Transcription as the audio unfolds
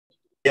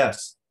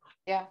Yes.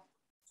 Yeah.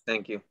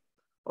 Thank you.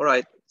 All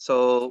right,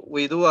 so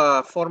we do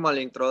a formal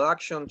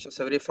introduction, just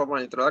a very formal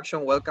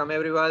introduction. Welcome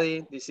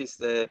everybody. This is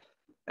the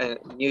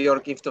New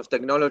York Institute of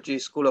Technology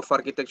School of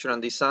Architecture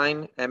and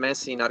Design,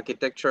 MS in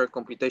Architecture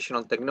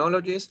Computational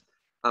Technologies.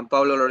 I'm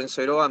Pablo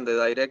Lorenzo-Eiroa, I'm the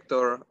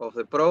director of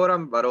the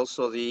program, but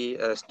also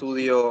the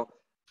studio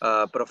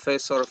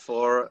professor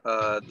for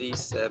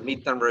this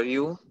midterm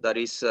review that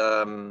is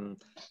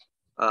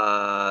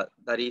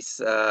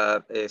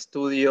a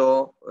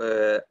studio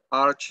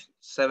Arch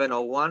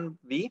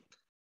 701B.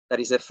 That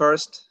is the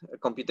first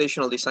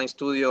computational design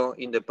studio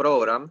in the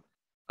program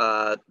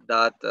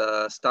that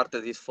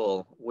started this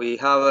fall. We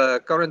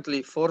have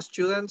currently 4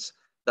 students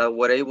that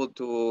were able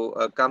to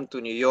come to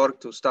New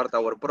York to start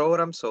our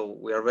program. So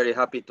we are very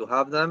happy to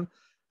have them.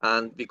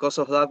 And because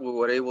of that, we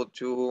were able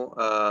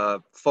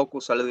to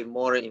focus a little bit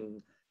more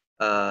in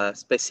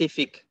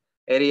specific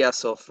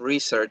areas of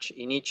research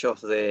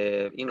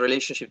in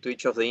relationship to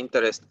each of the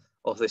interests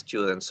of the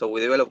students. So we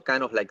developed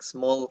kind of like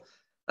small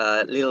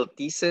little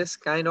theses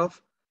kind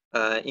of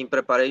in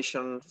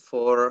preparation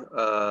for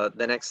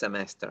the next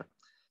semester.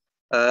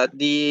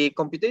 The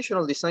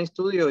computational design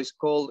studio is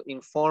called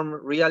Informed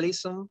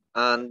Realism,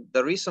 and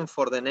the reason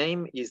for the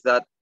name is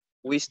that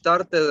we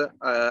started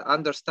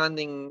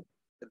understanding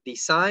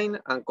design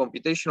and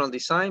computational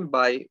design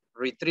by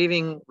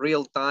retrieving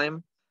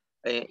real-time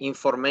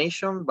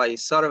information, by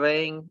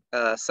surveying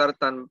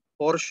certain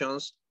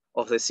portions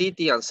of the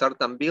city and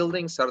certain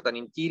buildings, certain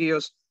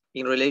interiors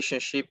in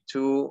relationship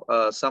to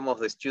some of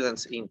the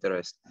students'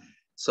 interests.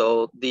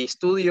 So the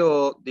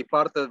studio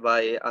departed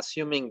by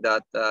assuming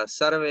that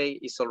survey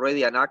is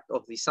already an act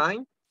of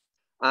design,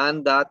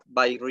 and that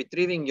by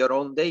retrieving your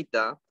own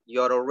data,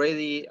 you're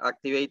already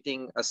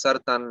activating a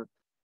certain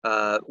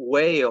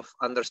way of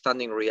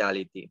understanding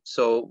reality.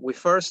 So we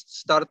first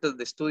started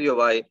the studio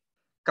by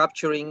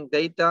capturing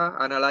data,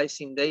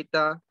 analyzing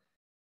data,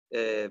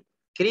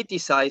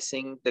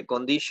 criticizing the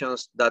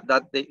conditions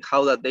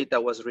how that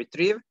data was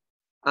retrieved,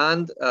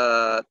 and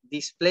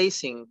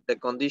displacing the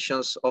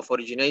conditions of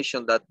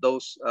origination that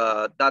those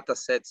data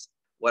sets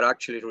were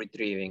actually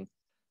retrieving.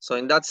 So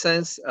in that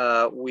sense,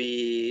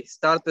 we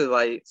started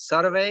by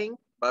surveying,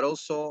 but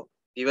also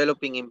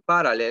developing in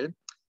parallel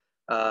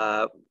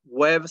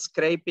web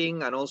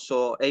scraping and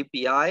also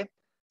API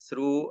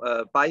through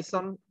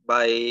Python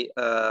by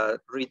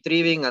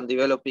retrieving and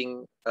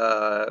developing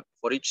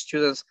for each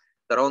student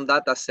their own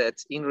data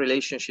sets in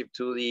relationship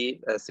to the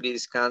 3D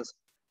scans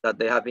that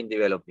they have been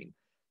developing.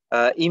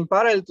 In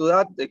parallel to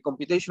that, the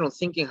computational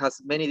thinking has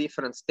many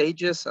different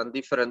stages and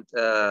different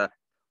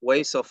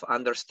ways of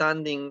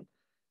understanding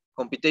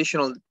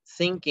computational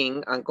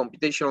thinking and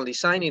computational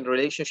design in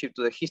relationship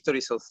to the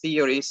histories of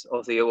theories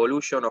of the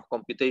evolution of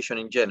computation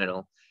in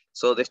general.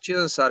 So the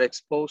students are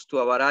exposed to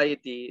a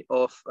variety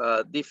of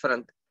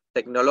different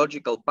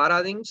technological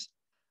paradigms,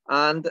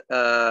 and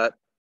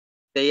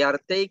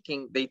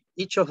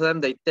each of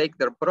them, they take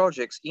their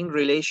projects in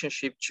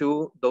relationship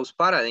to those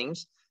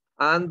paradigms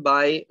and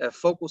by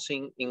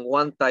focusing in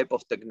one type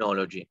of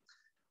technology.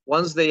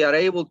 Once they are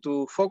able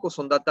to focus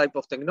on that type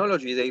of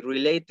technology, they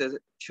relate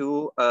it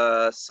to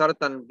a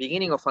certain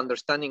beginning of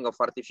understanding of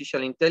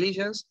artificial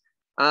intelligence,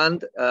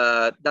 and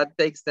that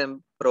takes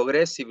them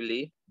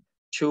progressively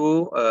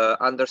to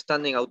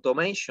understanding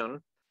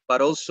automation, but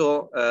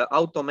also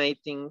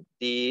automating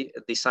the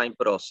design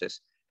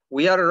process.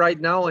 We are right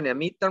now in a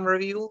midterm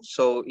review,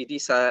 so it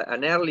is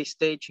an early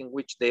stage in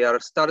which they are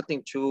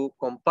starting to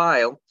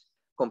compile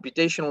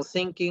computational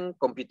thinking,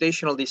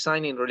 computational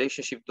design in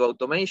relationship to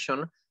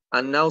automation,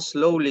 and now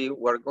slowly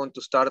we're going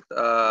to start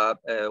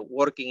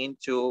working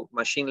into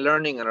machine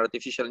learning and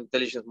artificial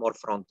intelligence more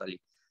frontally.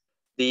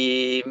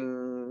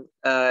 In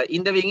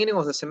the beginning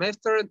of the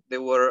semester, they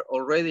were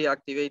already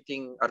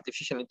activating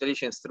artificial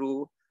intelligence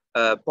through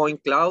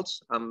point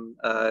clouds and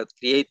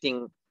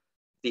creating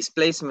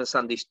displacements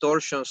and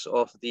distortions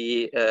of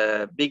the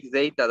big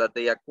data that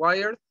they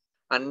acquired.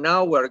 And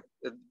now we're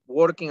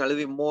working a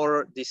little bit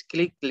more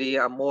discreetly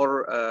and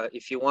more,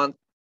 if you want,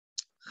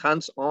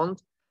 hands-on,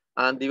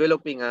 and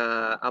developing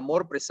a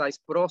more precise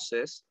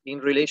process in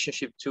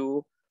relationship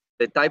to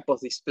the type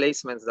of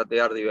displacements that they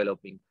are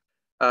developing.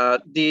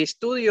 The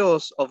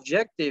studio's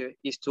objective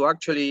is to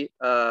actually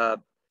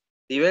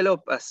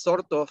develop a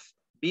sort of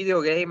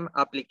video game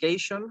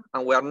application,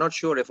 and we are not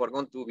sure if we're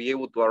going to be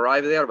able to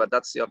arrive there, but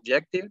that's the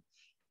objective,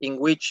 in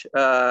which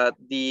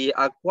the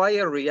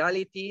acquired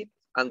reality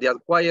and the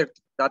acquired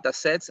data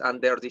sets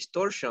and their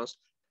distortions,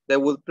 they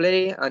will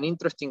play an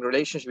interesting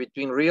relationship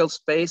between real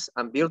space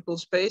and virtual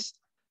space,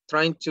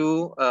 trying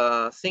to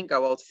think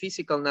about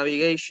physical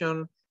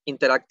navigation,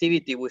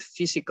 interactivity with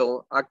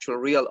physical, actual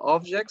real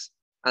objects,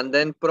 and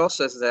then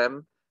process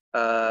them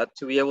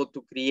to be able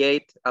to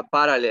create a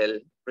parallel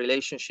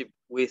relationship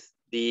with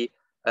the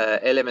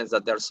elements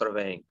that they're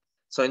surveying.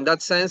 So in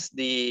that sense,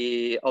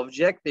 the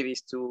objective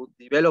is to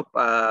develop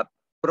a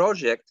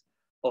project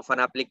of an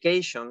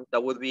application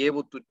that would be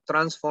able to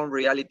transform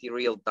reality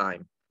real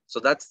time.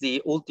 So that's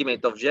the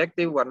ultimate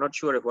objective. We're not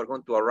sure if we're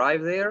going to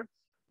arrive there,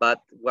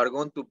 but we're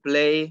going to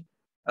play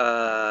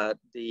with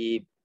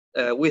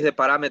the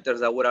parameters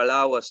that would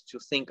allow us to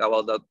think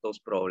about those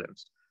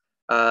problems.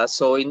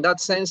 So in that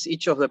sense,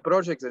 each of the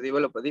projects, they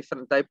develop a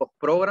different type of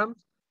program.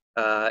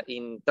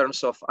 In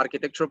terms of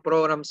architectural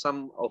programs,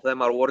 some of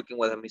them are working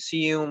with a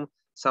museum,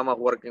 some are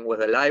working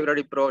with a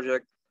library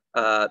project.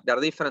 There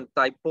are different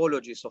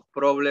typologies of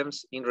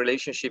problems in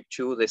relationship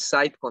to the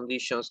site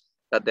conditions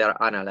that they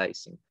are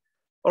analyzing.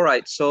 All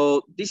right,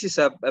 so this is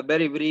a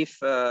very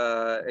brief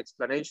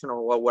explanation of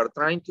what we're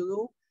trying to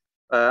do.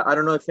 I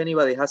don't know if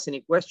anybody has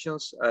any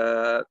questions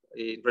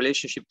in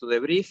relationship to the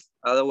brief.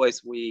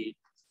 Otherwise, we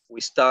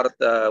start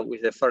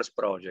with the first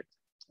project.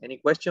 Any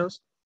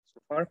questions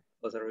so far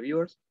for the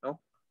reviewers? No?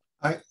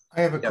 I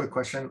have a quick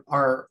question.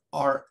 Are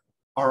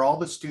all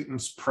the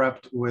students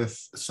prepped with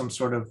some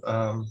sort of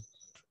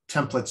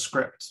template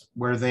script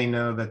where they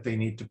know that they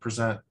need to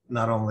present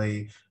not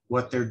only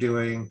what they're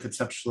doing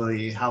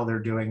conceptually, how they're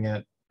doing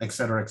it, et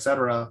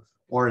cetera,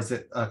 or is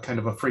it a kind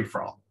of a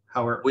free-for-all?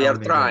 We are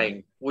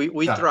trying.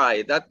 We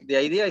try. That the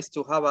idea is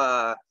to have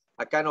a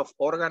kind of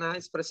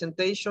organized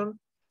presentation.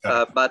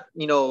 But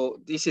you know,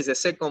 this is the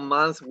second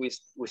month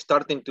we're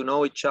starting to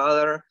know each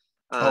other,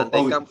 and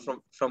they come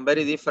from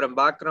very different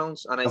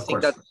backgrounds, and I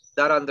think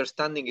that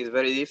understanding is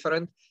very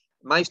different.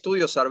 My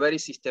studios are very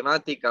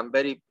systematic and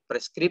very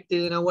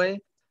prescriptive in a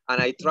way,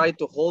 and I try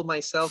to hold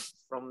myself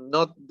from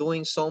not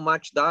doing so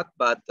much that,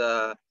 but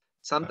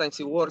sometimes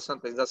it works,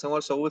 sometimes it doesn't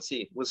work. So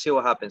we'll see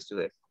what happens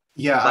today.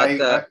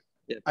 Yeah,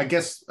 I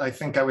guess I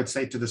think I would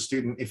say to the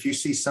student, if you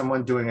see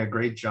someone doing a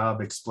great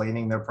job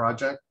explaining their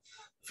project,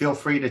 feel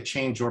free to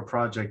change your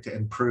project to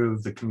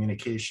improve the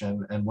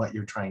communication and what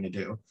you're trying to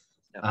do.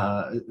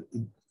 Yeah.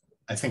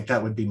 I think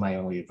that would be my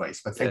only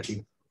advice, but thank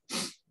you.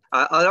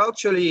 I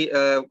actually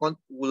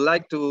would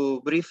like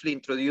to briefly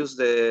introduce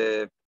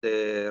the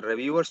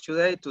reviewers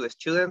today to the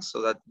students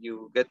so that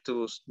you get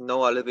to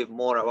know a little bit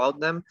more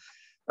about them.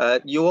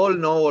 You all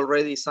know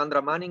already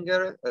Sandra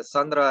Manninger.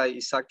 Sandra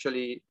is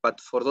actually, but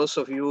for those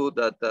of you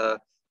that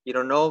you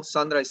don't know,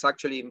 Sandra is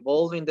actually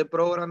involved in the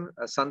program.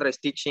 Sandra is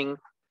teaching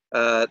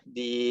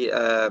the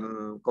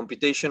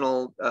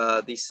computational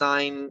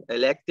design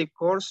elective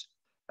course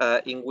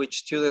in which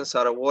students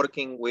are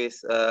working with,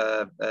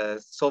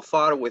 so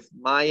far with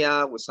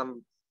Maya, with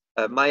some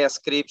Maya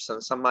scripts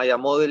and some Maya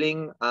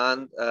modeling,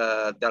 and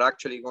they're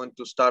actually going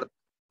to start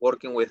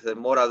working with the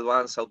more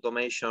advanced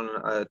automation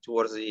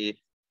towards the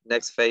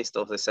next phase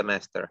of the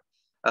semester.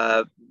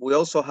 We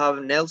also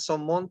have Nelson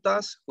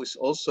Montas, who's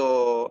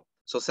also,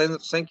 so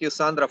thank you,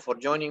 Sandra, for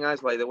joining us.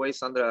 By the way,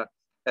 Sandra,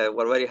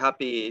 we're very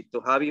happy to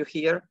have you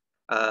here,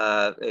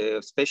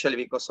 especially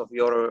because of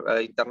your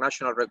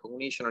international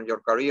recognition and your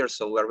career.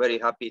 So we're very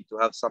happy to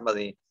have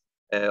somebody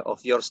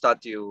of your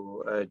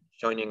stature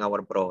joining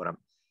our program.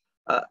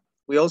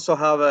 We also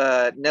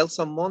have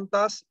Nelson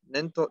Montas.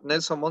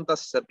 Nelson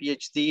Montas is a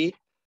PhD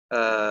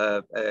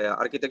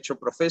architecture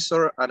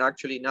professor, and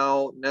actually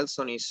now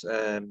Nelson is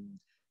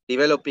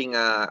developing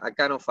a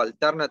kind of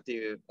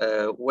alternative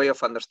way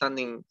of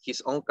understanding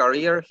his own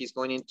career. He's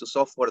going into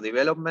software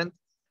development.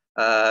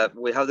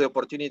 We have the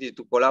opportunity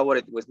to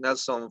collaborate with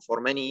Nelson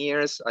for many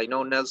years. I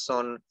know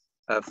Nelson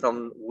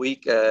from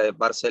WIC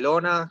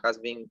Barcelona, has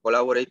been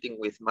collaborating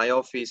with my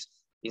office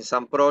in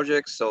some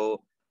projects.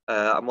 So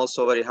I'm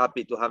also very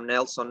happy to have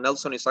Nelson.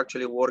 Nelson is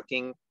actually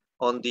working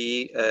on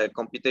the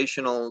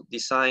computational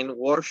design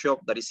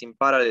workshop that is in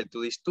parallel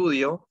to the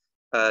studio,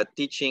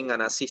 teaching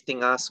and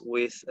assisting us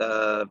with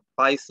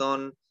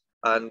Python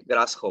and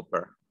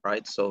Grasshopper,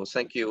 right? So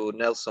thank you,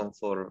 Nelson,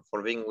 for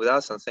being with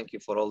us, and thank you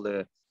for all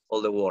the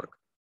work.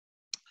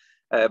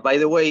 By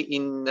the way,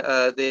 in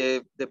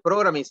the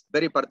program is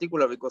very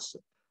particular because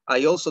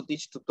I also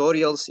teach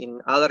tutorials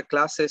in other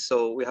classes.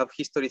 So we have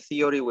history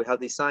theory, we have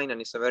design, and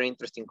it's a very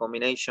interesting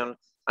combination.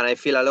 And I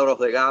fill a lot of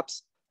the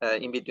gaps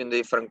in between the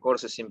different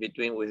courses, in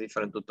between with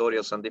different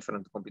tutorials and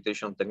different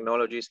computational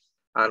technologies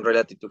and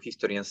related to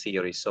history and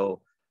theory.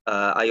 So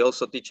I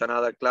also teach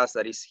another class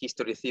that is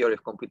history theory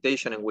of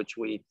computation, in which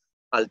we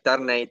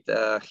alternate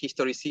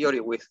history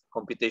theory with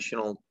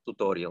computational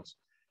tutorials.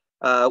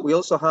 We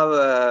also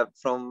have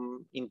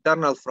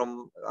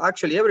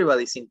actually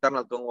everybody's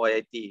internal to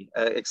NYIT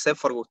except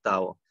for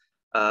Gustavo.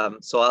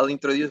 So I'll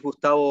introduce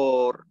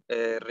Gustavo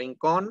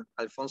Rincon,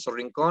 Alfonso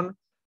Rincon.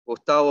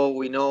 Gustavo,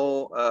 we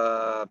know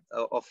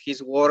of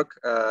his work.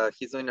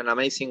 He's doing an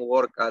amazing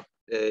work at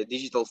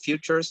Digital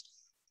Futures.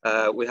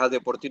 We had the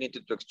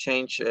opportunity to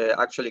exchange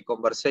actually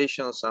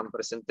conversations and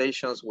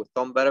presentations with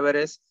Tom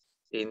Verebes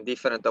in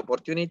different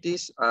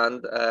opportunities.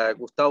 And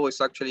Gustavo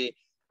is actually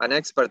an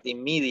expert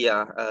in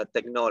media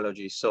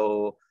technology.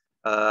 So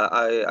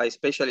I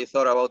especially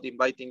thought about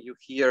inviting you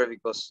here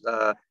because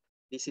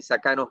this is a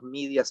kind of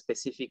media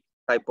specific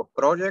type of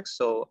project.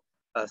 So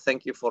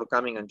thank you for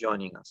coming and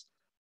joining us.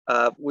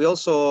 We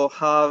also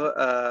have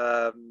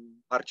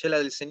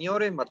Marcella del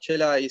Signore.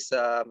 Marcella is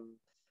a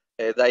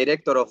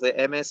director of the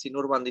MS in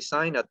Urban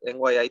Design at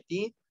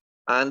NYIT,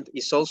 and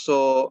is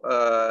also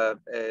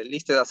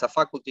listed as a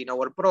faculty in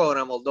our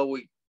program, although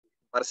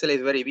Marcella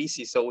is very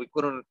busy, so we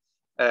couldn't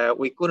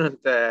we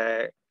couldn't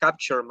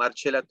capture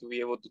Marcella to be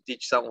able to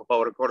teach some of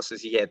our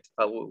courses yet.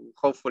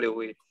 Hopefully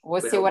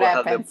we'll see what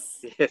happens.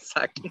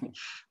 Exactly.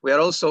 We are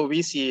also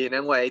busy in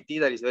NYIT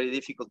that it's very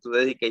difficult to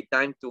dedicate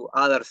time to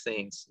other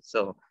things.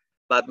 So,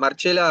 but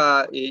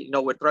Marcella, you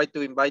know, we try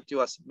to invite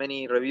you as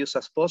many reviews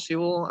as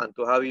possible and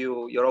to have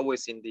you, you're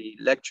always in the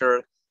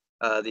lecture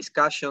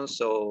discussions.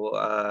 So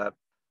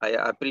I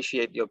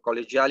appreciate your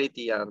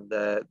collegiality and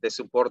the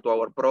support to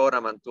our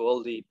program and to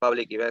all the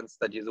public events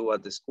that you do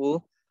at the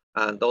school,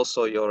 and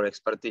also your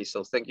expertise.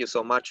 So thank you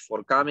so much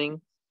for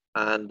coming.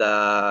 And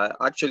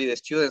actually the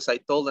students, I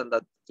told them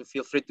that to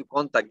feel free to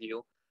contact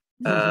you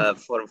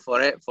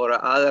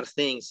for other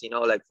things, you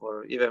know, like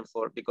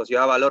because you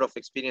have a lot of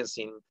experience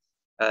in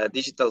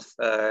digital,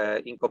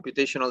 in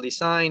computational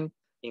design,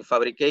 in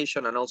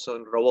fabrication, and also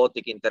in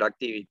robotic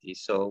interactivity.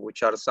 So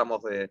which are some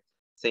of the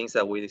things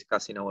that we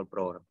discuss in our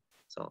program.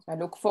 So I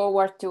look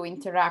forward to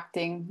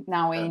interacting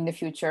now and in the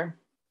future.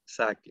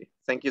 Exactly.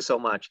 Thank you so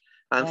much.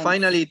 And Thanks.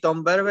 Finally,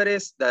 Tom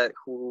Verebes,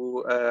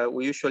 who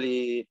we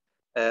usually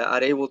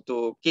are able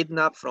to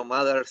kidnap from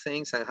other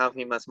things and have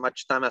him as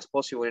much time as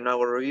possible in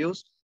our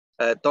reviews.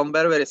 Tom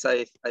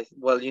Verebes,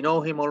 well, you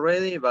know him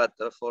already, but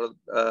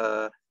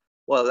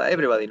well,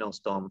 everybody knows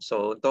Tom.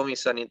 So Tom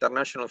is an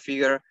international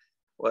figure,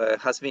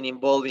 has been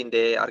involved in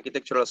the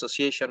Architectural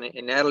Association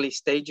in early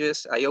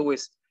stages.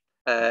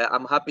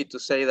 I'm happy to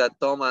say that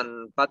Tom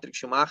and Patrick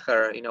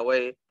Schumacher, in a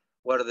way,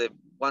 were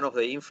one of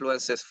the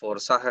influences for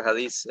Zaha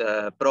Hadid's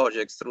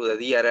projects through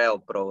the DRL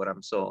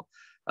program. So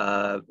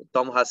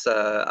Tom has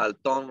a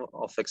ton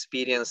of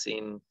experience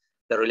in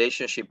the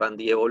relationship and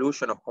the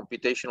evolution of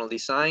computational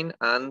design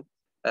and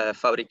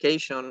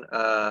fabrication,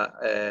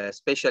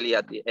 especially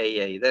at the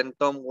AA. Then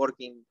Tom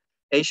worked in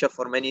Asia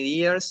for many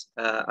years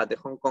at the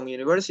Hong Kong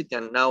University,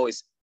 and now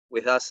is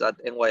with us at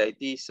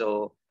NYIT.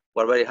 So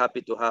we're very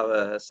happy to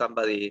have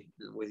somebody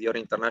with your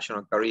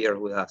international career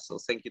with us. So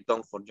thank you,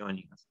 Tom, for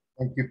joining us.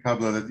 Thank you,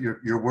 Pablo.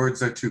 Your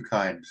words are too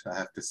kind, I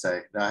have to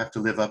say. I have to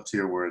live up to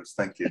your words.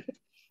 Thank you.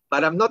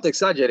 But I'm not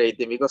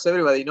exaggerating, because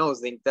everybody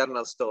knows the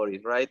internal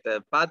stories, right?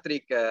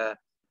 Patrick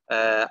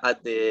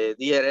at the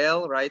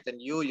DRL, right?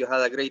 And you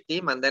had a great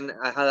team. And then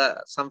I had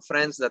some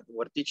friends that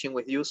were teaching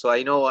with you. So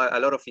I know a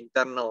lot of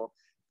internal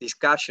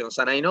discussions.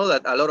 And I know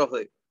that a lot of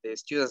the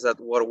students that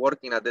were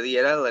working at the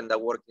DRL and that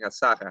working at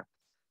Zaha.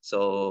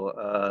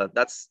 So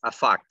that's a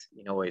fact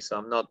in a way. So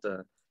I'm not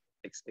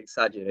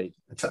exaggerating.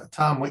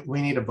 Tom,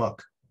 we need a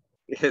book.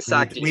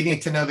 Exactly. We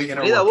need to know the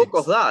inner workings. A book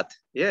of that.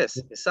 Yes,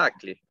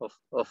 exactly.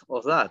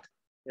 Of that.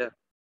 Yeah.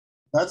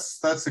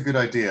 That's a good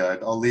idea.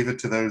 I'll leave it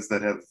to those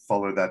that have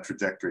followed that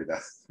trajectory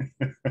now.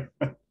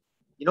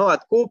 You know,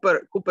 at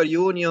Cooper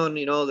Union,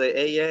 you know, the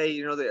AA,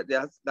 you know,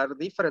 there are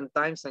different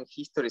times and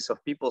histories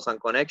of peoples and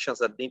connections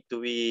that need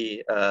to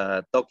be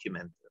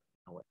documented.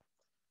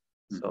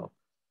 So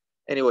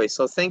anyway,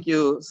 so thank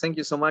you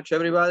so much,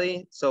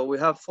 everybody. So we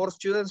have 4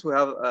 students. We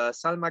have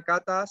Salma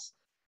Kattass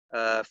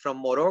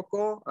from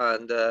Morocco,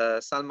 and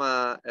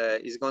Salma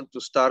is going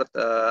to start.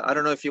 I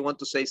don't know if you want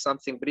to say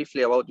something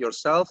briefly about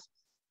yourself,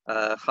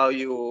 how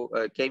you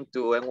came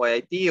to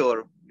NYIT,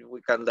 or we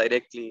can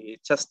directly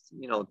just,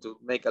 you know, to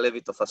make a little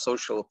bit of a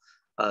social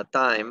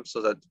time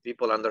so that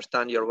people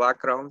understand your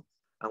background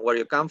and where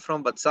you come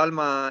from. But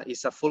Salma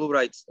is a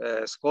Fulbright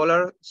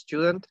scholar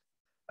student,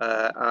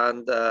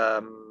 and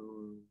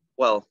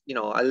well, you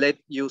know, I'll let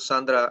you,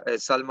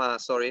 Salma,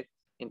 sorry,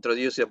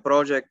 introduce your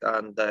project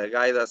and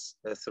guide us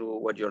through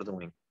what you're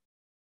doing.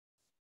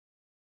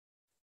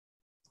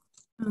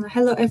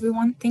 Hello,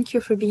 everyone. Thank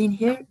you for being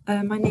here.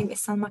 My name is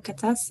Salma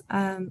Kattass.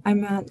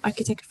 I'm an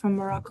architect from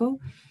Morocco,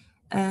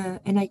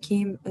 and I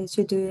came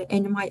to the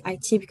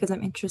NYIT because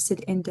I'm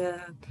interested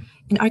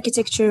in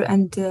architecture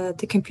and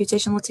the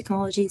computational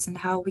technologies and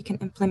how we can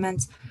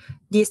implement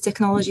these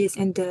technologies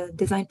in the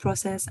design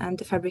process and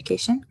the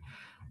fabrication.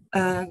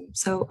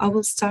 So I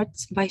will start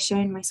by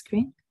sharing my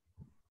screen.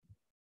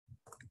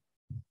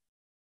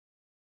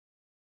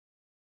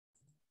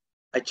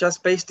 I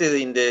just pasted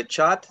in the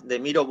chat the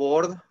Miro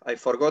board. I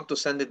forgot to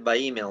send it by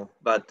email,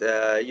 but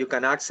you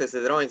can access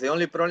the drawings. The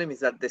only problem is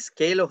that the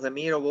scale of the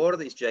Miro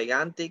board is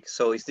gigantic,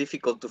 so it's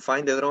difficult to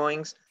find the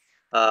drawings,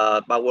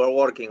 but we're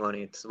working on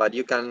it. But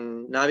you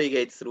can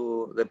navigate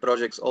through the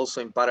projects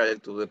also in parallel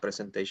to the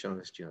presentation of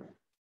the student.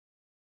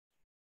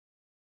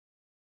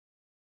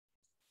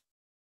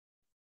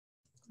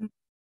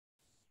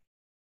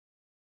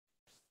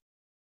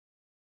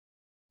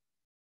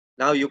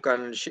 Now you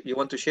can, you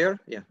want to share?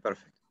 Yeah,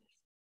 perfect.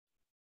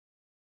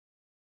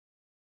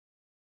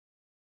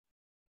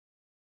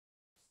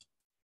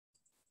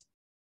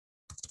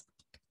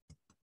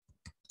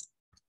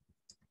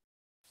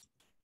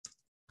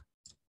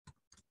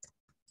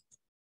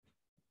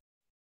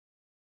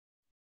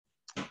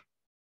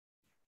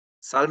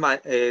 Salma,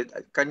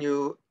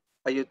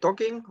 are you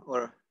talking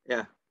or,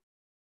 yeah?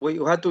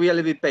 You have to be a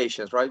little bit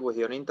patient, right, with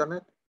your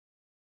internet?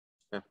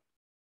 Yeah.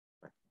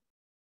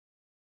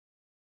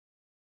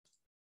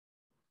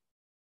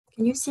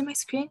 Can you see my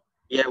screen?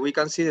 Yeah, we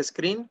can see the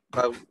screen,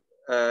 but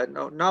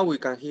now we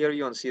can hear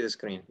you and see the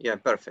screen. Yeah,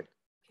 perfect.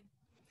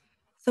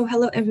 So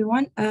hello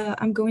everyone,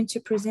 I'm going to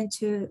present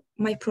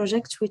my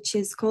project, which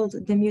is called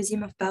the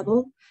Museum of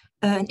Babel,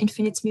 an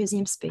infinite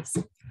museum space.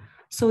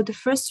 So the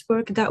first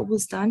work that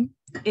was done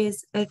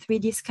is a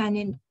 3D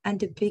scanning and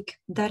the big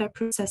data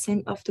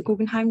processing of the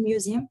Guggenheim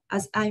Museum,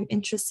 as I'm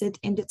interested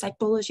in the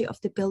typology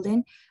of the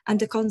building and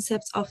the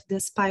concept of the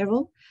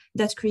spiral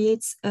that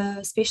creates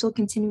a spatial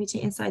continuity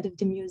inside of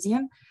the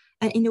museum,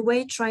 and in a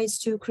way tries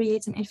to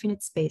create an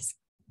infinite space.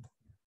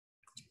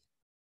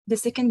 The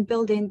second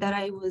building that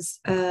I was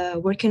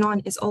working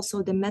on is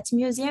also the Met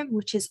Museum,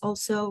 which is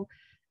also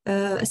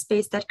a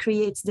space that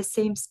creates the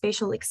same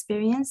spatial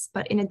experience,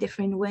 but in a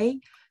different way,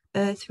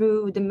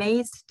 through the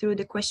maze, through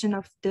the question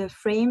of the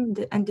frame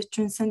and the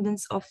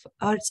transcendence of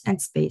art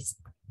and space.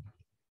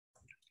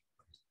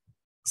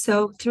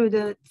 So through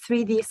the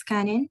 3D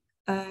scanning,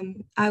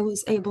 I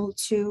was able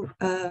to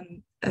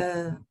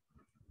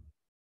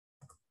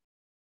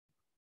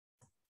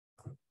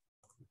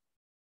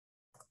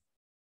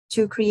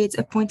create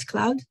a point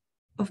cloud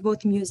of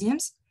both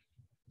museums.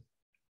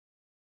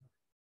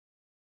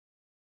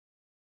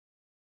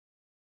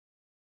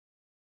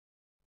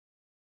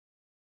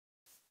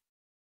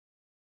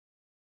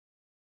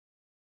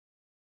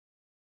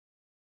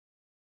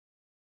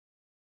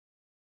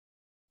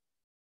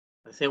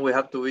 I think we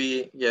have to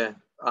be, yeah,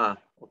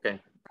 okay,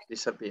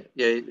 disappear.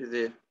 Yeah,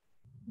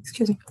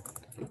 Excuse me.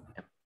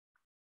 Yeah.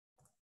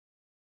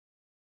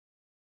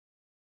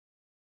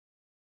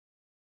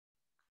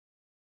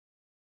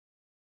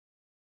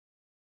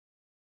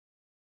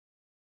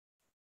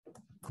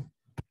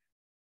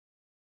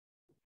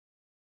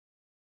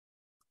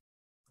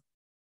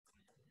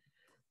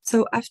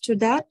 So after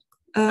that,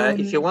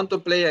 if you want to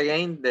play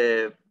again,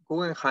 the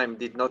Guggenheim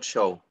did not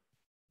show.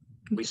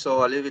 We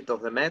saw a little bit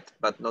of the Met,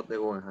 but not the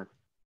Guggenheim.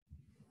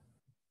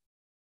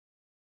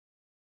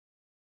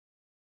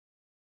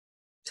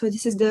 So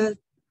this is the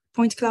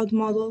point cloud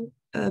model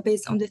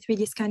based on the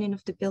 3D scanning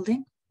of the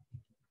building.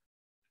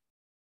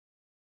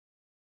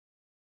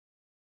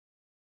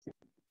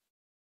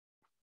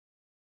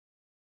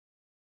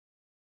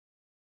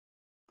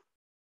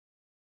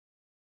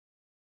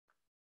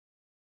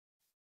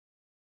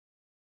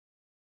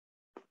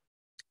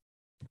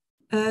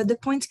 The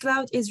point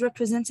cloud is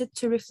represented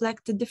to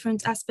reflect the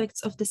different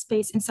aspects of the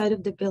space inside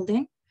of the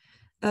building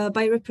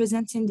by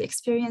representing the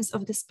experience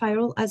of the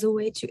spiral as a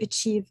way to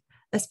achieve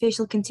a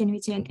spatial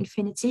continuity and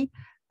infinity.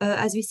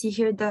 As we see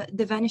here,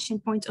 the vanishing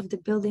point of the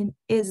building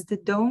is the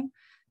dome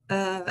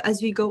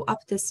as we go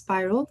up the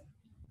spiral.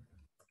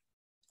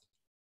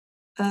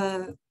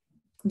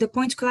 The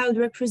point cloud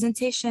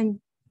representation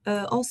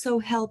also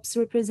helps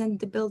represent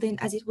the building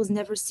as it was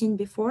never seen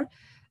before,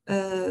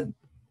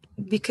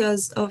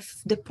 because of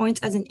the point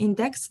as an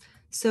index.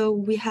 So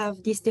we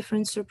have these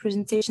different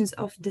representations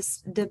of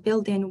the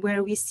building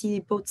where we see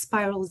both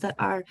spirals that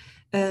are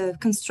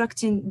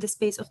constructing the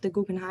space of the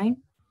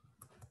Guggenheim.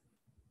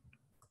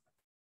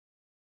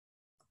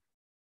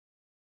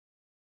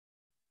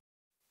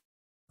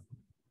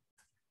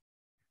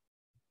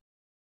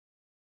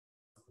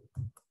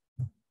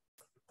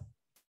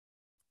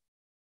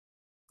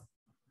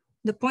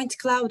 The point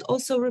cloud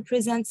also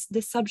represents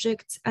the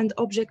subject and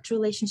object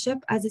relationship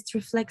as it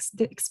reflects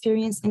the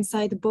experience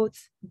inside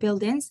both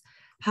buildings,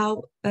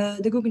 how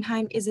the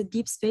Guggenheim is a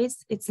deep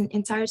space, it's an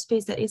entire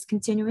space that is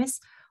continuous,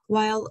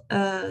 while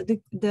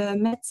the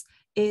Met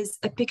is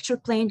a picture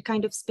plane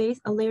kind of space,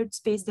 a layered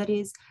space that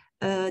is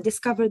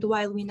discovered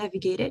while we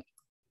navigate it.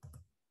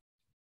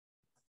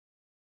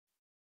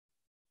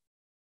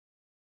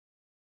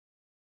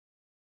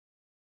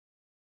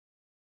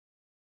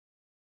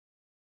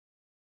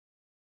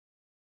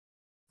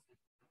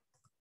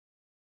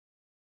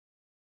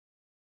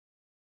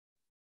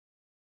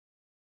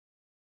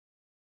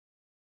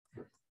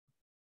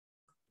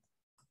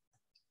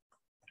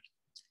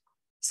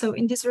 So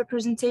in this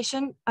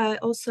representation, I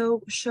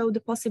also show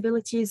the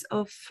possibilities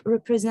of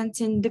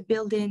representing the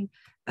building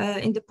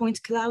in the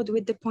point cloud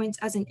with the point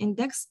as an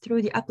index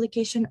through the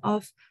application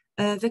of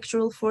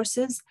vectoral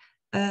forces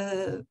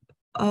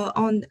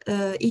on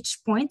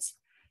each point.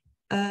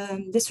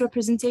 This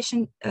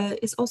representation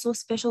is also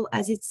special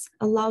as it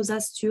allows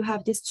us to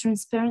have this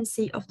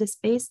transparency of the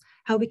space,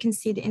 how we can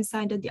see the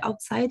inside and the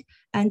outside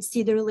and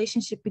see the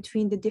relationship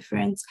between the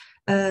different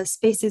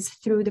spaces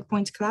through the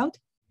point cloud.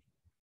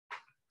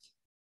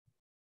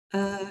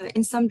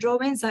 In some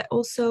drawings, I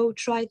also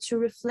try to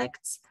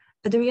reflect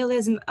the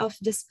realism of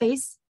the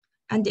space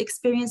and the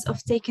experience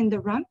of taking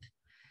the ramp,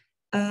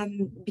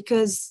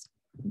 because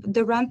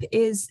the ramp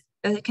is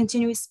a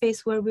continuous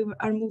space where we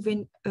are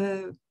moving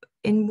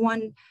in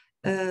one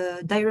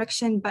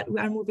direction, but we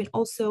are moving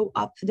also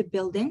up the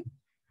building.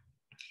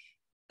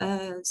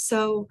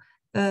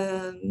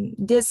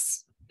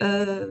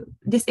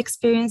 This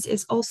experience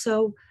is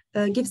also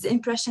gives the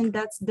impression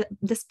that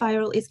the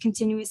spiral is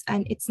continuous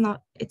and it's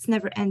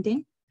never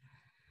ending.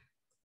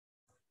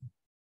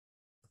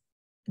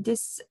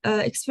 This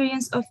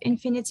experience of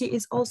infinity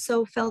is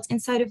also felt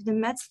inside of the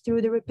Met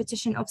through the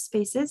repetition of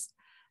spaces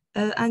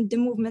and the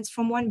movements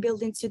from one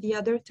building to the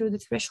other through the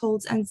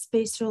thresholds and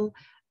spatial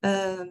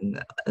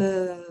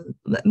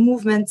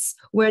movements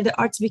where the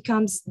art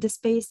becomes the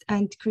space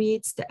and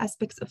creates the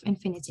aspects of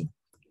infinity.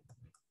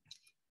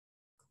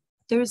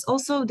 There is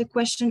also the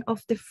question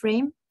of the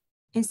frame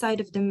inside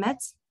of the mat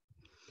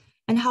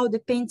and how the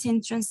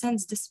painting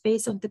transcends the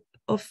space of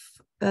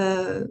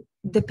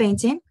the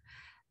painting.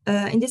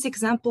 In this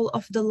example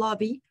of the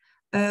lobby,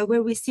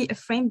 where we see a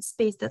framed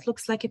space that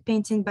looks like a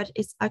painting, but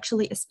it's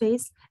actually a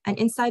space. And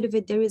inside of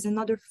it, there is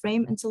another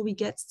frame until we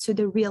get to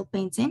the real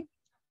painting.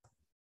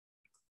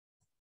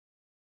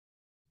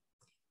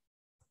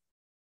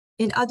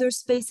 In other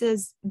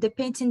spaces, the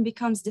painting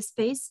becomes the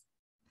space.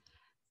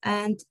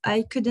 And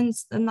I couldn't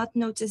not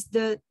notice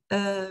the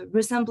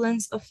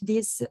resemblance of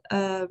these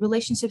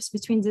relationships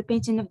between the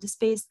painting of the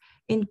space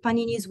in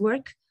Panini's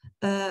work,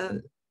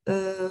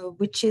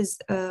 which is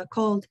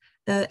called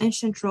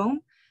Ancient Rome.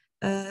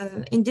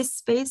 In this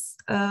space,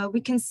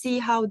 we can see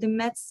how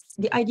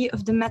the idea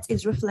of the mat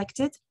is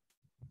reflected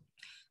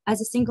as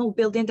a single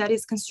building that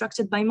is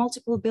constructed by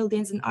multiple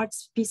buildings and art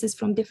pieces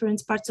from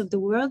different parts of the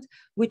world,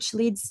 which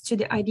leads to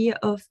the idea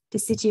of the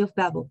city of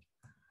Babel.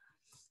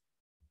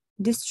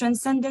 This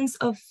transcendence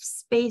of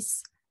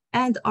space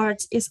and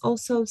art is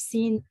also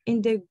seen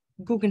in the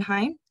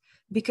Guggenheim,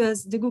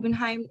 because the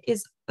Guggenheim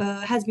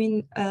has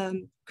been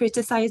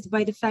criticized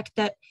by the fact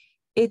that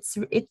it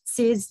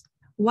says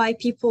why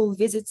people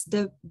visit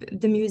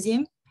the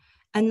museum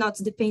and not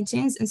the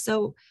paintings. And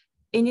so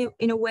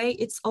in a way,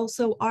 it's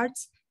also art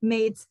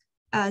made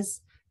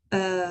as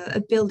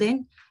a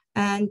building.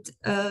 And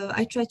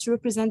I try to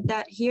represent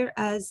that here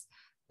as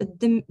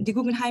the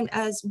Guggenheim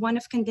as one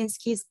of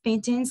Kandinsky's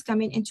paintings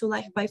coming into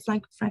life by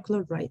Frank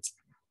Lloyd Wright.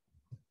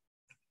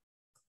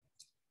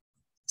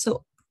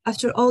 So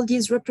after all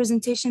these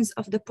representations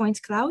of the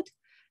point cloud,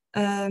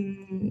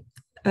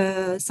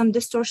 some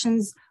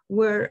distortions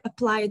were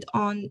applied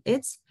on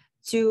it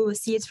to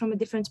see it from a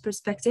different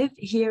perspective.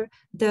 Here,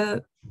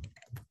 the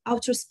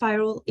outer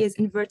spiral is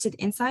inverted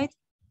inside.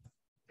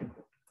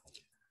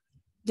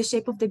 The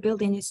shape of the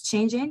building is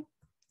changing.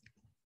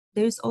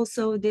 There's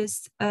also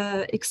this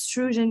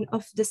extrusion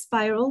of the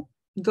spiral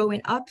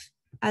going up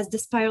as the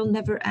spiral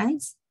never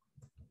ends.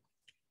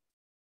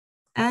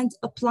 And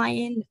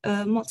applying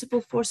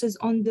multiple forces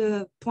on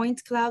the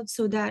point cloud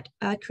so that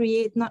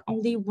create not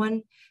only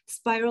one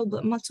spiral,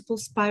 but multiple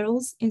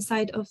spirals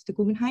inside of the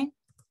Guggenheim.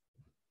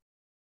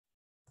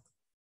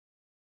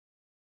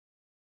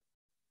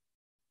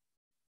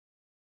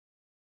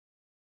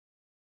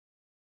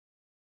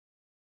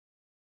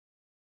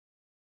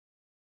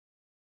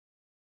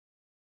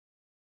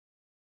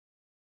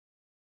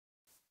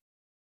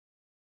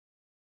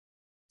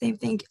 Same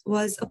thing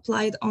was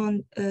applied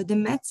on the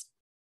mat,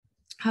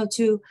 how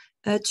to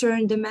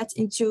turn the mat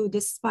into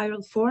this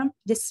spiral form,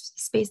 this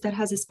space that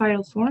has a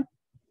spiral form.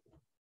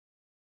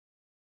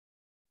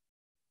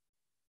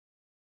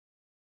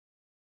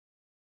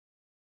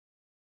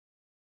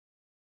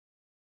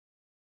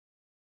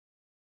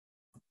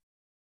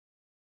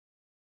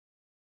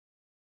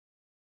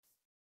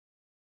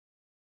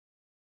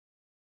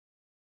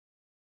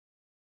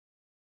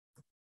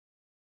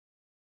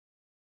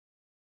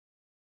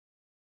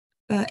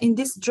 In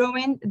this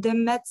drawing, the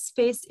mat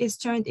space is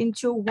turned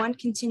into one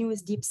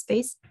continuous deep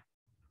space.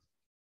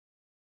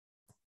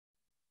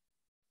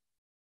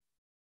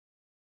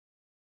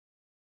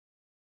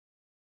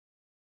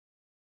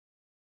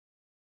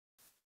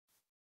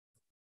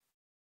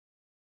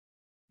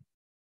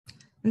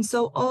 And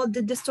so all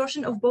the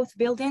distortion of both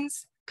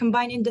buildings,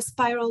 combining the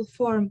spiral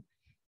form,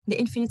 the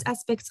infinite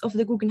aspects of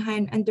the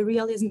Guggenheim and the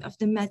realism of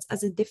the Met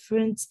as a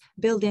different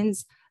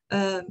buildings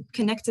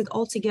connected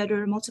all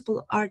together,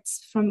 multiple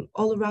arts from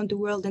all around the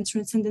world and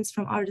transcendence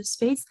from outer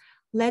space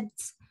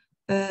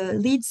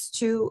leads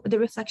to the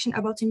reflection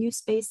about a new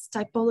space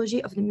typology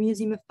of the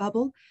Museum of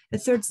Babel, a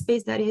third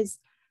space that is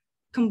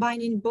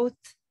combining both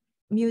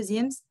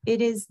museums.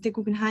 It is the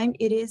Guggenheim,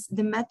 it is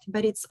the Met,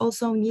 but it's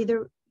also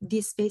neither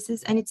these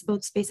spaces and it's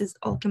both spaces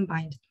all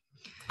combined.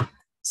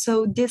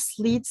 So this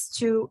leads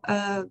to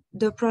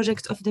the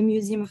project of the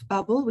Museum of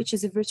Babel, which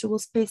is a virtual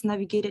space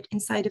navigated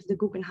inside of the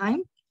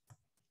Guggenheim.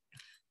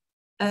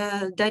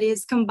 That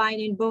is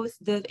combining both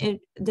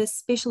the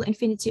spatial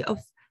infinity of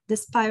the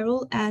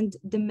spiral and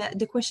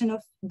the question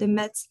of the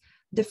Met,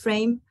 the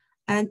frame,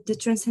 and the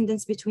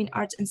transcendence between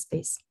art and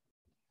space.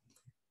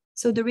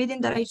 So the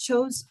reading that I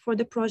chose for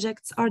the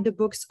projects are the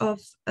books of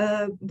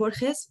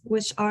Borges,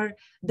 which are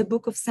the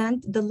Book of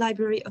Sand, the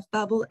Library of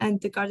Babel, and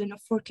the Garden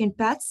of Forking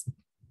Paths,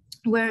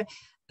 where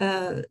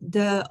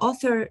the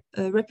author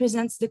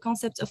represents the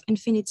concept of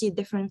infinity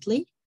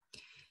differently.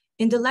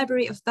 In the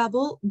Library of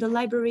Babel, the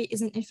library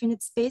is an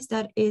infinite space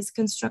that is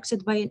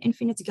constructed by an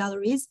infinite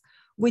galleries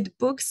with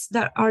books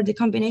that are the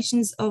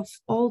combinations of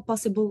all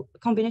possible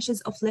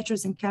combinations of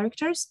letters and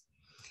characters.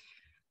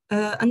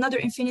 Another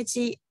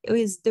infinity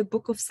is the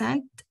Book of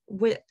Sand,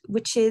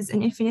 which is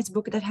an infinite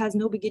book that has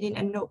no beginning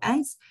and no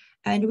ends.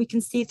 And we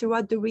can see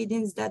throughout the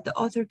readings that the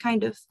author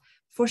kind of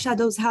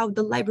foreshadows how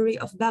the Library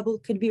of Babel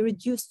could be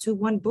reduced to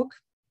one book.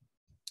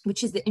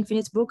 which is the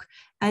infinite book.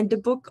 And the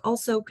book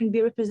also can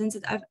be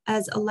represented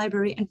as a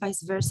library and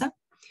vice versa.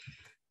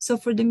 So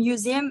for the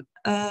museum,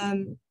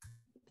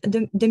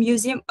 the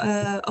Museum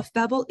of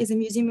Babel is a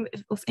museum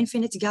of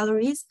infinite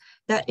galleries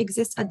that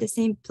exist at the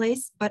same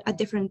place, but at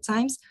different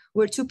times,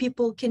 where two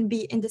people can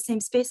be in the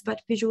same space,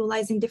 but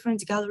visualizing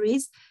different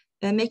galleries,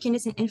 making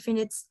it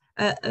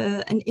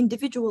an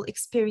individual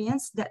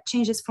experience that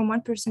changes from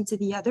one person to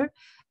the other.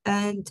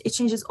 And it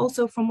changes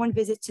also from one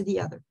visit to the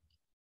other.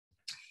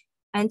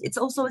 And it's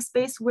also a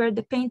space where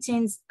the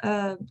paintings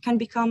can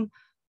become,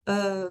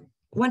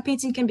 one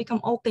painting can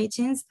become all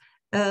paintings,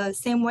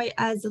 same way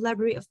as the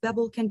Library of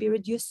Babel can be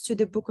reduced to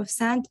the Book of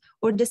Sand,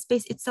 or the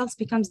space itself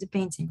becomes the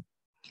painting.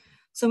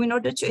 So in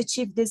order to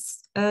achieve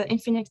this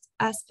infinite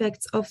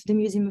aspect of the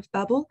Museum of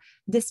Babel,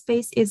 this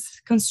space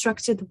is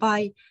constructed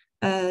by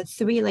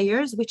 3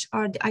 layers, which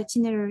are the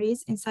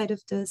itineraries inside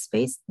of the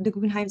space, the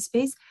Guggenheim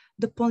space,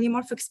 the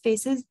polymorphic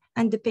spaces,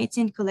 and the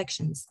painting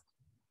collections.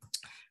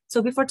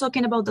 So before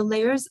talking about the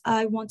layers,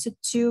 I wanted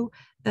to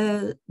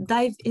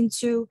dive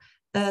into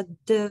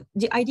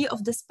the idea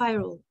of the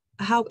spiral,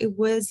 how it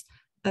was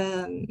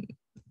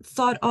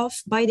thought of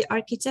by the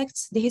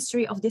architects, the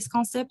history of this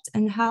concept,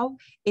 and how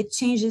it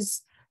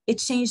changed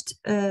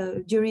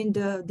during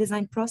the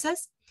design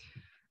process.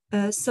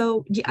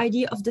 So the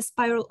idea of the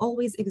spiral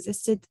always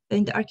existed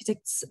in the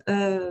architect's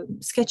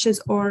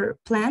sketches or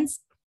plans.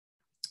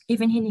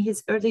 Even in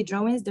his early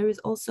drawings, there is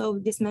also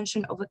this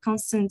mention of a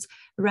constant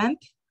ramp.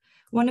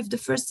 One of the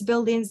first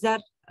buildings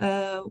that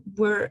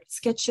were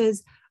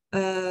sketches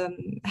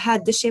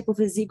had the shape of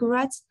a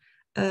ziggurat.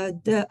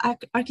 The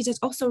architect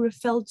also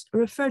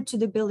referred to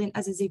the building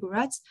as a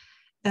ziggurat.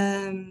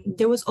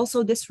 There was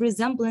also this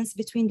resemblance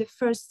between the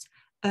first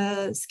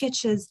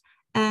sketches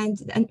and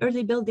an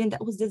early building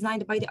that was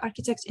designed by the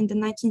architect in the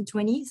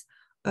 1920s,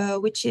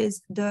 which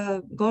is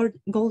the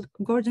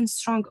Gordon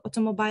Strong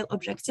Automobile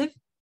Objective.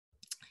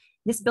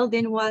 This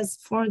building was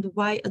formed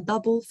by a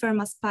double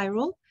Fermat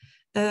spiral,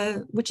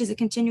 which is a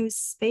continuous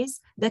space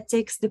that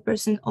takes the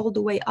person all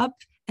the way up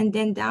and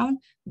then down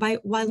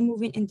while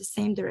moving in the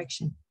same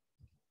direction.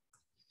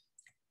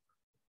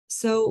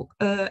 So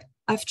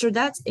after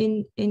that,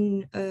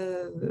 in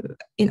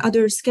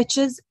other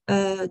sketches,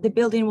 the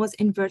building was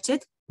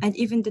inverted, and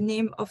even the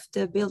name of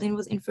the building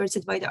was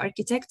inverted by the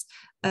architect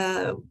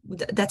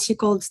that he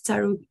called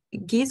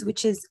Tarugiz,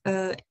 which is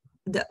a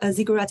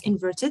ziggurat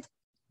inverted.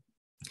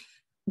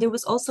 There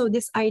was also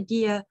this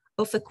idea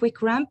of a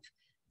quick ramp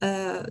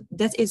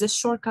that is a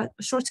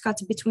shortcut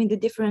between the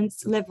different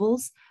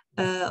levels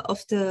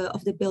of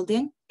the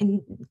building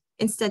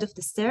instead of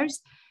the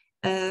stairs.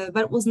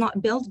 But it was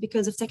not built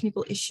because of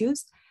technical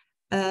issues.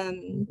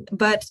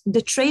 But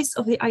the trace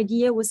of the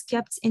idea was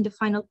kept in the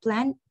final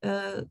plan.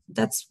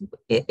 That's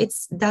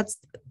that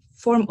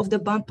form of the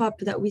bump up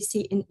that we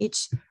see in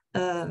each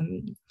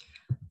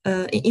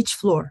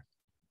floor.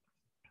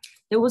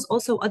 There was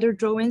also other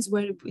drawings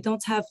where we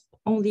don't have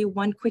only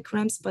one quick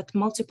ramps, but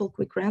multiple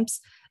quick ramps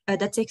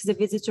that takes the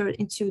visitor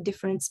into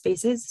different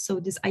spaces. So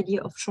this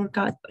idea of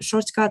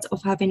shortcut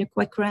of having a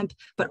quick ramp,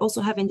 but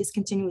also having this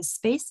continuous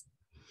space.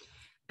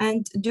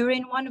 And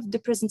during one of the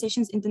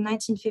presentations in the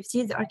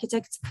 1950s, the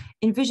architect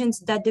envisioned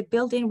that the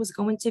building was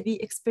going to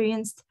be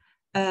experienced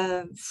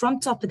from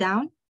top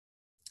down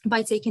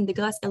by taking the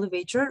glass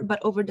elevator. But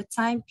over the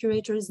time,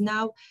 curators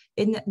now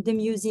in the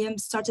museum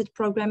started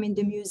programming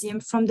the museum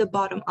from the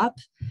bottom up,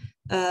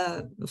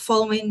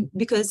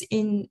 because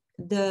in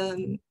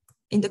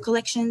the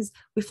collections,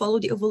 we follow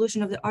the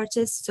evolution of the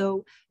artist.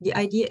 So the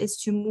idea is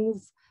to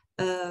move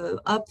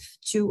up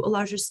to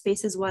larger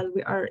spaces while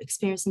we are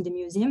experiencing the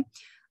museum.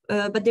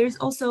 But there's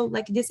also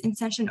like this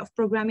intention of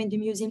programming the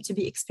museum to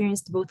be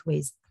experienced both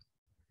ways.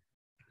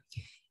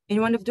 In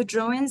one of the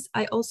drawings,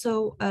 I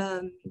also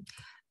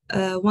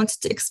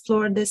wanted to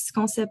explore this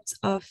concept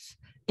of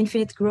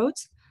infinite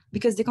growth,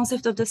 because the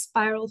concept of the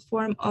spiral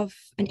form of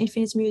an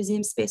infinite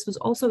museum space was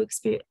also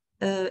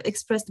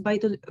expressed by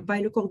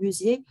Le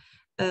Corbusier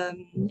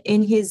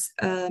in his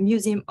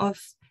Museum of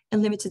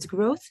Unlimited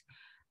Growth.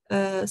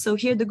 So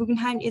here the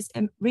Guggenheim is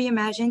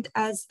reimagined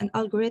as an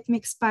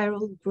algorithmic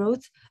spiral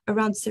growth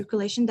around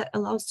circulation that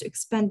allows to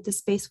expand the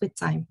space with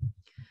time.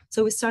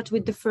 So we start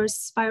with the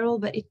first spiral,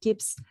 but it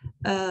keeps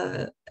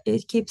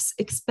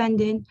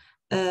expanding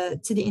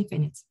to the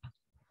infinite.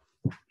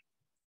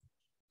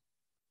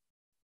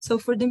 So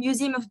for the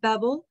Museum of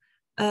Babel,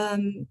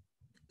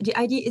 the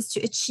idea is to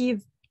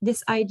achieve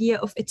this idea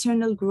of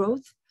eternal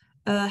growth,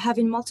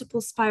 having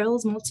multiple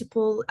spirals,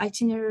 multiple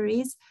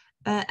itineraries,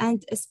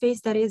 and a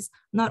space that is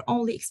not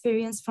only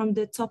experienced from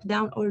the top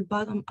down or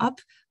bottom up,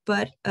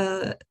 but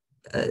a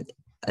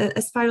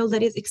spiral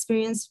that is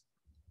experienced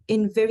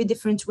in very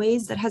different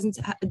ways that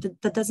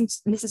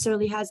doesn't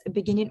necessarily has a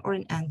beginning or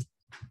an end.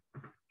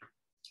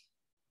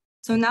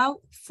 So now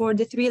for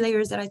the 3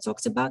 layers that I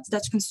talked about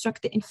that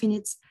construct the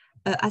infinite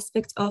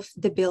aspect of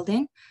the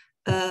building.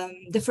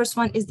 The first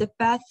one is the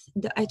path,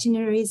 the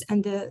itineraries,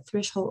 and the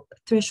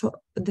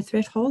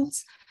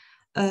thresholds.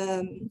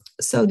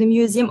 So the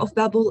Museum of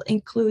Babel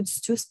includes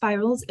 2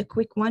 spirals, a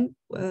quick one,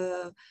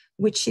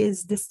 which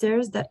is the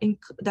stairs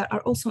that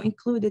are also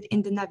included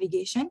in the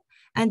navigation,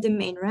 and the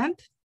main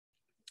ramp,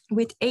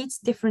 with 8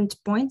 different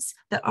points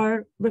that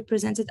are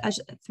represented as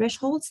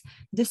thresholds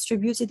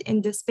distributed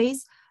in the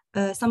space,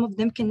 some of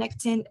them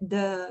connecting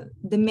the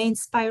main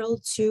spiral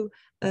to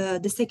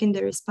the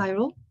secondary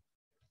spiral,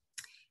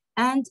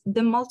 and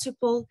the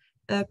multiple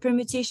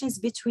permutations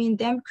between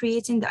them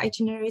creating the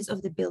itineraries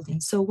of the building.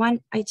 So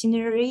one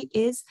itinerary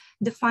is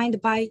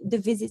defined by the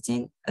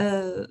visiting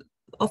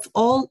of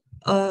all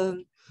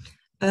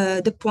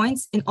the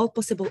points in all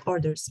possible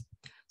orders.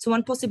 So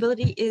one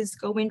possibility is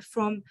going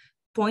from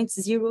point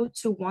 0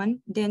 to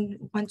 1, then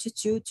 1 to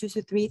 2, 2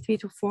 to 3, 3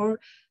 to 4,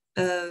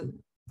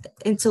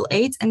 until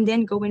 8, and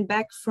then going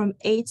back from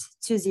 8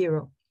 to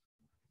 0.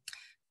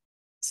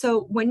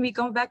 So when we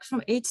go back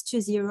from 8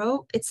 to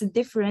 0, it's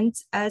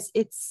different, as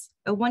it's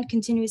a one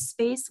continuous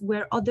space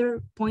where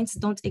other points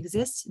don't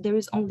exist. There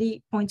is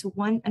only point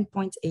 1 and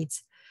point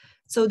 8.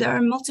 So there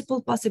are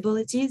multiple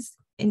possibilities.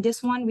 In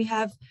this one, we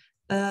have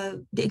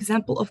the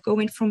example of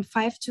going from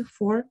 5 to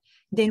 4,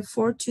 then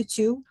 4 to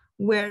 2,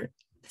 where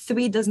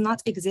 3 does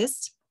not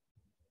exist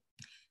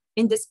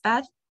in this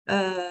path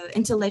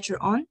until later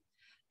on.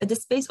 The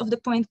space of the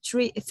point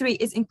 3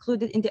 is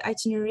included in the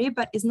itinerary,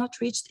 but is not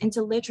reached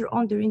until later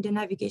on during the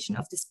navigation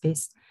of the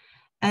space.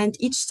 And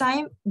each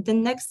time the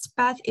next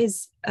path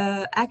is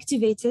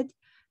activated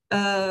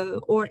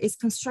or is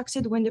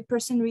constructed when the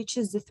person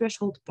reaches the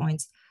threshold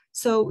points.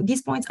 So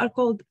these points are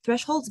called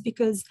thresholds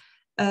because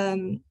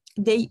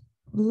they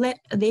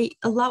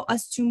allow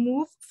us to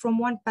move from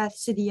one path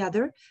to the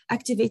other,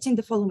 activating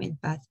the following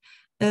path.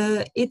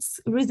 It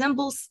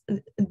resembles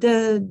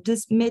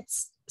the mid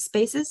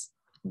spaces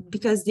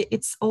because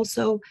it's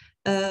also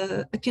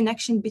a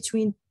connection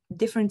between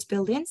different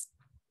buildings,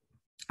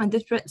 and the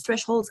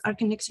thresholds are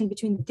connection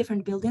between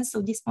different buildings.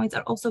 So these points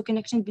are also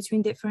connection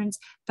between different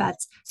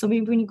paths. So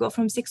when you go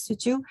from 6 to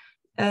 2,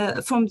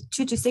 from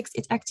 2 to 6,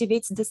 it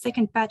activates the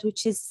second path,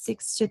 which is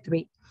 6 to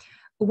 3,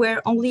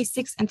 where only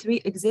 6 and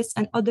 3 exist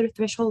and other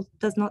thresholds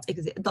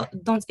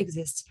don't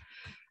exist.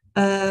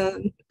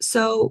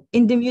 So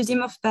in the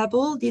Museum of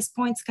Babel, these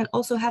points can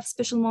also have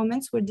special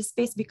moments where the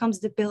space becomes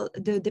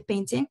the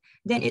painting,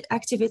 then it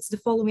activates the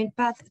following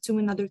path to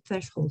another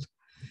threshold.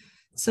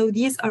 So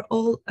these are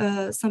all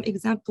some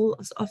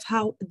examples of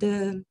how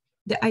the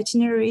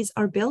itineraries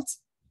are built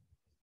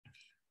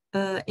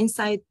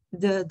inside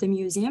the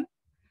museum.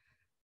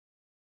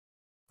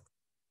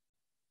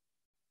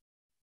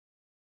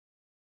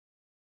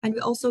 And we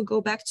also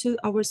go back to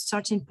our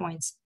starting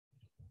points.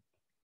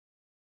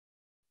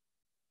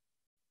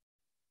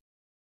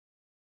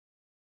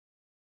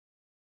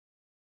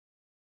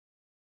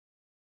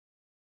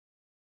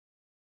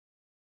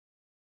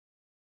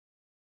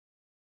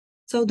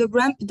 So the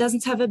ramp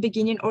doesn't have a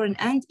beginning or an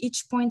end.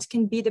 Each point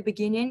can be the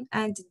beginning,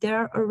 and there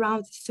are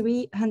around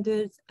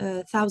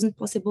 300,000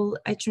 possible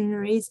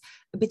itineraries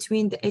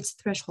between the 8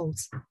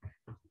 thresholds.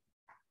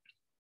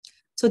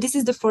 So this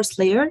is the first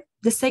layer.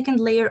 The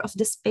second layer of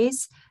the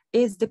space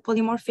is the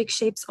polymorphic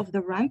shapes of the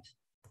ramp.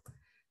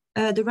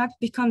 The ramp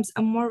becomes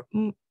a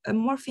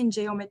morphine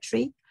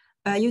geometry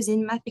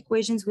using math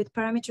equations with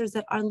parameters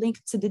that are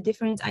linked to the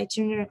different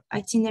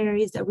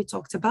itineraries that we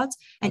talked about.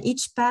 And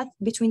each path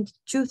between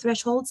 2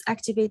 thresholds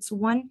activates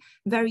one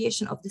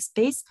variation of the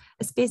space,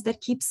 a space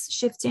that keeps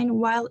shifting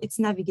while it's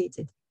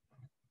navigated.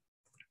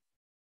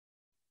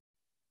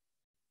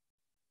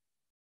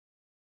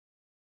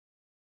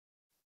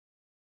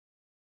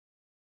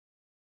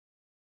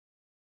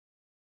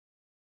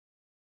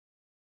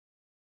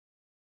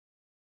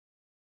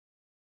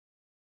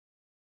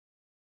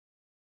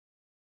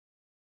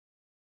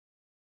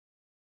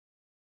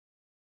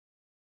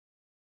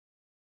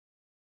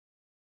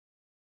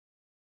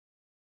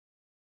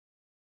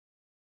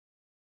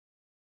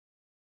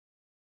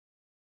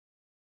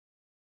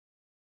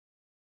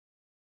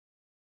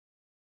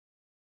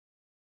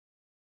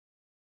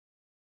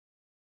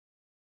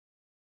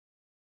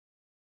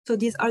 So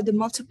these are the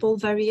multiple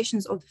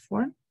variations of the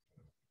form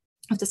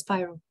of the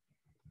spiral.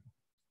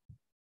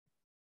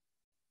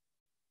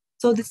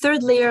 So the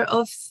third layer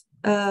of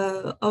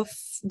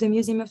the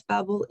Museum of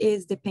Babel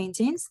is the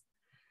paintings.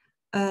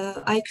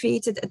 I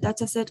created a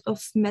data set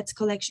of Met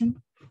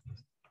collection.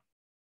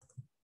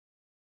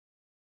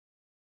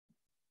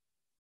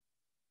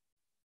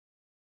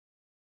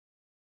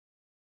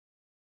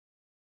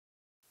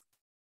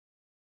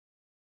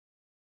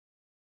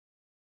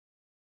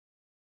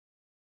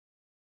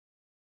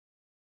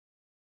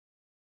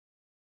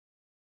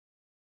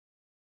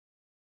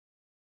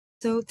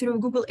 So through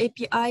Google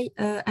API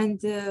and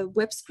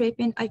web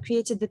scraping, I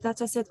created the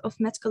dataset of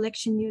Met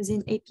collection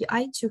using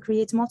API to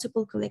create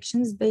multiple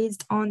collections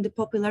based on the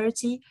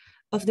popularity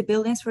of the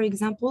buildings, for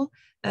example.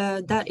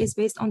 That is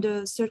based on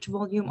the search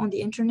volume on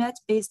the internet,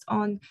 based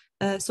on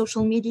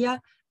social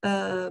media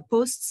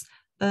posts,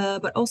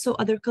 but also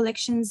other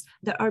collections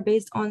that are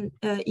based on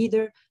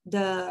either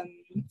the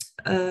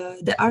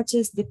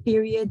artist, the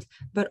period,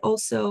 but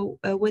also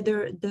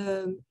whether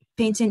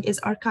painting is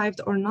archived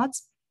or not.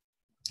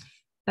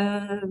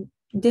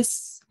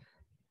 This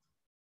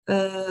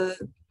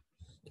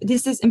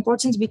is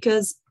important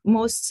because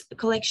most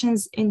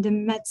collections in the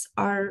Met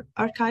are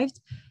archived,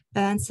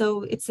 and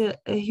so it's a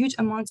huge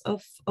amount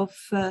of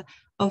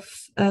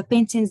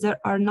paintings that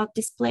are not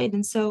displayed,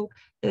 and so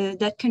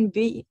that can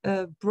be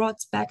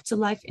brought back to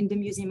life in the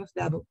Museum of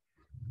Babel.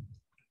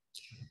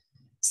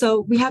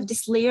 So we have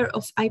this layer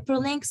of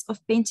hyperlinks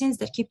of paintings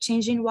that keep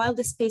changing while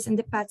the space and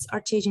the paths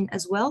are changing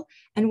as well.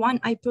 And one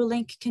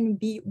hyperlink can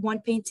be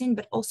one painting,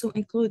 but also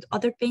include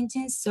other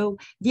paintings. So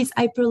these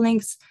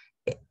hyperlinks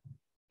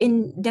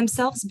in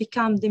themselves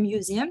become the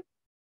museum,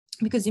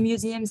 because the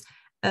museum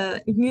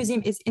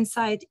is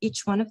inside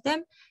each one of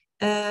them.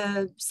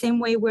 Same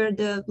way where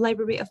the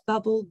Library of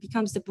Babel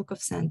becomes the Book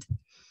of Sand.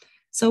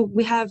 So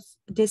we have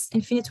this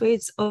infinite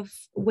ways of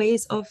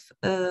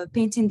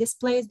painting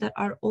displays that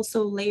are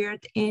also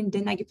layered in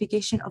the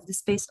naggification of the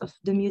space of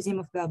the Museum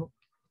of Babel.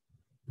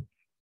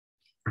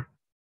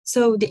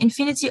 So the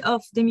infinity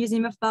of the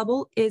Museum of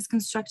Babel is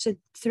constructed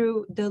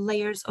through the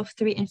layers of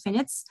 3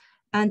 infinites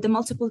and the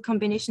multiple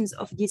combinations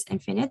of these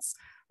infinites.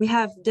 We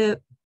have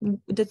the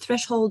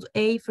threshold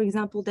A, for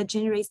example, that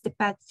generates the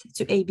path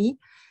to AB.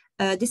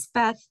 This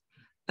path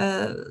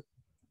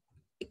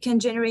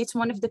can generate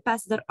one of the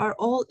paths that are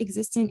all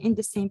existing in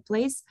the same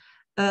place.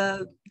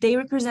 They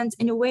represent,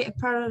 in a way,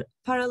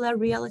 parallel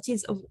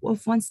realities of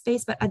one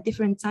space, but at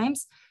different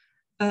times.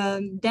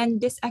 Then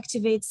this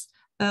activates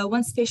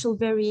one spatial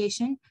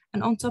variation.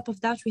 And on top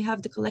of that, we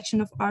have the collection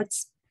of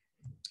arts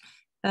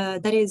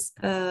that is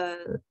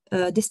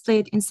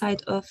displayed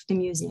inside of the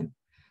museum.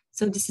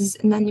 So this is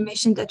an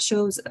animation that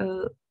shows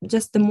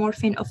just the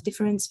morphing of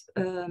different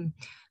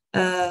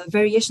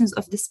variations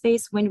of the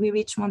space when we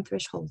reach one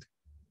threshold.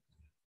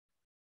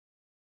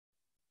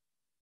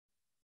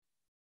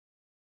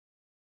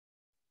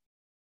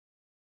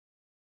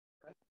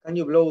 Can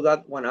you blow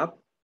that one up?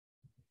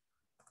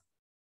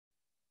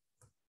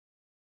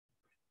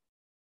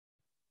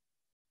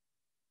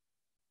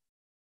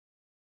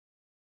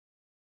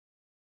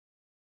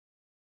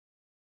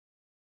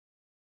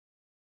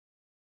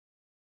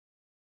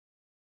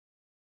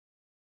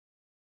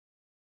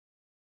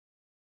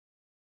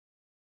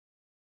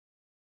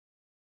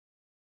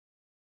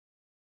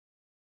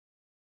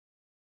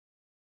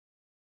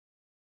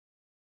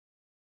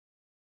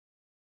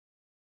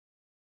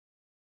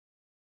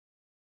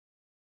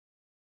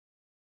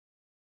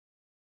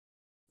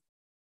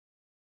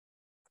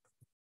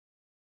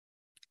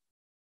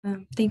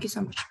 Thank you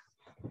so much.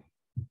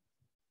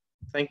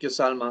 Thank you,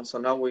 Salma. So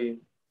now we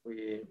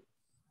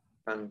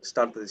can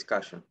start the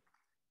discussion.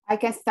 I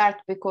can start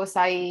because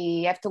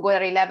I have to go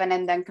at 11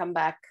 and then come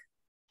back.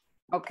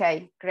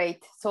 Okay,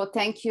 great. So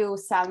thank you,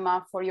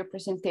 Salma, for your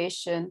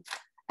presentation.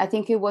 I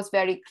think it was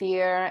very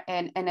clear,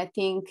 and I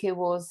think it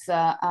was,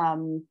 I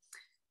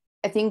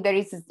think there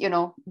is,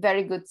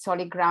 very good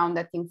solid ground,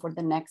 I think, for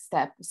the next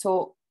step.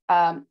 So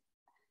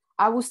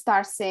I will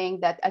start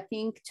saying that I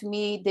think, to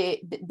me,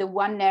 the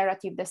one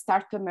narrative that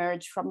starts to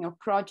emerge from your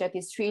project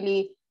is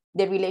really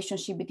the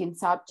relationship between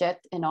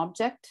subject and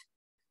object.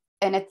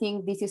 And I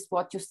think this is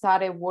what you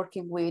started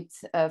working with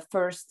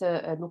first,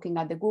 looking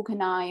at the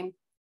Guggenheim,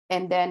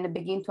 and then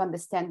begin to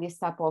understand this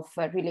type of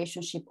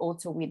relationship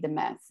also with the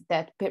math,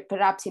 that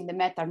perhaps in the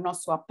math are not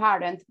so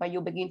apparent, but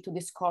you begin to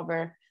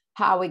discover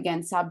how,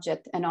 again,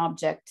 subject and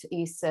object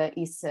is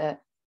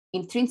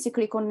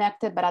intrinsically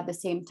connected, but at the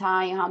same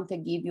time, how to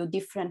give you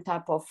different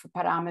type of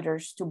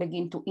parameters to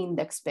begin to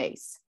index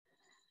space.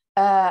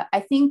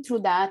 I think through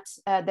that,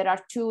 there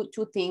are two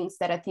things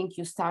that I think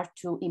you start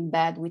to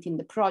embed within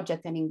the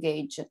project and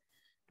engage.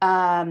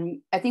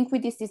 I think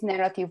with this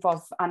narrative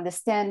of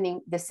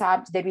understanding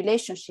the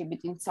relationship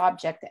between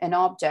subject and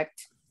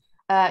object,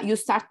 you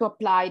start to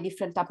apply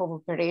different type of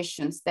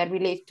operations that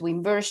relate to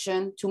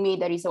inversion. To me,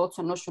 there is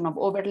also a notion of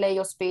overlay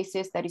of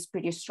spaces that is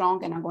pretty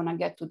strong, and I'm going to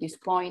get to this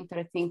point,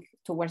 I think,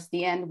 towards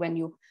the end when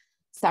you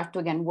start to,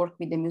 again, work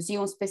with the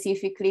museum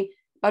specifically,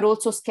 but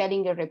also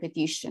scaling and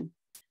repetition.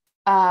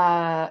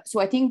 So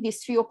I think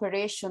these 3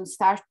 operations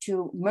start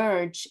to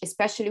merge,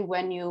 especially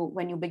when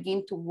you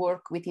begin to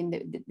work within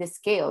the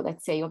scale,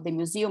 let's say, of the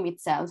museum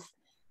itself,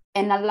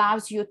 and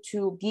allows you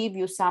to give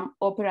you some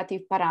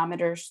operative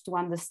parameters to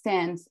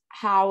understand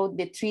how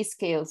the 3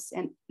 scales,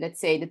 and let's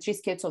say the 3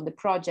 scales of the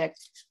project,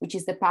 which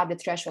is the path, the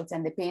thresholds,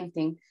 and the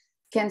painting,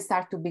 can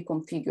start to be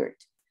configured.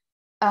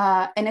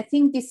 And I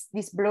think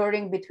this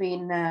blurring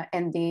between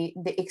and the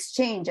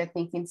exchange, I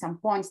think, in some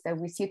points that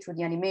we see through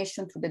the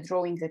animation, through the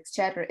drawings, et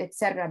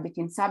cetera,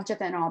 between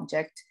subject and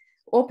object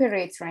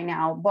operates right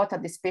now, both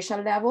at the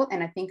spatial level,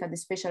 and I think at the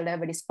spatial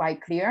level is quite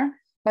clear,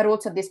 but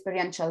also at the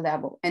experiential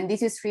level. And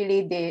this is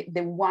really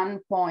the one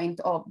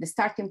point of the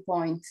starting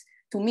point,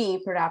 to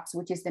me, perhaps,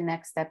 which is the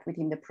next step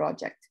within the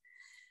project.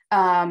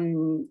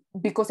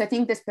 Because I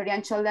think the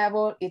experiential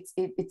level,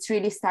 it's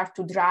really start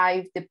to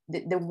drive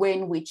the way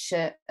in which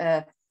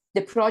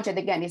the project,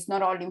 again, is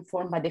not only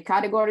informed by the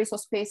categories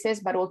of spaces,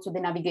 but also the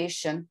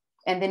navigation.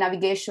 And the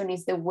navigation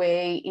is the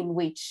way in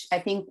which I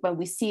think when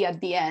we see at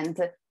the end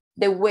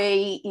the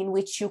way in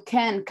which you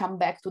can come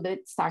back to the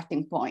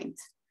starting point.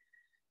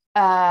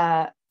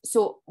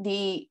 So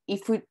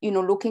if we,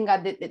 looking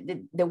at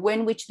the way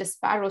in which the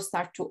spirals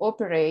start to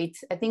operate,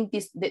 I think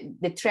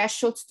the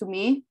thresholds to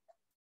me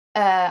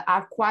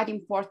are quite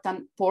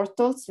important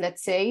portals,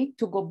 let's say,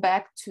 to go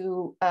back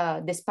to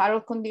the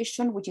spiral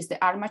condition, which is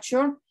the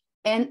armature,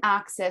 and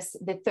access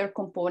the third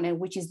component,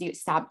 which is the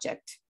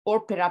subject,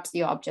 or perhaps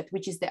the object,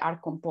 which is the art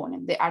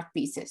component, the art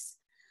pieces.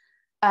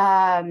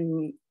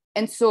 And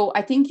so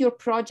I think your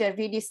project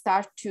really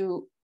starts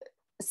to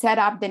set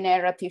up the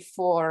narrative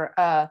for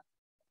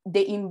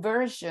the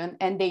inversion,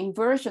 and the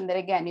inversion that,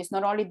 again, is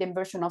not only the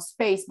inversion of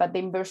space, but the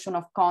inversion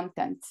of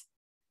content.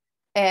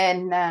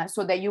 And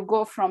so that you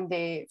go from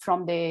the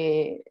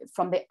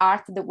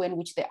art, the way in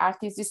which the art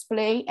is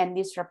displayed, and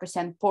these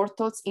represent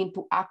portals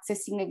into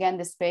accessing again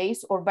the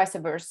space, or vice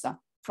versa,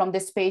 from the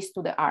space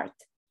to the art.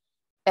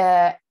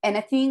 And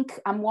I think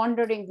I'm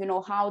wondering,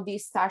 how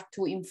these start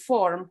to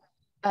inform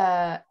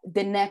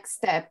the next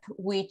step,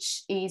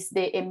 which is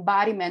the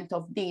embodiment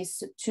of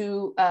this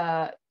to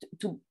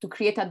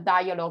create a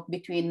dialogue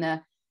between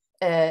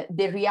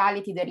the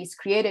reality that is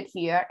created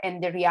here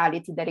and the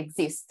reality that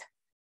exists.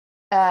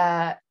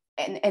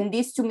 And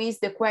this to me is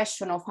the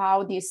question of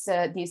how these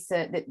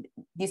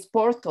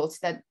portals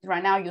that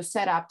right now you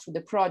set up through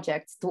the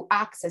project to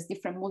access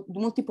different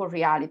multiple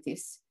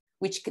realities,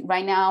 which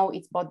right now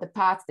it's both the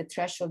path, the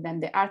threshold,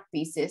 and the art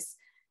pieces,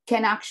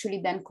 can actually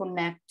then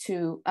connect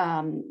to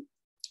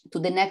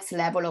the next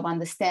level of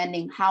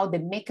understanding how the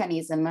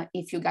mechanism,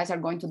 if you guys are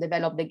going to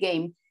develop the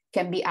game,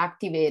 can be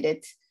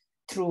activated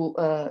through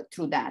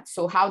that.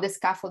 So how the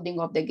scaffolding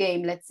of the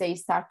game, let's say,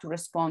 start to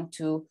respond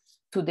to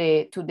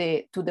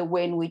the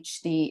way in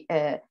which the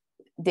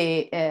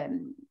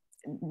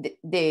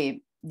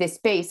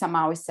space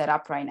somehow is set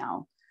up right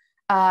now.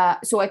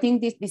 So I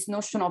think this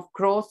notion of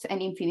growth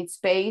and infinite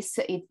space,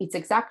 it's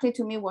exactly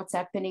to me what's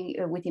happening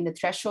within the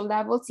threshold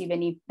levels,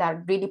 even if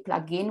that really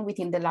plug in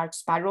within the large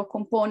spiral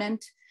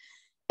component.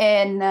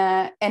 And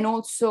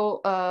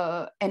also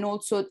the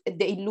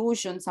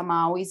illusion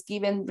somehow is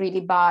given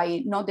really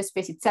by not the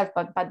space itself,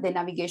 but the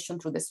navigation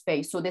through the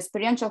space. So the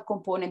experiential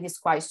component is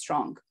quite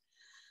strong.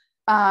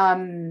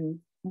 Then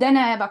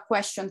I have a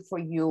question for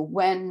you.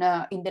 When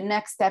in the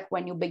next step,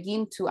 when you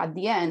begin to, at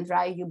the end,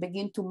 right, you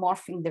begin to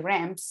morphing the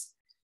ramps,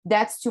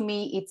 that's to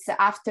me, it's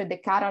after the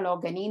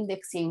catalog and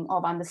indexing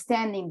of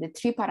understanding the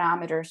three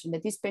parameters and the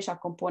three spatial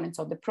components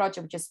of the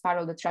project, which is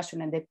spiral, the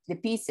threshold, and the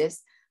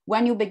pieces.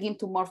 When you begin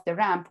to morph the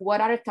ramp,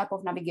 what other type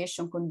of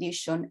navigation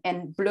condition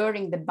and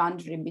blurring the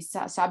boundary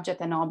between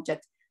subject and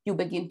object you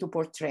begin to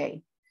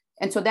portray?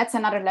 And so that's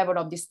another level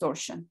of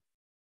distortion.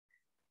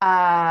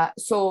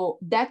 So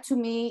that to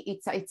me,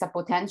 it's a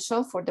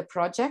potential for the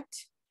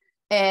project,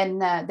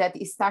 and that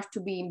it starts to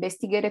be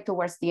investigated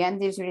towards the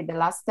end. Is really the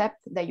last step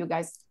that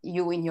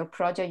you in your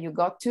project, you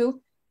got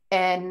to.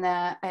 And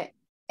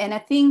I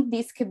think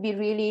this could be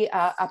really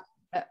a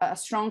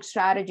strong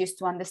strategies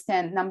to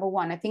understand. Number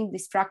one, I think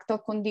this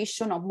fractal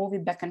condition of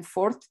moving back and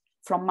forth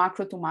from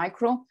macro to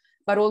micro,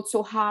 but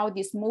also how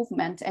this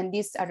movement, and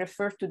this, I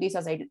refer to this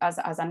as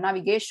a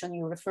navigation,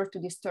 you refer to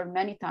this term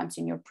many times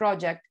in your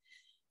project,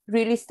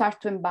 really start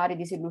to embody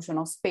this illusion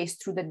of space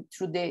through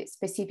the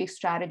specific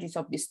strategies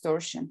of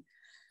distortion.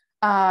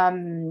 So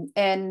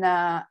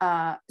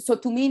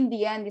to me, in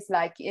the end, it's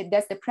like,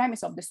 that's the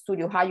premise of the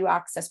studio, how you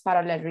access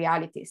parallel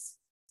realities,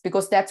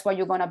 because that's what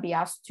you're going to be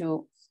asked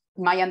to,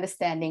 my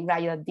understanding,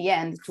 right at the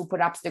end, to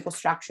perhaps the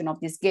construction of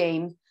this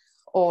game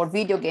or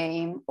video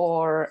game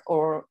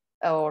or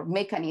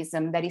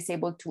mechanism that is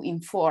able to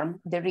inform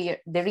the real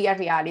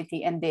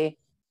reality and the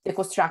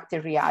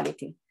constructed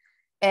reality.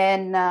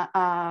 And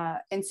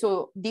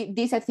so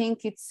this, I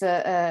think it's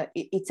a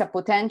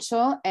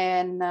potential,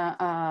 and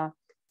I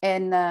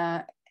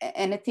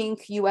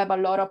think you have a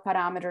lot of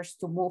parameters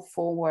to move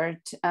forward,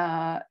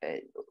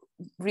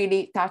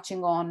 really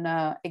touching on,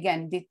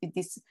 again,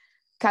 this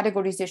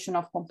categorization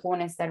of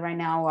components that right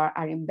now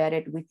are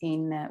embedded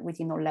within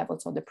all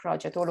levels of the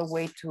project, all the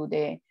way to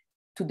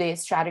the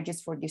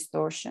strategies for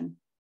distortion.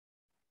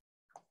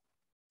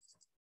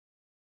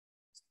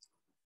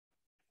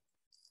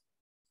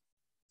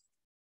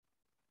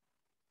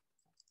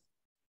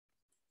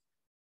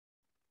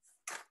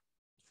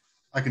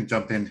 I can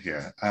jump in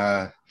here.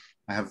 I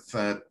have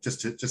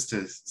just to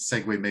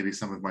segue maybe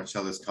some of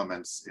Marcella's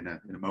comments in a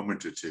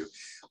moment or two.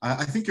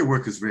 I think your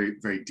work is very,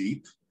 very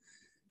deep,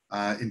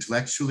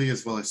 intellectually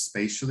as well as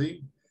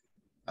spatially.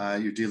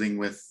 You're dealing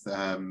with,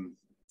 I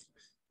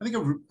think,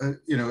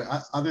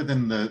 other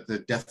than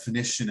the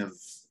definition of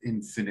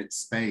infinite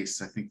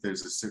space, I think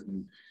there's a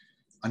certain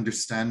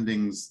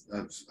understandings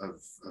of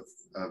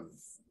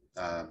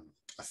a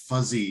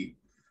fuzzy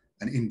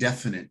and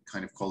indefinite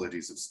kind of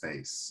qualities of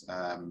space.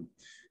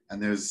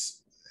 And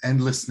there's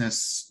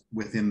endlessness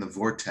within the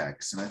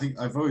vortex. And I think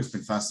I've always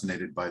been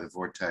fascinated by the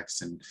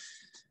vortex in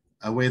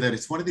a way that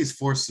it's one of these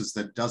forces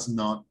that does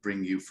not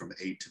bring you from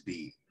A to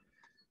B.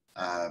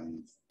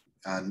 And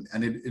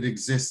it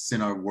exists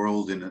in our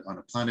world on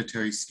a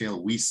planetary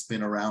scale. We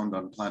spin around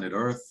on planet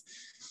Earth.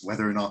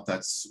 Whether or not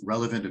that's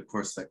relevant, of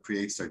course, that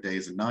creates our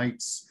days and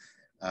nights.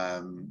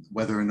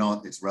 Whether or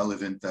not it's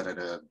relevant that at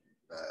a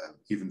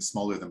even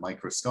smaller than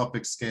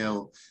microscopic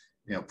scale,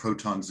 you know,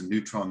 protons and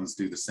neutrons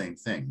do the same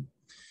thing.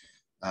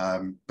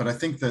 But I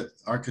think that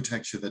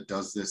architecture that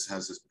does this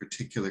has this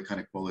particular kind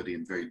of quality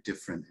and very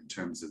different in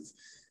terms of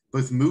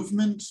both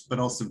movement, but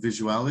also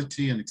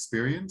visuality and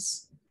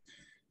experience.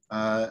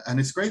 And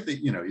it's great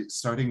that, you know,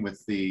 starting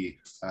with the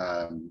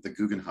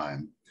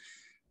Guggenheim,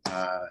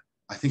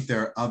 I think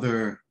there are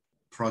other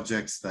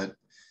projects that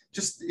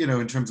just, you know,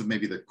 in terms of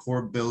maybe the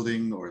core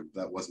building or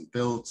that wasn't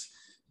built,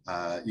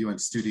 UN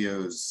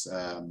Studios,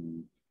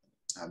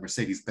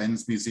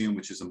 Mercedes-Benz Museum,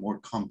 which is a more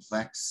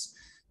complex,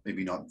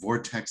 maybe not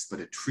vortex, but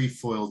a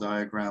trefoil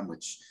diagram,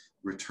 which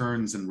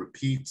returns and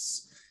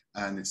repeats.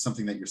 And it's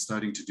something that you're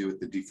starting to do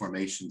with the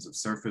deformations of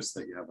surface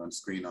that you have on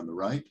screen on the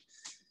right.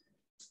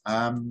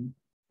 I'm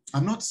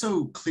not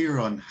so clear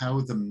on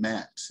how the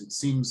Met, it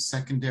seems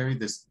secondary,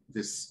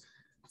 this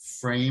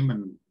frame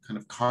and kind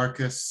of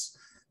carcass,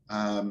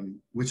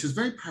 which is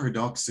very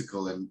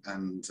paradoxical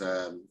and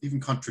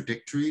even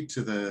contradictory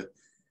to the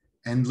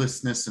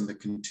endlessness and the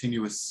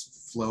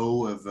continuous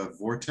flow of a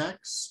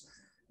vortex.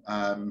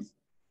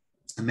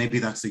 And maybe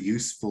that's a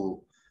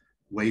useful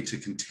way to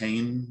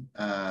contain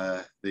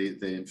the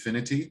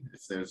infinity,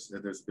 if there's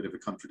a bit of a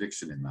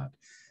contradiction in that.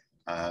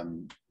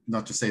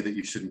 Not to say that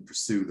you shouldn't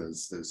pursue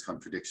those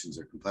contradictions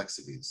or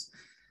complexities.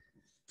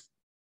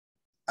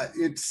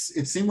 It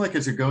seemed like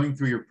as you're going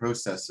through your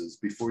processes,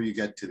 before you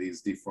get to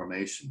these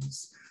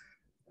deformations,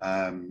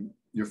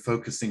 you're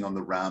focusing on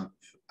the ramp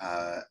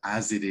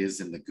as it is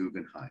in the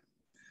Guggenheim.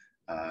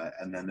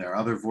 And then there are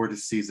other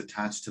vortices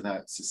attached to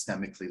that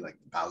systemically, like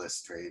the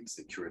balustrades,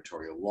 the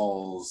curatorial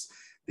walls,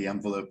 the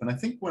envelope. And I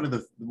think one of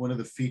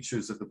the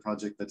features of the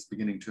project that's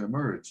beginning to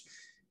emerge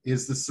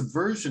is the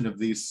subversion of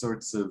these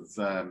sorts of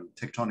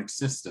tectonic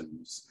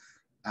systems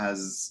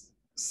as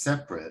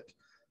separate.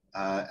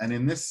 And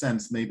in this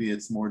sense, maybe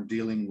it's more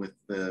dealing with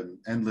the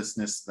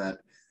endlessness that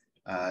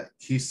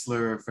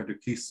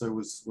Frederick Kiesler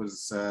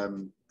was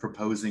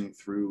proposing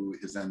through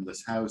his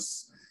Endless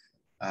House,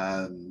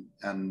 and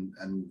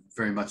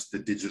very much the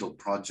digital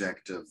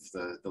project of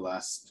the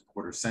last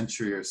quarter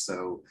century or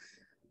so,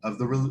 of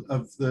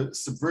the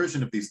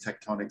subversion of these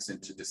tectonics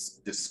into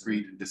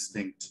discrete and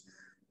distinct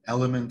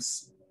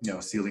elements, you know,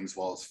 ceilings,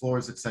 walls,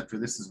 floors, etc.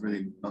 This is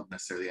really not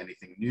necessarily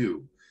anything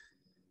new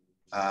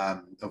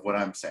of what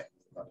I'm saying,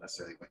 not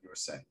necessarily what you were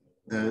saying.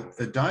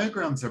 The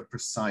diagrams are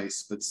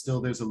precise, but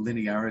still there's a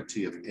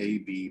linearity of A,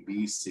 B,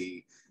 B,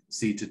 C,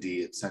 C to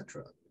D,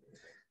 etc.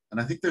 And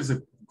I think there's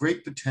a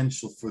great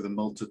potential for the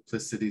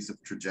multiplicities of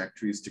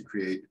trajectories to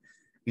create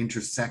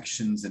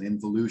intersections and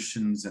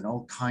involutions and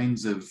all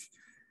kinds of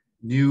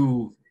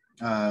new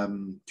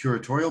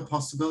curatorial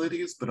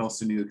possibilities, but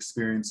also new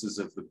experiences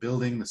of the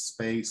building, the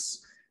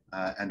space,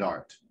 and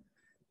art.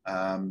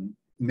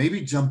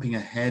 Maybe jumping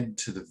ahead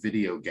to the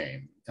video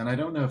game. And I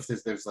don't know if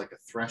there's like a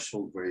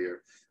threshold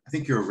where I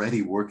think you're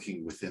already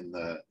working within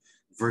the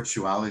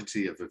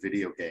virtuality of a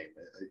video game.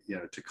 You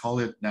know, to call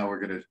it, now we're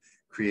going to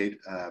create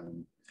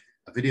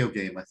a video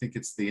game, I think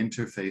it's the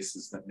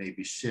interfaces that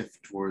maybe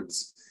shift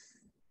towards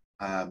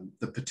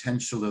the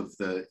potential of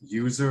the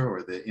user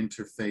or the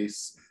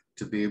interface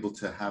to be able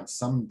to have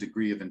some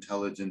degree of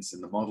intelligence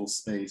in the model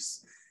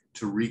space,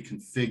 to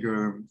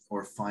reconfigure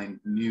or find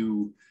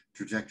new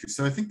trajectories.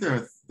 So I think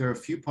there are a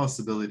few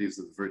possibilities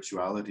of the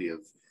virtuality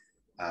of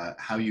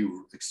how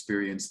you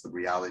experience the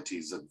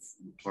realities of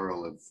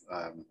plural of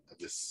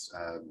this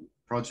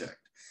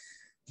project.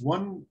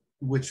 One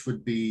which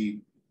would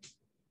be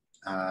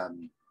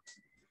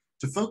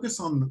to focus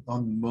on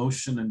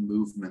motion and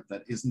movement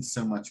that isn't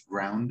so much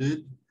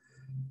grounded.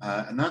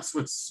 And that's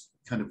what's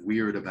kind of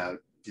weird about,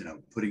 you know,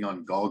 putting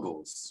on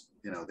goggles.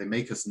 You know, they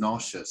make us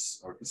nauseous,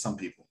 or some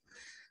people,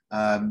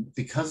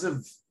 because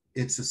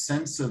it's a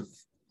sense of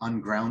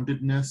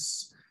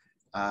ungroundedness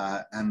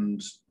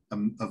and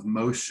of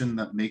motion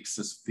that makes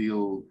us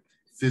feel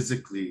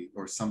physically,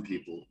 or some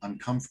people,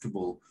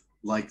 uncomfortable,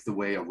 like the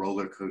way a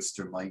roller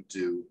coaster might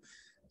do.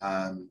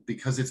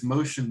 Because it's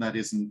motion that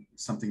isn't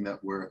something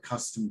that we're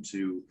accustomed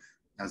to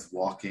as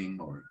walking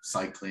or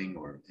cycling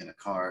or in a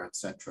car,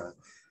 etc.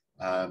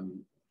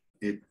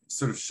 It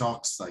sort of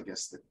shocks, I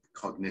guess, the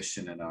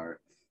cognition and our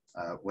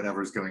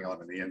whatever's going on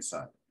the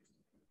inside.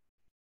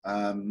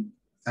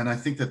 And I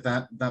think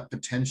that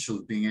potential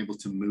of being able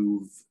to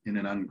move in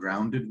an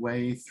ungrounded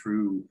way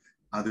through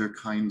other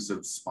kinds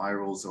of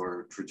spirals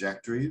or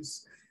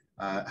trajectories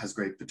has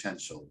great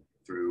potential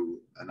through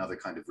another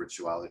kind of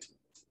rituality.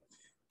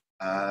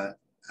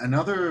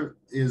 Another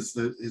is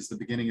the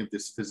beginning of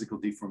this physical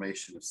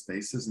deformation of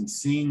spaces, and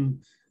seeing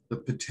the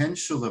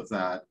potential of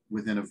that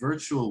within a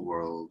virtual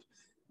world,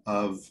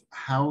 of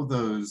how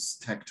those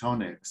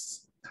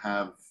tectonics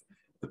have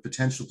the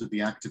potential to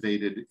be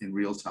activated in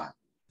real time,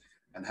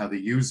 and how the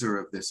user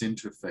of this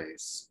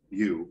interface,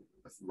 you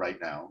right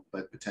now,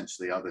 but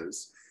potentially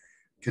others,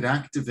 could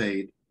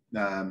activate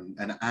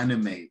and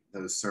animate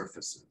those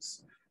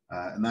surfaces.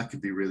 And that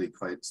could be really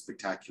quite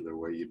spectacular,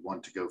 where you'd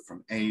want to go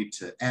from A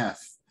to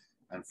F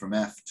and from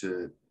F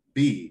to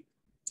B,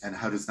 and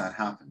how does that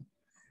happen?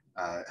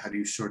 How do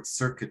you short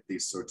circuit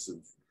these sorts of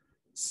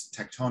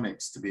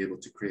tectonics to be able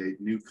to create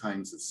new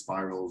kinds of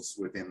spirals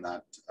within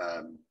that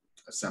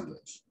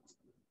assemblage?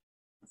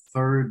 The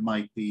third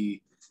might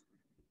be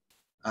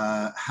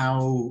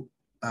how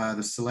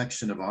the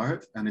selection of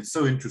art, and it's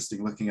so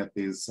interesting looking at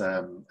these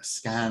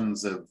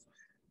scans of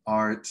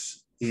art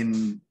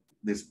in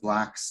this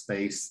black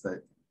space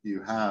that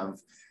you have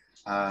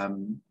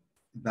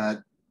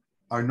that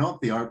are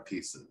not the art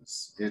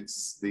pieces,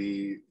 it's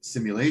the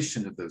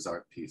simulation of those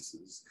art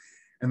pieces.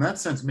 In that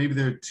sense, maybe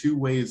there are two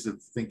ways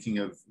of thinking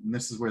of, and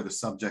this is where the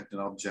subject and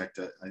object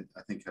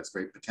I think has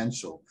great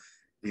potential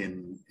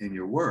in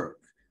your work,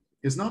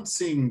 is not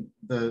seeing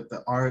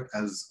the art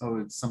as, oh,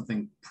 it's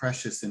something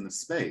precious in the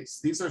space.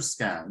 These are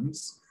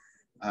scans,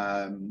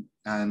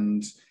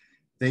 and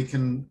they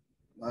can,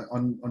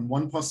 on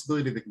one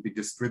possibility, they can be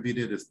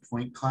distributed as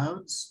point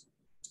clouds,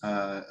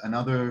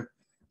 another,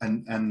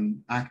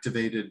 and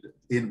activated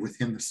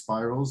within the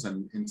spirals,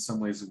 and in some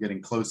ways of getting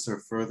closer,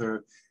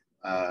 further,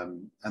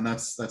 and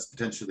that's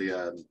potentially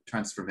a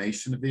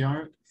transformation of the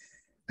art.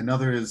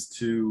 Another is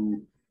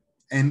to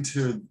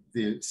enter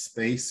the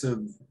space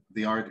of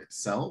the art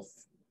itself,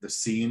 the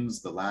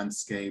scenes, the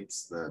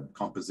landscapes, the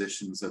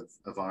compositions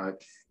of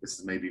art. This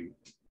is maybe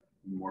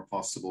more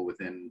possible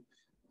within,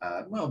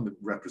 well,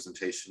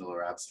 representational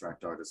or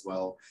abstract art as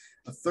well.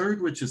 A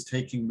third, which is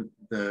taking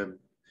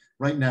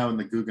right now in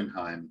the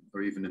Guggenheim,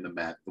 or even in the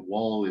Met, the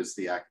wall is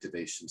the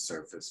activation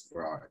surface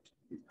for art.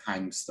 You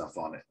hang stuff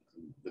on it.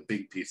 The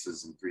big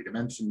pieces in 3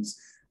 dimensions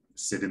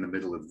sit in the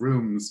middle of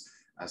rooms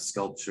as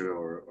sculpture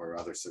or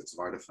other sorts of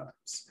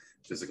artifacts,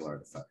 physical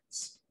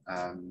artifacts.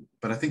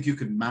 But I think you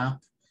could map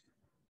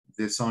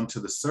this onto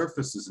the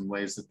surfaces in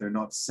ways that they're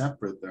not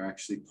separate. They're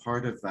actually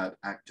part of that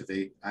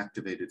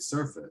activated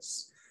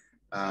surface.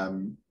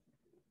 And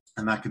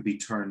that could be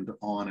turned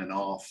on and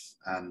off,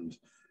 and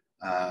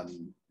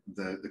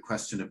the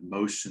question of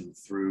motion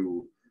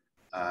through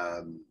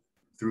a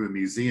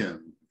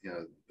museum, you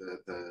know,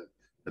 the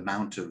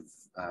amount of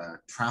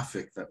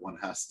traffic that one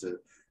has to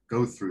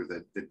go through,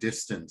 the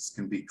distance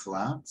can be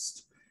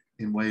collapsed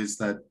in ways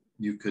that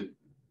you could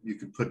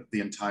put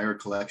the entire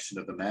collection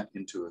of the Met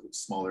into a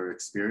smaller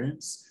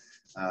experience,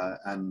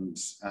 and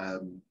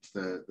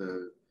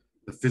the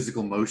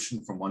physical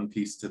motion from one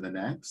piece to the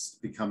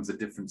next becomes a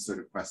different sort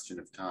of question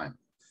of time.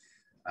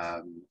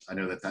 I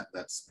know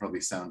that's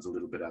probably sounds a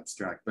little bit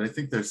abstract, but I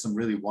think there's some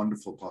really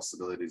wonderful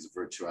possibilities of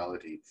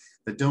virtuality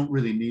that don't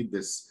really need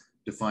this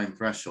defined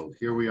threshold.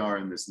 Here we are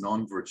in this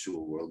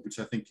non-virtual world, which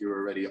I think you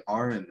already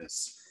are in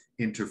this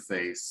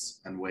interface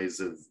and ways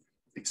of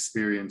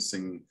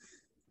experiencing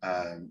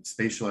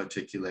spatial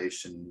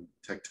articulation,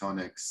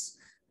 tectonics,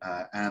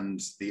 and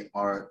the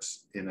art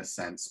in a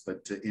sense,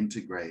 but to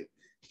integrate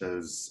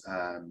those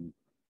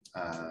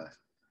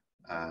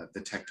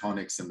the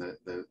tectonics and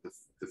the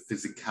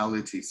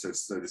physicality, so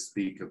to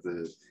speak, of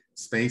the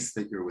space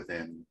that you're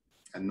within,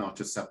 and not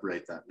to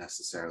separate that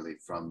necessarily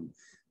from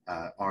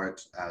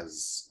art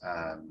as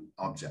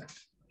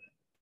object.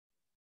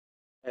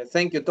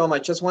 Thank you, Tom. I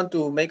just want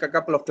to make a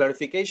couple of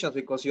clarifications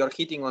because you're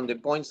hitting on the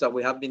points that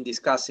we have been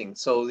discussing.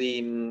 So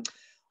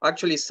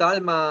actually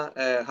Salma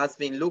has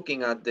been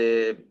looking at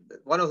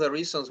one of the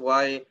reasons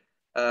why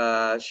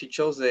she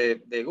chose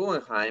the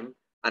Guggenheim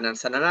and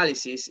as an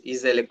analysis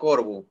is the Le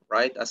Corbusier,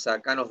 right, as a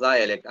kind of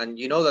dialect. And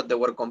you know that they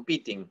were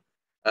competing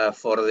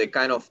for the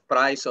kind of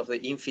prize of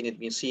the Infinite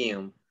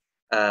Museum.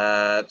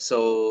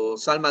 So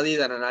Salma did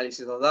an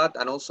analysis of that,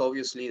 and also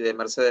obviously the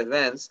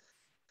Mercedes-Benz.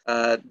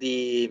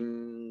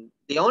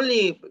 The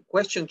only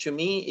question to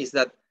me is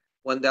that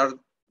when there are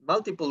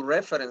multiple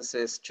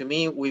references, to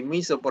me, we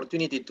miss the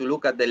opportunity to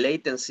look at the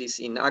latencies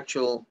in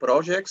actual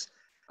projects.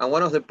 And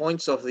one of the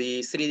points of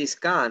the 3D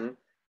scan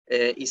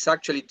is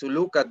actually to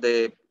look at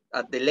the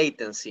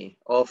latency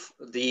of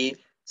the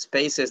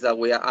spaces that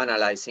we are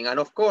analyzing. And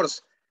of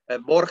course,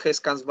 Borges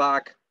comes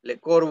back, Le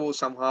Corbusier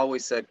somehow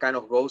is a kind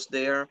of ghost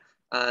there,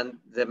 and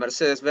the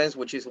Mercedes-Benz,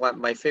 which is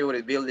my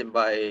favorite building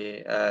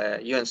by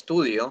UN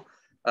Studio,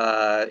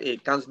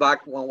 it comes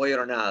back one way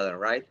or another,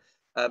 right?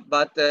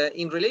 But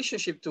in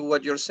relationship to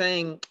what you're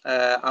saying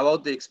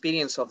about the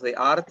experience of the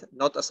art,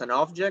 not as an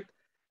object,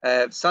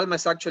 Salma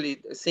is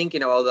actually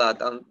thinking about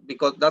that, and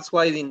because that's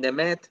why in the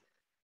Met,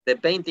 the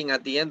painting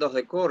at the end of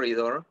the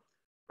corridor,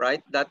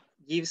 right, that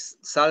gives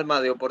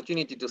Salma the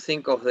opportunity to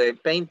think of the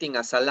painting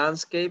as a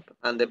landscape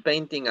and the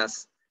painting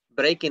as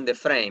breaking the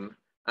frame,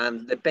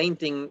 and the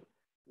painting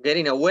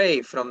getting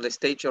away from the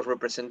stage of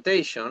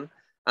representation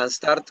and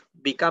start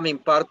becoming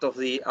part of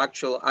the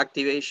actual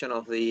activation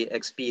of the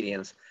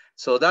experience.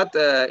 So that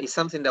is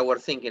something that we're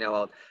thinking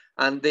about.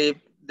 And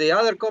the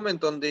other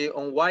comment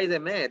on why the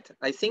Met,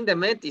 I think the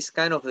Met is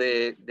kind of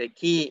the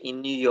key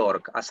in New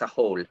York as a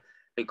whole,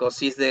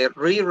 because it's the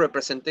real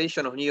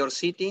representation of New York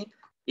City.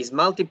 It's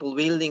multiple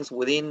buildings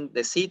within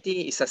the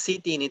city. It's a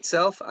city in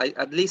itself.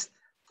 At least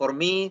for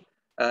me,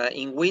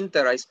 in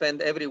winter, I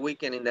spend every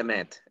weekend in the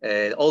Met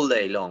all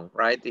day long,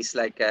 right? It's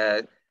like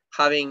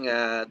having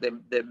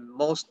the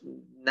most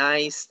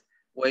nice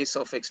ways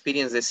of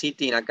experience the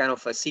city in a kind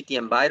of a city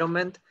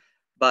environment.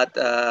 But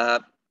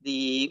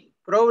the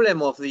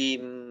problem of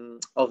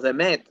the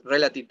Met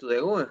relative to the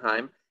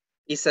Guggenheim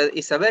is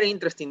a very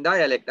interesting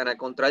dialect and a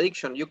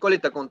contradiction. You call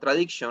it a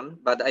contradiction,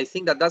 but I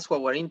think that that's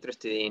what we're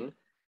interested in,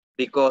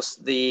 because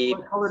the...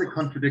 I call it a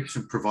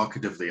contradiction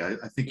provocatively. I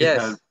think yes.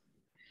 It has,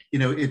 you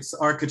know, its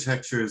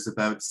architecture is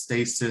about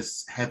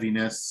stasis,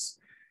 heaviness,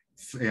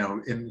 you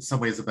know, in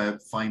some ways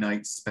about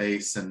finite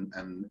space and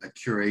a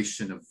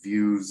curation of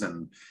views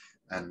and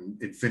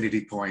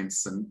infinity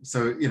points. And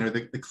so, you know,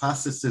 the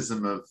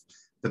classicism of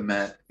the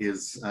Met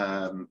is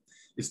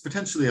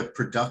potentially a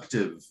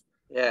productive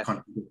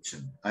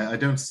contradiction. I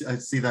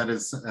see that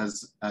as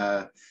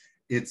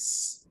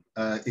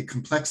it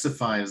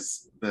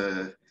complexifies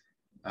the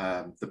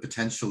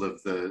potential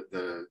of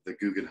the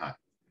Guggenheim,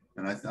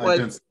 and I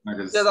don't see that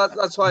as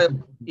that's why,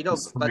 you know,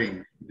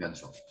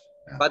 potential.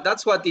 Yeah. But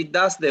that's what it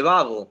does, the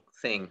Babel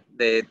thing,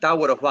 the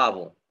Tower of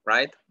Babel,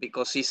 right?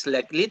 Because it's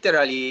like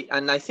literally,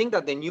 and I think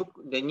that the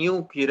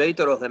new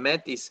curator of the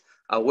Met is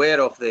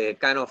aware of the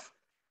kind of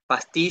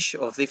pastiche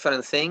of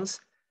different things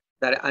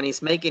and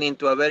is making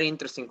into a very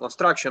interesting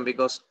construction,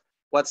 because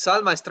what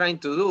Salma is trying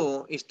to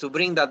do is to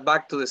bring that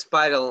back to the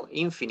spiral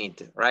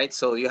infinite, right?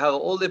 So you have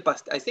all the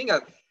past. I think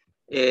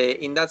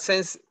in that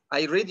sense,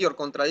 I read your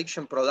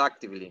contradiction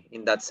productively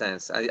in that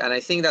sense. And I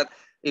think that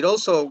it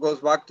also goes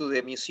back to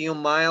the museum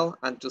mile,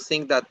 and to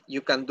think that you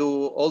can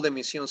do all the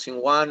museums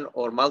in one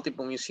or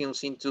multiple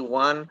museums into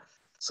one.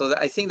 So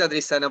I think that there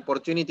is an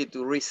opportunity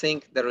to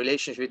rethink the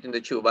relationship between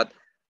the two. But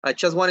I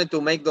just wanted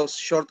to make those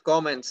short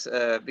comments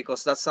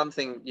because that's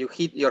something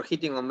you're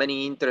hitting on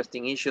many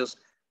interesting issues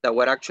that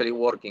we're actually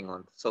working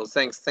on. So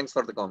thanks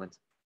for the comments.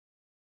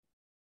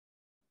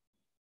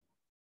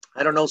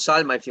 I don't know,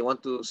 Salma, if you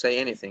want to say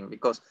anything,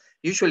 because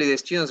usually the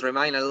students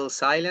remain a little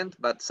silent,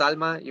 but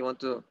Salma, you want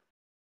to?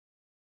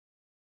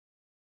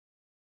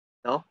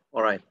 No?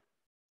 All right.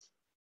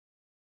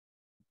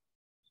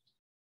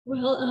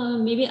 Well,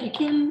 maybe I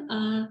can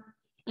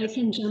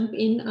jump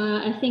in.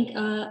 I think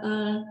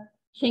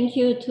thank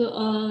you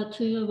to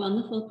your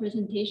wonderful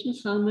presentation,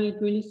 Salma.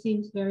 It really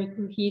seems very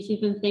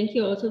cohesive, and thank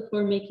you also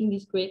for making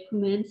these great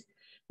comments,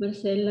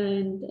 Marcella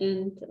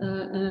and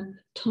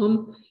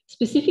Tom.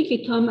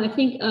 Specifically, Tom, I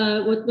think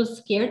what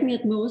scared me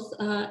at most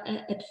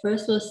at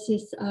first was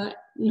this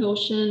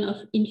notion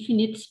of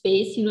infinite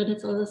space. You know,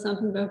 that's also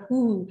something about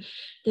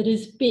that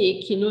is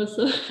big. You know,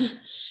 so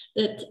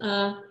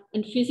that.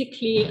 And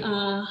physically,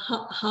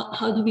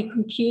 how do we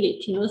compute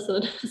it? You know, so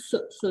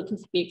to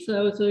speak. So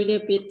I was really a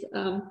bit.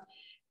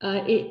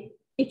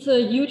 It's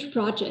a huge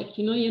project.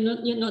 You know,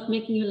 you're not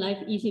making your life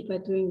easy by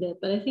doing that.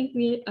 But I think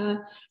we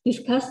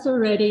discussed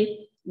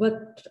already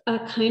what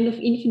kind of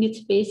infinite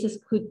spaces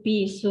could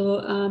be.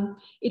 So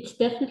it's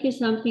definitely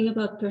something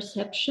about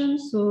perception.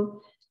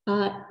 So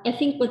I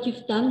think what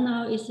you've done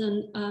now is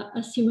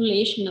a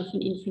simulation of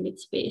an infinite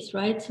space,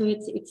 right? So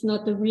it's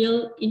not the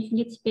real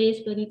infinite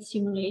space, but it's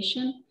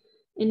simulation.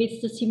 And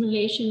it's the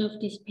simulation of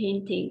these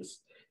paintings.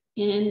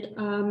 And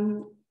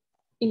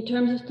in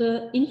terms of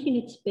the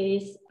infinite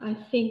space, I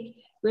think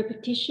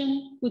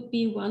repetition would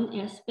be one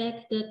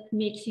aspect that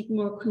makes it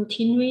more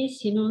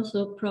continuous, you know,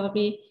 so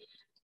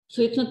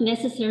it's not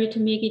necessary to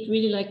make it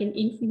really like an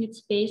infinite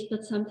space,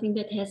 but something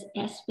that has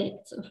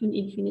aspects of an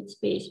infinite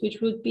space,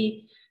 which would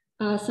be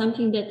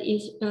something that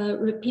is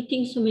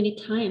repeating so many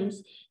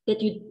times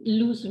that you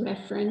lose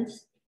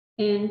reference.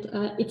 And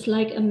it's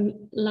like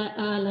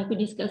we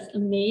discussed, a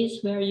maze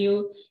where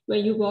you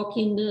walk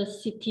in the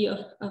city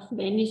of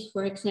Venice,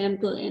 for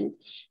example, and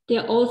they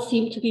all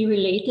seem to be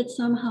related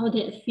somehow.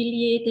 They're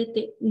affiliated,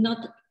 they're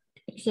not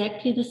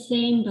exactly the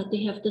same, but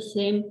they have the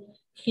same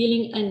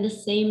feeling and the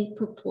same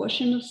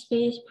proportion of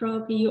space.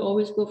 Probably you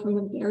always go from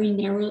a very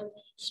narrow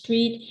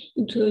street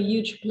into a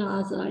huge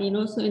plaza, you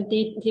know. So and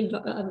they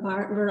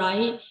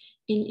vary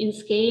in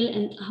scale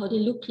and how they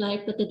look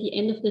like, but at the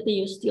end of the day,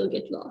 you still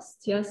get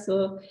lost. Yeah,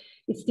 so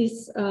it's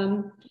this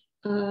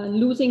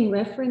losing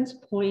reference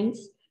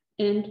points,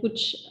 and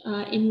which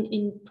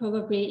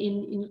probably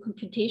in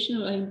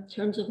computational or in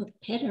terms of a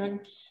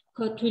pattern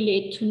could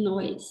relate to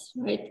noise,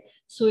 right?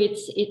 So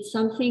it's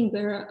something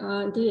where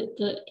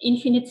the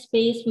infinite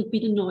space would be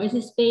the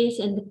noisy space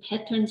and the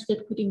patterns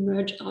that could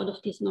emerge out of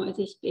this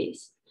noisy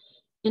space.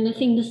 And I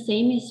think the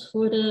same is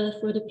for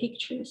the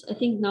pictures. I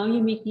think now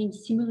you're making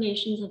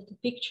simulations of the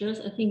pictures.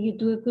 I think you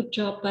do a good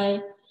job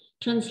by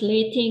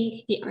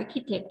translating the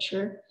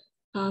architecture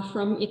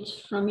from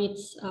its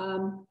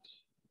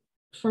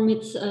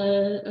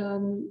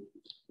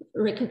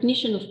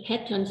recognition of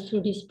patterns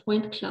through this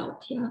point cloud,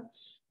 yeah,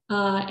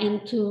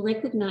 and to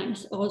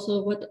recognize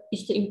also what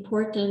is the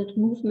important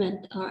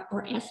movement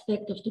or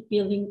aspect of the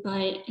building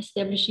by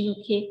establishing,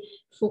 okay,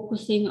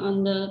 focusing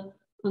on the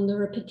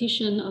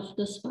repetition of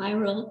the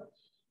spiral.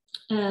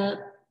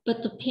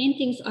 But the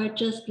paintings are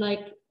just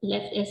like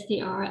left as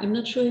they are. I'm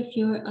not sure if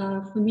you're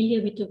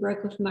familiar with the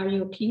work of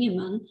Mario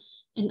Klingemann,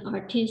 an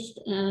artist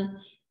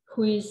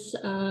who is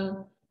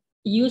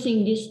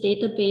using these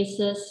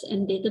databases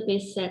and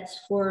database sets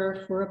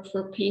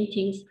for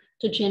paintings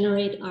to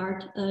generate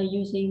art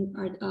using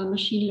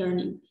machine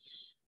learning.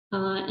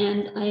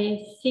 And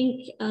I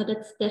think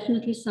that's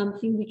definitely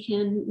something we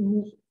can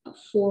move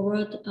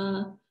forward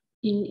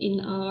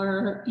in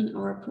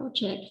our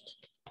project.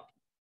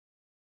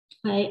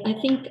 I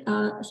think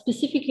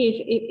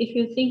specifically, if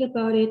you think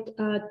about it,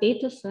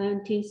 data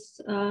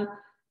scientists,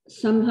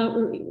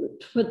 somehow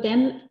for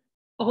them,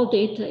 all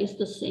data is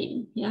the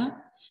same, yeah?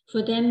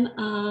 For them,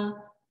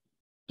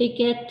 they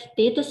get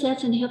data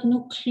sets and they have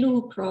no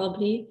clue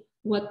probably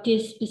what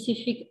this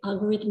specific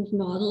algorithmic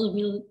model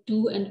will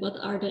do and what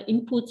are the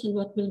inputs and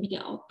what will be the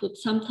outputs.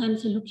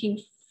 Sometimes you're looking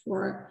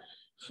for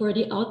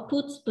the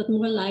outputs, but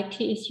more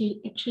likely is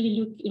you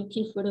actually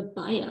looking for the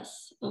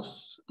bias of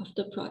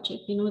the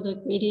project, you know, the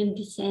gradient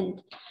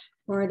descent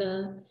or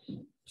the,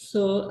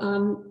 so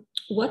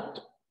what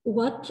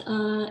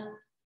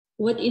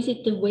is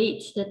it, the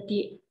weights that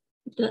the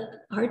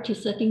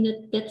artist, I think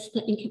that's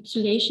the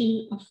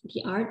encapsulation of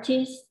the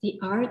artist, the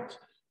art,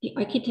 the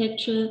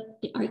architecture,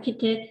 the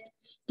architect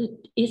that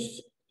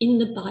is in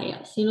the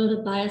bias. You know,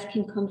 the bias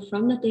can come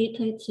from the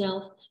data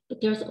itself, but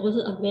there's also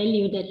a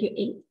value that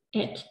you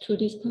add to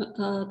these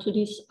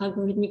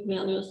algorithmic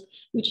values,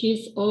 which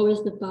is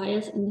always the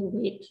bias and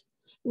the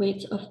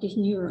weights of these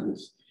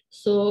neurons.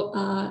 So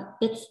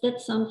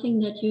that's something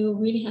that you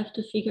really have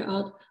to figure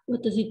out.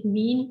 What does it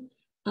mean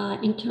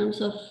in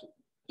terms of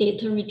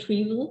data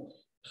retrieval?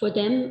 For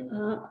them,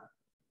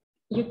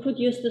 you could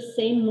use the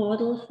same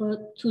model for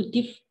two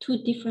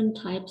different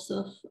types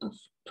of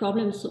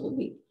problem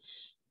solving.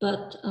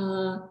 But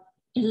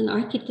as an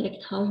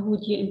architect, how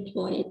would you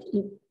employ it?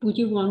 And would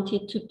you want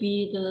it to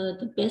be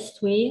the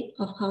best way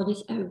of how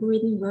this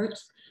algorithm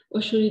works?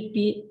 Or should it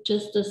be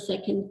just the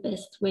second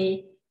best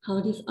way how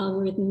this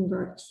algorithm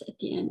works at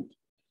the end?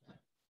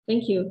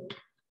 Thank you.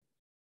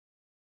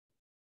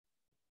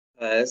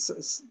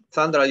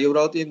 Sandra, you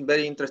wrote in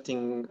very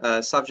interesting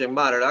subject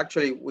matter.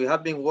 Actually, we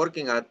have been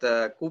working at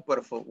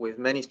Cooper with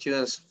many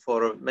students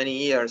for many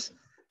years,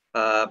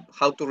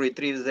 how to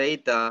retrieve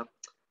data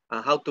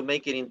and how to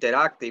make it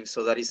interactive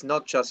so that it's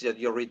not just that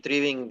you're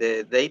retrieving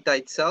the data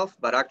itself,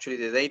 but actually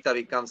the data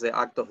becomes the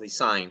act of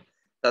design.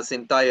 That's the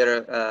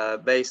entire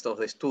base of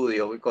the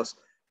studio, because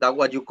that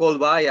what you call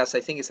bias,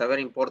 I think is a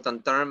very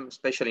important term,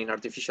 especially in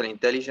artificial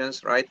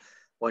intelligence, right?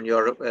 When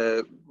you're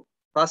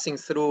passing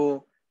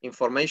through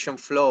information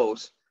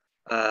flows,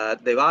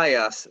 the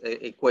bias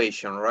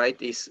equation,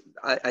 right, is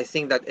I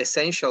think that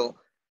essential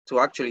to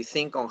actually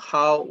think on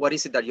what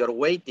is it that you're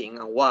weighting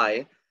and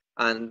why,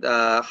 and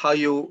how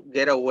you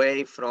get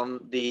away from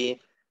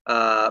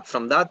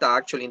from data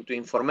actually into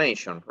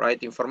information,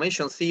 right?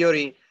 Information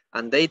theory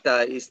and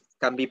data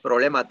can be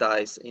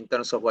problematized in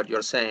terms of what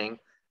you're saying.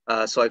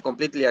 So I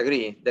completely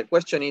agree. The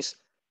question is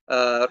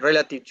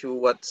relative to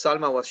what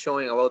Salma was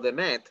showing about the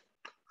MET,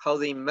 how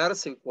the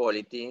immersive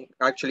quality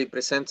actually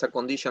presents a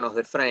condition of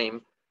the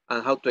frame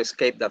and how to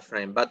escape that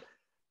frame. But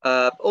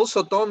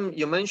also, Tom,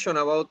 you mentioned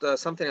about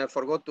something I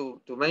forgot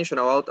to mention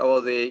about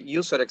the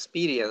user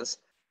experience.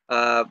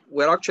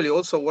 We're actually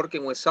also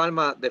working with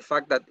Salma, the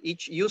fact that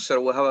each user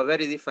will have a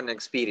very different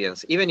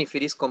experience. Even if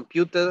it is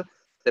computed,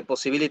 the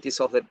possibilities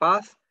of the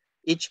path,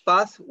 each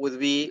path would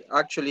be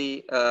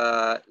actually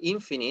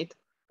infinite,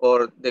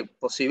 or the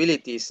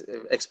possibilities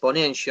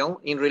exponential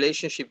in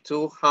relationship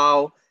to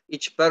how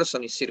each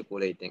person is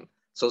circulating.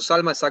 So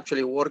Salma is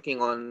actually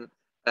working on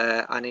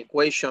an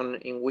equation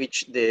in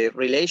which the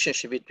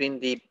relationship between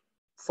the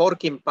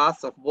forking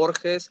path of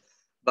Borges,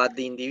 but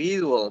the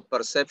individual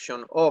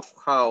perception of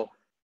how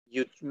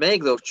you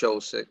make those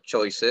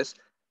choices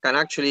can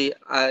actually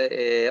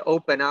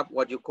open up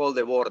what you call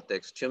the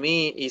vortex. To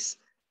me, is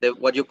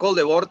what you call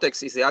the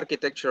vortex is the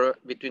architecture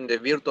between the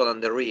virtual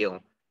and the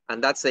real.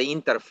 And that's the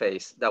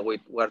interface that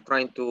we're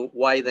trying to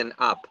widen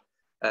up.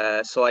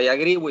 So I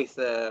agree with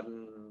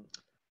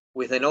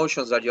the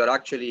notions that you're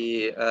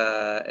actually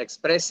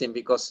expressing,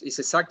 because it's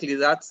exactly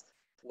that's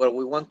where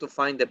we want to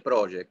find the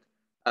project.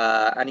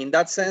 And in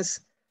that sense,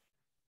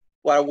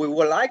 what we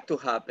would like to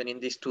happen in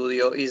this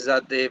studio is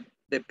that the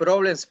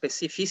problem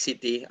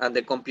specificity and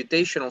the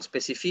computational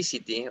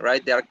specificity,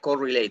 right, they are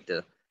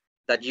correlated.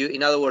 That you,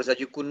 in other words, that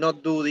you could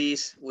not do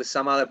this with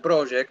some other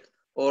project,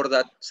 or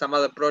that some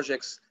other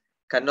projects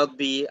cannot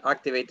be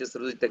activated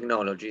through the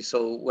technology.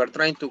 So we're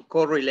trying to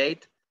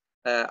correlate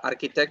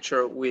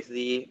architecture with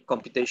the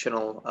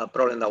computational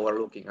problem that we're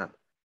looking at.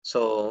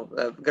 So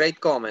great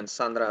comments,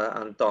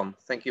 Sandra and Tom.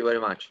 Thank you very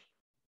much.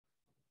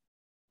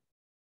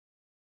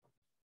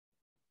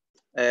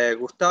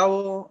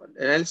 Gustavo,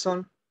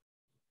 Nelson.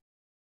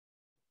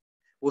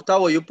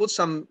 Gustavo, you put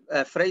some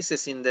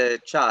phrases in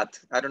the chat.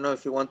 I don't know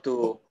if you want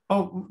to.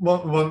 Oh,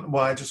 well,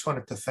 I just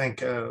wanted to thank,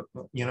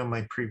 you know,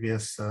 my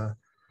previous,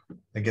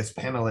 I guess,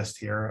 panelists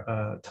here,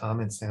 Tom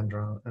and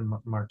Sandra and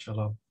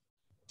Marcella,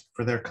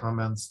 for their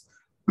comments.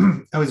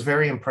 I was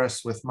very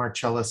impressed with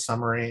Marcella's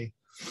summary,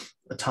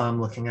 Tom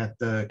looking at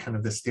the kind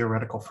of this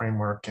theoretical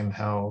framework and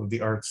how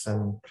the arts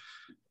and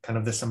kind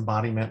of this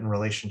embodiment and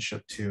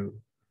relationship to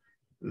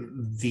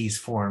these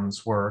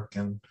forms work,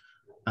 and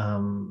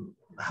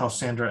how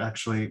Sandra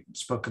actually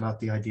spoke about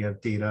the idea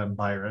of data and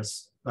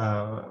bias,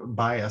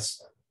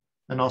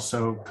 and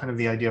also kind of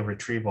the idea of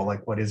retrieval,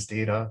 like what is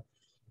data?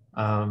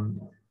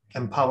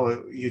 And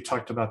Pablo, you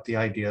talked about the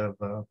idea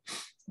of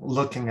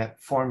looking at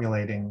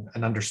formulating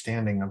an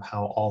understanding of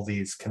how all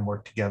these can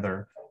work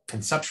together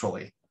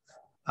conceptually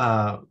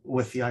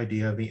with the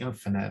idea of the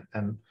infinite.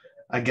 And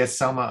I guess,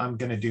 Salma, I'm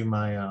going to do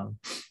my,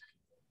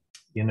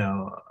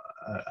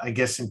 I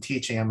guess in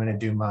teaching, I'm going to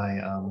do my,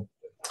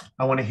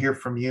 I want to hear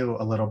from you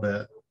a little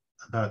bit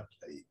about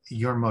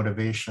your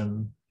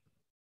motivation.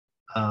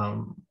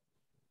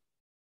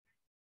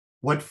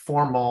 What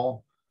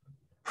formal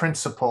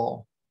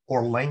principle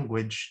or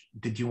language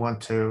did you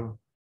want to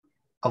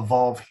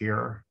evolve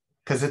here?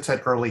 Because it's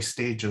at early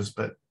stages,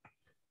 but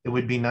it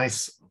would be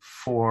nice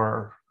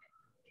for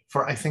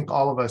I think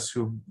all of us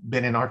who've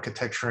been in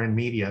architecture and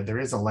media, there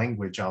is a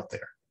language out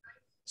there.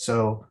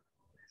 So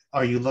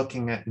are you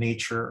looking at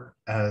nature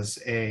as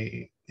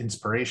a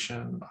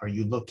inspiration? Are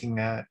you looking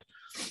at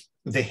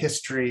the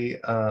history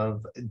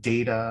of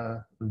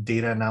data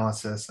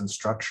analysis and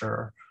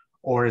structure?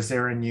 Or is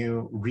there a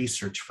new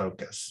research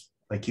focus?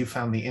 Like you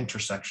found the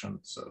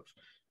intersections of,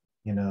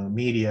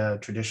 media,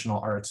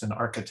 traditional arts and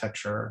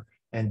architecture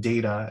and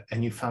data,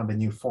 and you found a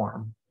new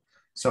form.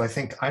 So I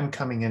think I'm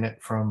coming in it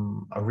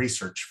from a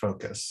research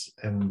focus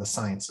in the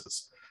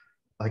sciences.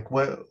 Like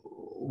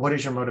what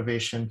is your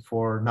motivation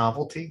for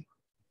novelty?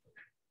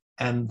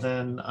 And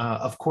then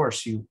of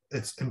course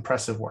it's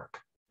impressive work.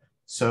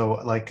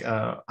 So like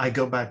I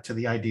go back to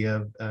the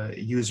idea of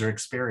user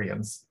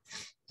experience.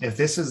 If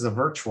this is a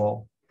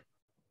virtual,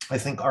 I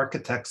think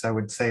architects, I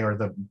would say, are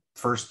the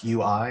first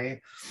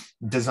UI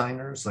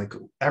designers. Like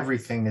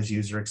everything is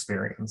user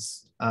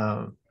experience.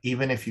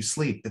 Even if you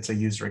sleep, it's a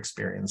user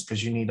experience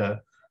because you need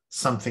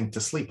something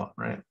to sleep on,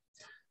 right?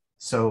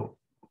 So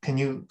can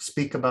you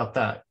speak about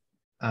that?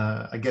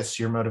 I guess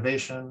your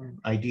motivation,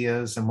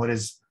 ideas, and what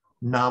is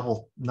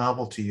novel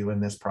to you in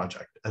this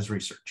project as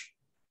research?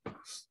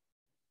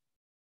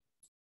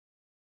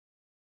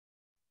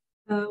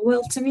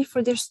 Well, to me,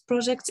 for this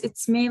project,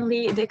 it's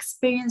mainly the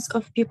experience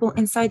of people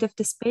inside of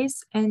the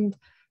space and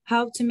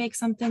how to make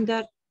something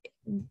that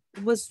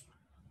was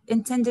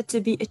intended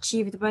to be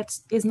achieved, but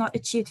is not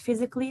achieved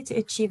physically, to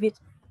achieve it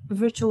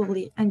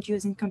virtually and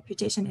using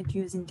computation and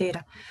using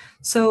data.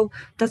 So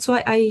that's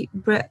why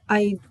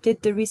I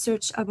did the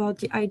research about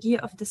the idea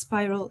of the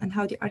spiral and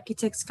how the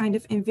architects kind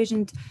of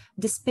envisioned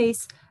the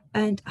space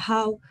and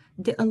how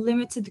the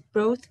unlimited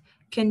growth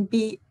can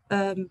be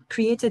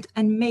created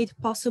and made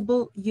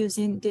possible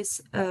using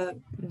this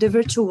the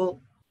virtual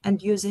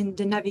and using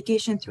the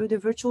navigation through the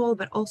virtual,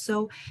 but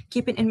also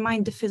keeping in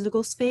mind the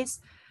physical space,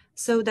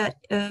 so that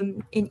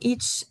in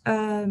each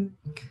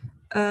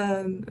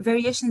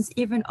variations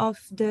even of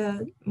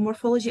the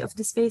morphology of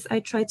the space,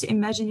 I try to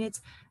imagine it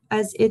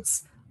as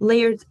it's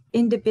layered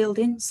in the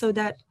building, so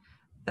that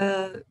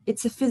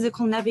it's a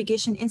physical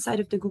navigation inside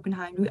of the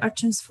Guggenheim. We are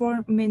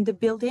transforming the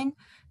building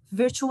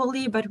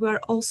virtually, but we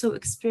are also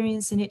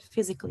experiencing it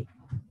physically.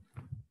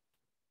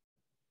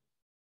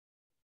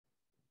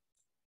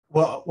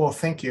 Well,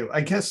 thank you. I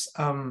guess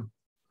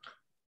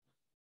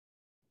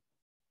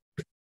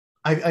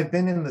I've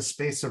been in the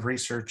space of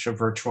research of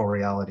virtual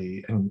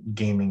reality and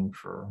gaming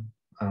for,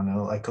 I don't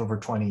know, like over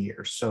 20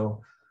 years.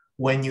 So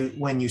when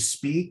you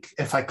speak,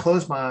 if I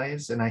close my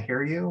eyes and I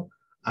hear you,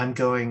 I'm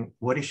going,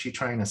 what is she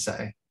trying to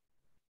say?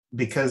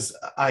 Because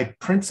I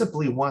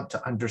principally want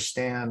to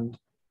understand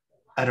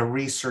at a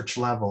research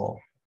level,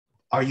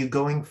 are you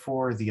going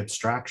for the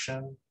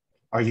abstraction?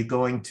 Are you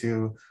going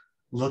to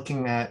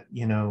looking at,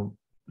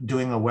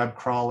 doing a web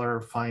crawler,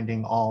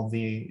 finding all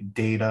the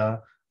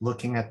data,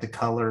 looking at the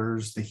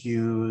colors, the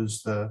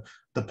hues, the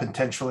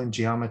potential in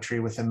geometry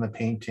within the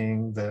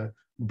painting, the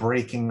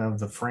breaking of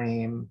the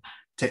frame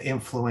to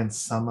influence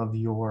some of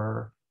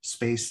your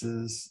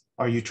spaces?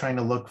 Are you trying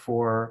to look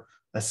for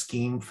a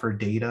scheme for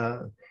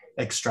data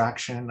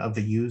extraction of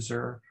the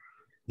user,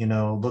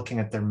 looking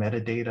at their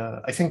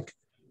metadata? I think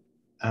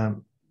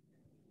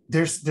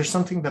there's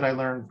something that I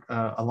learned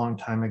a long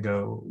time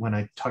ago when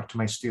I talked to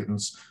my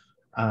students.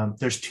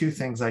 There's two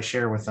things I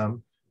share with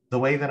them. The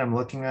way that I'm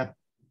looking at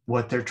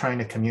what they're trying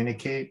to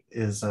communicate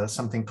is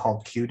something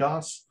called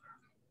QDOS.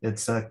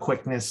 It's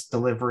quickness,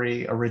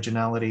 delivery,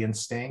 originality, and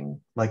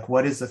sting. Like,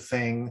 what is the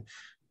thing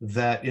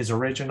that is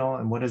original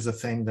and what is the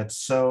thing that's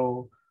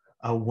so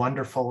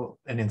wonderful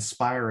and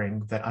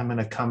inspiring that I'm going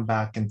to come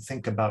back and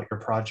think about your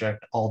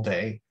project all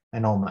day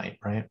and all night,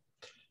 right?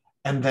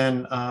 And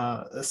then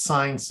a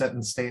sign,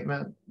 sentence,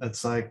 statement.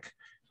 That's like,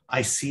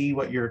 I see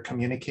what you're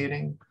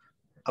communicating,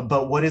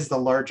 but what is the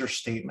larger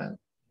statement?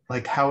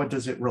 Like, how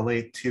does it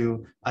relate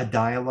to a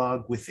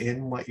dialogue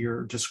within what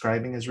you're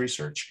describing as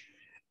research?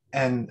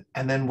 And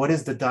then what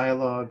is the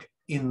dialogue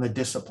in the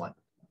discipline?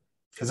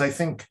 Because I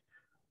think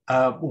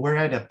we're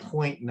at a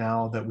point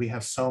now that we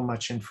have so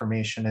much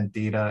information and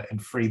data and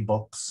free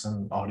books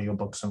and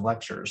audiobooks and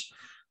lectures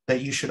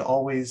that you should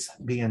always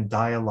be in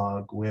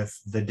dialogue with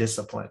the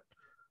discipline.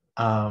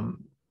 And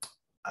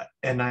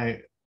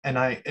and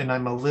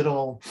I'm a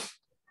little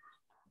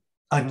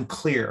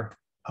unclear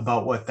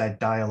about what that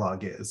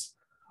dialogue is.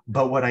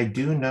 But what I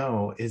do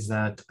know is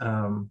that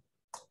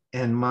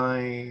in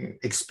my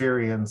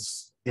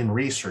experience in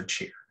research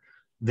here,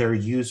 they're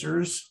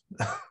users.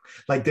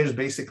 Like there's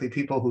basically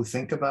people who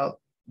think about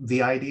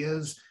the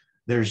ideas.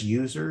 There's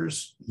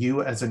users,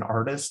 you as an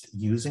artist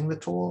using the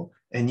tool,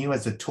 and you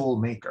as a tool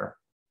maker,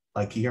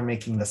 like you're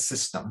making the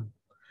system.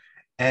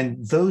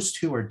 And those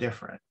two are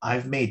different.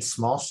 I've made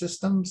small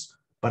systems,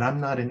 but I'm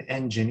not an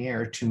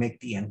engineer to make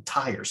the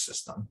entire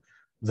system.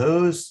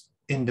 Those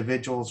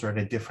individuals are in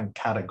a different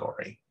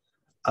category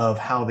of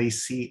how they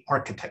see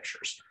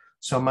architectures.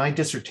 So my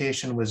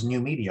dissertation was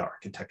new media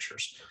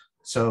architectures.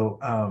 So,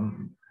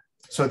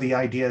 so the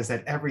idea is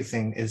that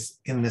everything is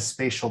in this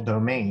spatial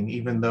domain,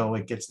 even though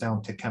it gets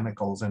down to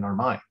chemicals in our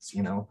minds,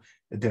 you know,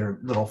 they're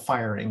little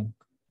firing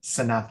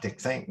synaptic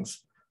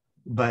things.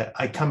 But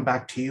I come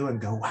back to you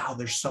and go, wow,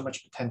 there's so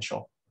much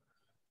potential.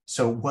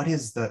 So what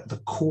is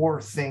the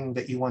core thing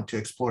that you want to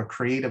explore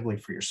creatively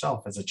for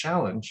yourself as a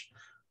challenge?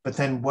 But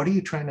then what are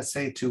you trying to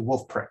say to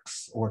Wolf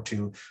Pricks or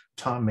to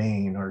Tom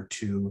Main or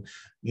to,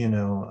 you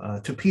know,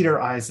 to Peter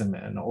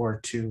Eisenman or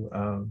to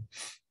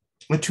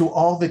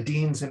all the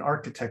deans in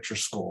architecture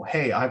school?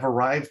 Hey, I've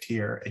arrived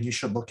here and you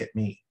should look at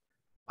me.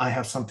 I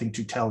have something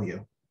to tell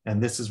you.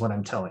 And this is what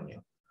I'm telling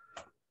you.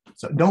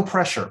 So no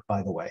pressure,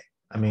 by the way.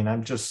 I mean,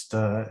 I'm just,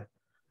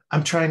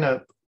 I'm trying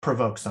to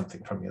provoke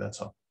something from you,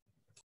 that's all.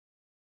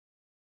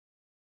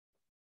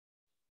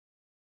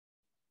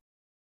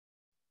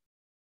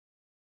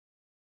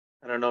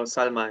 I don't know,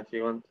 Salma, if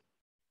you want.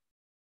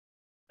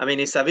 I mean,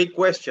 it's a big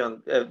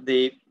question.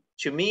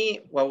 To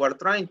me, what we're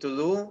trying to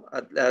do,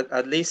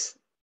 at least,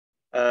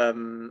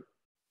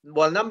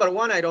 well, number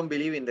one, I don't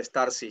believe in the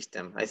star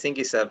system. I think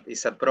it's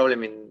a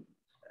problem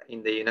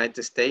in the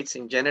United States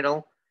in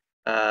general,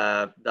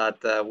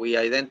 that we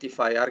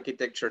identify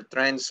architecture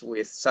trends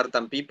with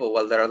certain people.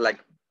 Well, there are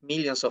like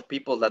millions of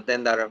people that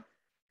then are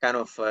kind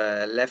of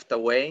left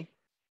away.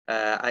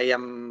 I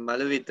am a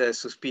little bit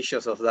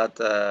suspicious of that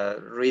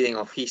reading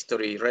of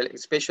history,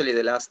 especially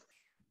the last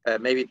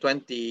maybe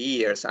 20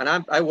 years. And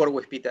I work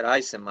with Peter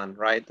Eisenman,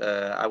 right?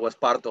 I was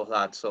part of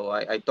that, so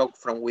I talk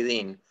from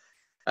within.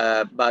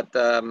 But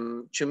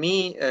to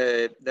me,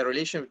 the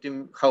relation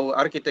between how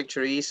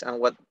architecture is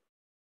and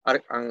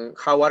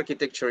how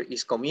architecture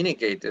is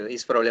communicated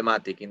is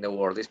problematic in the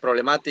world. It's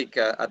problematic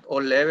at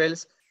all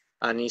levels,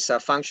 and it's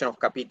a function of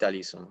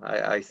capitalism,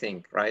 I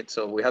think, right?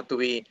 So we have to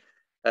be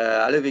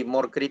a little bit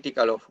more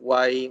critical of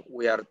why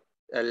we are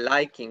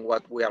liking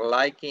what we are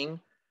liking,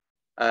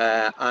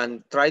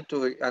 and try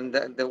to, and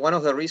one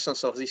of the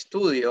reasons of this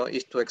studio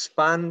is to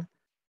expand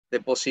the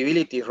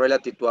possibilities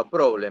relative to a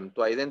problem,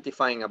 to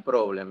identifying a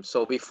problem.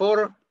 So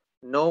before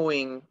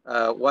knowing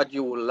what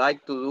you would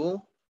like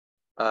to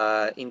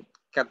do in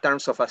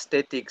terms of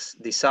aesthetics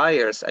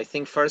desires, I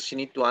think first you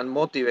need to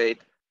unmotivate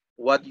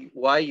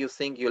why you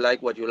think you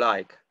like what you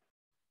like.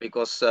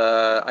 Because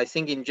I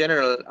think in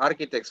general,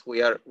 architects,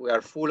 we are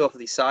full of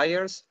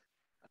desires.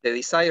 The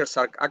desires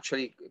are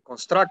actually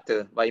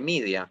constructed by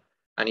media.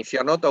 And if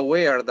you're not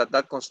aware that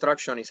that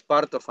construction is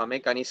part of a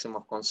mechanism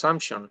of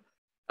consumption,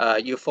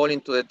 you fall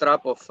into the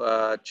trap of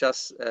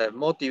just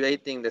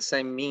motivating the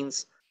same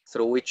means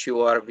through which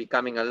you are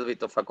becoming a little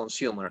bit of a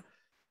consumer.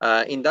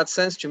 In that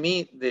sense, to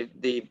me,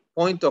 the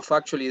point of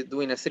actually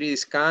doing a 3D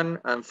scan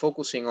and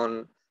focusing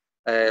on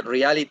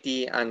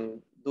reality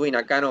and doing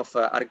a kind of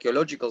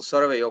archaeological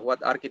survey of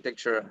what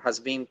architecture has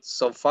been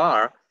so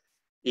far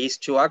is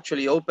to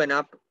actually open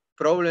up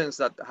problems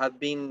that have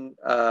been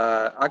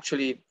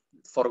actually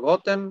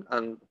forgotten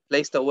and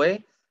placed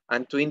away,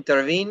 and to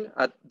intervene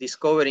at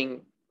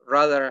discovering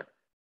rather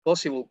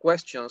possible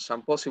questions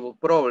and possible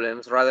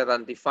problems rather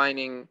than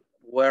defining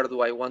where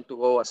do I want to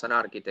go as an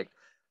architect.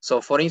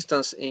 So for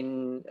instance,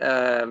 in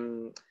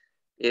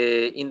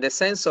the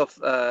sense of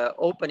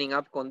opening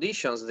up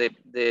conditions,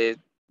 there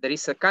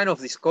is a kind of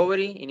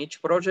discovery in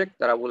each project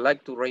that I would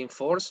like to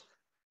reinforce.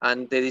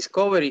 And the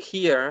discovery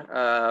here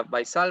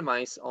by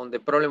Salma is on the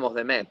problem of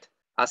the Met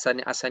as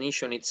an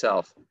issue in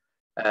itself.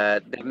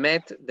 The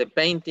Met, the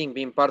painting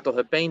being part of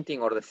the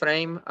painting or the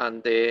frame,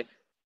 and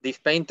these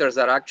painters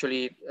that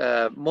actually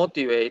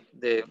motivate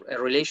the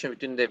relation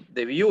between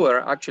the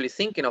viewer, actually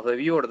thinking of the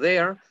viewer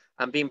there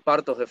and being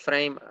part of the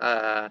frame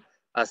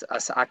as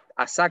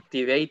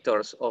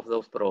activators of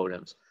those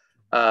problems.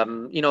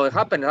 You know, it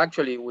happened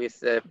actually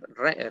with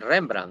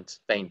Rembrandt's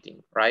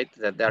painting, right?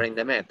 That they're in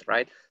the Met,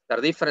 right? There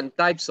are different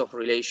types of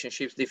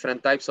relationships,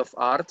 different types of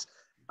arts.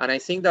 And I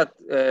think that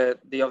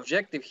the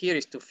objective here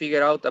is to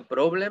figure out a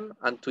problem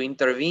and to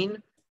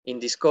intervene in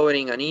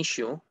discovering an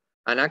issue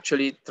and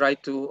actually try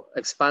to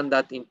expand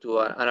that into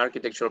an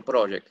architectural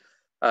project.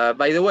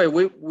 By the way,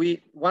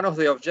 one of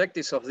the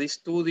objectives of this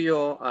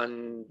studio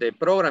and the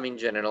program in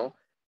general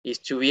is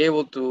to be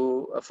able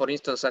to, for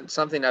instance,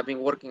 something I've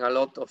been working a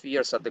lot of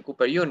years at the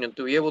Cooper Union,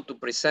 to be able to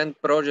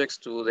present projects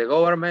to the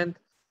government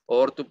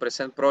or to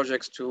present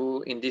projects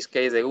to, in this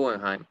case, the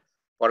Guggenheim.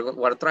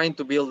 We're trying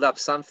to build up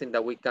something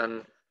that we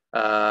can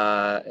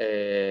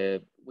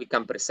we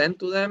can present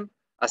to them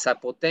as a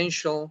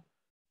potential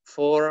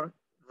for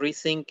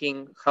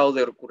rethinking how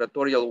their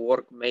curatorial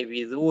work may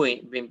be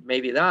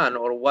done,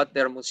 or what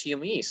their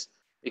museum is.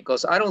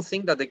 Because I don't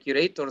think that the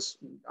curators,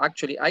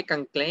 actually, I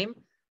can claim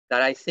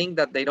that I think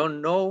that they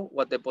don't know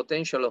what the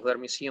potential of their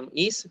museum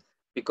is,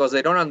 because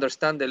they don't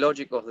understand the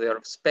logic of their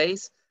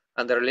space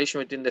and the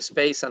relation between the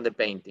space and the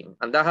painting.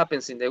 And that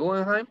happens in the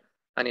Guggenheim,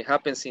 and it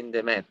happens in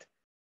the Met.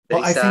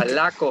 There is a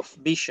lack of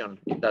vision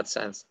in that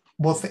sense.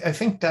 Well, I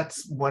think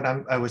that's what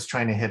I was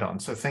trying to hit on.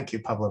 So thank you,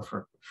 Pablo,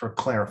 for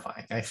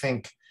clarifying. I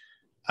think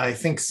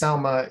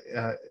Salma,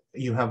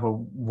 you have a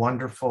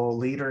wonderful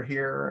leader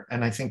here,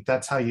 and I think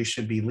that's how you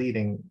should be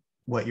leading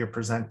what you're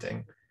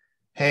presenting.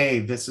 Hey,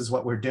 this is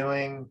what we're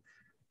doing.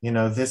 You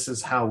know, this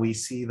is how we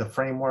see the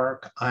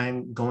framework.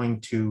 I'm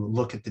going to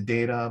look at the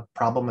data,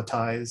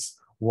 problematize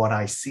what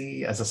I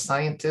see as a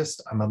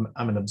scientist. I'm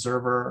an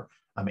observer,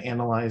 I'm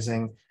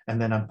analyzing,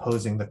 and then I'm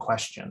posing the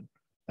question.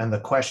 And the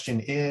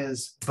question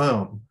is,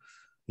 boom,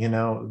 you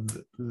know,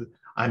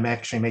 I'm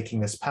actually making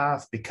this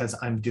path because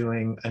I'm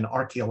doing an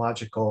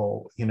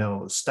archaeological, you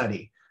know,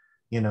 study.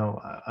 You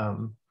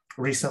know,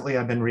 recently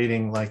I've been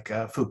reading like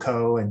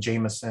Foucault and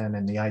Jameson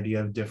and the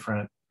idea of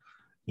different,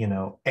 you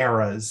know,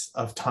 eras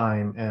of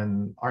time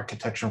in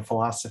architecture and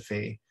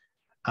philosophy.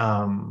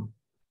 And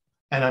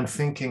I'm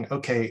thinking,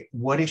 okay,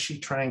 what is she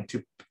trying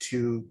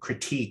to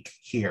critique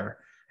here?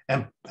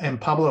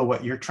 And Pablo,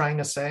 what you're trying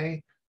to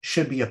say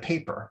should be a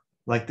paper.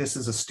 Like this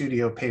is a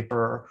studio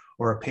paper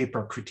or a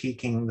paper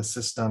critiquing the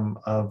system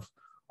of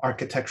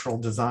architectural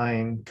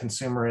design,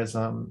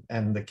 consumerism,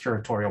 and the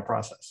curatorial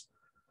process.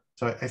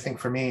 So I think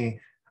for me,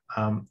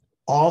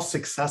 all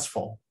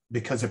successful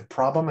because it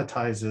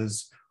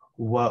problematizes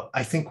what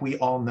I think we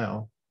all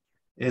know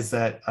is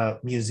that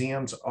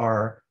museums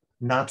are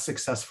not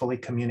successfully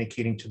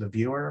communicating to the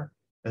viewer,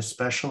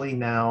 especially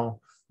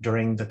now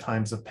during the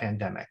times of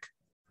pandemic.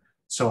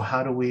 So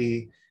how do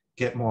we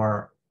get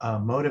more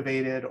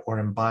motivated or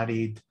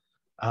embodied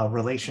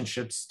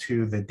relationships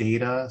to the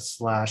data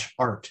 /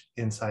 art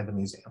inside the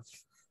museum?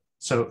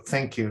 So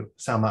thank you,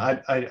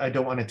 Salma. I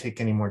don't want to take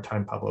any more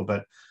time, Pablo,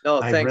 but no,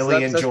 I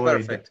really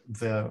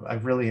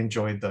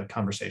enjoyed the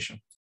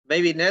conversation.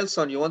 Maybe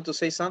Nelson, you want to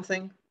say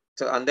something?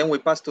 So, and then we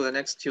pass to the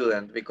next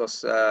student,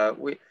 because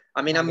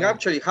I'm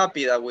actually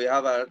happy that we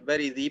have a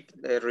very deep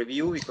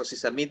review, because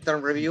it's a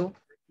midterm review.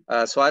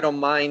 So I don't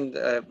mind,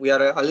 we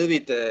are a little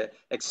bit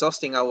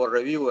exhausting our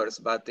reviewers,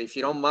 but if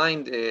you don't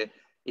mind,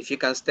 if you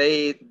can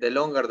stay, the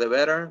longer the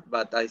better.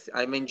 But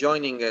I'm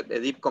enjoying a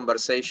deep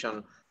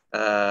conversation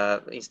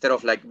instead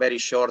of like very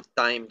short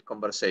time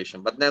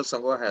conversation. But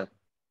Nelson, go ahead.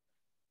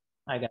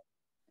 I got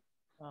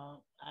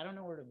I don't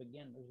know where to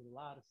begin. There's a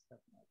lot of stuff,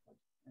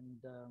 and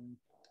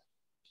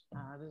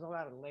there's a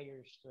lot of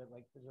layers to it.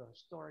 Like there's a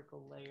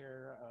historical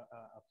layer,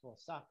 a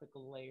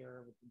philosophical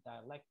layer with the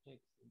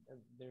dialectics.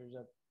 There's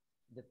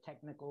the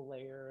technical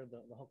layer,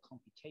 the whole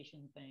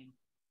computation thing.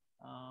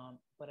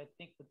 But I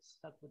think what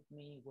stuck with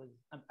me was,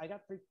 I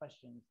got 3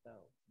 questions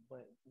though,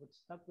 but what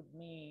stuck with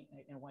me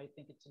and why I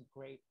think it's a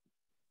great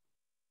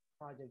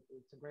project,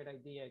 it's a great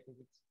idea, because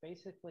it's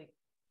basically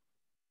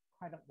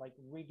kind of like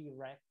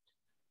redirect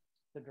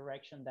the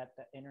direction that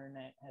the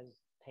internet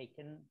has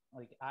taken.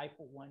 Like I,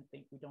 for one,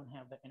 think we don't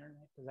have the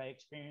internet, because I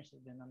experienced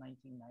it in the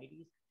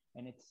 1990s,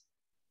 and it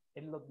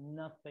looked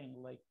nothing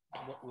like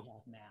what we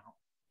have now.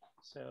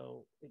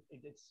 So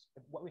it's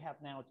what we have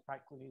now. It's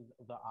practically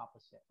the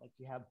opposite. Like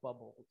you have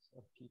bubbles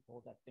of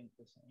people that think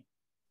the same,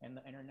 and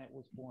the internet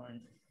was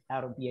born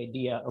out of the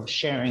idea of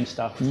sharing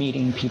stuff,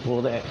 meeting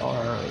people that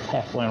are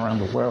halfway around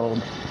the world,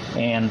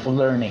 and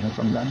learning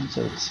from them.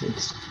 So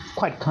it's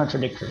quite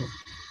contradictory.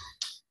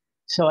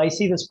 So I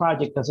see this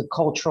project as a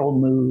cultural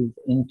move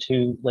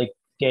into like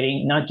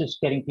not just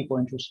getting people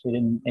interested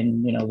in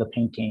you know, the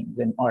paintings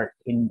and art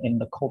in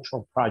the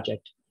cultural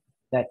project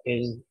that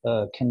is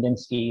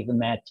Kandinsky, the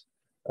Met,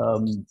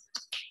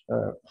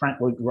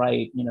 Frank Lloyd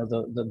Wright, you know,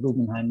 the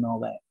Guggenheim and all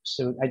that.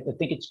 So I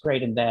think it's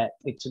great in that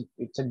it's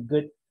a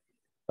good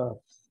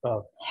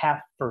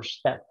half first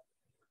step,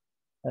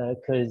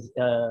 because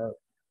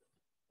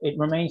it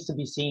remains to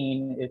be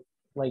seen if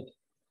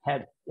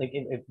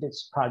if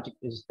this project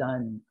is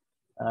done,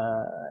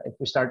 if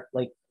we start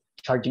like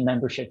charging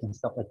memberships and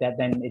stuff like that,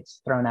 then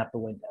it's thrown out the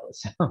window.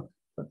 So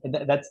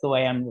that's the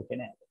way I'm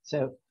looking at it.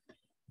 So,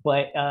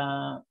 but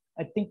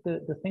I think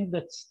the thing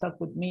that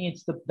stuck with me,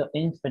 it's the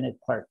infinite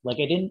part. Like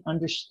I didn't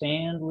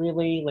understand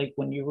really, like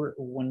when you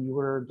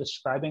were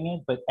describing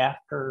it, but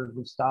after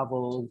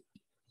Gustavo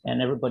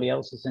and everybody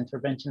else's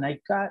intervention, I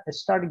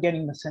started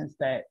getting the sense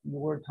that you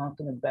were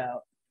talking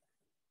about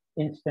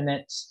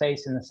infinite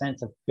space in the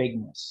sense of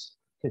bigness,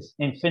 because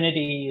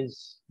infinity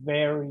is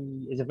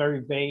a very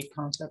vague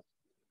concept,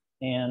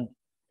 and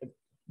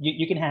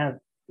you can have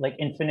like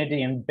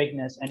infinity and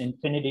bigness and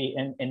infinity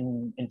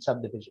in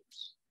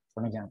subdivisions,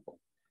 for example.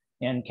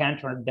 And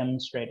Cantor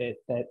demonstrated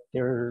that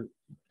there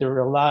are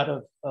a lot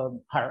of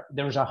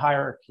there's a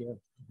hierarchy of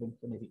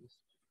infinities.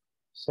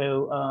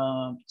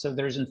 So so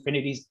there's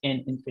infinities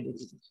in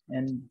infinities,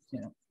 and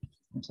you know,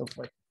 and so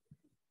forth.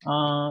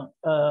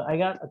 I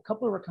got a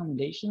couple of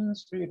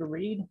recommendations for you to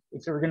read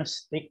if you're going to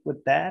stick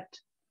with that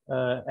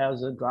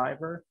as a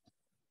driver.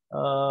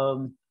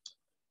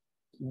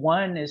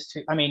 One is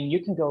to, I mean,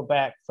 you can go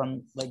back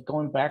from like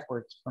going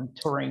backwards from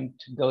Turing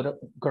to go to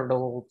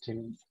Gödel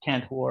to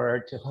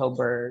Cantor to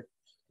Hilbert.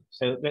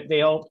 So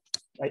they all,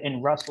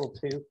 and Russell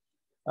too.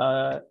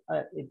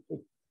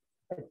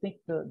 I think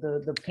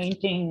the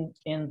painting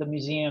in the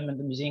museum and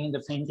the museum in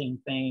the painting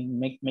thing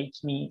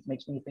makes me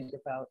think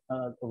about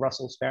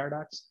Russell's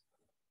paradox,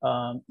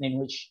 in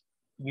which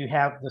you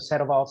have the set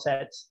of all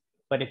sets,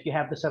 but if you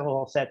have the set of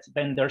all sets,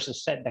 then there's a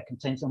set that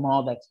contains them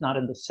all that's not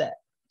in the set.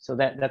 So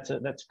that's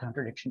a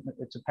contradiction.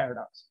 It's a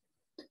paradox.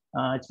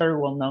 It's very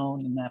well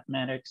known in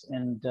mathematics,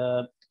 and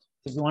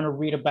if you want to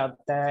read about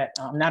that,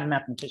 I'm not a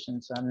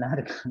mathematician, so I'm not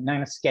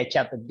going to sketch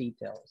out the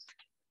details.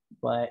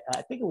 But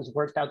I think it was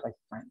worked out by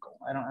Rincon.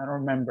 I don't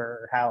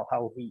remember how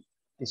he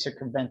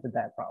circumvented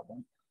that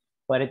problem,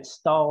 but it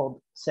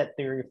stalled set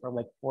theory for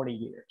like 40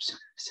 years.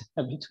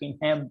 So between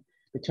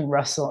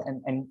Russell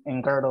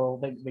and Gödel,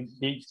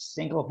 they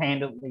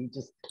single-handedly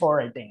just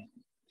tore it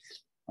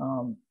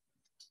down.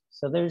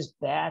 So there's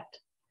that.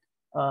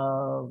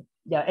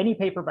 Yeah, any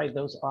paper by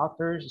those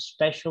authors,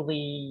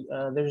 especially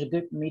there's a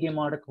good Medium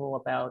article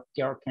about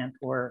Georg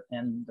Cantor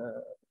and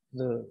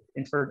the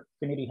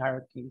infinity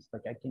hierarchies.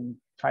 Like I can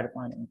try to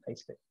find it and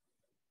paste it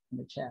in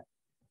the chat.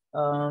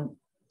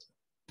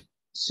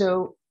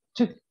 So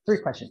three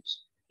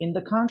questions. In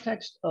the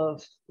context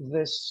of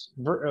this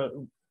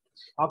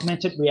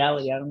augmented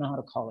reality, I don't know how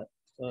to call it.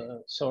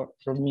 So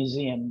for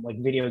museum, like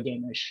video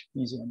game-ish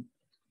museum,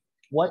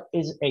 what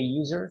is a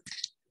user?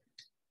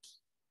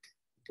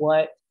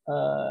 What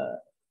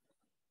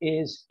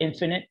is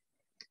infinite?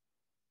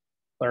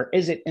 Or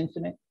is it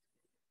infinite?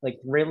 Like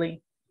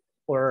really?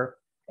 Or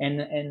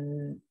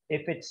and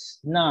if it's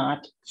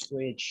not,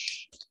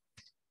 which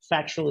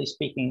factually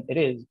speaking it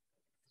is,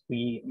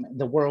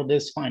 the world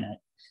is finite.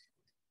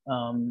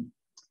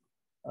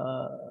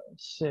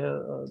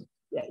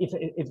 Yeah,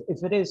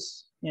 if it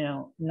is, you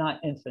know, not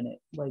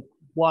infinite, like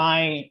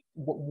why?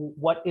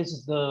 What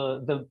is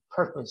the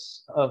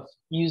purpose of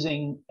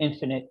using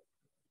infinite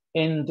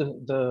in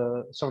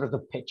the sort of the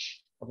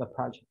pitch of the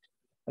project?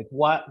 Like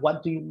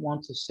what do you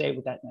want to say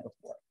with that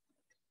metaphor?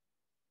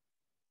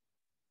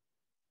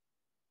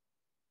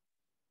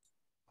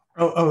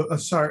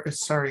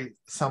 Sorry,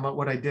 Salma.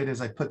 What I did is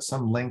I put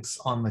some links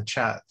on the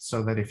chat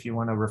so that if you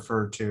want to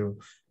refer to,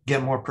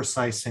 get more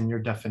precise in your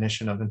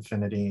definition of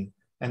infinity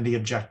and the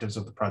objectives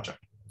of the project.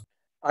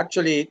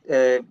 Actually,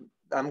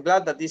 I'm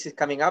glad that this is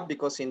coming up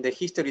because in the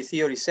history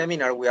theory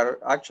seminar, we are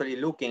actually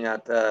looking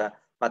at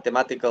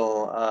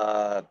mathematical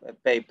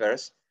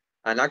papers,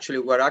 and actually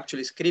we're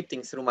actually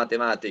scripting through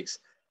mathematics.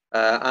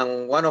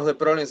 And one of the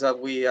problems that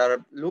we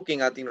are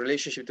looking at in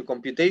relationship to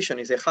computation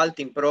is a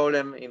halting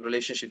problem in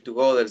relationship to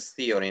Gödel's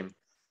theorem.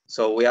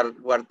 So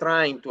we're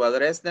trying to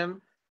address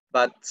them,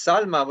 but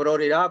Salma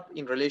brought it up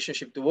in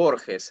relationship to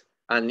Borges.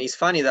 And it's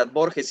funny that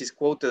Borges is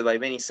quoted by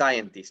many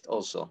scientists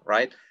also,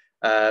 right?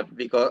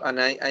 Because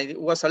I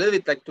was a little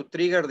bit like to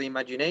trigger the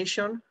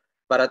imagination,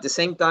 but at the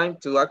same time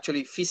to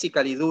actually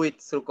physically do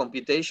it through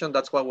computation.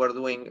 That's why we're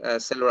doing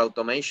cellular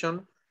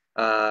automation.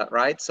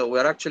 Right? So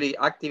we're actually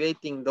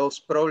activating those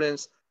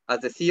problems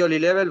at the theory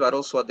level, but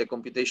also at the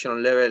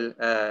computational level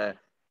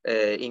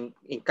in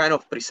kind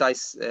of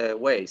precise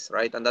ways,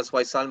 right? And that's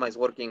why Salma is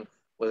working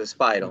with a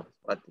spiral.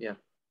 But yeah,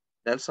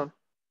 Nelson?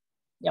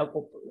 Yeah,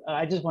 well,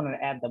 I just wanted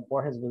to add that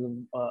Borges was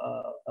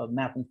a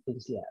math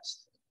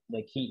enthusiast.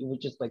 Like he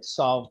would just like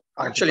solve.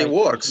 Actually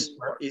works.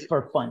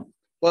 For fun.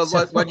 Well,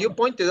 what you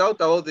pointed out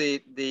about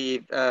the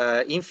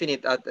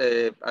infinite at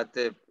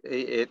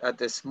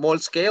a small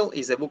scale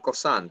is the Book of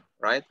Sand,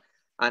 right?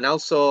 And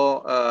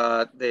also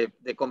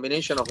the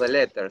combination of the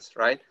letters,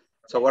 right?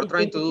 So we're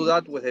trying to do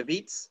that with the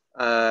bits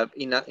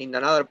in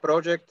another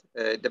project,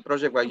 the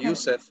project by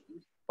Yousef.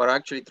 We're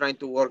actually trying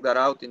to work that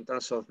out in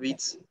terms of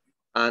bits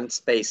and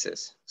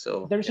spaces.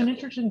 So there's an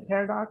interesting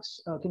paradox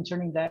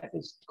concerning that.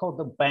 It's called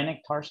the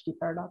Banach-Tarski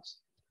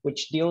paradox,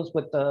 which deals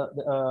with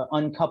the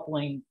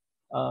uncoupling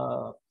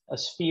a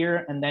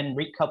sphere and then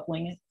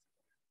recoupling it,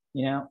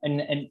 you know,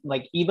 and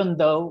like even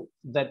though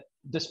that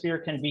the sphere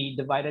can be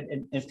divided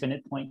in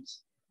infinite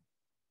points,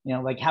 you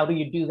know, like how do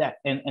you do that?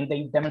 And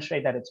they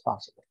demonstrate that it's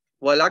possible.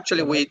 Well,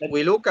 actually,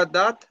 we look at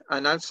that,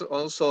 and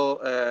also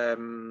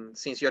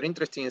since you're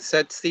interested in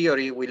set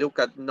theory, we look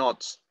at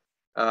knots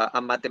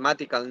and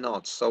mathematical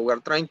knots. So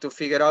we're trying to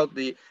figure out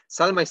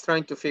Salma is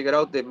trying to figure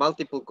out the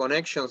multiple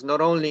connections,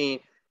 not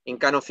only in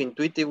kind of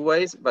intuitive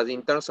ways, but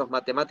in terms of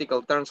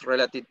mathematical terms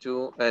related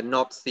to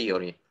knot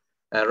theory,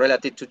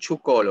 related to two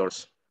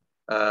colors.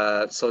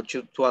 So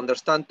to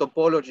understand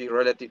topology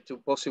relative to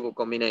possible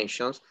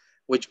combinations,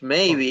 which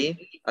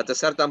maybe at a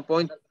certain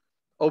point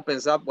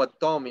opens up what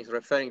Tom is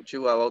referring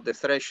to about the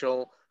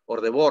threshold or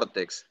the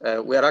vortex.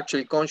 We are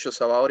actually conscious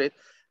about it.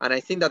 And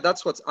I think that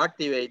that's what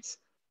activates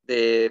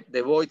the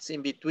voids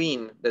in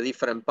between the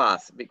different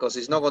paths, because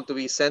it's not going to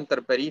be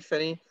center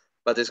periphery,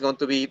 but it's going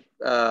to be,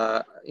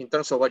 in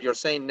terms of what you're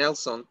saying,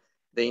 Nelson,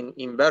 the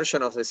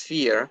inversion of the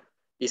sphere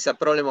is a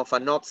problem of a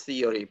knot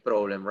theory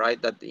problem,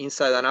 right? That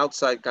inside and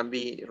outside can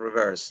be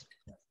reversed.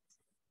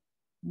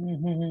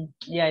 Mm-hmm.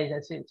 Yeah,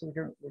 that's it. So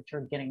what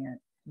you're getting at.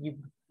 You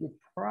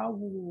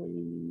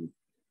probably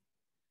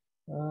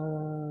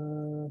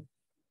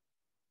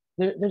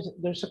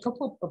there's a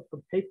couple of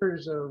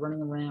papers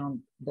running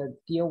around that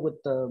deal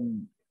with the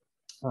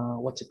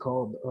what's it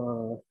called?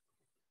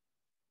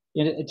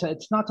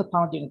 It's not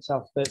topology in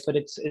itself, but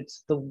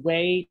it's the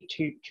way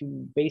to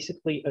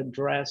basically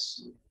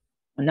address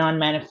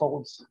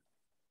non-manifolds.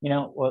 You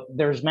know, well,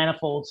 there's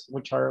manifolds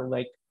which are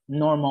like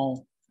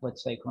normal,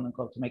 let's say, quote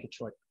unquote, to make it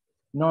short,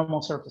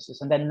 normal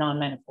surfaces, and then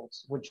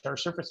non-manifolds, which are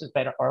surfaces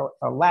that are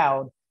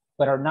allowed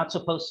but are not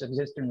supposed to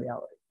exist in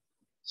reality.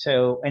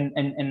 So, and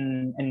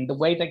the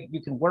way that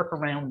you can work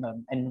around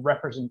them and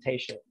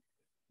representation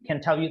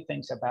can tell you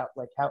things about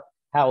like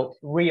how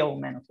real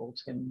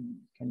manifolds can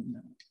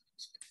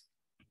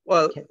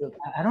well,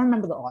 I don't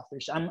remember the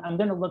authors. I'm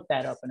going to look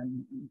that up, and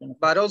I'm going to.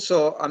 But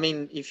also, I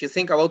mean, if you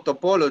think about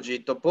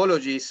topology,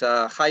 topology is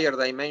a higher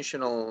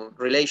dimensional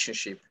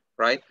relationship,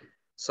 right?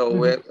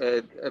 So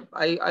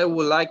I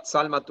would like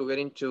Salma to get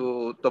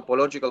into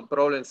topological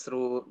problems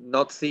through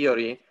knot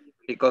theory,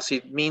 because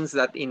it means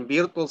that in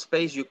virtual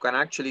space, you can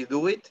actually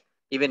do it,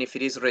 even if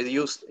it is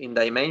reduced in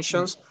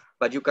dimensions,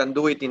 but you can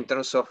do it in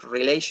terms of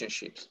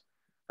relationships.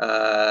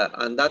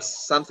 And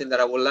that's something that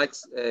I would like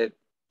to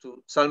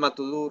Salma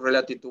to do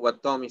relative to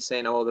what Tom is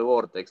saying about the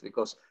vortex,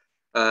 because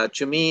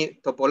to me,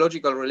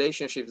 topological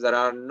relationships that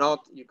are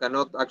not, you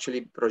cannot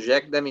actually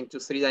project them into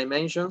 3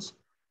 dimensions,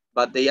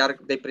 but they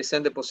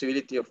present the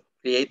possibility of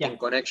creating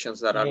connections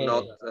that are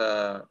not,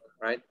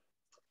 right?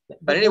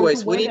 But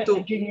anyways, we need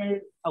to.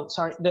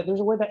 There's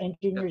a word that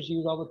engineers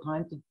use all the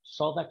time to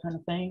solve that kind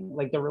of thing,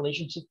 like the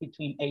relationship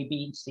between A,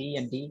 B, C,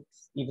 and D,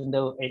 even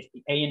though A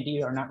and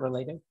D are not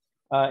related.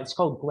 It's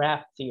called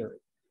graph theory.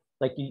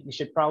 Like you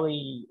should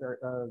probably,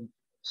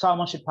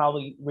 Salma should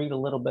probably read a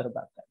little bit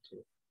about that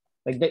too.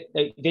 Like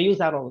they use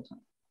that all the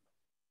time.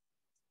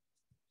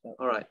 So.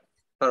 All right,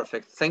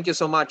 perfect. Thank you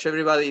so much,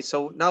 everybody.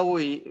 So now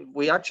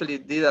we actually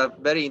did a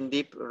very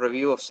in-depth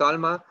review of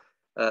Salma,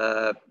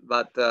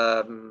 but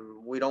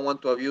we don't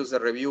want to abuse the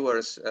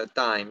reviewers'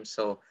 time.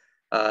 So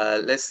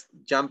let's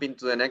jump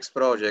into the next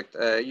project.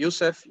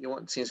 Yousef,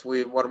 since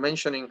we were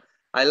mentioning,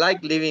 I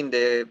like leaving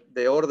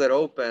the order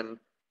open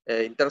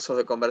in terms of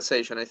the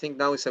conversation. I think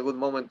now is a good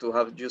moment to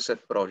have Yousef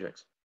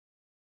projects.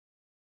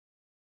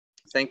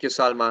 Thank you,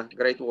 Salma.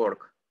 Great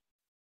work.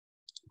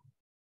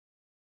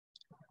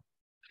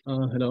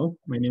 Hello,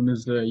 my name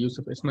is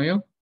Yousef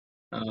Ismail.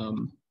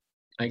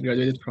 I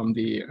graduated from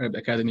the Arab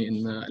Academy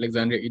in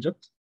Alexandria,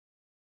 Egypt.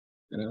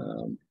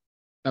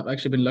 I've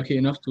actually been lucky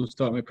enough to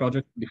start my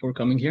project before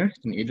coming here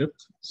in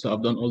Egypt. So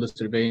I've done all the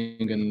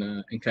surveying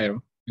in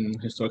Cairo, in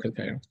historical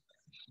Cairo.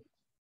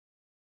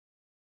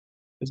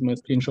 Is my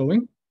screen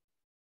showing?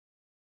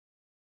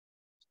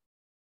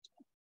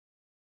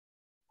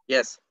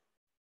 Yes.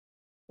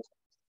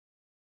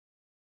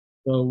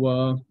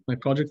 So my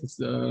project is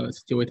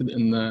situated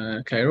in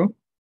Cairo,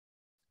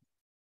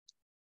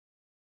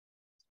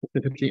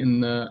 specifically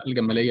in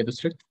Al-Gamaliyya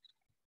district,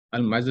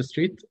 Al-Mu'azza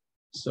Street.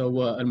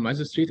 So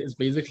Al-Mu'azza Street is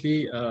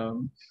basically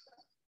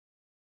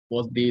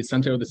was the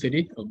center of the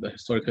city, of the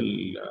historical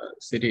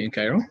city in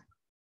Cairo.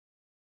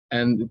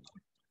 And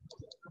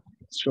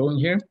it's showing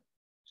here.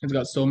 It's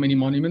got so many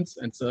monuments.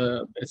 And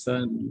it's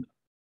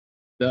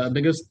the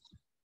biggest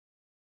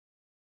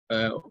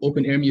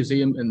open air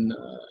museum in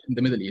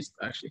the Middle East,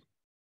 actually.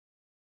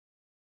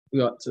 We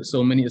got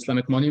so many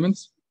Islamic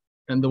monuments,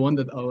 and the one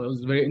that I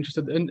was very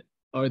interested in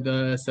are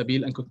the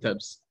Sabil and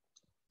Kuttabs.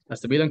 A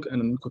Sabil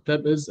and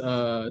Kuttab is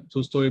a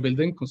 2-story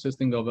building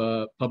consisting of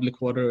a public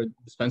water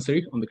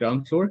dispensary on the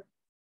ground floor,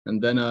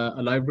 and then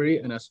a library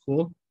and a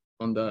school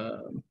on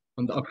the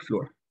upper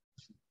floor.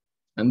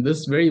 And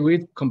this very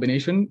weird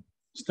combination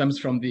stems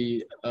from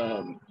the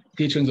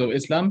teachings of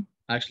Islam.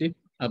 Actually,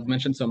 I've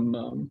mentioned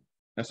some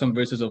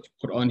verses of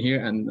Quran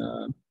here and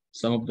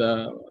some of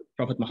the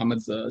Prophet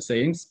Muhammad's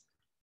sayings,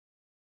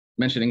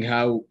 mentioning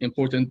how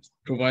important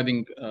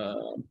providing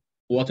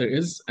water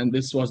is, and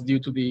this was due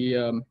to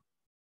the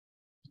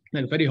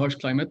very harsh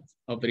climate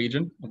of the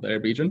region, of the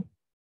Arab region.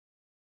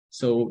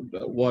 So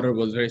water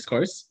was very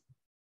scarce.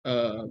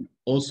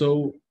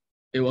 Also,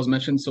 it was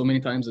mentioned so many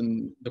times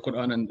in the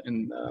Quran and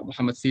in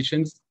Muhammad's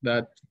teachings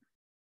that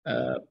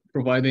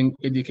providing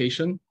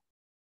education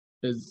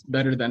is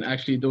better than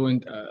actually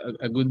doing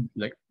a good,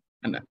 like,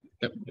 and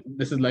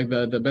this is like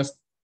the best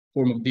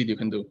form of deed you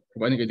can do,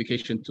 providing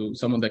education to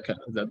someone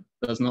that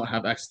does not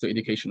have access to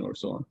education or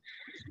so on.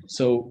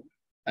 So,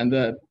 and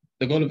the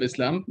goal of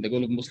Islam, the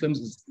goal of Muslims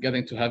is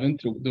getting to heaven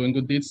through doing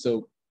good deeds.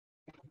 So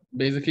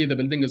basically the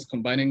building is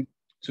combining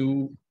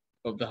 2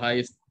 of the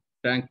highest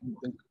ranked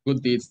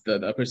good deeds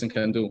that a person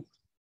can do,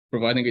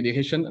 providing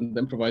education and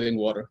then providing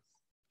water.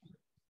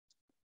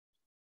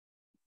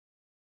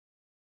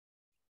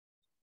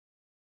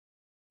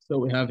 So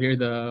we have here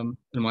the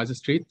Al-Mu'azza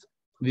Street.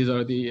 These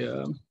are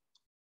the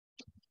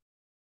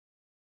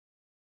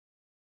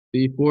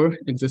the 4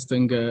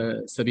 existing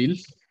Sabil,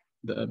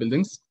 the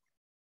buildings.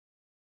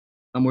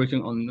 I'm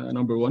working on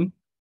number 1,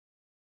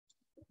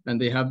 and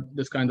they have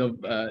this kind of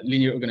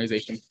linear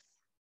organization.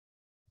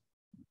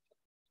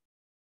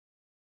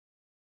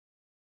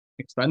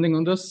 Expanding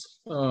on this,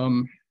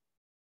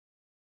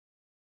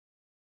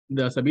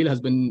 the Sabil has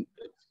been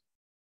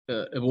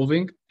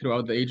evolving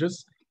throughout the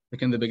ages.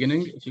 Like in the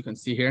beginning, if you can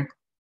see here,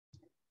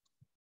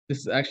 this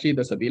is actually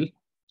the Sabil.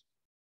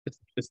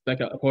 It's like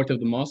a part of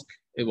the mosque.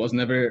 It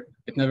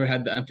never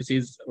had the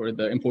emphasis or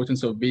the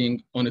importance of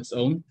being on its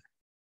own.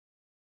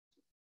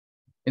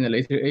 In a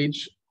later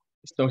age,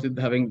 it started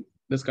having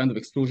this kind of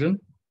explosion.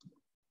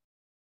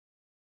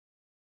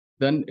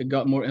 Then it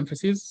got more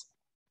emphasis.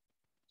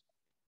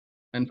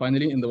 And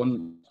finally, in the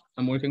one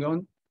I'm working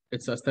on,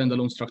 it's a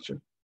standalone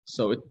structure.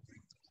 So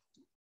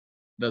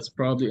that's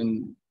probably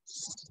in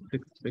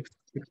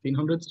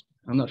 1600s.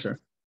 I'm not sure.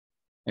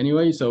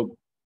 Anyway, so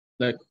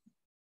like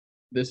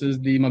this is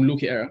the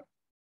Mamluki era.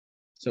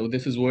 So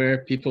this is where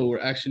people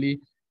were actually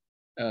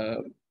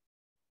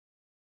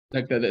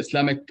like the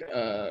Islamic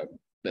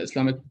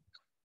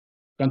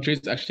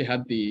countries actually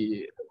had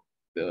the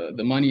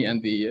money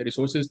and the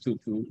resources to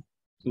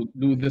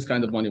do this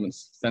kind of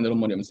monuments, standalone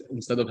monuments,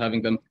 instead of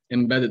having them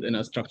embedded in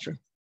a structure.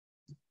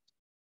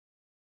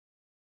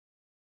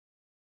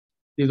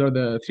 These are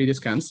the 3D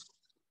scans.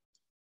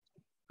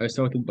 I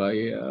started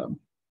by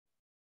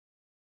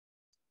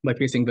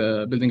tracing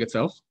the building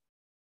itself.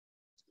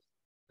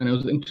 And I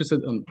was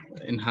interested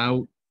in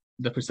how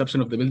the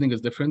perception of the building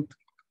is different,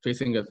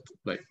 facing it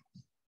like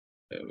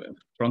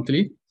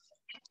frontally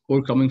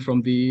or coming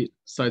from the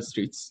side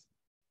streets.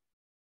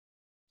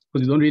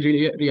 Because you don't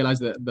really realize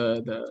that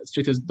the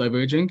street is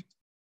diverging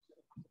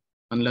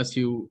unless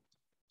you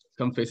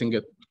come facing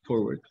it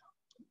forward.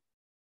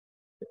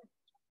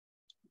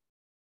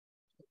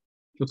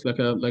 Looks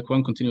like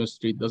one continuous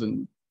street,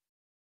 doesn't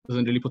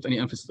really put any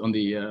emphasis on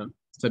the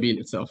Sabil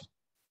itself.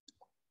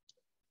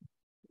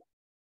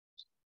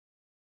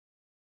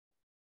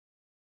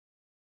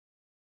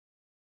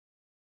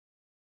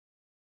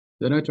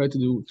 Then I tried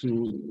to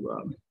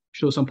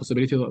show some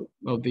possibility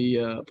of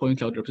the point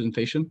cloud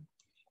representation.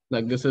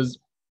 Like this is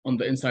on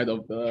the inside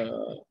of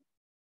the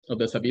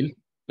Sabil,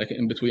 like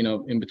in between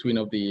of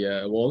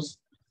the walls.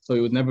 So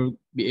you would never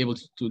be able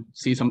to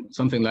see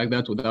something like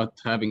that without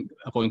having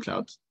a point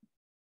cloud.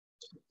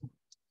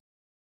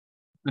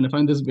 And I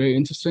find this very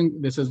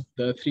interesting. This is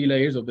the 3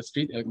 layers of the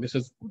street. This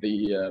is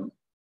the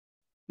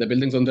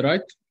buildings on the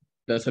right,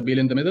 the Sabil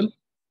in the middle,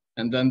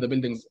 and then the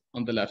buildings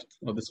on the left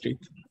of the street,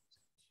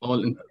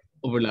 all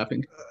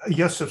overlapping.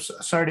 Yousef,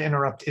 sorry to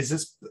interrupt. Is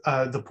this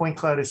the point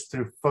cloud is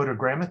through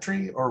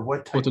photogrammetry or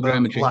what type of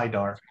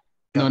LiDAR?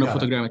 No,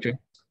 photogrammetry.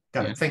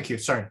 Got it. Thank you.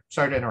 Sorry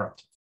to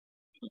interrupt.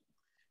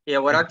 Yeah,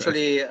 we're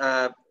actually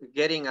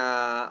getting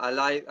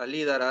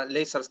a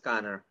laser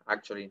scanner,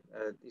 actually.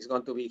 It's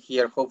going to be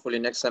here hopefully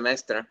next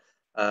semester,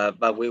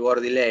 but we were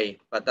delayed.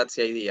 But that's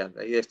the idea.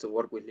 The idea is to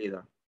work with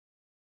LiDAR.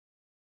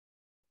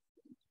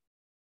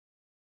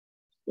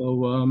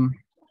 So,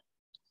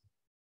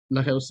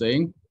 like I was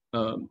saying,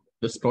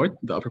 this part,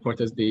 the upper part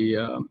is the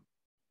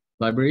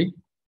library,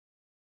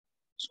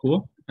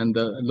 school, and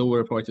the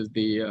lower part is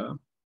the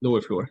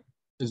lower floor,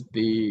 is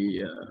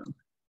the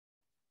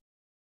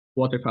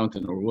water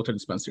fountain or water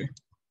dispensary.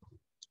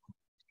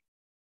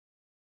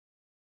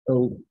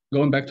 So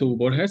going back to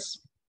Borges,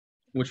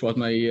 which was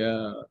my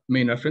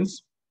main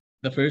reference,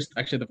 the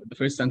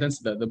first sentence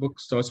that the book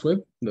starts with,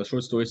 the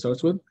short story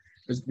starts with,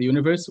 is the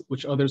universe,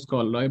 which others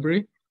call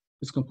library,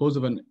 is composed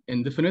of an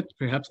indefinite,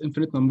 perhaps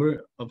infinite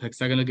number of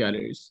hexagonal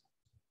galleries.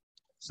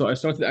 So I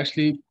started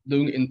actually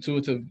doing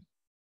intuitive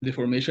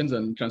deformations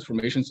and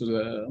transformations to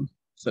the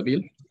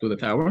Sabil, to the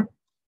tower,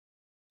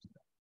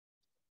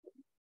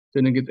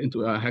 turning it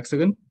into a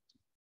hexagon,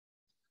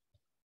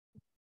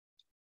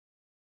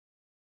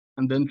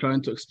 and then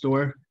trying to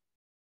explore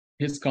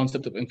his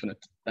concept of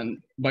infinite.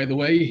 And by the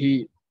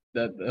way,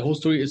 the whole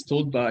story is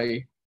told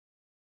by,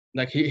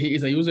 like he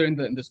is a user in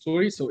the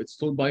story, so it's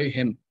told by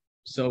him.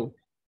 So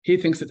he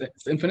thinks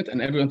it's infinite,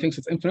 and everyone thinks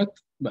it's infinite,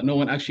 but no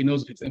one actually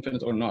knows if it's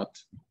infinite or not.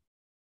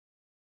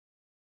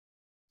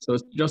 So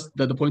it's just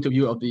the point of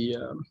view of the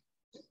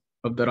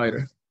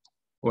writer,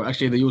 or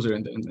actually the user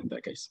in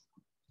that case.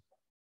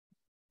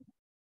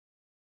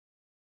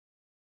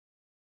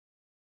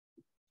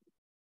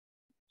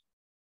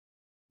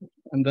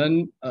 And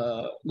then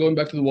going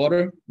back to the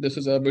water, this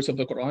is a verse of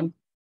the Quran,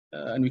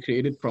 and we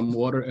created from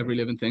water every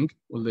living thing.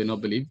 Will they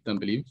not believe? Then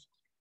believe.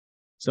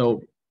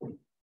 So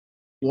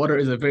water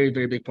is a very,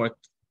 very big part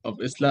of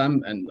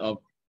Islam and of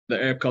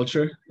the Arab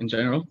culture in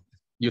general,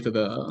 due to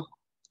the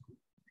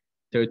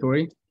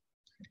territory.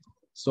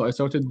 So I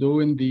started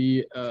doing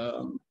the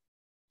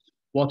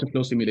water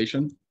flow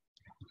simulation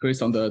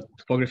based on the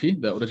topography,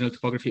 the original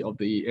topography of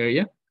the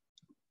area.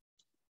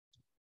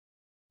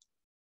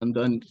 And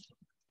then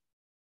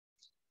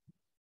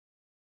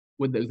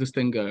with the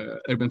existing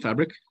urban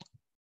fabric,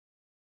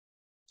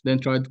 then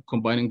tried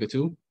combining the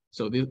two.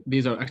 So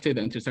these are actually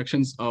the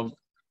intersections of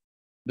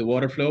the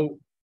water flow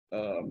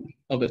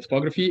the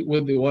topography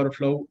with the water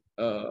flow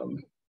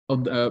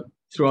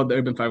throughout the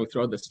urban fabric,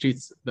 throughout the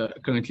streets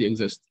that currently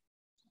exist.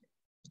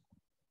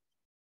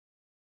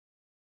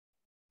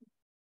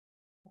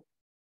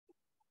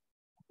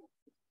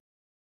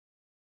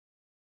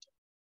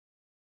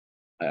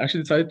 I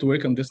actually decided to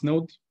work on this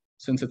node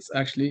since it's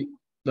actually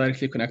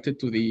directly connected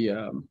to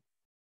the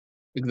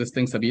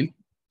existing Sabil,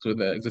 to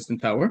the existing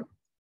tower.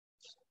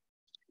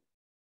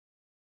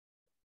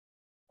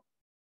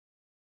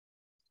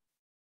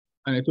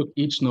 And I took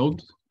each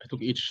node, I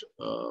took each,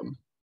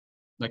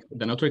 like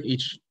the network,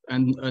 each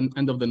end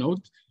of the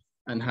node,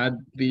 and had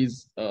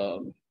these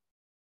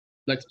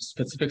like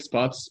specific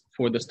spots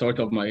for the start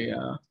of my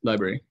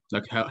library,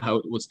 like how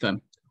it would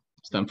stem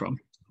from.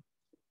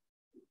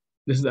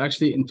 This is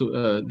actually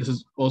this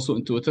is also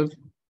intuitive.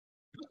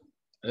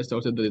 I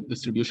started the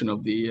distribution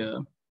of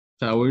the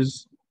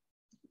towers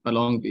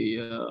along the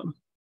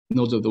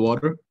nodes of the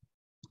water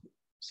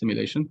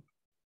simulation.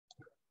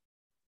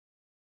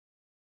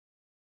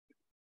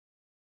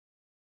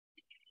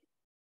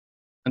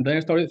 And then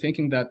I started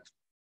thinking that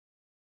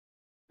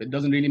it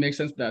doesn't really make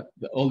sense that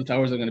all the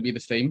towers are going to be the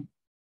same.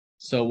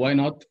 So why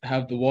not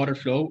have the water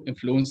flow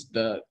influence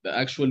the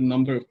actual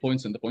number of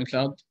points in the point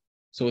cloud?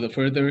 So the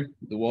further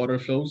the water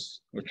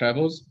flows or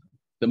travels,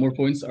 the more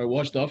points are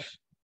washed off,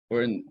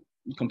 or in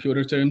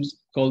computer terms,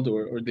 called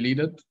or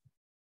deleted.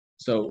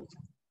 So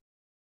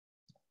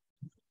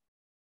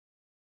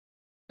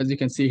as you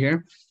can see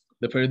here,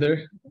 the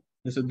further,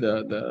 this is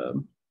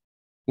the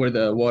where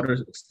the water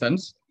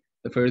extends,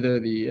 the further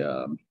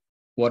the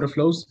water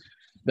flows,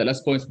 the less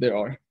points there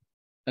are.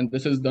 And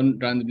this is done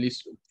randomly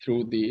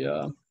through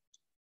the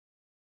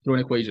through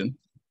an equation.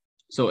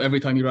 So every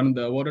time you run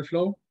the water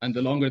flow, and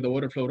the longer the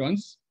water flow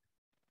runs,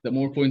 the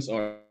more points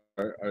are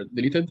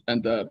deleted,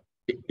 and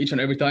each and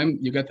every time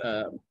you get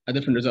a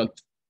different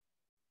result.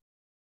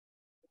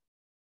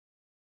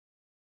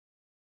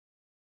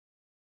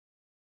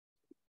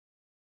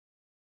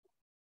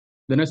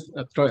 Then I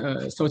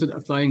started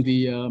applying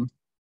the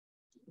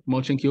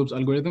mulching cubes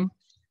algorithm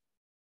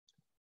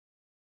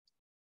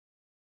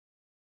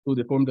to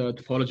deform the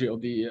topology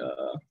of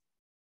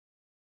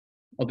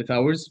the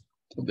towers,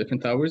 of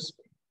different towers.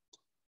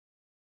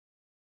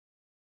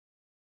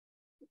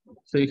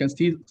 So you can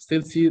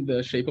still see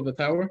the shape of the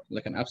tower,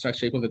 like an abstract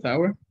shape of the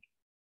tower.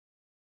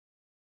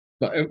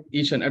 But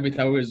each and every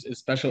tower is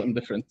special and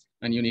different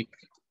and unique.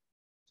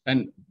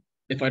 And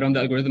if I run the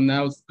algorithm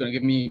now, it's going to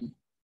give me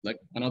like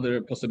another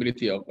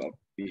possibility of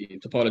the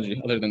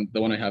topology other than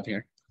the one I have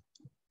here.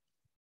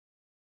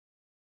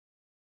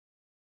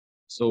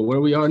 So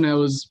where we are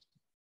now is,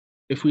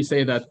 if we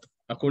say that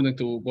according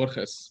to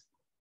Borges,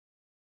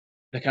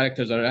 the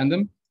characters are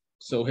random,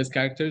 so his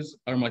characters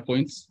are my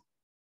points.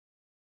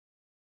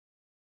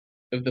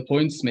 If the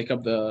points make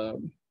up the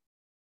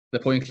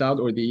point cloud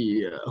or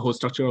the whole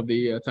structure of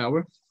the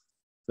tower,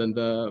 then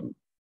the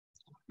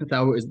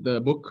tower is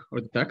the book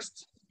or the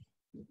text.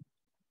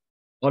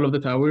 All of the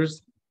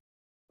towers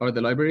are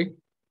the library,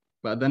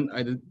 but then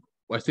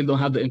I still don't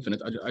have the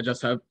infinite. I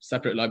just have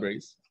separate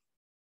libraries.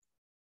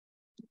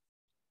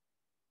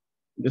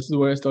 This is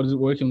where I started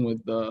working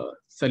with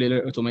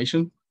cellular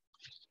automation.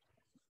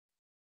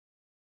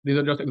 These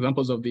are just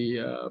examples of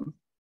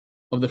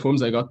the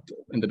forms I got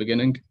in the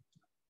beginning.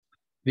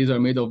 These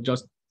are made of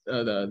just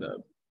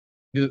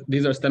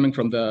these are stemming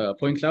from the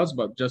point clouds,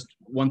 but just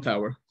one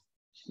tower,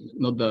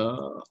 not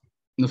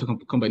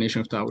a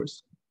combination of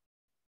towers.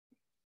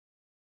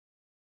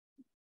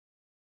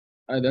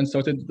 I then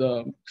started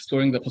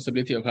exploring the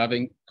possibility of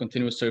having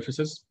continuous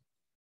surfaces,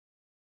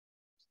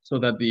 so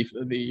that the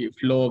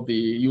flow of the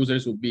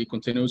users would be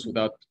continuous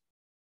without,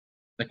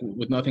 like,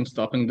 with nothing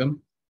stopping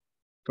them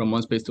from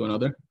one space to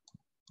another.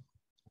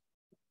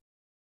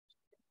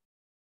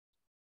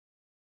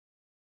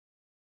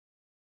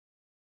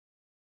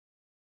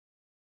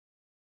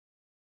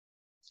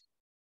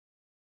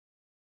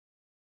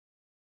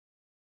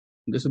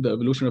 This is the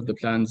evolution of the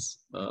plans.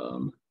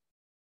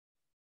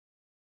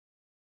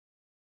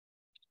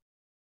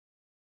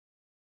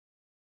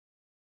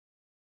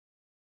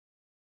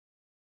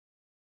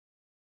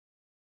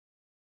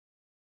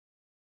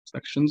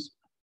 Sections.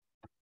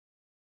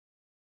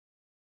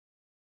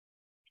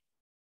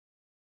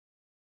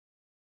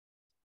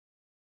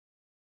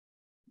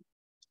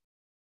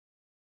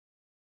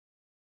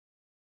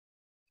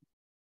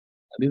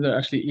 These are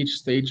actually each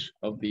stage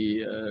of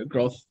the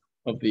growth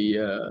of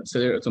the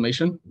cellular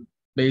automation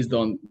based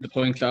on the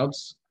point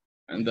clouds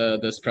and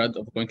the spread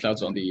of the point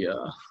clouds on the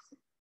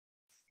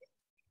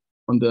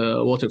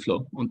water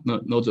flow, on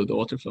nodes of the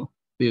water flow.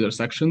 These are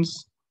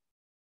sections,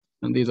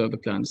 and these are the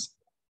plans,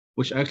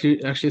 which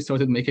actually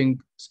started making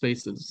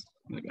spaces,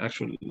 like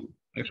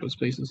actual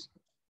spaces.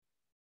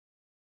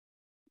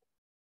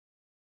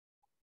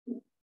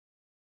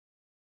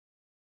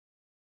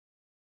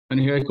 And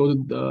here I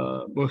coded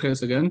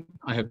Borges again.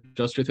 I have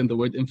just written the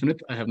word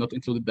infinite. I have not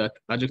included that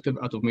adjective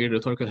out of mere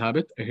rhetorical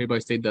habit. I hereby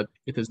state that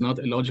it is not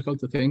illogical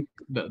to think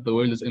that the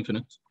world is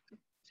infinite.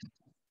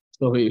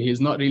 So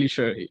he's not really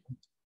sure.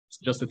 It's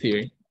just a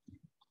theory.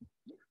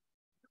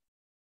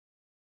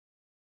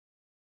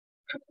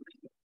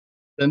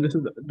 then this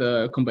is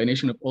the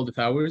combination of all the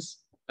towers,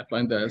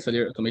 applying the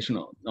cellular automation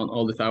on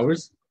all the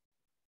towers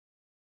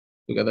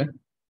together,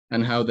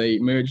 and how they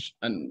merge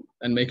and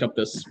make up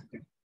this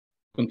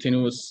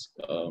continuous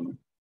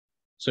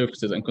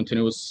surfaces and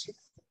continuous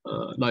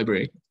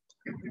library.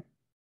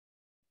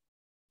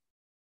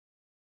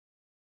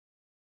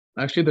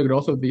 Actually, the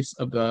growth of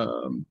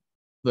the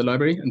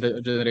library and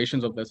the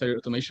generations of the cellular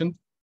automation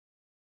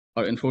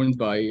are informed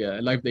by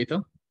live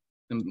data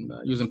and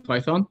using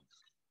Python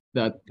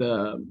that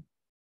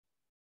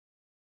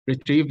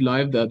retrieve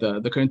live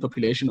the current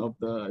population of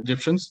the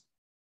Egyptians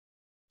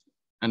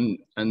and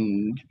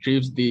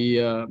retrieves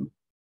the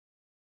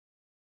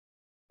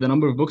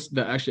number of books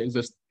that actually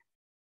exist,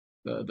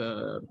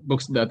 the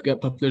books that get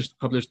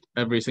published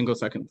every single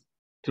second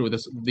through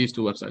these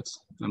two websites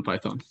and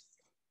Python.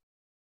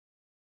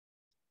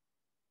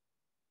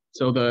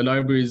 So the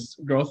library's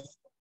growth,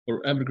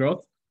 or every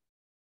growth,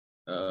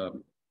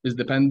 is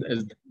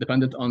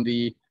dependent on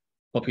the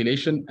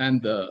population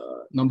and the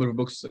number of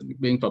books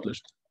being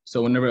published.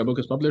 So whenever a book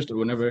is published, or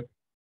whenever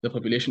the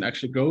population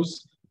actually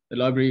grows, the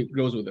library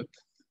grows with it.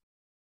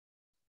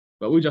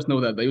 But we just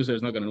know that the user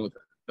is not going to know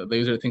that. The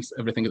user thinks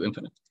everything is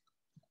infinite.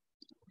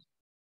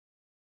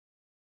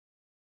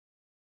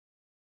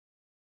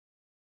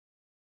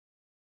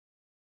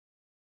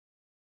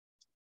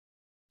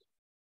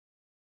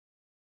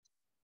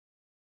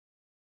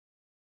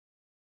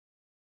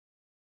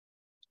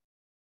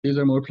 These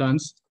are more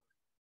plans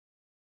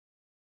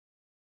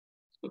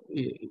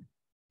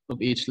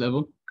of each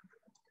level.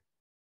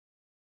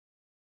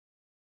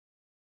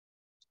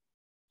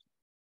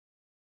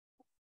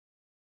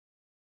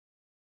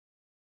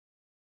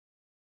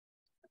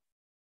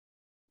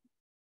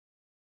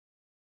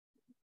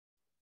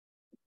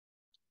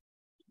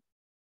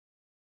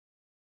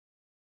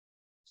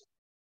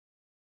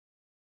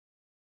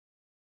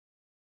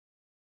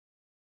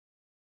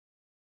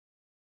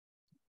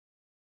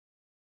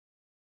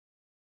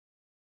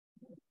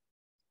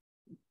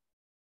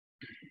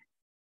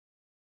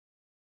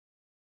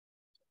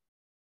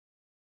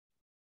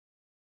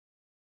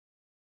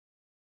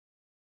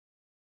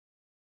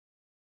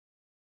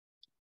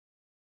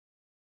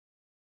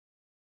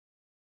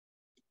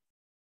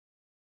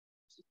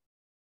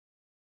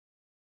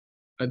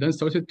 I then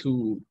started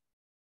to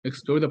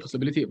explore the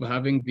possibility of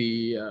having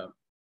the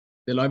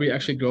library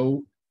actually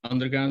grow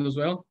underground as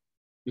well,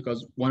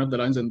 because one of the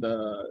lines in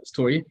the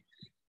story,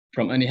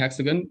 from any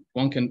hexagon,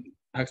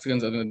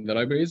 hexagons are in the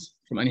libraries,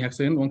 from any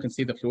hexagon, one can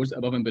see the floors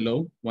above and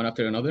below, one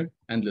after another,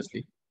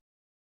 endlessly.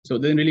 So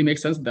it didn't really make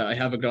sense that I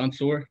have a ground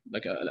floor,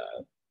 like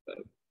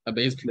a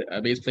base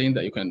plane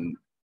that you can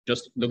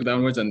just look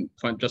downwards and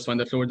find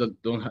the floor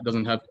that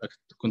doesn't have a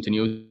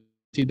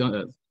continuity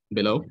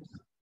below.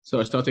 So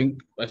I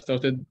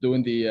started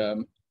doing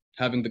the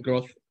having the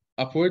growth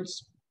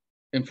upwards,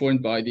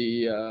 informed by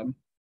the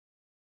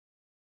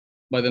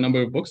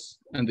number of books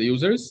and the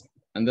users,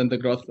 and then the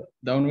growth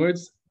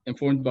downwards,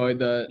 informed by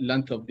the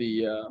length of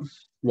the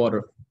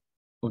water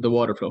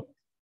flow.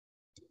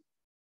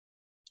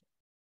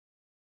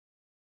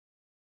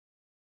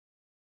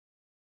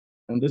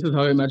 And this is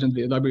how I imagined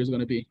the library is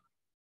going to be,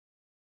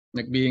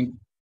 like being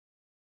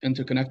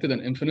interconnected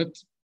and infinite,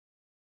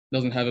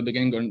 doesn't have a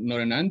beginning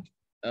nor an end,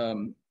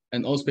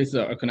 and all spaces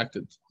are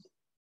connected.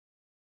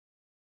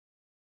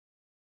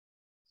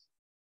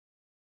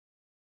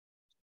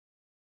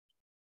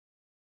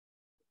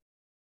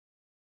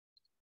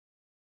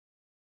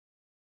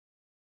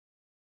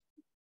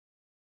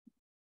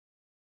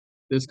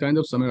 This kind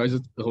of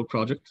summarizes the whole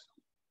project.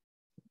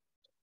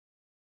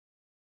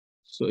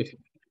 So if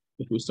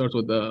we start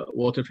with the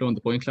water flow and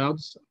the point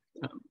clouds,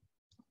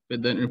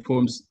 it then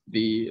informs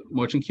the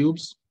marching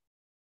cubes.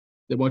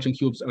 The marching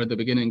cubes are the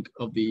beginning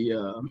of the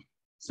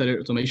cellular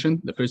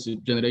automation, the first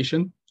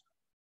generation,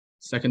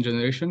 second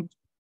generation,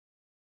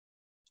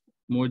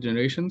 more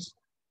generations,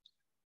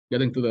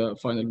 getting to the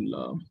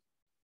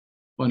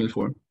final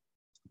form.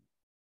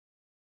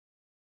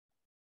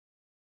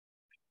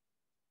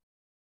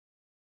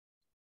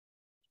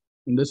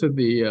 And this is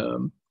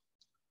the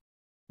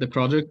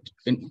project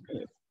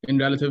in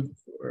relative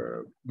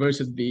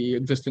versus the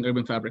existing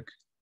urban fabric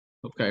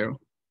of Cairo,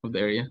 of the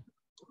area.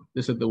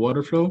 This is the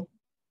water flow,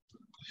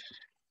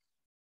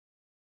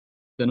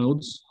 the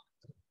nodes,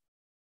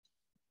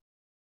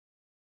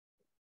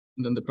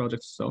 and then the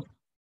project itself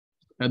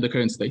at the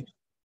current state,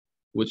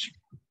 which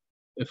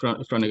if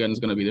run again is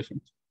going to be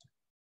different.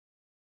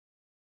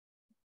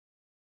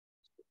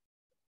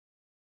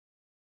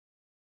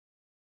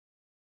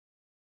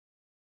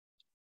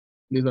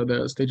 These are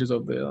the stages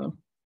of the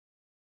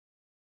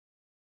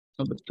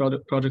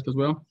project as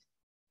well.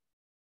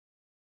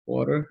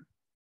 Water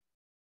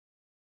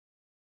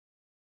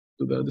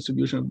to the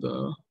distribution of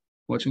the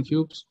watching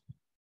cubes,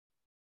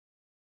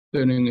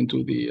 turning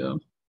into the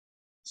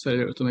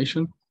cellular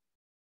automation,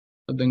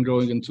 and then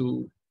growing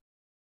into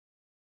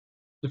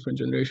different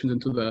generations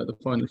into the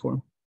final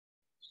form.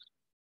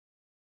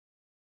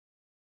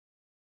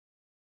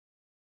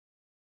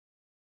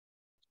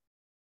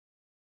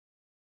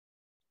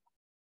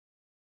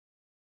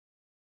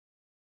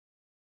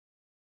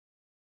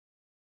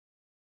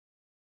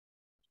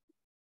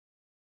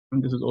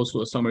 And this is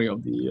also a summary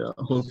of the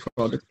whole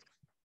product.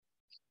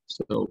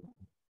 So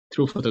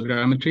through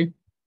photogrammetry,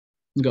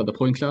 you got the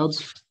point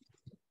clouds,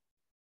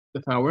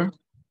 the tower,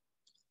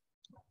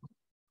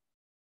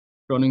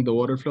 running the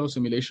water flow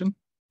simulation.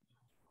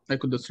 I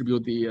could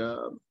distribute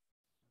the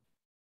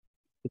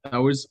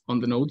towers on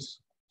the nodes.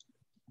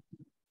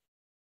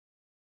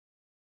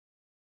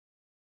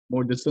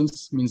 More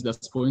distance means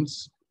less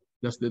points,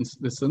 less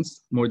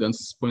distance, more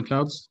dense point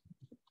clouds.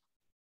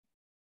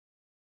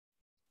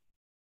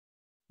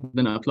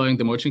 Then applying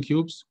the merchant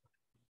cubes,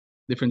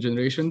 different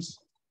generations.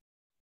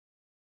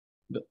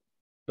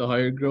 The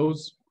higher it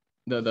grows,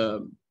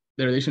 the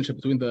relationship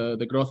between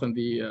the growth and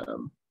the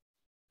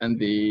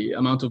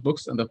amount of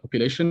books and the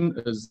population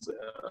is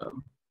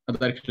a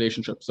direct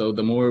relationship. So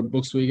the more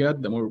books we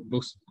get, the more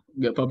books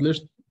get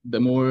published,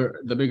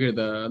 the bigger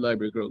the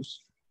library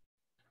grows.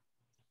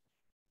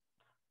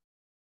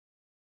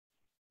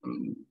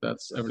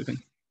 That's everything.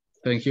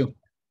 Thank you.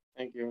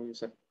 Thank you,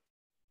 Yousef.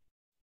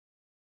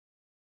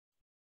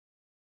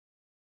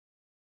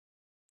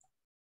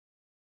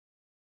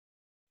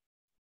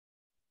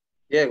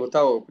 Yeah,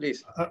 Gustavo,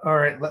 please. All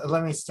right,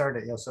 let me start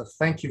it, Yousef.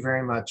 Thank you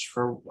very much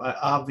for,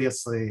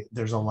 obviously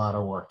there's a lot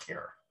of work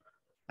here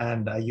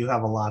and you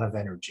have a lot of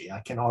energy. I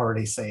can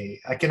already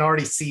see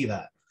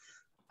that.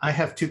 I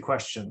have two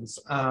questions.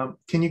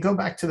 Can you go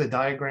back to the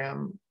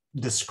diagram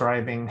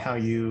describing how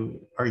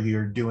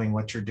you're doing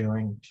what you're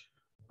doing?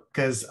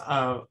 Because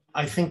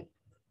I think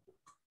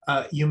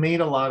you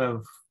made a lot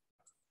of,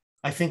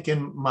 I think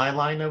in my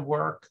line of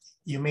work,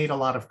 you made a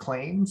lot of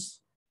claims,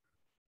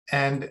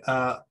 and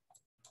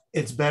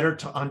it's better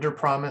to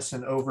under-promise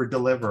and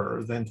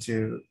over-deliver than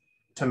to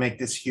make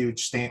this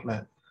huge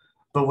statement.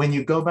 But when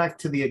you go back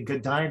to the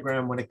good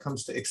diagram, when it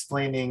comes to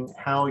explaining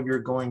how you're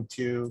going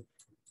to,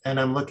 and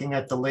I'm looking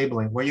at the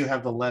labeling, where you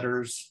have the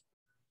letters,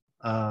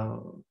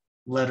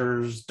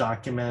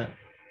 document,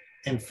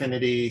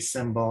 infinity,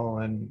 symbol,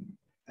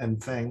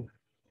 and thing.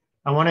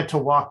 I wanted to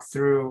walk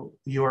through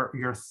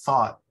your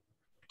thought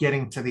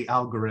getting to the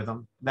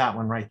algorithm, that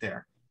one right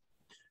there.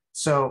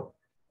 So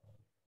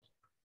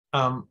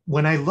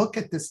when I look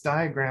at this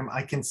diagram,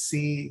 I can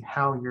see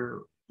how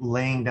you're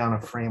laying down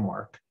a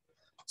framework.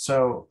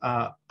 So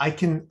I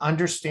can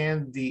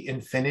understand the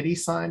infinity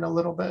sign a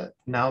little bit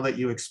now that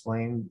you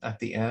explained at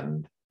the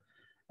end,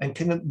 and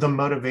the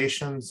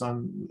motivations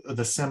on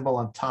the symbol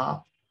on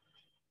top.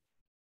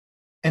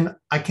 And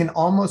I can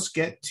almost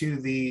get to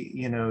the,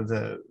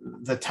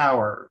 the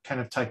tower kind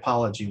of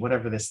typology,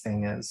 whatever this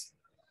thing is.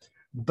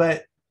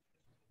 But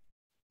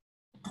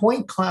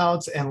point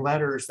clouds and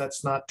letters,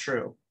 that's not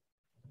true.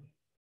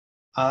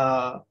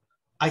 Point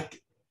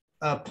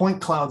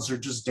clouds are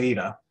just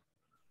data.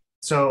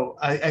 So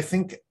I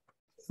think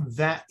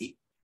that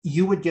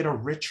you would get a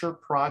richer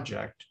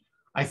project,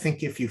 I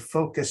think, if you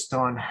focused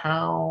on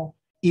how,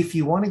 if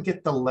you want to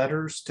get the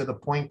letters to the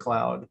point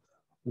cloud,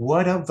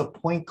 what of the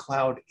point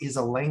cloud is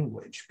a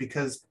language?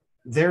 Because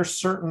there are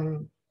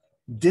certain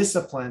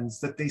disciplines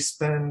that they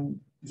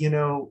spend,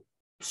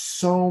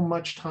 so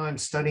much time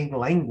studying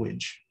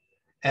language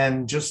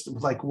and just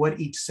like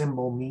what each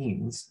symbol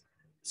means.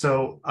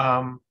 So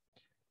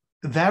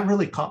that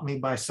really caught me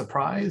by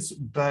surprise.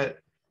 But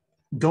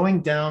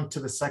going down to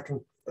the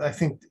second, I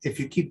think if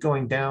you keep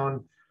going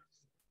down,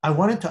 I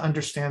wanted to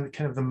understand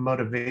kind of the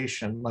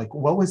motivation, like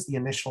what was the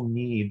initial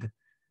need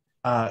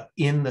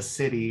in the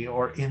city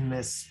or in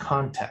this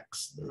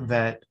context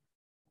that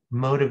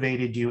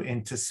motivated you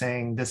into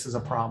saying this is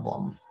a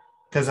problem?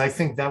 Because I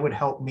think that would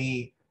help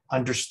me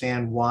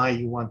understand why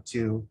you want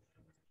to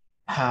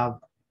have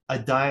a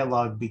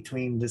dialogue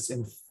between this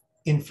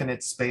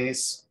infinite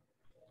space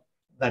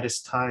that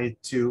is tied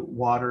to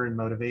water and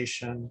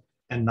motivation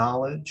and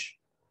knowledge,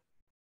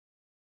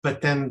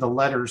 but then the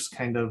letters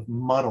kind of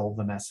muddle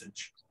the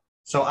message.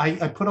 So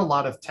I put a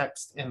lot of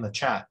text in the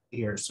chat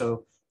here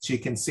so you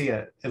can see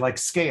it. Like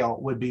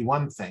scale would be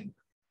one thing.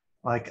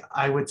 Like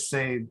I would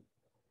say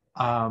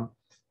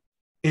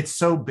it's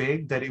so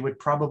big that it would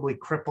probably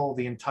cripple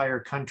the entire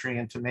country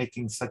into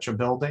making such a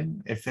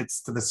building if it's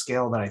to the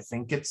scale that I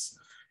think it's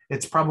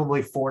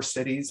probably 4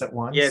 cities at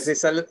once. Yes,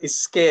 it's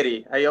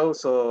scary. I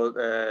also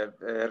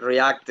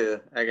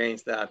reacted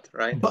against that,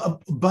 right?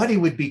 But it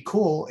would be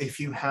cool if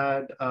you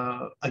had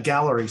a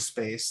gallery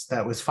space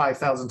that was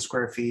 5,000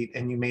 square feet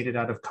and you made it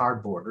out of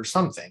cardboard or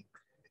something.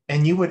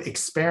 And you would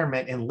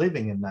experiment in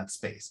living in that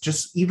space,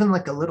 just even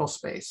like a little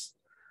space.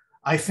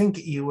 I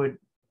think you would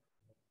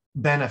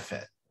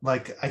benefit.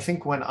 Like, I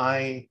think when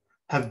I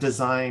have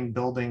designed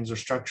buildings or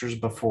structures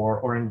before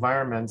or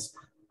environments,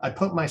 I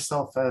put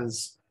myself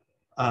as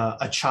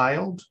a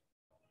child,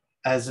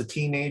 as a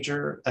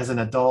teenager, as an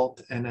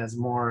adult, and as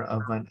more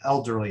of an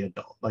elderly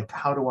adult. Like,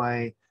 how do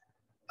I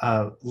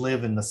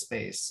live in the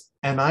space?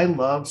 And I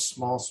love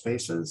small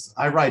spaces.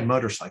 I ride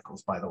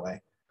motorcycles, by the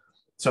way.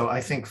 So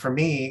I think for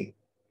me,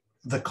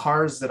 the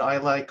cars that I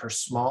like are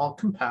small,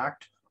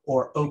 compact,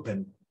 or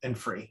open and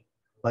free.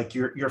 Like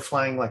you're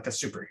flying like a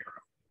superhero.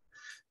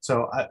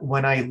 So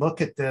when I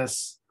look at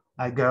this,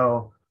 I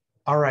go,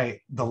 all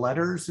right, the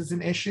letters is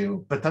an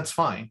issue, but that's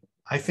fine.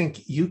 I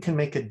think you can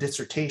make a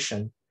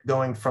dissertation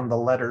going from the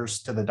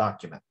letters to the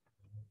document.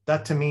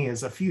 That to me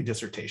is a few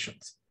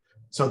dissertations.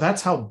 So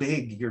that's how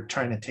big you're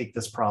trying to take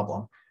this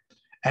problem.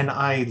 And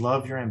I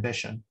love your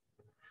ambition.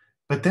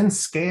 But then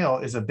scale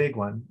is a big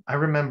one. I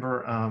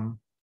remember,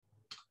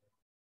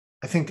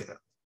 I think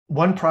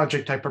one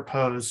project I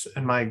proposed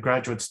in my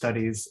graduate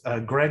studies,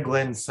 Greg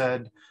Lynn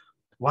said,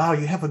 wow,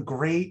 you have a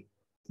great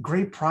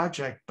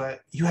project,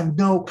 but you have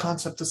no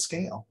concept of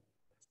scale.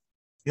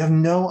 You have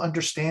no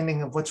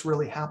understanding of what's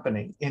really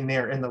happening in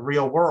there in the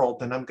real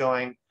world. And I'm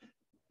going,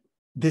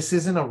 this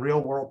isn't a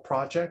real world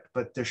project,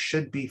 but there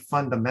should be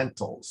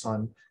fundamentals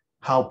on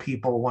how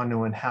people want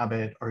to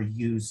inhabit or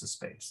use the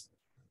space.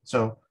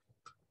 So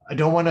I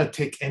don't want to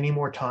take any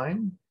more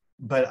time,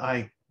 but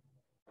I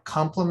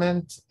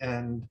compliment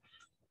and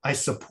I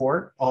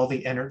support all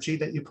the energy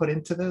that you put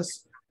into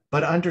this,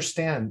 but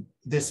understand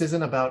this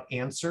isn't about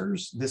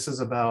answers. This is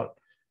about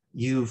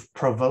you've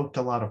provoked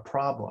a lot of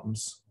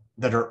problems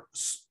that are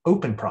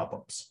open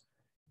problems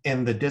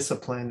in the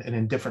discipline and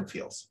in different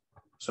fields.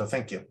 So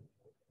thank you.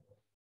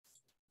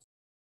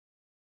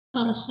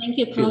 Thank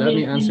you, Pablo. Let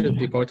me answer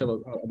the part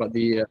about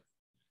the,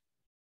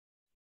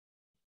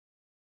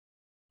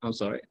 I'm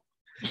sorry.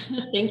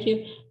 Thank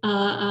you.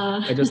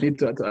 I just need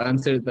to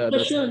answer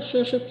the.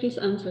 Sure, please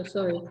answer,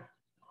 sorry.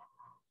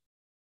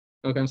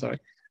 Okay, I'm sorry.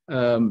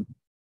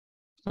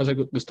 Also,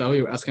 Gustavo,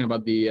 you were asking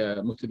about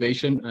the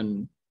motivation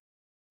and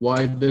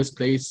why this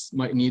place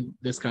might need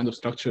this kind of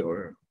structure,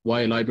 or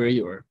why a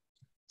library, or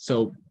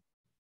so.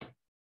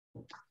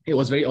 It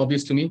was very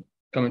obvious to me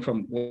coming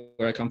from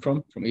where I come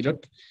from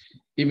Egypt.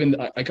 Even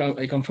I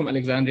come from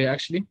Alexandria,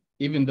 actually.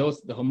 Even though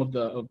it's the home of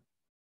the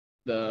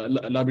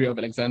Library of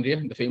Alexandria,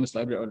 the famous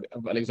Library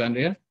of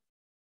Alexandria,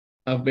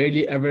 I've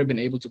barely ever been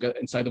able to get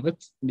inside of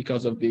it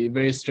because of the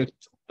very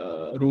strict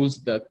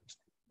rules that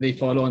they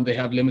follow, and they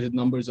have limited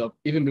numbers of,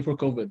 even before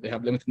COVID, they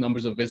have limited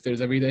numbers of visitors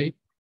every day,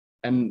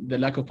 and the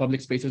lack of public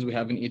spaces we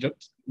have in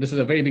Egypt. This is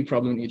a very big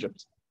problem in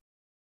Egypt,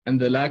 and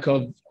the lack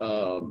of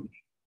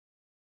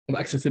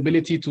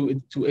accessibility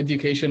to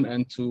education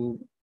and to.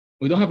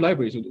 We don't have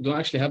libraries. We don't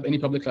actually have any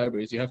public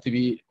libraries. You have to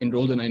be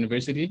enrolled in a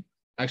university,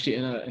 actually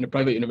in a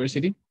private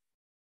university,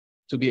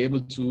 to be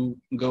able to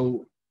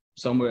go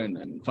somewhere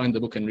and find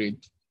the book and read.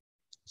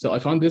 So I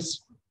found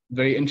this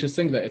very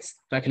interesting, that it's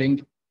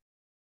tackling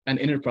an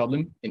inner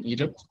problem in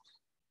Egypt.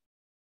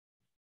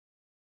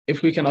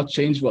 If we cannot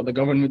change what the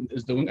government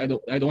is doing, I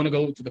don't want to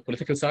go to the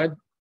political side,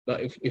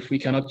 but if we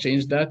cannot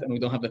change that and we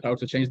don't have the power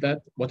to change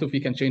that, what if we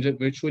can change it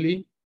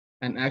virtually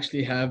and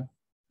actually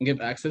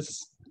give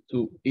access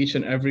to each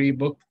and every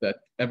book that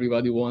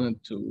everybody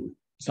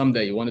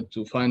someday wanted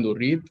to find or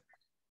read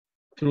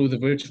through the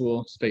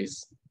virtual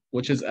space,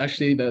 which is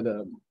actually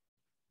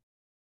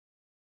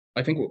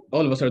I think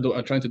all of us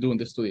are trying to do in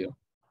this studio.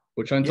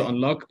 We're trying to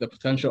unlock the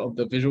potential of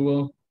the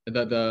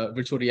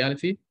virtual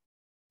reality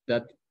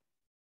that,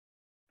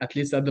 at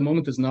least at the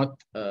moment, is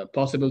not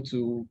possible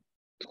to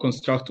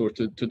construct or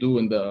to do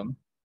in the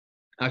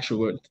actual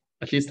world,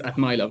 at least at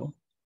my level.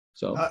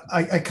 So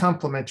I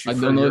compliment you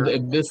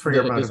for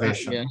your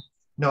motivation. Yeah.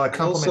 No, I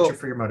compliment you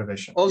for your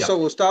motivation. Also,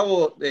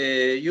 Gustavo,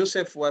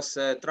 Yousef was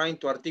trying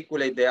to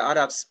articulate the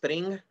Arab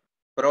Spring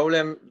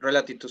problem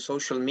relative to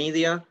social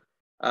media.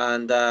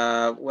 And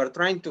we're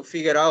trying to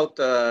figure out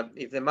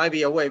if there might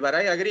be a way. But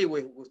I agree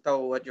with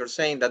Gustavo, what you're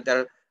saying, that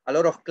there are a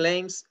lot of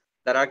claims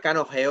that are kind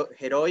of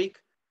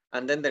heroic.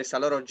 And then there's a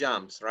lot of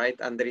jumps, right?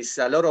 And there is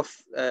a lot of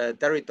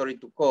territory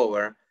to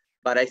cover.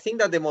 But I think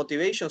that the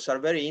motivations are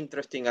very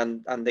interesting,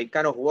 and they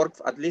kind of work,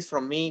 at least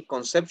from me,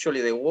 conceptually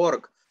they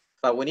work,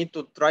 but we need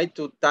to try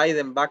to tie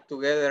them back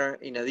together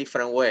in a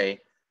different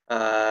way.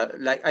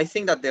 Like I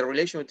think that the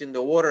relation between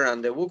the water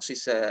and the books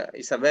is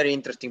a very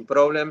interesting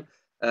problem,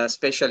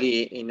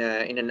 especially in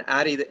an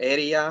arid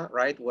area,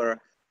 right? Where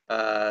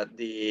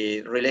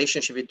the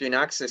relationship between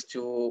access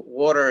to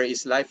water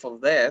is life or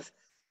death.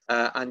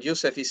 And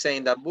Yousef is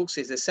saying that books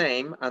is the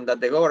same, and that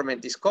the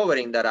government is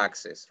covering that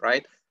access,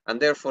 right? And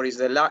therefore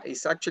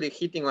is actually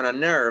hitting on a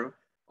nerve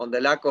on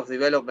the lack of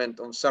development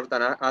on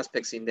certain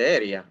aspects in the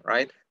area,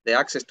 right? The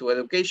access to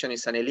education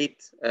is an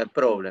elite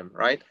problem,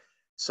 right?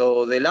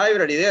 So the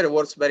library there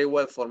works very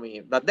well for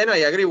me. But then I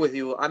agree with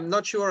you. I'm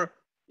not sure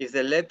if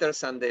the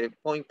letters and the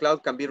point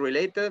cloud can be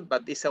related,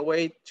 but it's a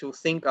way to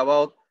think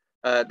about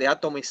the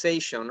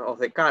atomization of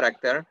the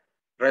character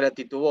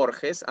relative to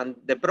Borges. And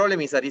the problem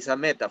is that it's a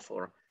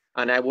metaphor.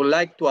 And I would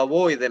like to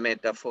avoid the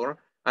metaphor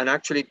and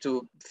actually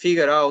to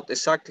figure out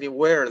exactly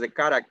where the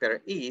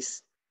character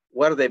is,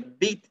 where the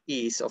bit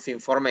is of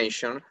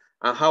information,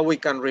 and how we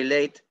can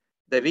relate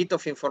the bit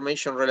of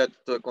information related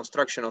to the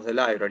construction of the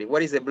library.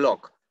 What is the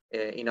block?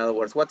 In other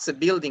words, what's the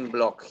building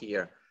block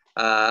here?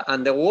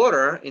 And the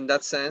water, in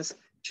that sense,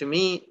 to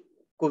me,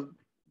 could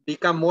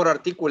become more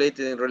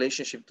articulated in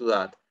relationship to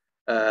that.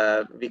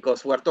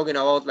 Because we're talking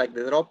about like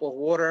the drop of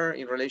water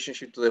in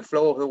relationship to the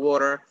flow of the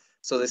water.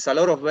 So there's a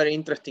lot of very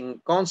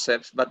interesting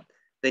concepts, but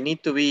they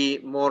need to be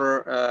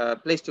more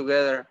placed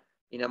together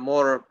in a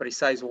more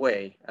precise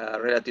way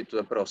relative to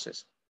the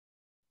process.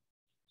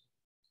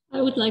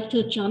 I would like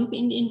to jump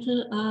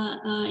into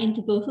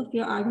both of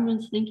your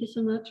arguments. Thank you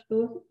so much,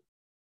 both.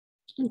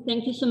 And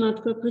thank you so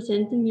much for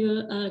presenting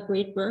your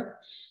great work.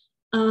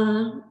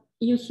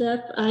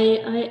 Yousef,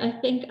 I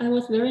think I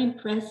was very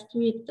impressed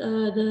with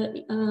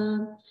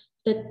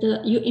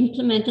that you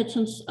implemented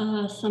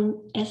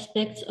some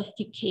aspects of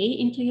decay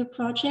into your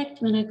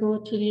project. When I go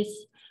to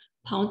this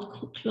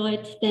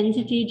pound-cloyd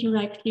density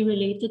directly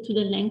related to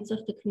the length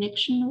of the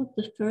connection node,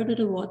 the further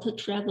the water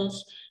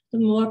travels, the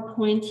more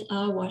points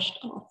are washed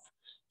off.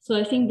 So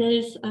I think that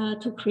is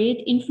to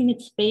create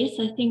infinite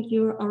space. I think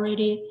you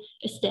already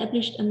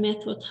established a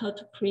method how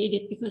to create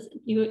it, because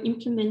you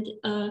implement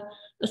a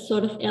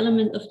sort of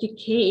element of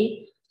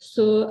decay.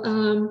 So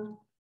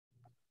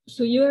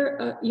so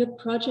your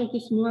project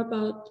is more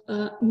about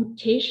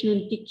mutation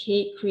and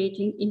decay,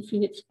 creating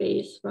infinite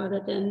space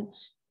rather than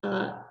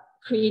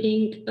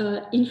creating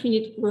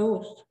infinite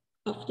growth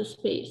of the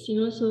space. You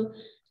know, so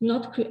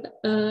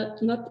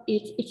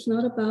it's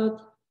not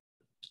about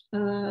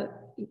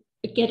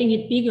getting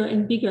it bigger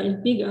and bigger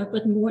and bigger,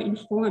 but more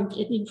informed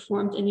and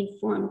informed and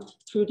informed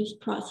through these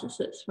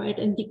processes, right?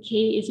 And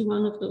decay is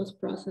one of those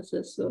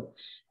processes. So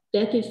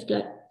that is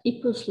like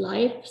equals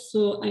life.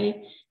 So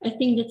I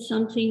think that's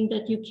something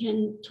that you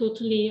can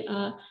totally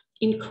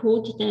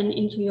encode then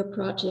into your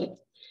project.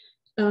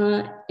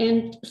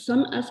 And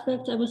some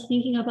aspects I was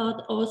thinking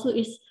about also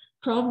is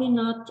probably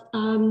not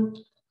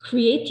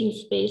creating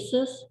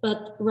spaces,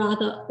 but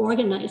rather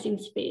organizing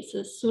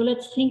spaces. So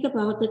let's think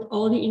about that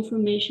all the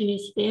information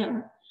is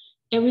there.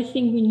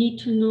 Everything we need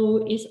to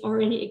know is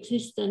already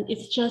existent.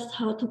 It's just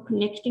how to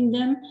connecting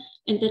them.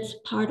 And that's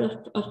part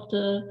of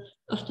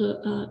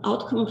the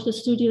outcome of the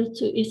studio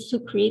is to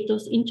create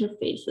those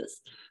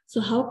interfaces.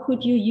 So how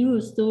could you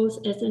use those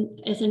as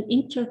an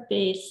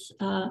interface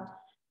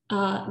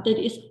that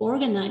is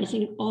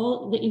organizing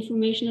all the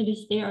information that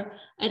is there?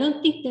 I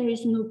don't think there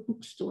is no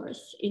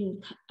bookstores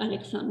in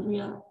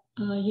Alexandria,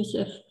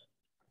 Yousef.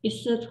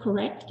 Is that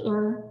correct,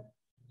 or?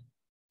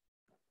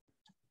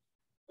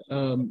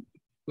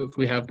 If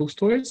we have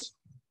bookstores,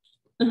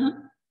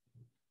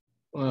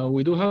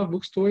 we do have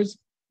bookstores,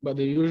 but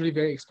they're usually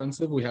very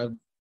expensive. We have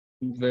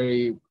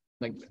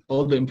like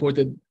all the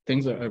imported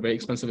things are very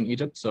expensive in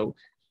Egypt. So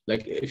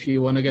like if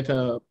you want to get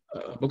a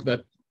book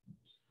that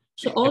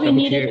so all we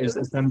need here is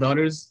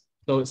 $10,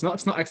 so it's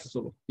not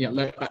accessible. Yeah,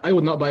 like I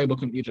would not buy a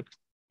book in Egypt.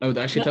 I would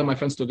actually tell my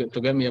friends to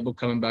get me a book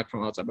coming back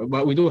from outside.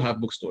 But we do have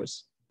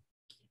bookstores.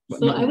 But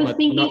so I was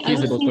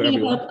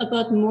thinking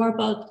more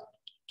about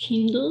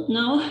Kindle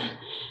now.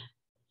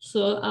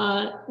 So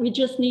we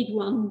just need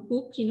one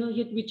book, you know,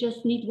 we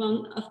just need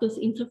one of those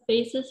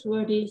interfaces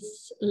where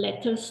these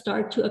letters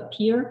start to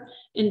appear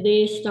and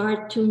they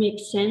start to make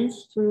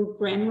sense through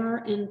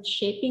grammar and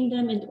shaping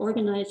them and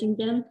organizing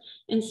them.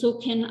 And so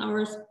can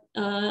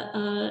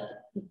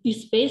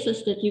these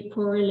spaces that you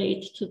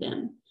correlate to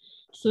them.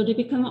 So they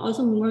become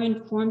also more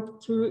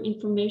informed through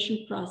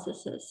information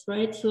processes,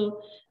 right?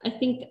 So I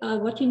think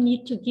what you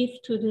need to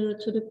give to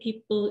the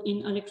people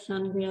in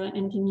Alexandria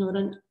and in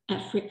Northern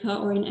Africa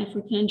or in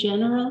Africa in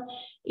general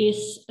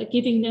is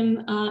giving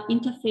them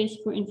interface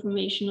for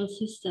informational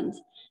systems.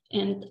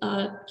 And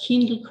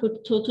Kindle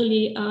could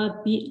totally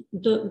be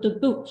the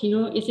book, you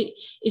know,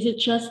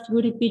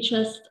 would it be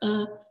just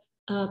a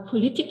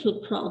political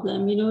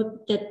problem, you know,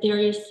 that there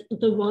is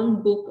the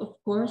one book, of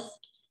course,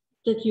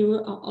 that you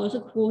also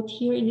quote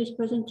here in this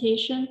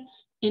presentation.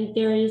 And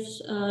there is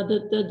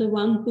the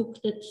one book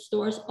that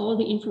stores all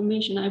the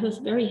information. I was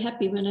very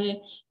happy when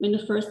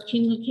the first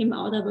Kindle came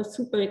out. I was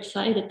super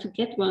excited to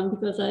get one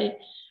because I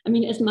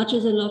mean, as much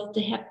as I love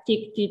the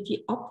haptic,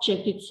 the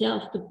object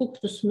itself, the book,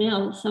 the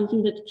smell,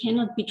 something that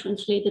cannot be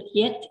translated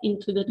yet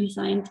into the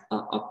designed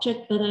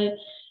object, but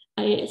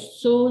I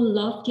so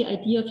love the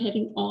idea of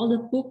having all the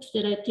books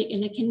that I take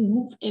and I can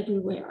move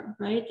everywhere,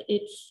 right?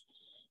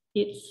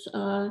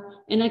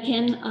 And I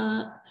can,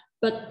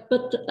 but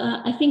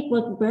I think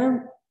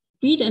where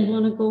we then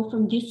want to go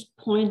from this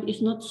point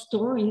is not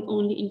storing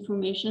only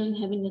information and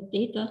having the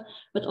data,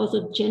 but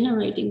also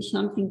generating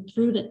something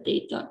through that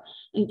data.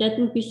 And that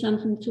would be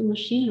something to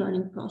machine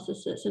learning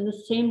processes. And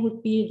the same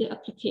would be the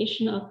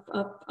application of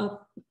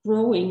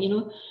growing, you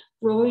know,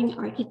 growing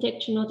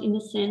architecture, not in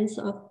the sense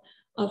of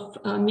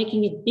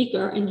making it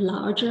bigger and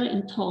larger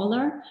and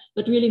taller,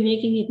 but really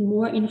making it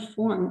more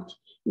informed,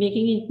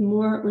 making it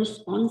more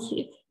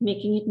responsive,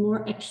 making it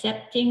more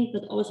accepting,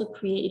 but also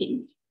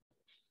creating.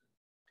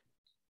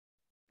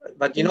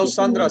 But you know,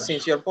 Sandra,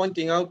 since you're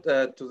pointing out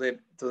to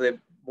the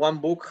one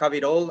book, have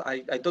it all,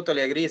 I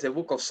totally agree. It's a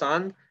book of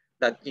sun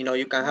that, you know,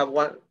 you can have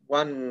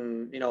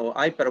one you know,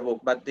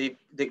 hyperbook, but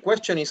the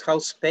question is how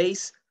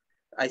space,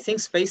 I think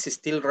space is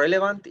still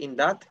relevant in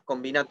that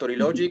combinatory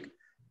logic,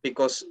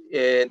 because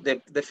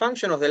the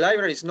function of the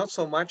library is not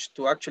so much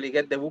to actually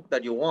get the book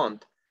that you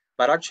want,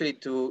 but actually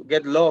to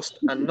get lost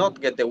and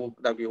not get the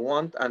book that you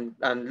want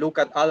and look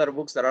at other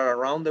books that are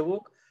around the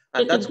book.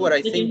 And that's where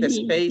I think the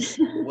space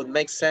would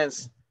make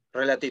sense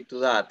relative to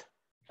that,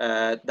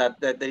 that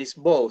there is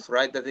both,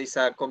 right? That there is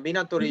a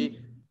combinatory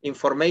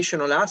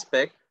informational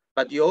aspect,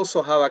 but you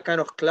also have a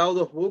kind of cloud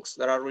of books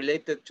that are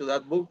related to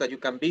that book that you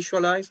can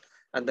visualize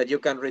and that you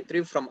can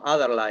retrieve from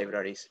other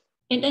libraries.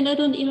 And I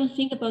don't even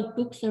think about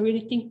books. I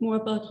really think more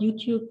about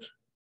YouTube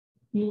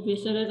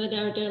movies that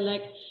are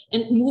like,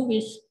 and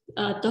movies,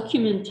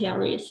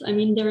 documentaries. I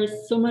mean, there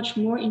is so much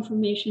more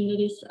information that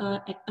is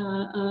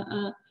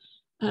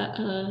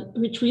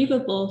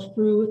retrievable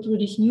through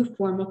this new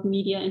form of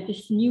media and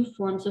these new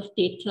forms of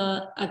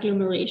data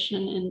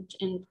agglomeration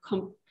and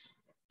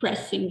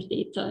compressing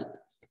data.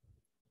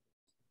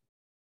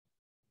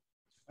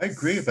 I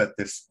agree about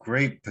this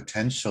great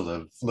potential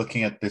of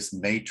looking at this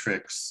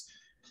matrix,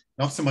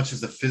 not so much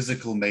as a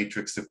physical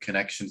matrix of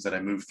connections that I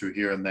move through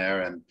here and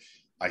there and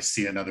I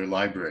see another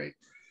library,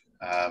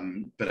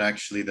 but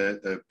actually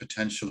the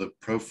potential of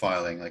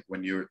profiling, like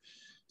when you're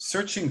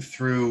searching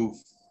through,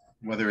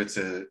 whether it's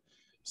a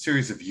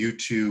series of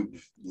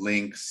YouTube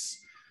links,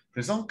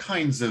 there's all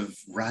kinds of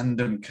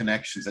random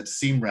connections that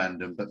seem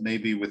random, but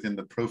maybe within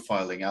the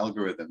profiling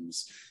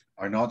algorithms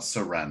are not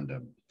so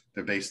random.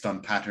 They're based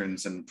on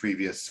patterns and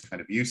previous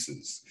kind of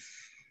uses.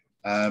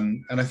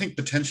 And I think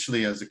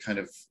potentially as a kind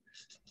of,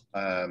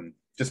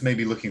 just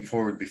maybe looking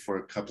forward before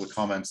a couple of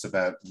comments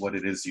about what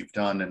it is you've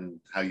done and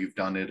how you've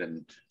done it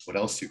and what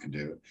else you can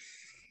do.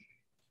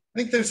 I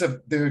think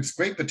there's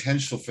great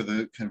potential for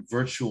the kind of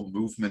virtual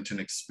movement and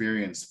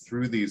experience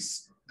through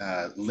these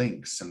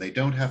links, and they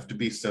don't have to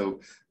be so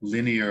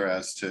linear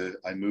as to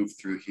I move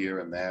through here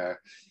and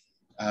there.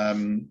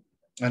 And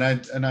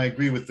I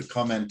agree with the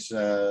comment,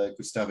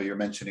 Gustavo, you're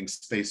mentioning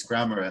space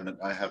grammar, and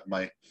I have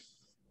my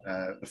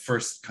the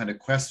first kind of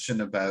question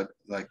about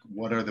like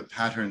what are the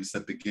patterns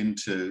that begin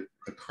to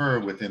occur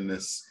within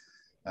this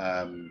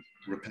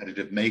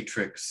repetitive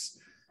matrix,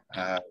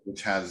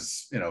 which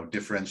has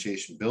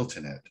differentiation built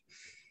in it.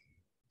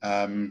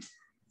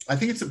 I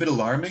think it's a bit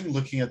alarming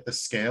looking at the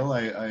scale.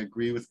 I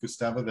agree with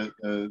Gustavo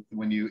that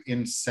when you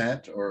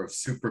inset or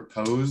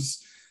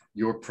superpose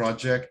your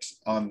project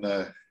on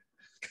the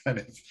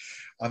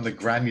on the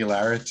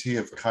granularity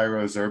of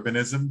Cairo's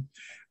urbanism,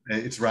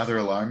 it's rather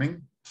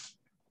alarming.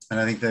 And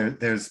I think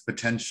there's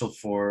potential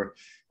for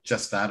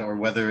just that, or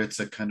whether it's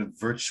a kind of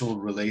virtual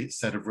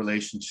set of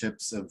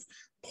relationships of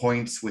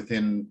points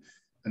within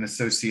an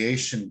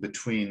association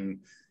between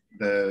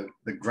the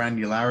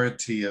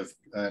granularity of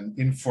an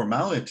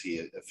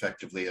informality,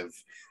 effectively, of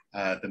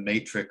the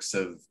matrix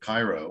of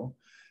Cairo,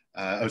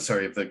 of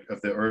the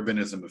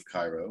urbanism of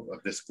Cairo,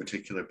 of this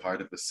particular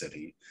part of the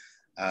city.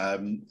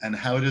 And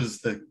how does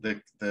the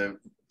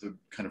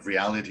kind of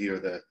reality or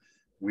the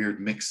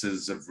weird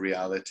mixes of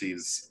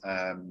realities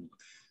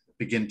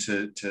begin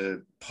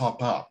to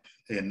pop up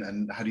in,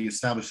 and how do you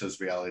establish those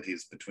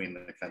realities between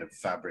the kind of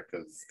fabric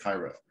of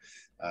Cairo?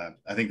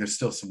 I think there's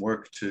still some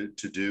work to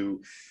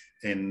do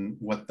in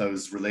what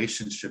those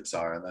relationships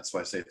are, and that's why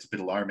I say it's a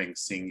bit alarming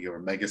seeing your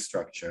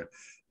megastructure,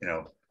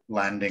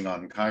 landing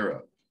on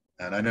Cairo.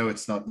 And I know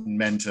it's not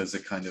meant as a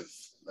kind of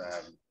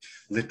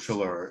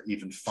literal or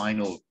even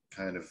final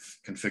kind of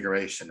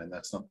configuration, and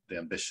that's not the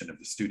ambition of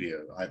the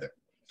studio either.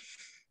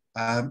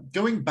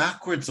 Going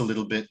backwards a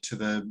little bit to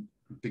the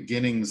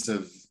beginnings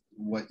of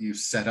what you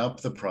set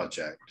up the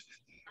project,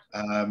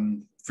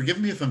 forgive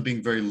me if I'm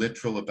being very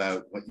literal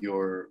about what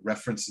your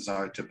references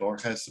are to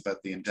Borges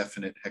about the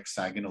indefinite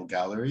hexagonal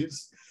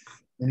galleries.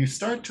 When you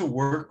start to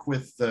work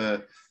with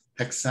the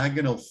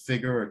hexagonal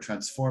figure or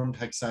transformed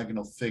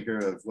hexagonal figure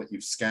of what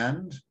you've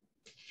scanned,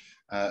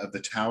 of the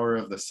Tower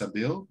of the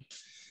Sabil,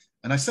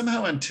 and I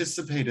somehow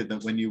anticipated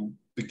that when you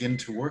begin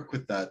to work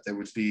with that, there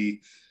would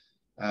be,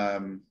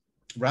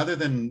 rather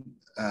than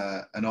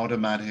an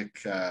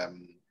automatic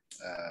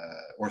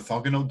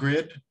orthogonal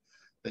grid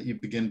that you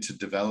begin to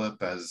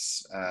develop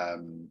as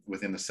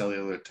within the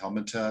cellular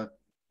automata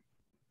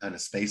and the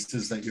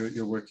spaces that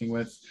you're working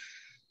with,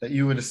 that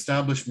you would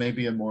establish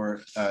maybe a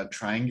more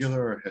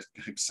triangular or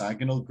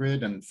hexagonal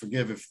grid. And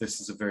forgive if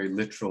this is a very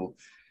literal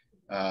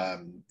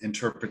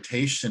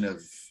interpretation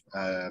of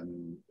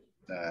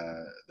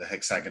the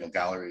hexagonal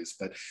galleries,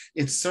 but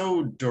it's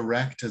so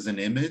direct as an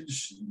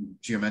image,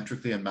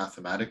 geometrically and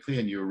mathematically,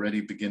 and you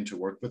already begin to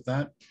work with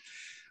that.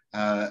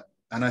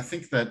 And I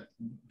think that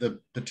the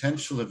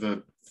potential of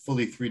a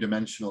fully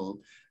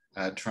three-dimensional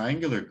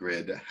triangular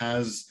grid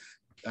has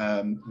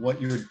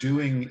what you're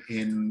doing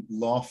in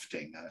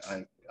lofting.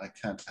 I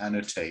can't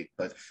annotate,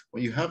 but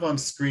what you have on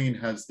screen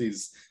has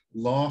these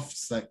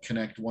lofts that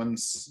connect one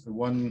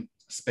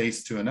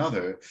space to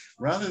another,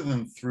 rather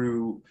than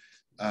through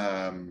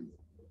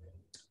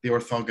the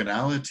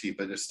orthogonality,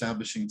 but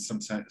establishing some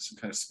kind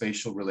of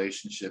spatial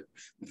relationship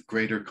with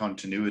greater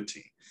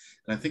continuity.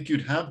 And I think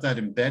you'd have that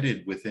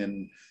embedded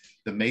within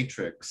the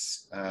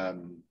matrix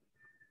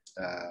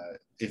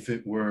if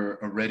it were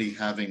already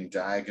having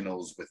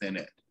diagonals within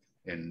it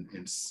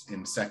in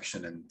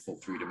section and full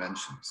 3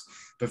 dimensions.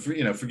 But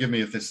forgive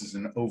me if this is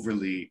an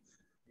overly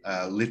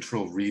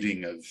literal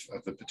reading of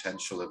the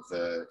potential of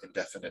the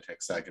indefinite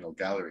hexagonal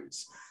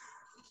galleries.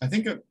 I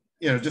think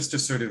just to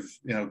sort of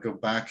go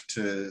back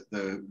to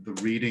the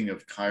reading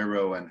of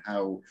Cairo and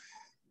how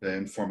the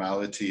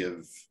informality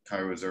of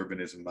Cairo's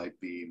urbanism might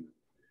be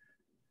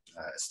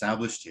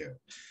established here.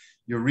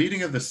 Your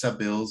reading of the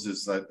sub-ills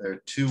is that there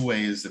are two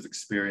ways of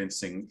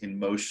experiencing in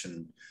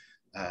motion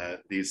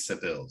these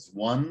sub-ills.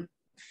 One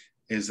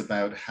is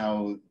about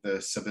how the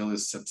sub-ill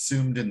is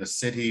subsumed in the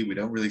city. We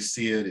don't really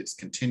see it. It's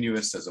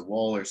continuous as a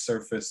wall or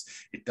surface.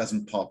 It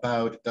doesn't pop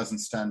out. It doesn't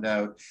stand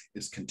out.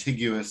 It's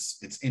contiguous.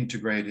 It's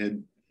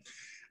integrated.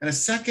 And a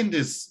second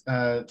is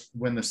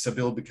when the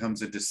sub-ill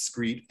becomes a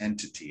discrete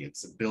entity.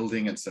 It's a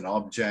building. It's an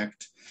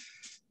object.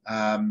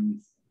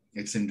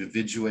 It's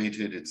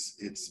individuated.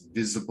 It's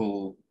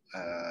visible,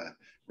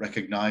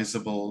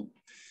 recognizable,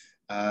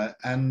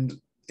 and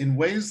in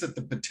ways that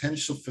the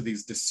potential for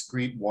these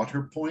discrete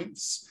water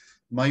points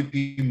might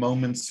be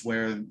moments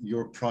where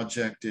your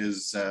project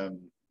is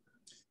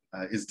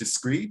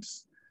discrete,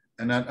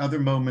 and at other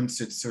moments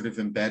it's sort of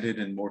embedded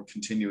and more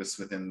continuous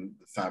within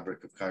the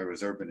fabric of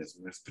Cairo's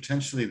urbanism. There's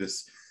potentially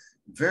this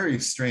very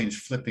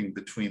strange flipping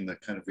between the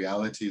kind of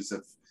realities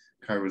of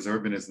Cairo's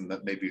urbanism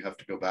that maybe you have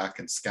to go back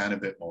and scan a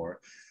bit more,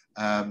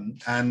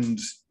 and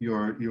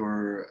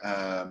your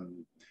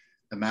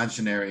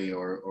imaginary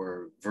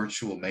or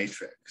virtual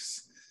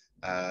matrix.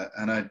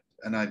 I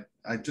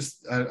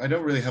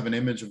don't really have an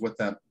image of what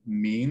that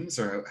means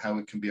or how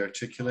it can be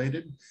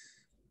articulated,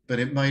 but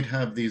it might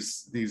have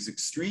these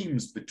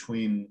extremes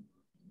between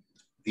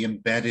the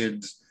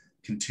embedded,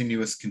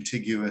 continuous,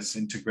 contiguous,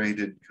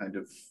 integrated kind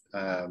of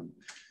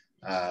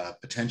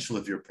potential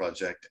of your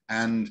project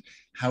and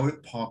how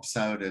it pops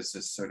out as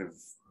a sort of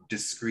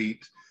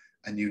discrete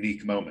and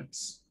unique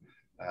moments.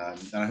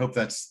 And I hope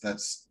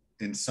that's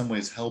in some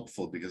ways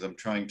helpful, because I'm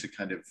trying to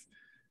kind of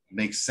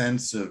make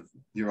sense of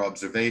your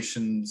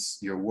observations,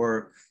 your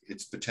work,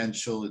 its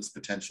potential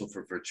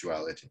for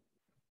virtuality.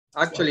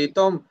 Actually,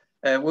 Tom,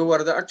 I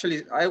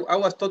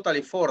was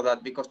totally for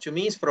that, because to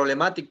me it's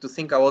problematic to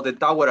think about the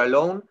tower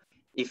alone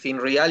if in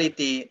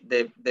reality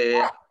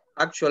the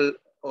actual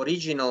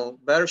original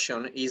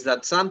version is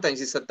that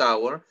sometimes it's a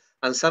tower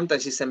and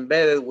sometimes it's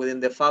embedded within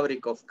the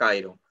fabric of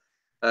Cairo.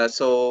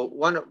 So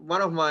one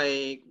of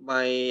my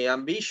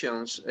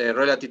ambitions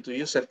relative to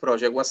Yousef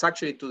project was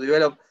actually to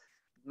develop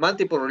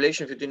multiple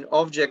relations between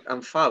object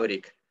and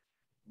fabric,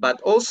 but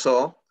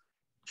also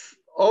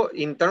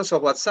in terms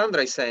of what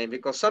Sandra is saying,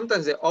 because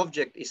sometimes the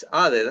object is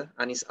added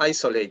and is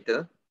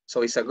isolated,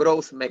 so it's a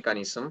growth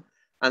mechanism,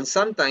 and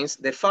sometimes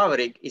the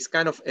fabric is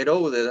kind of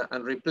eroded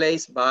and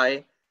replaced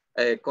by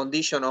a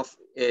condition of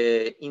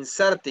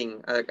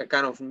inserting a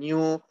kind of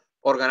new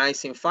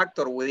organizing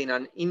factor within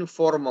an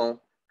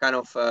informal kind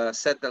of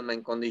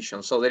settlement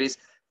condition. So there is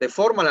the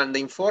formal and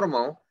the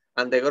informal,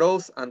 and the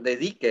growth and the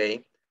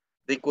decay.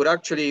 They could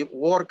actually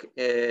work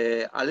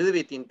a little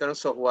bit in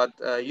terms of what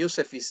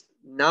Yousef is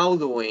now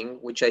doing,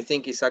 which I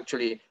think is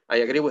actually, I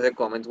agree with the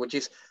comment, which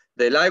is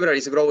the library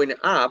is growing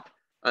up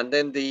and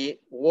then the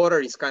water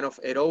is kind of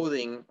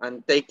eroding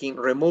and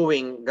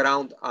removing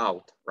ground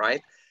out,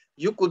 right?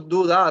 You could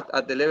do that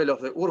at the level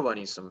of the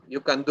urbanism. You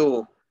can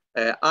do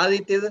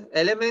additive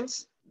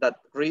elements that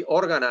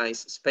reorganize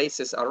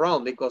spaces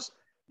around, because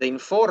the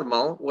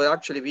informal will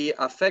actually be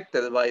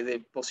affected by the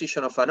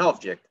position of an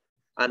object.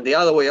 And the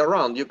other way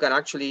around, you can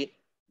actually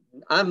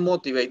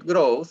unmotivate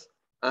growth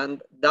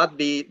and that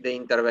be the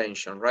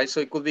intervention, right? So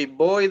it could be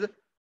void,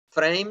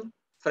 frame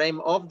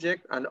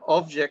object, and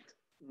object,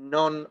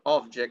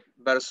 non-object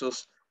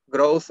versus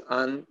growth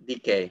and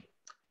decay.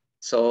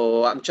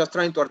 So I'm just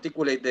trying to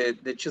articulate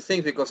the two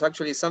things, because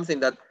actually it's something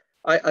that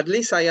at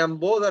least I am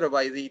bothered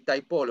by the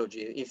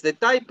typology. If the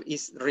type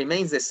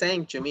remains the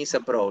same, to me it's a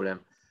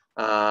problem,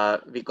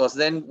 because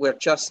then we're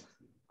just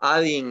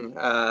adding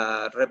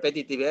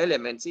repetitive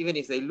elements, even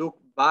if they look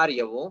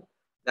variable,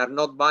 they're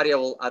not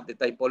variable at the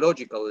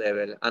typological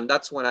level. And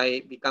that's when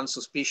I become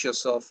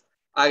suspicious of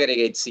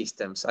aggregate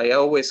systems. I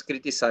always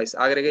criticize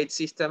aggregate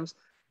systems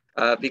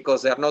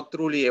because they're not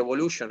truly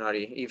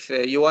evolutionary. If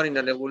you are in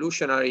an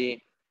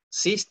evolutionary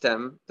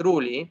system,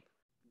 truly,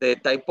 the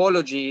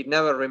typology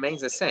never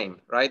remains the same,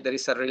 right? There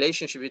is a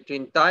relationship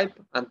between type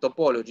and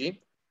topology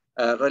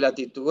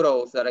relative to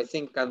growth that I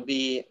think can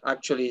be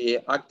actually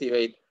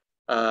activate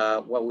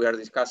what we are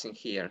discussing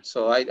here.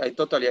 So I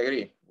totally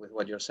agree with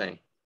what you're saying.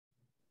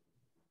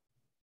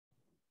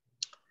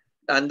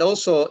 And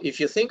also, if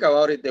you think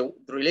about it, the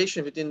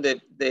relation between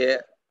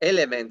the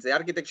elements, the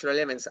architectural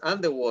elements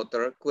and the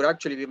water could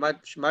actually be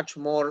much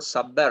more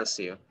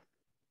subversive.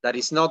 That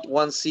is not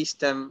one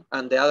system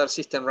and the other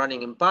system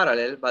running in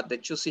parallel, but the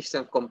two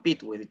systems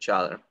compete with each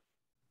other.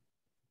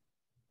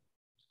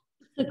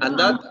 And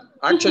that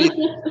actually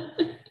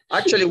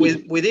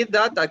we did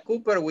that at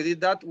Cooper. We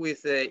did that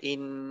with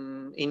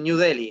in New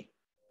Delhi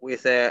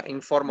with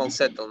informal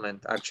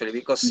settlement, actually,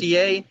 because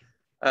CA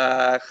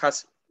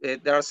has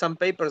there are some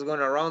papers going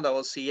around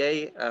about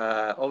CA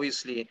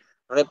obviously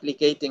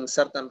replicating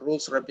certain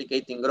rules,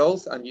 replicating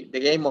growth, and the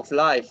game of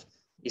life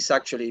is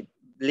actually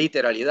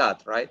literally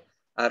that, right?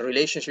 A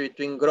relationship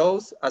between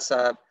growth as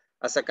a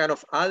kind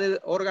of added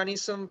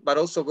organism, but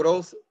also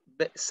growth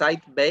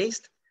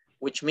site-based,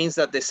 which means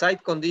that the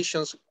site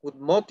conditions would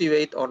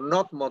motivate or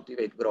not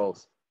motivate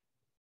growth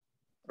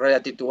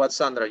relative to what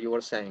Sandra, you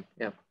were saying.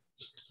 Yeah.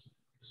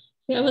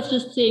 Yeah, I was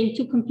just saying,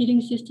 two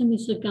competing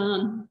systems is a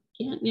GAN.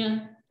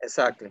 Yeah.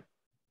 Exactly.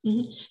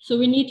 So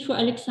we need for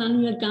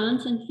Alexandria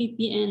GANs and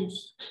VPNs.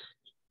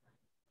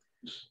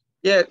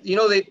 Yeah, you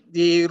know,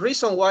 the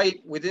reason why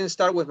we didn't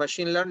start with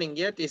machine learning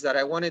yet is that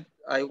I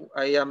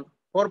am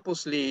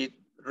purposely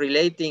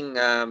relating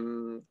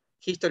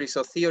histories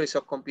of theories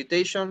of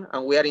computation,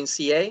 and we are in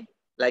CA,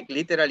 like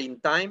literally in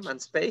time and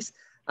space,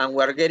 and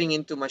we're getting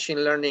into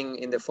machine learning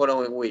in the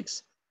following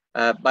weeks.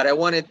 But I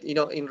wanted, you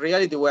know, in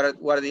reality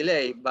we're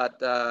delayed,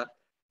 but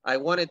I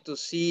wanted to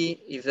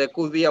see if there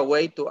could be a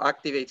way to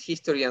activate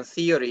history and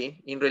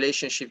theory in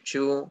relationship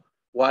to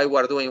why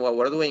we're doing what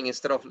we're doing,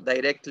 instead of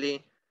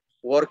directly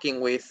working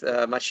with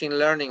machine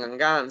learning and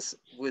GANs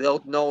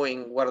without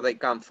knowing where they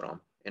come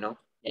from, you know?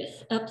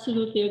 Yes,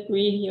 absolutely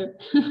agree here.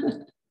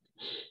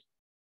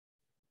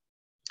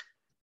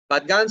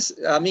 But GANs,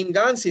 I mean,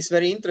 GANs is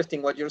very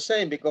interesting what you're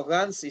saying, because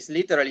GANs is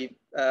literally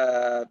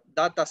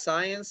data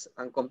science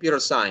and computer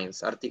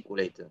science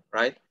articulated,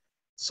 right?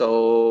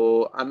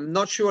 So I'm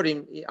not sure,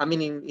 in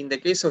the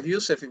case of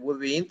Yousef, it would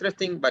be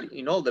interesting, but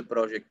in all the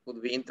project it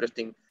would be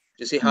interesting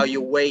to see how you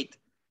weight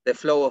the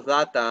flow of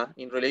data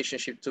in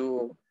relationship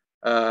to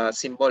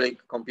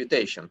symbolic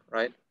computation,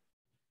 right?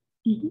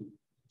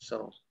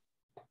 So,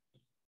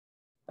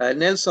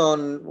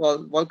 Nelson,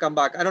 well, welcome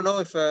back. I don't know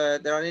if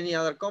there are any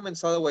other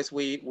comments. Otherwise,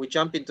 we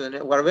jump into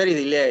the. We're very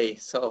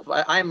delayed, so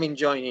I'm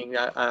enjoying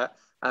a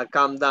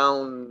calm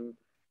down,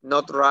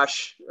 not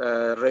rush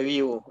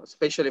review,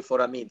 especially for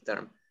a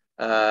midterm.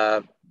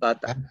 But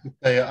I have to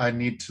say, I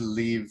need to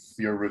leave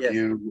your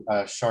review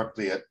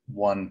sharply at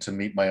 1 to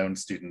meet my own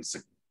students,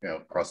 you know,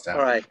 across town.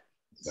 All right,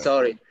 so.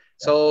 Sorry.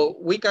 So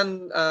we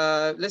can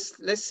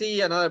let's see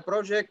another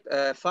project.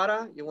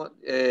 Farah, you want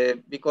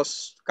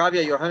because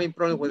Kavya, you're having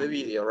problems with the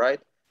video, right?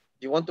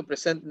 Do you want to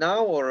present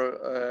now,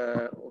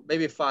 or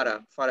maybe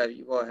Farah? Farah,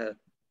 you go ahead.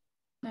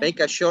 Make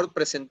a short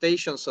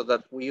presentation so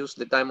that we use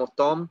the time of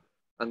Tom,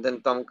 and then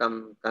Tom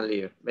can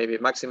leave. Maybe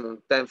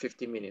maximum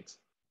 10-15 minutes.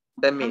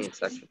 10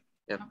 minutes actually.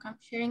 Yeah. Okay, I'm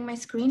sharing my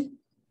screen.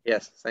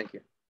 Yes, thank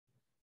you.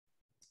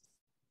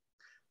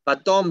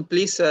 But Tom,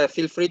 please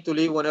feel free to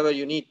leave whenever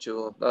you need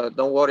to.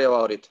 Don't worry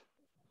about it.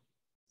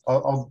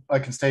 I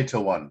can stay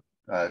till 1.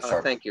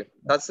 Sharp. Thank you.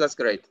 That's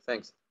great.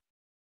 Thanks.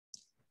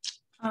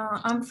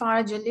 I'm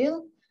Farah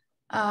Jalil.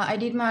 I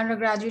did my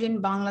undergraduate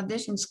in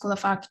Bangladesh in School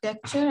of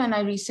Architecture, and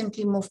I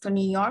recently moved to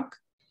New York.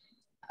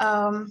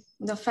 The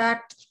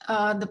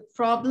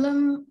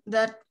problem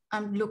that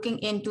I'm looking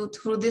into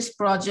through this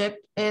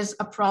project is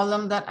a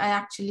problem that I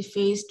actually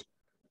faced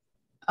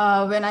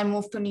when I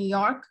moved to New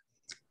York.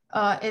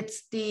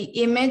 It's the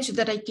image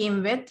that I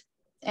came with,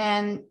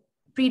 and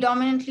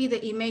predominantly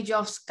the image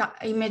of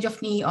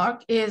New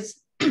York is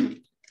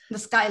the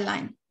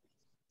skyline.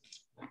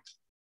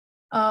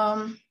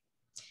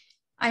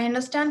 I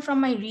understand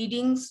from my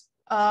readings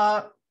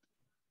the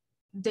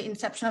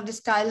inception of the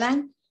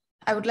skyline.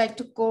 I would like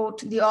to quote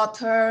the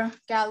author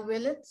Cal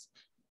Willits.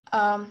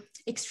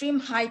 Extreme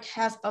height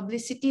has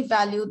publicity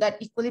value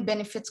that equally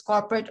benefits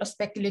corporate or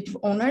speculative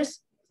owners.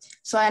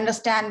 So I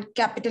understand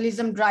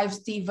capitalism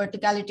drives the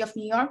verticality of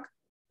New York.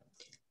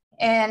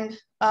 And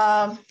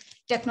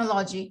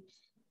technology.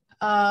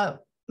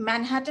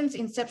 Manhattan's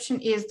inception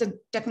is the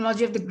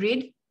technology of the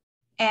grid,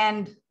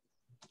 and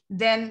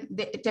then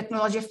the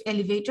technology of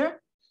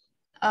elevator.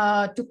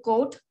 To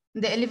quote,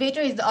 the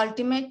elevator is the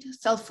ultimate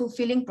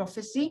self-fulfilling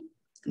prophecy.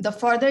 The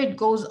further it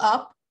goes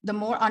up, the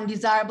more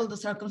undesirable the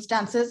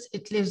circumstances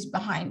it leaves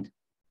behind.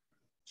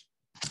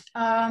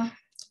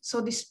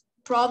 So this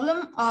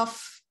problem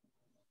of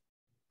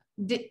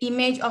the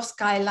image of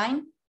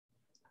skyline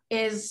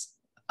is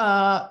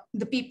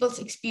the people's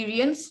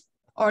experience,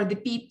 or the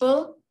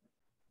people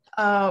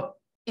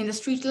in the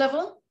street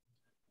level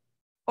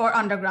or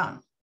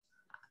underground.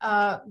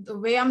 The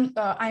way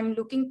I'm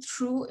looking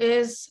through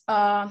is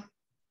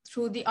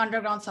through the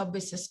underground subway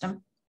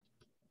system.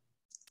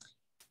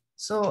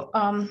 So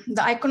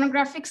the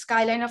iconographic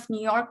skyline of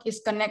New York is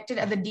connected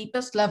at the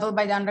deepest level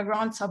by the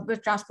underground subway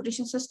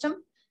transportation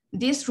system.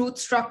 This root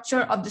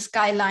structure of the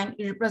skyline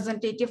is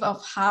representative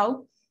of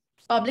how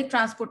public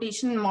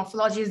transportation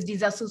morphology is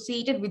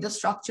disassociated with the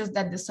structures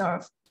that they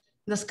serve.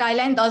 The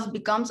skyline thus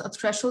becomes a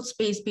threshold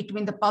space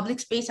between the public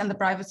space and the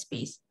private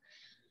space.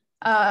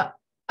 I'm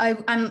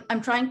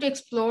trying to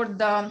explore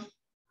the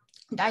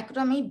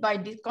dichotomy by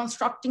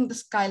deconstructing the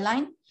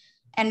skyline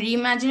and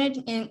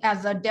reimagine it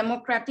as a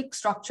democratic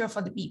structure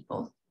for the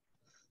people.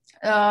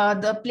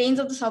 The planes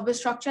of the subway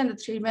structure and the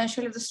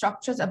three-dimensional of the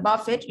structures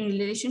above it in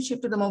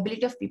relationship to the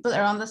mobility of people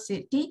around the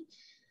city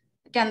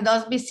can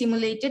thus be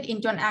simulated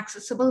into an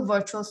accessible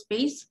virtual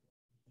space,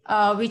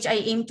 which I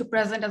aim to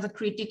present as a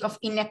critique of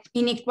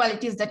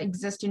inequalities that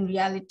exist in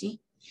reality.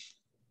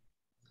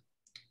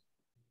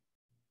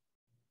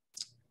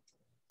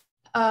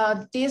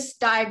 This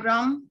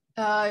diagram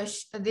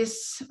shows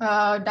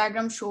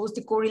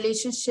the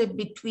correlationship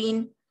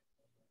between,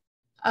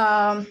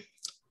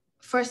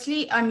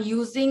 firstly, I'm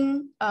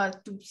using,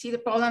 to see the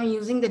problem, I'm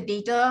using the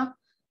data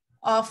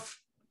of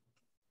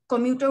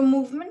commuter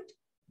movement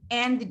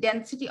and the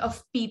density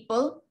of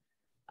people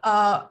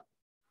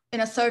in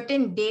a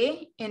certain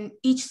day in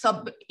each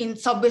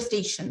subway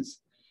stations.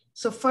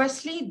 So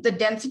firstly, the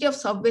density of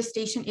subway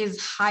station is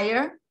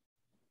higher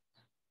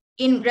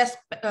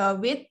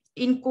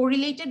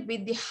correlated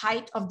with the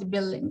height of the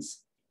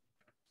buildings.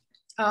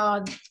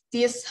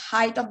 This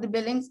height of the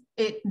buildings,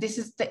 this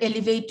is the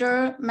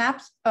elevator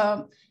maps,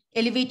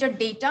 elevator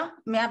data,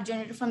 map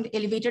generated from the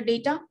elevator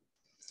data.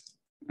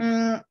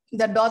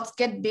 The dots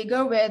get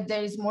bigger where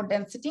there is more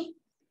density.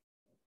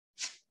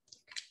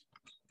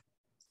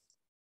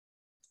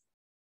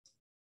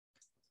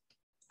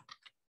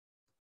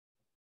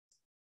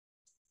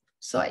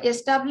 So I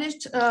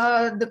established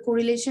the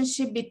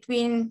correlationship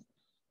between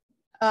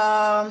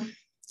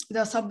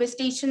the subway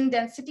station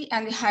density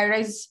and the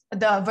high-rise,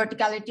 the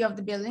verticality of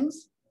the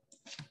buildings,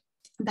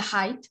 the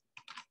height.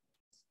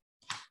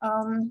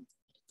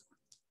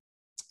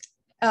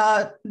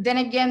 Then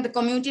again, the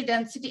community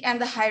density and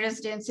the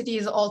high-rise density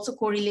is also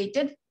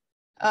correlated.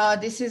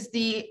 This is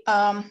the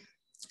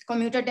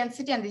commuter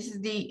density and this is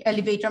the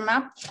elevator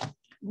map.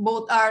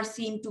 Both are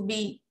seen to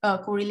be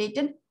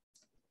correlated.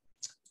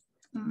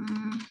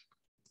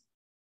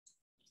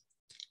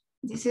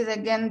 This is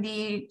again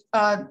the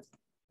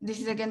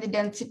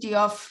density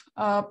of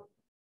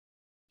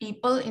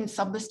people in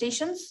subway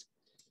stations.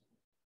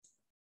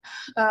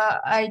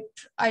 I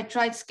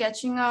tried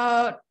sketching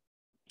a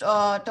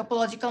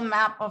topological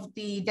map of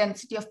the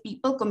density of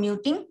people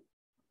commuting,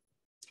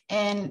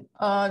 and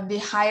the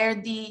higher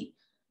the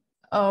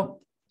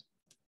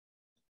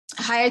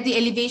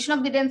elevation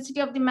of the density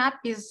of the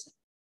map is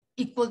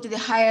equal to the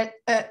higher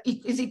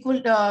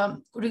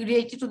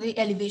related to the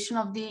elevation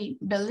of the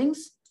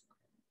buildings.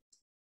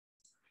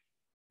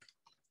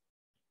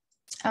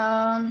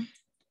 I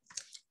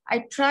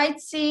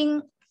tried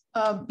seeing,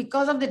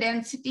 because of the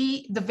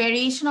density, the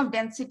variation of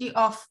density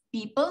of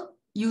people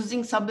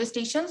using subway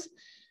stations,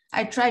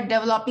 I tried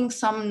developing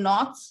some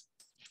knots.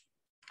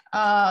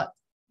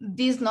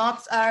 These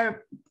knots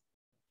are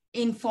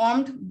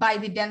informed by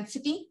the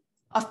density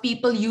of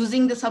people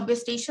using the subway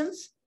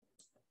stations.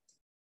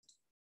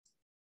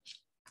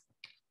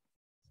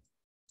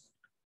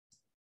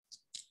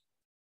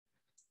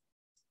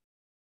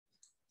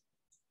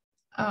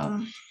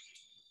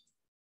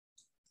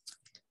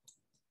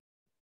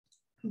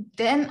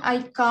 Then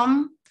I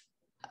come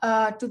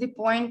to the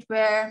point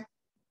where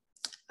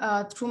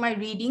through my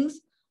readings,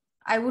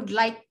 I would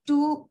like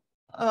to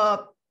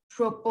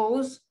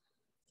propose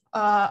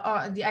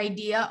the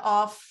idea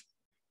of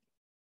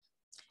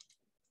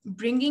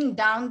bringing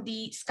down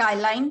the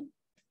skyline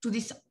to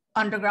this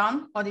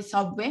underground or the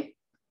subway.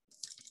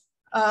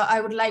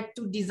 I would like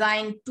to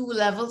design 2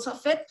 levels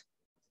of it.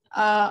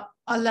 A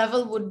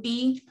level would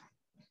be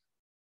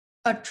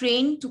a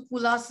train to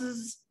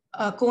Kula's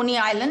Coney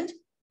Island,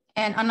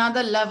 and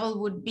another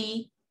level would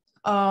be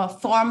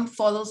form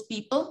follows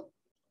people.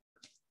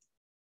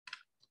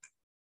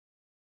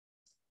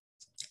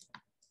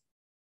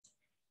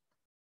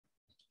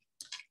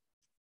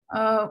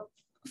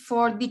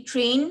 For the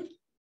train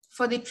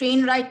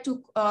ride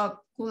to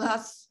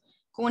Kula's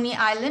Coney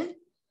Island,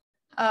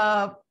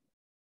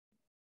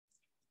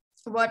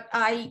 with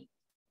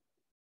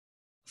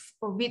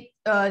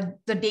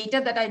the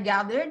data that I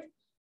gathered,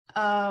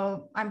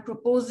 I'm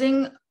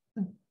proposing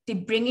the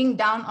bringing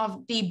down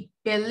of the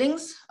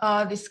buildings,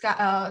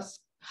 the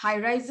high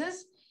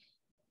rises,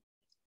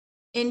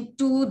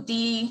 into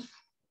the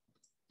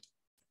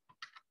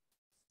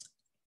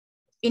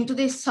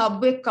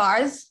subway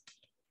cars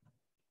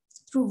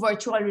through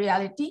virtual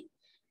reality,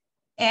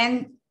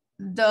 and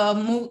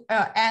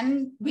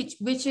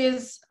which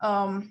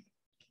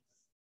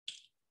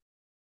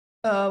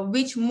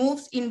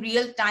moves in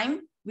real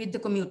time with the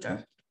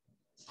commuter.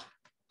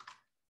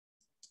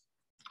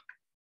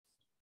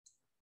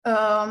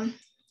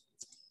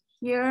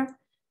 Here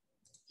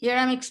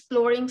I'm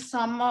exploring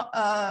some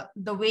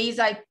the ways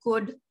I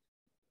could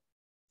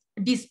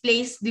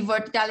displace the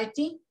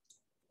verticality.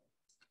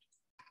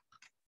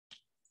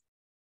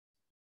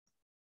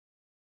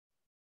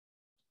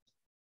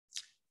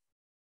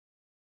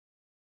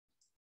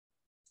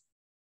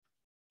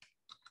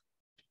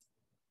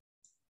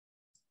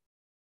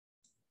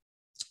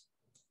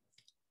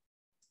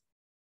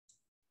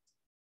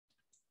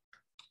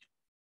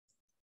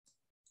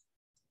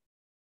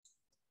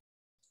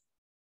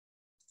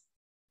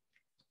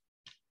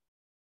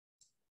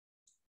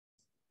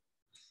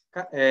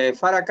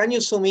 Farah, can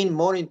you zoom in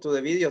more into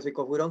the videos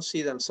because we don't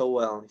see them so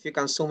well? If you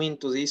can zoom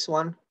into this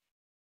one.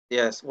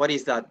 Yes, what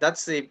is that?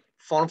 That's the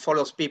form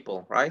follows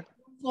people, right?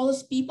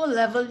 Follows people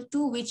level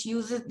 2, which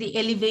uses the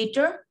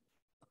elevator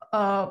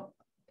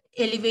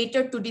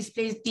to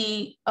displace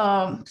the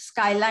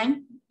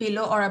skyline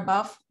below or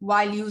above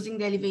while using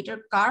the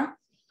elevator car.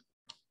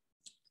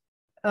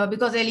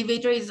 Because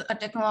elevator is a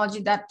technology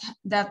that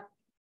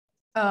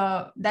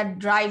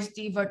drives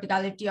the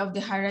verticality of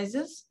the high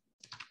rises.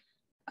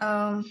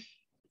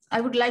 I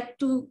would like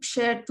to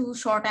share 2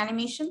 short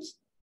animations.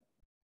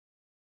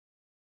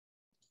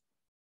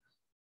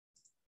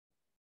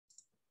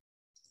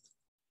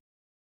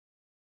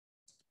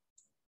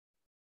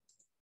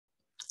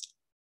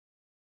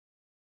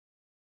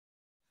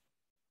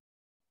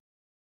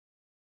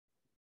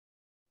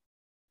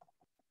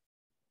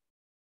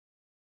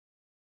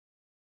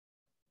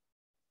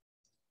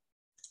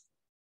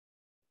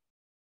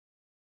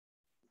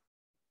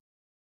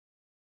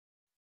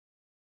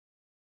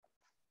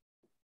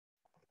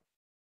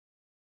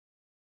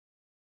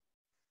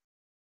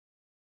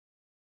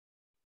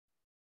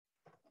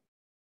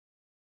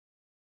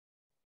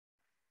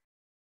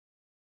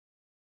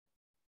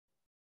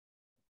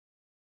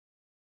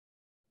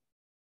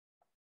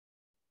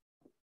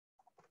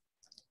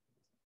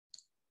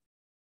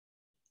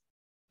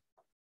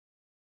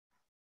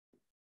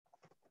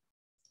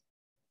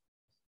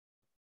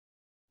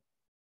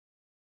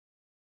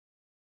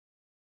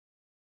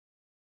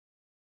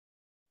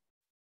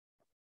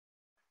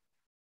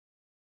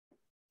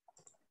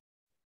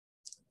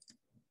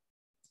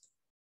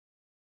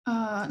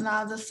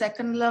 Now the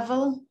second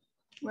level,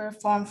 where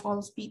form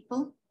follows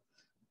people.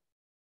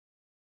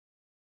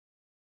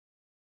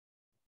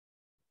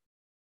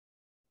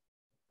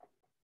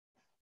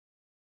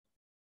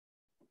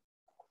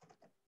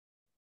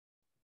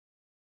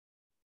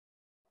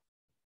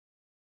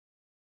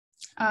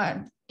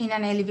 In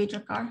an elevator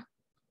car.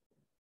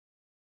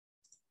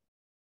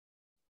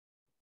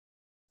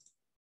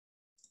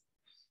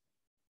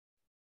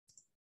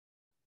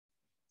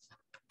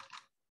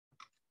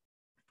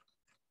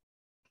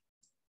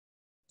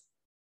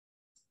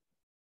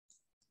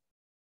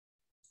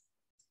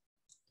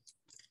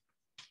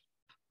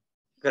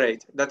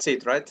 Great, that's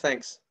it, right?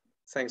 Thanks,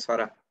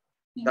 Farah.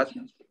 Thank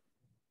you.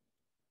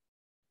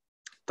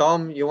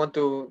 Tom, you want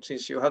to,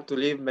 since you have to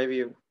leave, maybe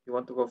you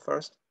want to go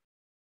first?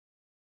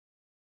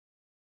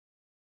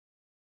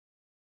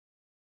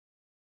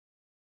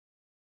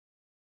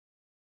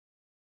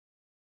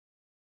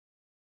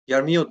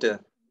 You're muted.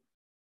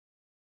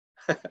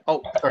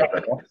 Oh, sorry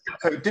about that.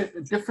 So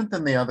different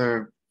than the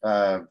other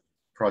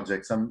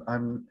projects,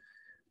 I'm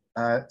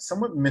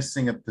somewhat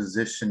missing a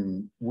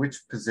position,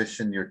 which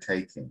position you're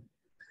taking.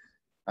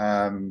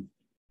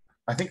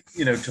 I think,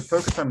 you know, to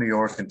focus on New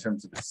York in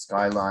terms of the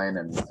skyline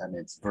and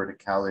its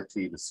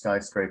verticality, the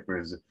skyscraper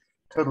is a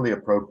totally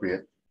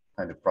appropriate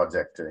kind of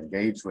project to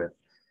engage with,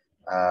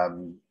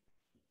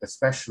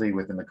 especially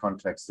within the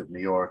context of New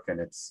York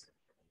and its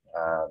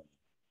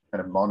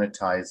kind of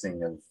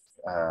monetizing of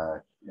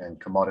and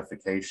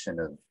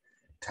commodification of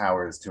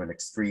towers to an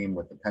extreme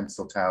with the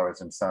pencil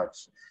towers and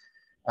such.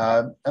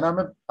 And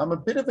I'm a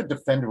bit of a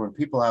defender when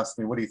people ask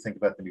me, what do you think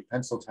about the new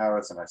pencil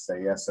towers? And I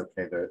say, yes,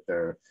 okay,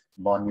 they're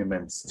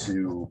monuments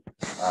to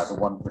the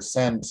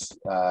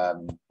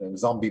 1%, the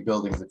zombie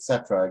buildings,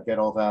 etc. I get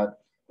all that,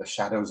 the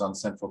shadows on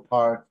Central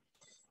Park.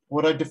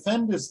 What I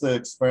defend is the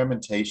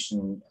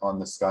experimentation on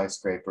the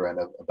skyscraper and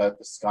about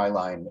the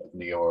skyline of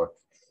New York,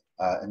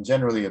 and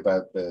generally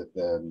about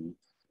the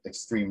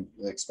extreme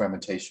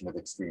experimentation with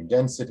extreme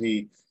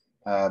density.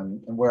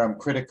 And where I'm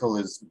critical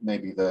is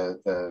maybe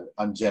the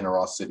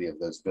ungenerosity of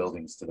those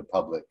buildings to the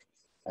public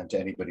and to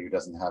anybody who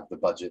doesn't have the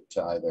budget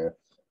to either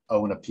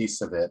own a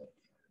piece of it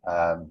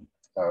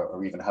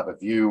or even have a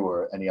view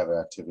or any other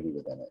activity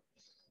within it.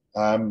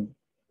 I'm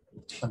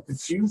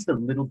confused a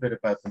little bit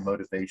about the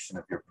motivation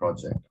of your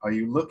project. Are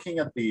you looking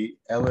at the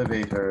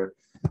elevator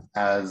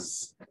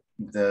as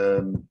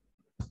the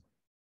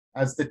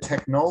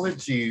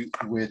technology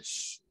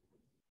which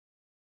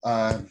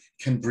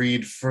can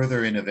breed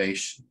further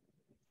innovation?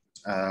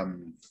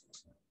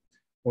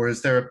 Or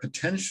is there a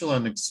potential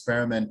on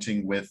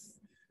experimenting with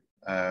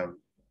a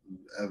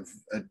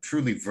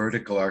truly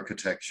vertical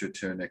architecture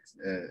to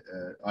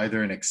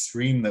either an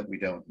extreme that we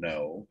don't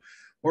know,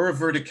 or a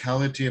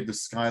verticality of the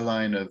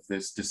skyline of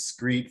this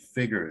discrete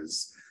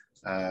figures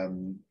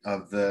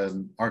of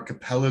the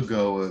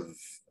archipelago of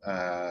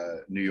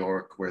New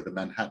York, where the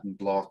Manhattan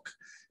block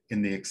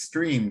in the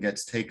extreme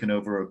gets taken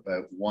over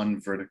about one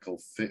vertical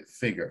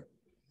figure?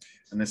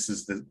 And this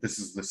is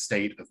the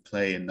state of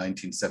play in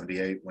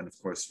 1978, when, of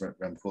course,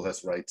 Rem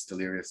Koolhaas writes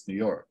Delirious New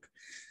York.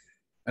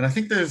 And I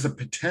think there's a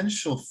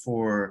potential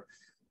for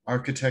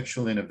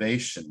architectural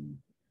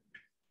innovation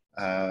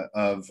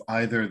of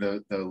either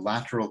the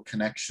lateral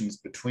connections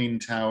between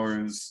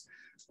towers,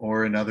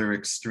 or another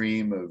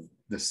extreme of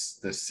the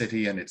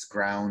city and its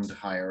ground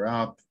higher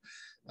up.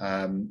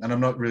 And I'm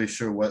not really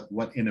sure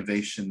what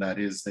innovation that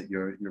is that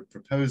you're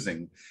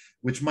proposing,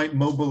 which might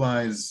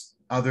mobilize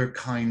other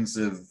kinds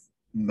of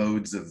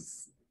modes of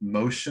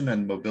motion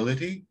and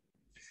mobility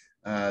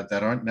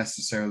that aren't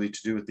necessarily to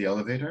do with the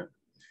elevator.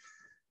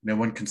 You know,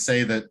 one can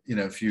say that, you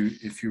know, if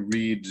you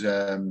read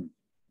Rem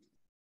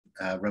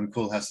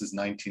Koolhaas's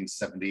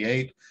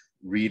 1978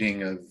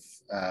 reading of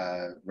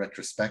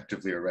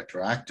retrospectively or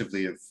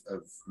retroactively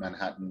of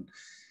Manhattan,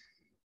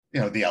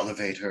 you know, the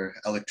elevator,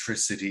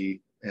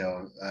 electricity, you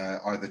know,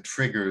 are the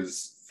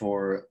triggers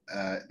for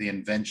the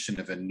invention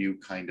of a new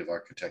kind of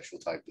architectural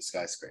type, the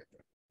skyscraper.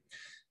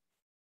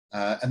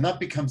 And that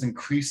becomes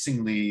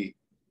increasingly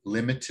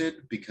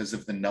limited because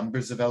of the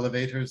numbers of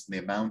elevators and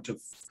the amount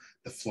of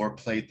the floor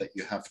plate that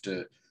you have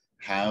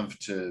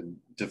to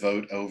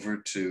devote over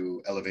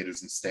to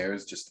elevators and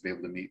stairs just to be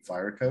able to meet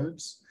fire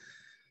codes.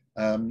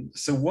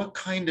 So what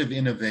kind of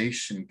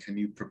innovation can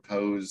you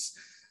propose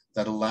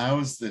that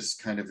allows this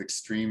kind of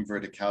extreme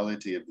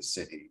verticality of the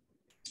city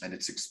and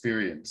its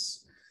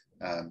experience,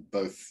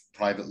 both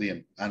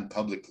privately and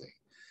publicly?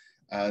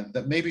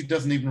 That maybe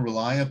doesn't even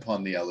rely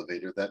upon the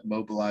elevator, that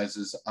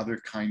mobilizes other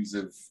kinds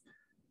of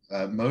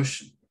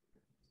motion.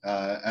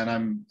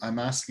 And I'm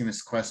asking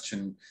this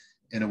question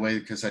in a way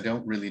because I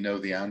don't really know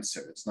the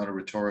answer. It's not a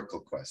rhetorical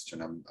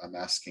question. I'm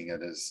asking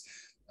it as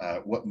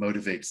what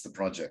motivates the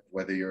project,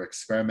 whether you're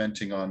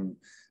experimenting on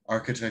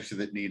architecture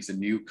that needs a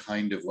new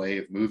kind of way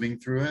of moving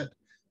through it,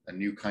 and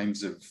new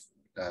kinds of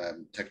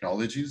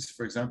technologies,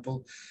 for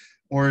example,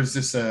 or is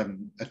this a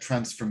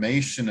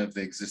transformation of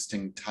the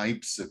existing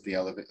types of the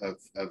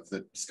of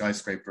the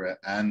skyscraper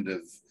and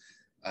of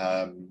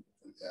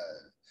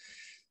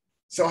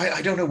so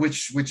I don't know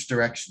which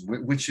direction,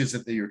 which is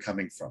it that you're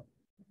coming from?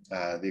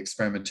 the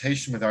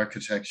experimentation with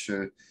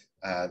architecture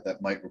that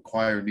might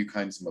require new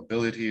kinds of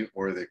mobility,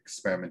 or the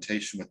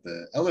experimentation with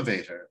the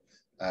elevator,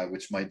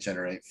 which might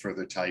generate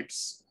further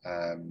types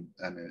and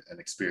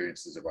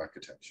experiences of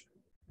architecture.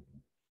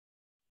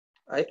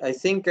 I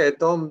think,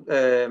 Tom,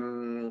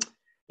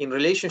 in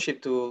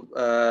relationship to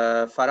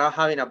Farah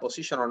having a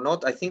position or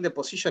not, I think the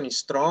position is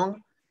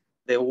strong.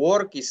 The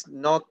work is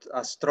not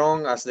as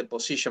strong as the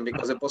position,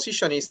 because the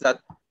position is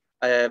that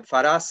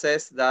Farah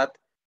says that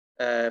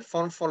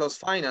form follows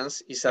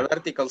finance is a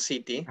vertical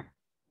city,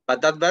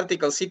 but that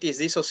vertical city is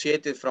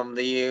dissociated from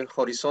the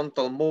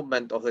horizontal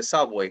movement of the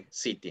subway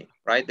city,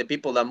 right? The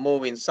people that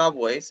move in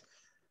subways,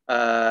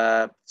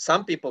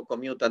 some people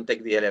commute and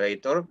take the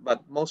elevator,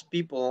 but most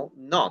people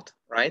not,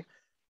 right?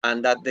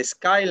 And that the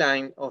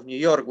skyline of New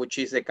York, which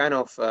is the kind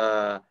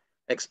of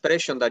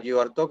expression that you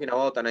are talking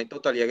about, and I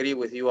totally agree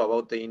with you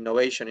about the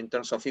innovation in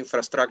terms of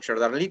infrastructure,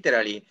 that are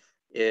literally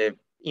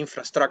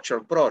infrastructure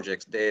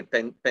projects, the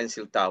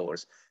pencil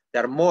towers.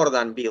 They're more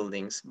than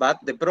buildings, but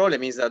the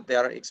problem is that they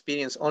are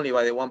experienced only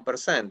by the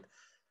 1%.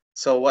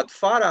 So what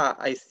Farah,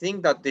 I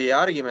think that the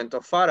argument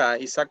of Farah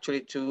is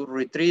actually to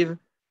retrieve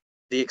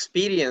the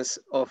experience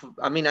of,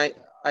 I mean,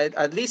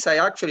 at least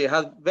I actually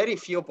had very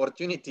few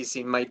opportunities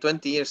in my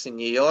 20 years in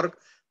New York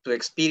to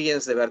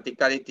experience the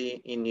verticality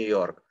in New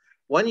York.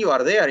 When you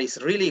are there, it's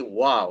really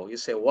wow. You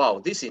say, wow,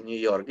 this is New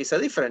York. It's a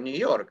different New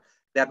York.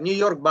 There are New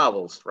York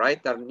bubbles,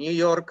 right? There are New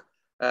York,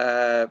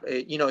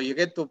 you know, you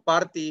get to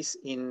parties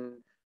in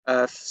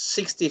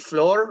 60th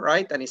floor,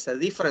 right? And it's a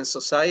different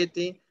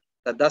society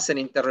that doesn't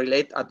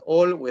interrelate at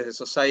all with the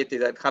society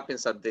that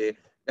happens at the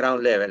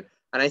ground level.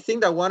 And I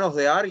think that one of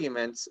the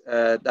arguments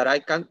that I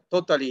can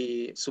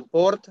totally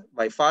support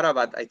by Farah,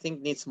 but I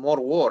think needs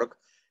more work,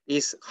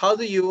 is how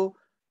do you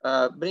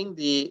bring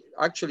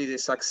actually the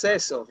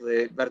success of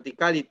the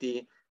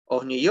verticality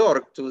of New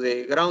York to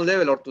the ground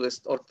level, or to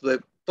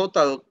the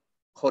total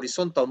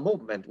horizontal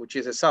movement, which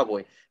is a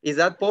subway. Is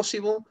that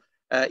possible?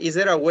 Is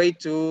there a way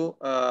to,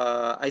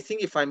 I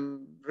think if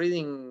I'm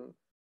reading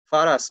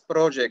Farah's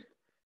project,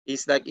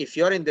 is like if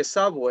you're in the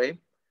subway,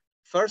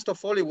 first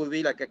of all, it will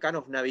be like a kind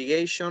of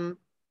navigation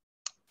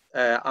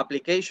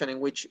application in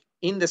which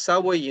in the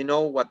subway, you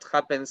know what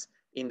happens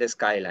in the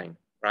skyline,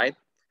 right?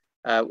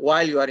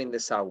 While you are in the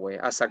subway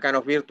as a kind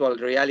of virtual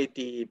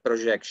reality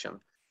projection.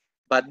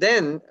 But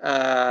then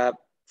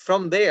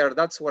from there,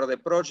 that's where the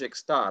project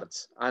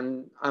starts.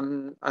 And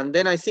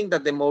then I think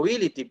that the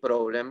mobility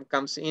problem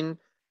comes in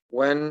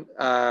when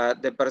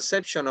the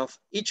perception of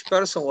each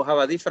person will have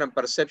a different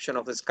perception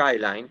of the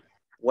skyline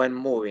when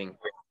moving.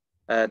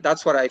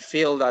 That's what I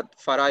feel that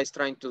Farah is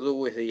trying to do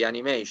with the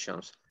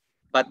animations.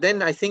 But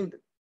then I think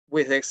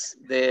with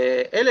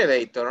the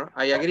elevator,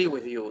 I agree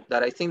with you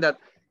that I think that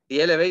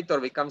the elevator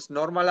becomes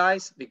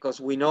normalized because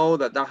we know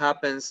that that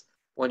happens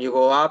when you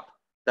go up,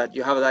 that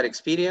you have that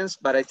experience.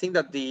 But I think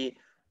that the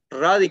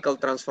radical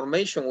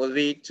transformation will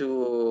be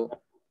to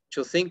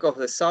think of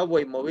the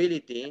subway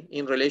mobility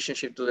in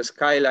relationship to the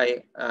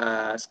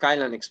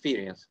skyline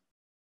experience.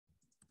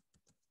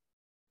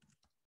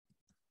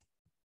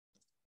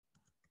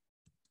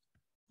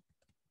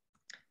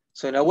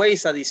 So in a way,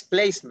 it's a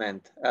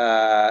displacement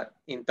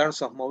in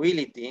terms of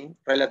mobility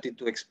relative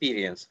to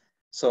experience.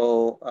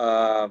 So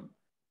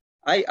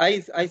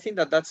I think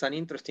that that's an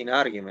interesting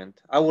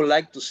argument. I would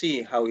like to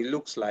see how it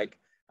looks like.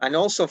 And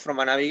also from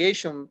a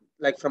navigation,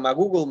 like from a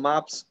Google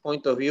Maps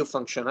point of view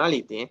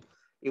functionality,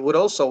 it would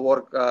also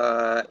work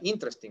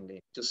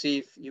interestingly to see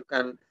if you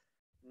can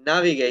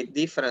navigate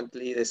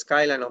differently the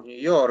skyline of New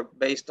York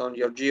based on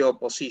your geo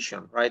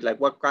position, right? Like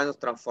what kind of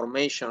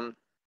transformation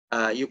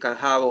you can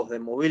have of the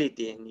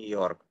mobility in New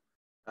York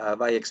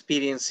by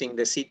experiencing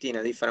the city in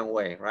a different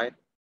way, right?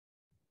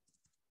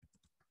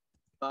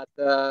 But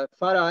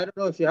Farah, I don't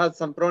know if you had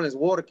some problems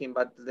working,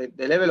 but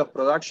the level of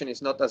production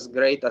is not as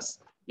great as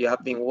you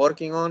have been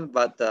working on,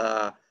 but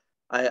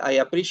I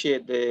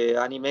appreciate the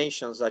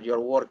animations that you're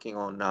working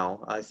on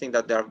now. I think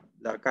that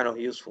they're kind of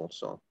useful,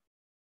 so.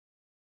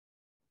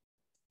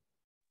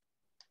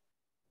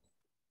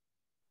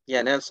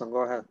 Yeah, Nelson,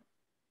 go ahead.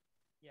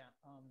 Yeah,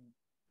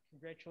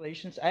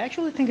 congratulations. I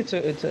actually think it's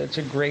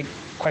a great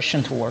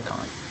question to work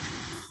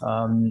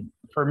on.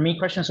 For me,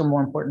 questions are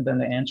more important than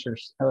the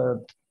answers.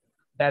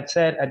 That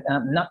said,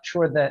 I'm not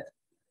sure that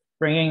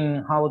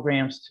bringing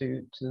holograms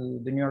to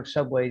the New York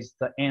subway is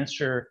the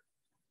answer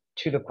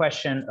to the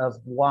question of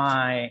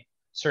why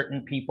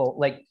certain people,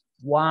 like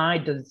why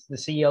does the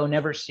CEO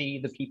never see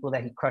the people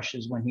that he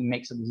crushes when he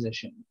makes a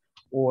decision?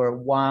 Or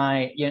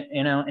why,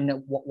 you know,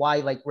 and why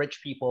like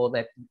rich people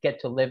that get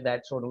to live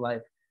that sort of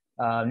life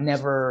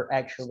never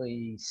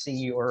actually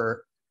see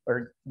or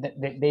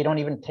they don't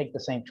even take the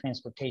same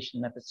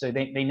transportation method. So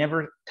they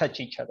never touch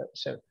each other.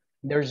 So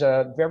there's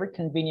a very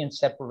convenient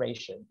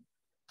separation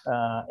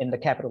in the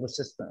capitalist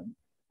system,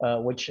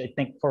 which I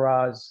think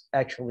Farah is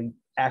actually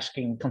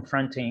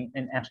confronting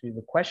and asking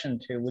the question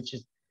to, which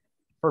is,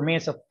 for me,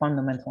 it's of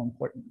fundamental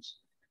importance.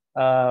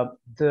 And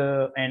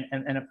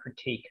a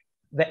critique.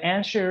 The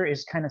answer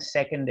is kind of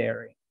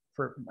secondary,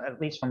 for at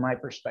least from my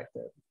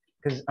perspective,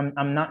 because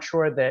I'm not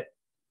sure that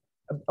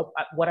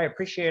what I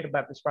appreciate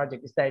about this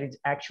project is that it's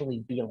actually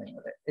dealing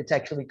with it. It's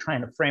actually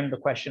trying to frame the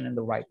question in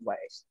the right way.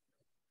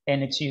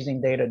 And it's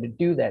using data to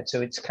do that. So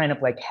it's kind of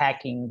like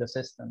hacking the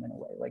system in a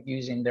way, like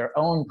using their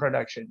own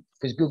production,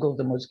 because Google's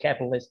the most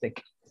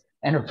capitalistic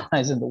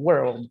enterprise in the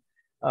world,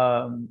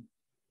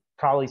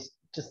 probably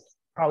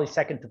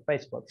second to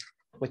Facebook,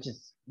 which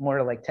is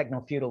more like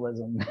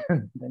techno-feudalism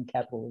than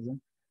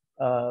capitalism.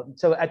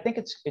 So I think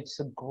it's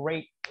a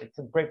great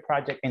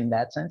project in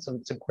that sense. So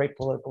it's a great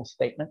political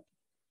statement,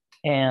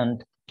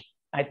 and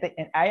I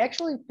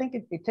actually think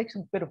it takes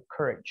a bit of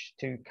courage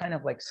to kind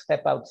of like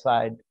step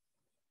outside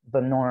the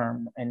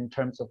norm in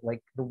terms of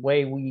like the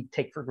way we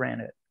take for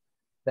granted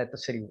that the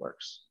city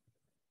works,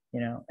 you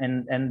know.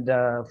 And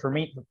for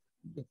me,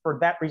 for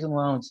that reason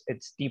alone,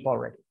 it's deep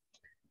already.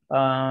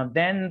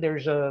 Then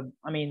there's I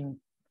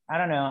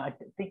don't know. I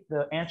think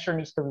the answer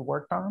needs to be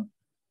worked on.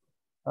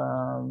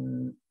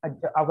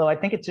 Although I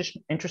think it's just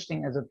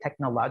interesting as a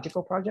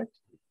technological project.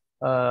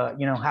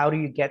 You know, how do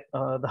you get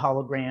the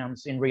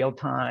holograms in real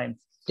time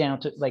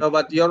down to like? No,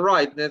 but you're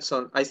right,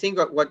 Nelson. I think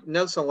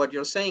what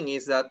you're saying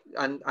is that,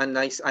 and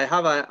I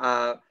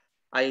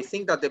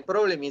think that the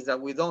problem is that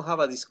we don't have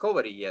a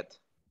discovery yet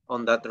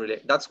on that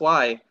relay. That's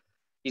why,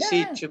 you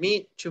see, to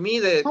me,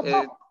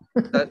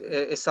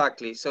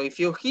 exactly. So if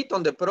you hit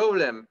on the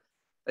problem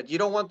that you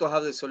don't want to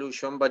have the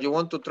solution, but you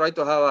want to try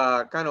to have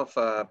a kind of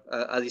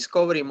a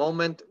discovery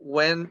moment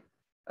when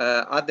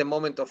at the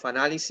moment of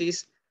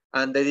analysis,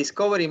 and the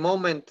discovery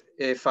moment,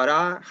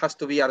 Farah, has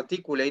to be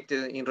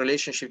articulated in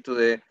relationship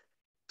to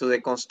the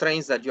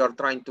constraints that you are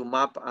trying to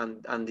map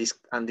and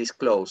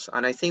disclose.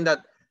 And I think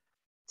that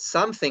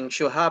something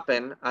should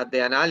happen at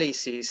the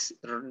analysis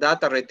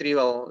data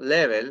retrieval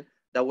level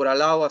that would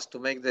allow us to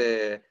make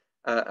a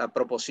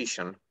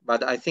proposition.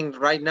 But I think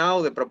right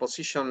now the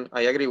proposition,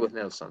 I agree with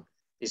Nelson,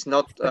 is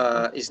not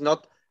at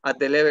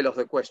the level of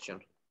the question.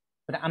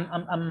 But I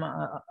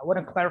want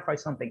to clarify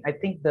something. I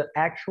think the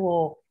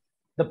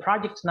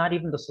project's not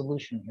even the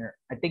solution here.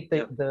 I think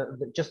the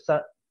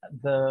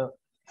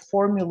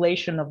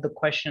formulation of the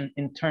question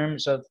in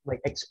terms of like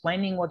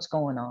explaining what's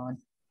going on,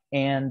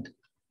 and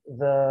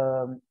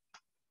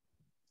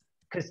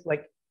because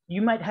like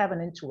you might have an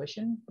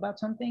intuition about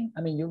something.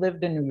 I mean, you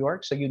lived in New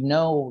York, so you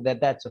know that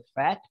that's a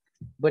fact.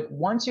 But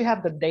once you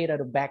have the data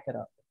to back it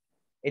up,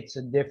 it's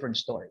a different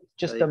story.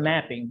 Just the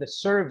mapping, the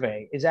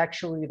survey is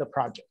actually the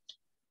project.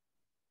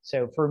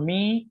 So for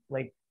me,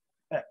 like,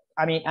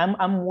 I mean,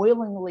 I'm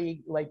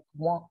willingly like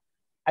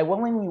I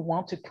willingly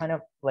want to kind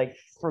of like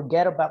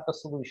forget about the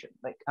solution.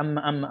 Like I'm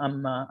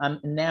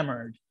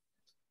enamored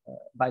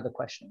by the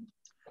question.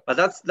 But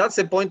that's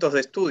the point of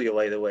the studio,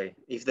 by the way.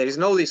 If there is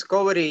no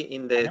discovery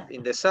in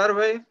the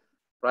survey,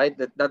 right?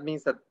 That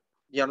means that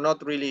you're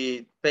not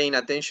really paying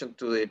attention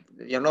to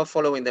you're not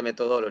following the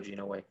methodology in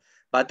a way.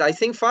 But I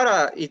think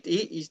Farah,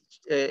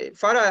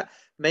 Farah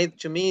made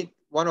to me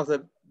one of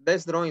the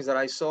best drawings that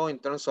I saw in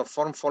terms of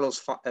form follows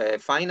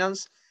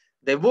finance.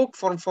 The book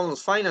Form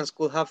Follows Finance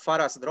could have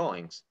Farah's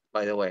drawings,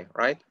 by the way,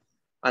 right?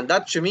 And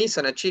that to me is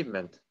an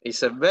achievement.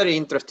 It's a very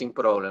interesting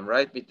problem,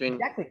 right?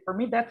 Exactly. For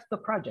me, that's the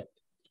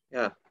project.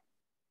 Yeah,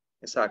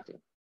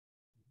 exactly.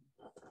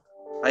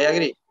 I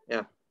agree.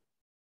 Yeah.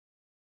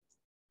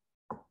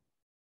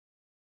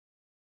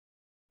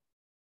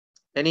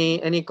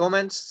 Any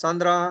comments,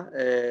 Sandra,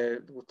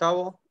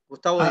 Gustavo?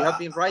 Gustavo, you have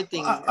been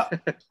writing.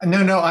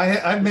 No,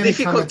 I've made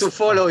difficult comments. To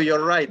follow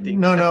your writing.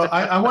 No,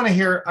 I want to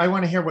hear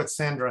what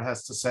Sandra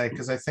has to say,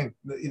 because I think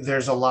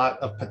there's a lot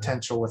of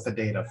potential with the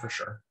data for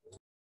sure.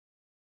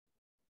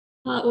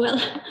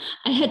 Well,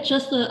 I had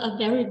just a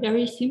very,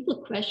 very simple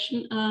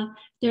question.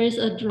 There is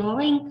a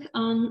drawing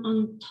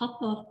on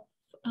top of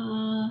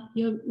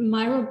your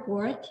Miro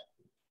board.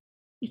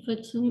 If I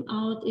zoom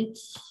out,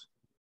 it's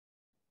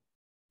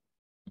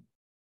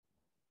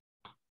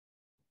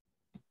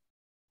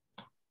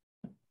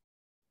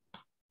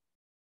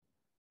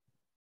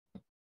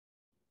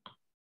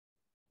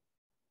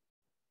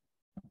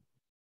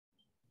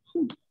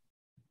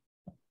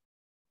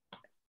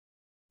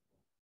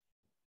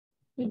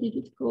where did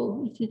it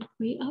go? Is it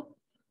way up?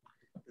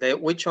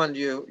 Which one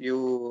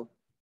you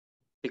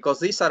because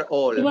these are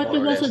all. There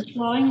was a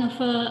drawing of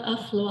a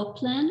floor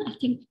plan, I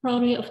think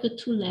probably of the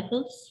 2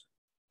 levels.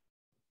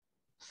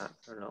 I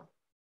don't know.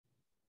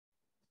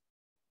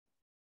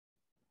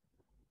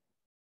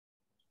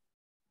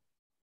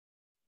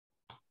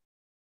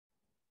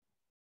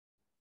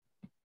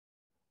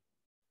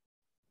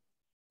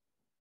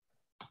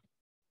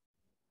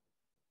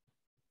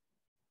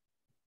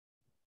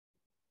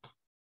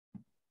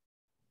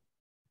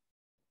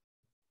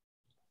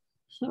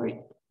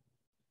 Sorry,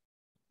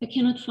 I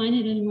cannot find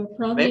it anymore.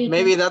 Probably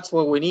maybe that's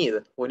what we need.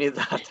 We need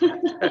that.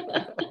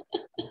 I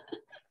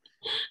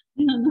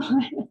don't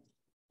know.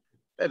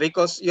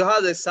 Because you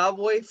have the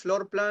subway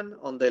floor plan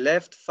on the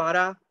left,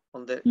 Farah.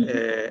 On the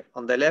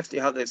left,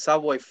 you have the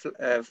subway,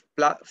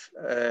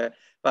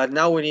 but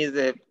now we need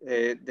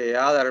the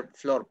other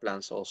floor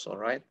plans also,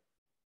 right?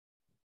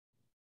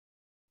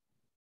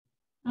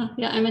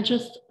 Yeah, I'm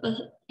just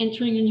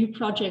entering a new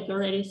project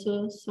already,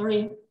 so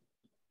sorry.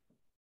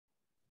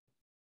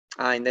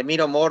 In the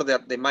middle more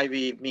that they might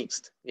be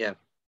mixed. Yeah.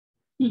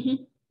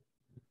 Mm-hmm.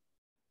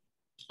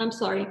 I'm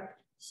sorry.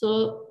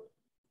 So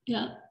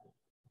yeah,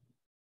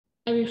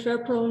 I refer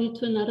probably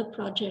to another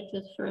project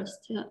at first.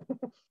 Yeah.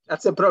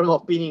 That's the problem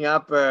of pinning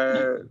up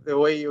the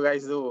way you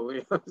guys do.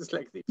 It's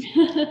like this.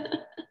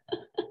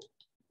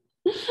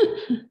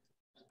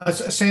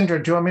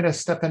 Sandra, do you want me to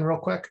step in real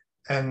quick?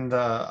 And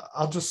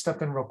I'll just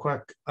step in real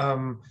quick.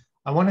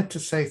 I wanted to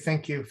say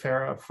thank you,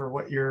 Farah, for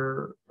what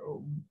you're,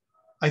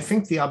 I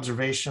think the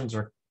observations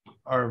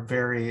are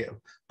very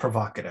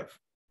provocative,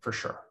 for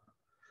sure.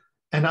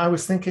 And I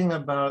was thinking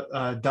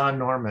about Don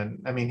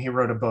Norman. I mean, he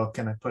wrote a book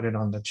and I put it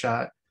on the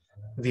chat.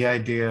 The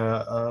idea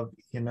of,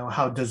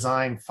 how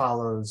design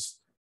follows,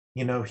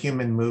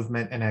 human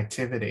movement and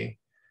activity.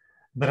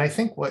 But I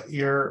think what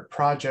your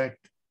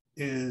project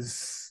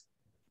is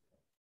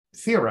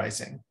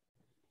theorizing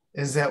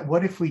is that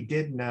what if we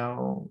did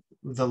know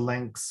the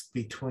links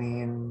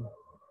between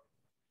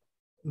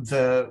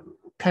the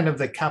kind of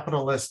the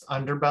capitalist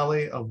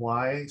underbelly of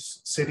why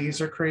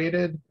cities are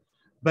created,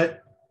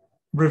 but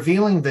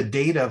revealing the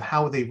data of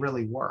how they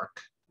really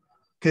work?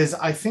 Because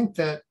I think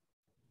that,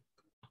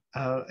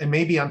 and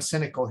maybe I'm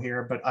cynical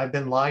here, but I've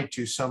been lied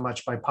to so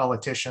much by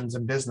politicians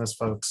and business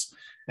folks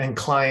and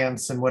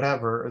clients and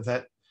whatever,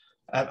 that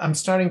I'm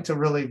starting to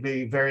really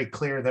be very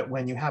clear that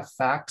when you have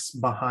facts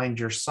behind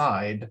your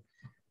side,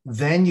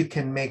 then you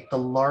can make the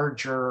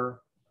larger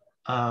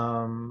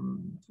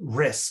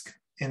risk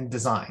in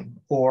design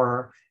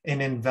or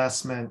an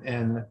investment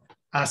in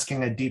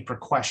asking a deeper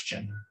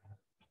question.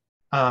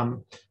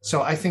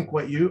 So I think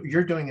what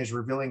you're doing is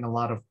revealing a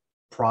lot of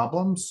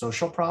problems,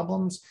 social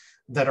problems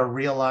that are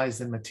realized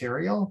in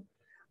material.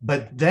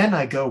 But then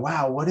I go,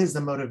 wow, what is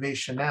the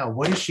motivation now?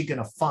 What is she going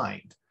to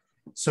find?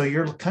 So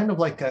you're kind of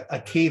like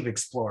a cave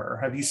explorer.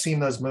 Have you seen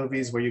those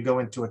movies where you go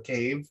into a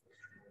cave,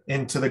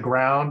 into the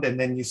ground, and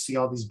then you see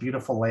all these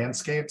beautiful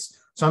landscapes?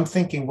 So I'm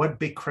thinking, what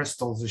big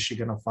crystals is she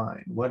going to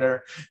find? What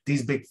are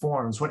these big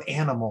forms? What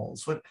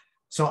animals?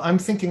 So I'm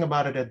thinking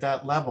about it at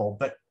that level,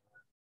 but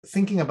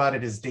thinking about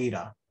it as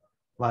data,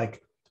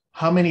 like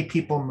how many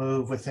people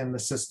move within the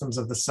systems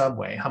of the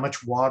subway, how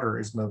much water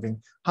is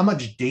moving, how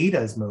much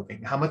data is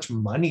moving, how much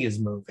money is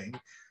moving.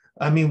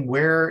 I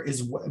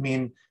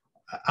mean,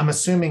 I'm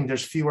assuming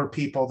there's fewer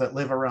people that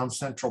live around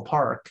Central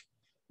Park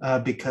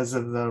because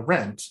of the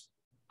rent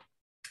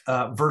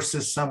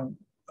versus some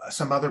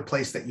other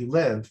place that you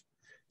live.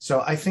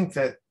 So I think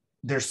that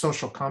there's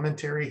social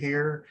commentary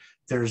here.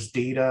 There's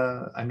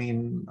data. I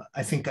mean,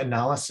 I think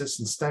analysis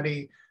and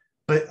study,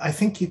 but I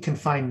think you can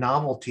find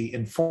novelty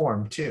in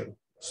form too.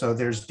 So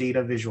there's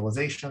data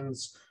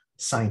visualizations,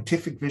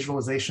 scientific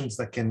visualizations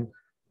that can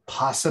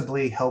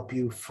possibly help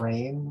you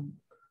frame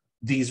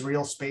these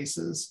real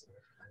spaces.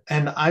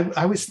 And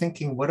I was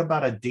thinking, what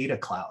about a data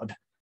cloud?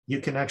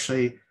 You can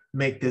actually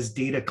make this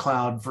data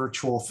cloud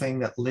virtual thing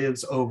that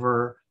lives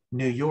over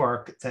New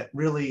York that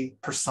really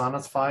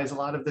personifies a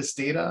lot of this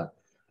data.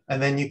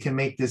 And then you can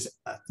make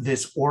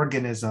this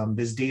organism,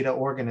 this data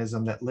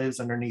organism that lives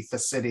underneath the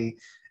city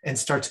and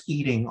starts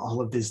eating all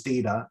of this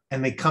data,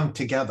 and they come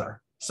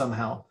together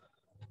somehow.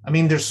 I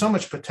mean, there's so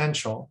much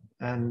potential.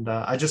 And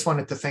I just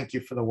wanted to thank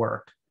you for the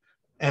work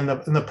and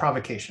the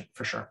provocation,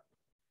 for sure.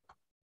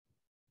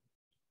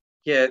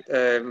 Yeah,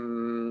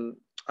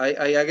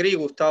 I agree,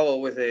 Gustavo,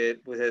 with the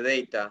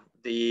data.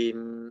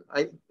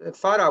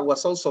 Farah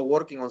was also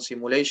working on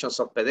simulations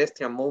of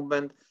pedestrian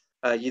movement.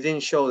 You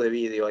didn't show the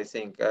video, I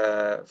think,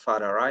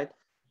 Farah, right?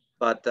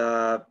 But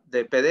the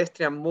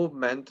pedestrian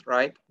movement,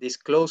 right,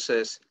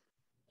 discloses,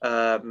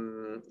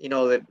 the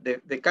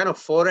kind of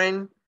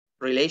foreign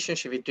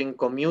relationship between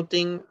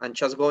commuting and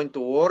just going to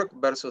work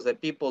versus the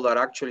people that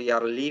actually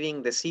are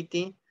leaving the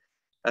city,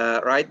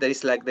 right? There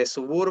is like the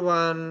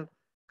suburban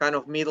kind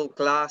of middle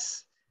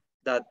class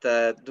that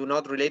do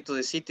not relate to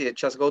the city. They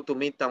just go to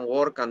meet and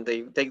work, and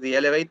they take the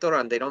elevator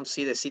and they don't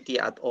see the city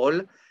at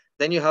all.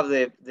 Then you have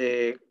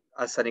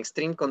as an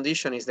extreme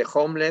condition is the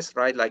homeless,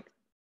 right? Like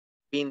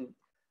being,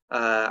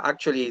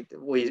 actually,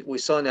 we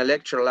saw in a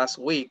lecture last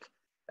week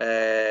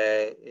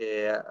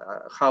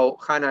how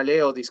Hannah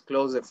Leo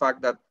disclosed the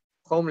fact that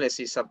homeless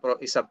is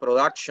a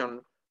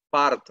production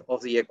part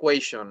of the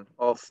equation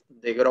of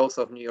the growth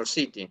of New York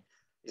City.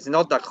 It's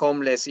not that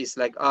homeless is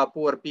like,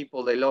 poor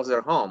people, they lost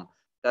their home.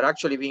 They're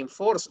actually being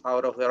forced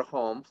out of their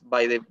homes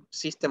by the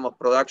system of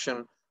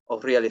production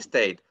of real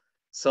estate.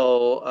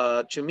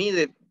 So to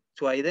me,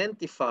 to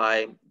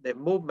identify the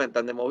movement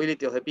and the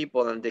mobility of the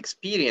people and the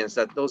experience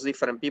that those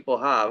different people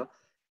have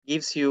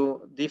gives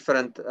you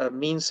different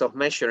means of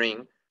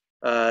measuring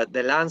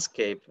the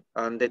landscape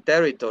and the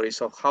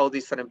territories of how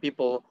different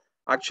people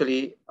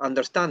actually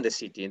understand the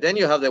city. Then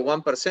you have the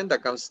 1%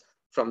 that comes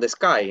from the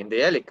sky in the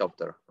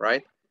helicopter,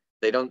 right?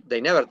 They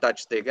never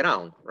touch the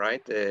ground,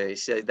 right?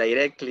 It's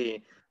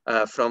directly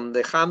from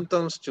the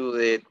Hamptons to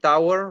the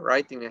tower,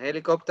 right, in a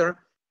helicopter,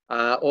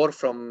 or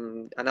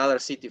from another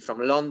city,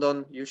 from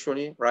London,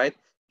 usually, right?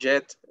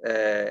 Jet,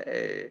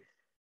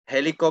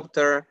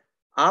 helicopter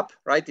up,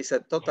 right? It's a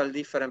total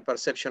different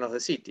perception of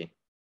the city.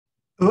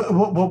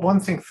 Well, one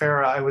thing,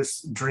 Farah, I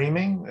was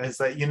dreaming is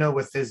that, you know,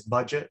 with this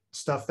budget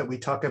stuff that we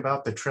talk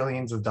about, the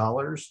trillions of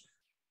dollars,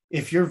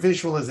 if your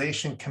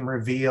visualization can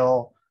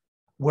reveal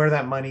where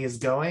that money is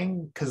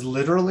going, because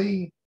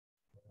literally,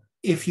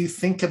 if you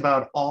think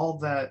about all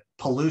that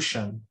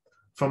pollution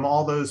from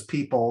all those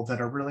people that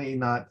are really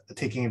not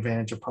taking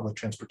advantage of public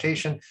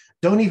transportation,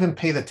 don't even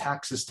pay the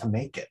taxes to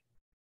make it.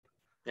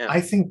 Yeah.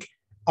 I think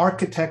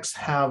architects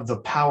have the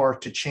power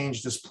to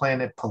change this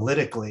planet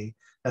politically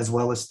as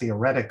well as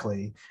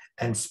theoretically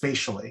and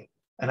spatially.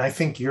 And I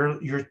think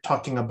you're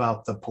talking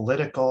about the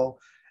political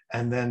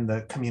and then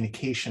the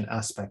communication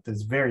aspect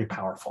is very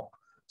powerful.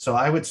 So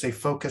I would say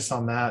focus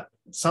on that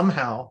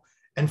somehow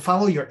and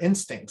follow your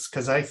instincts,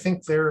 because I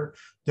think they're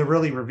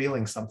really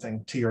revealing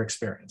something to your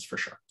experience for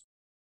sure.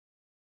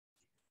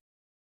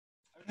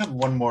 I have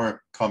one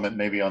more comment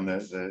maybe on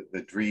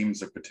the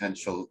dreams or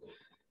potential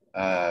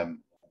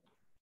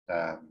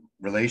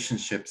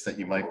relationships that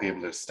you might be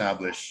able to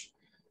establish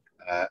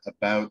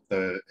about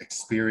the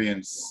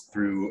experience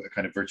through a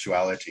kind of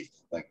virtuality,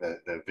 like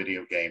the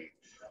video game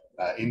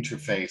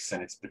interface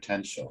and its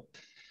potential.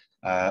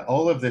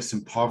 All of this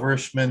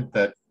impoverishment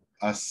that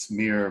us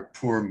mere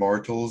poor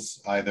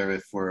mortals, either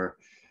if we're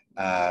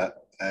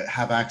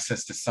have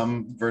access to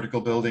some vertical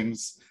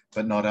buildings,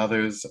 but not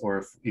others, or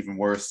if, even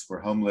worse, we're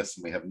homeless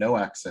and we have no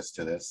access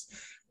to this,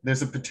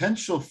 there's a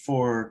potential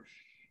for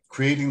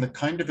creating the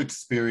kind of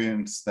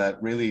experience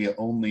that really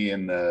only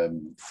in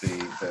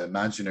the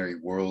imaginary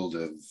world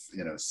of,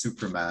 you know,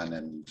 Superman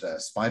and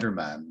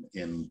Spider-Man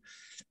in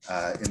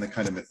the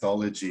kind of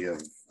mythology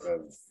of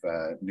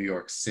New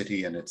York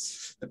City and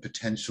the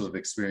potential of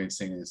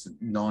experiencing this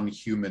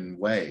non-human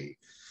way.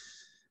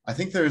 I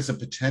think there is a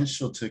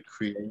potential to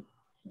create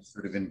a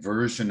sort of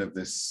inversion of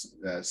this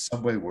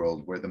subway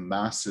world where the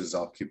masses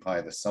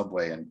occupy the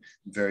subway and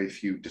very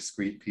few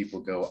discrete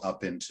people go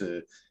up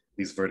into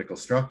these vertical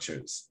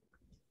structures.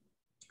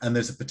 And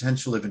there's a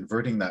potential of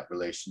inverting that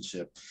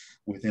relationship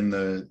within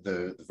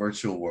the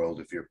virtual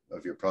world of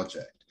your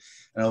project.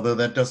 And although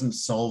that doesn't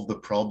solve the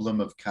problem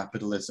of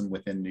capitalism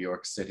within New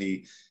York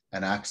City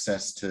and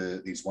access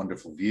to these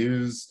wonderful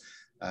views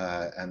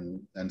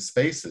and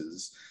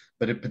spaces,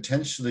 but it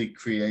potentially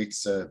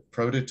creates a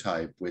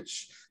prototype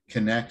which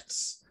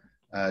connects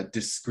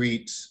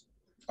discrete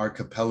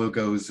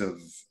archipelagos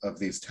of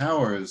these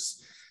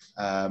towers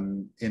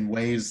in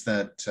ways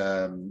that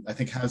I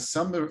think has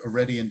some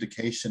already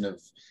indication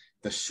of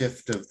the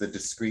shift of the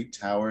discrete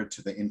tower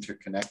to the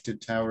interconnected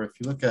tower. If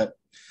you look at,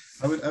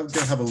 I would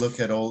go have a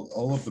look at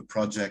all of the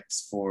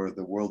projects for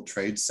the World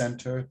Trade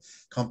Center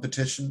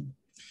competition.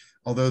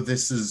 Although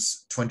this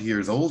is 20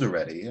 years old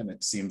already, and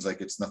it seems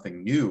like it's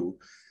nothing new,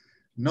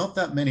 not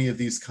that many of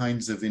these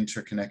kinds of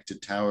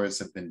interconnected towers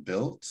have been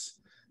built.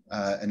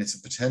 And it's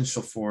a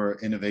potential for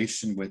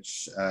innovation,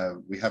 which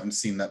we haven't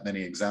seen that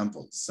many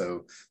examples.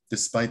 So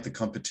despite the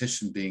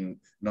competition being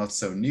not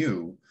so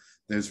new,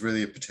 there's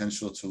really a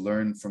potential to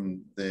learn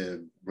from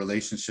the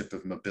relationship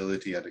of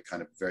mobility at a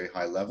kind of very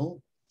high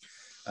level.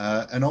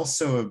 And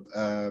also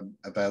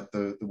about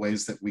the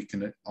ways that we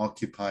can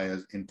occupy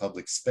in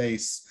public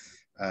space,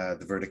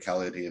 the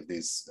verticality of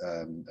these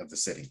of the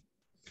city.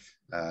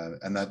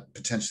 And that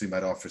potentially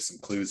might offer some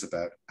clues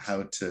about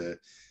how to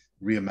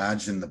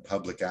reimagine the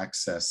public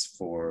access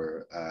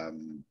for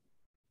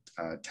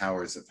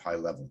towers of high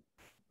level.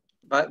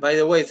 By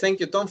the way, thank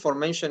you, Tom, for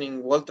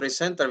mentioning World Trade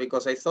Center,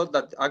 because I thought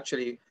that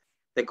actually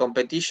the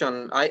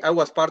competition, I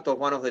was part of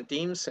one of the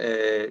teams,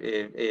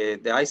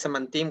 the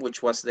Eisenman team,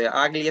 which was the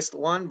ugliest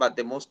one, but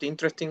the most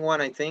interesting one,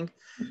 I think.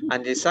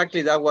 And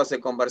exactly that was the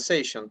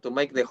conversation, to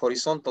make the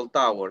horizontal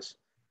towers.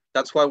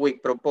 That's why we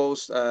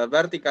proposed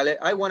vertical.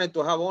 I wanted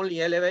to have only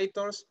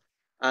elevators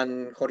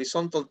and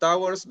horizontal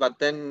towers, but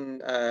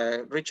then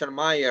Richard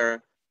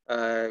Meyer,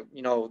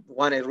 you know,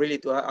 wanted really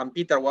to have, and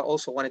Peter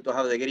also wanted to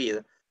have the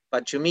grid.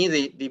 But to me,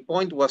 the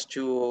point was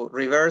to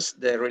reverse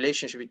the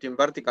relationship between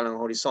vertical and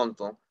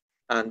horizontal.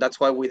 And that's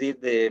why we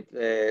did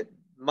the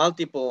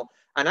multiple,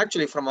 and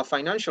actually from a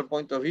financial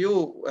point of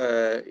view,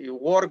 it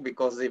worked,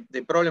 because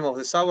the problem of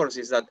the suburbs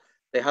is that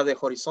they have the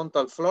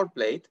horizontal floor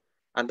plate.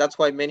 And that's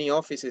why many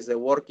offices, they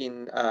work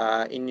in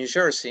New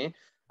Jersey.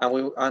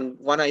 And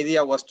one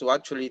idea was to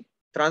actually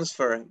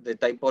transfer the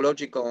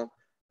typological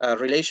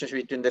relationship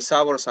between the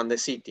suburbs and the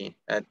city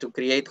to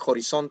create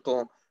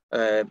horizontal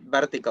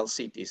vertical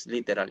cities,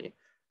 literally.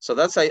 So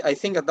that's, I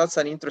think that that's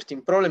an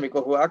interesting problem,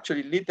 because we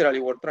actually literally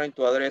were trying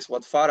to address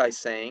what Farah is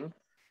saying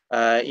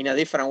in a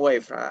different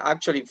way.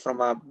 Actually, from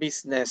a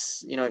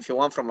business, you know, if you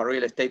want, from a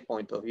real estate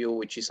point of view,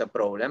 which is a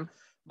problem.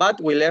 But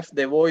we left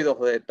the void of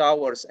the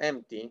towers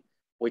empty,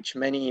 which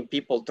many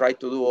people tried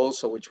to do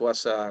also, which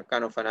was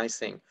kind of a nice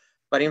thing.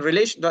 But in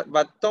relation,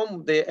 but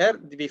Tom,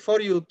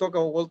 before you talk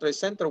about World Trade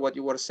Center, what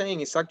you were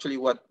saying is actually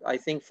what I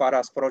think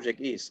Farah's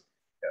project is.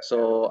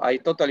 So I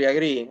totally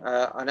agree,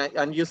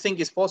 and you think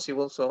it's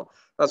possible. So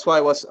that's why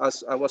I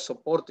was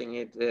supporting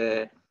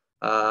it.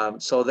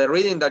 So the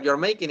reading that you're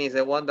making is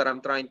the one that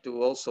I'm trying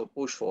to also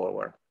push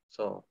forward.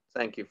 So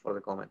thank you for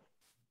the comment.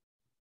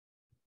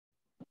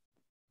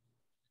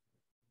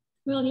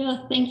 Well,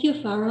 yeah, thank you,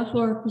 Farah,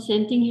 for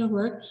presenting your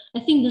work.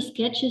 I think the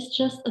sketch is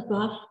just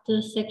above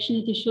the section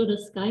that you showed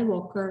us,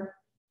 Skywalker.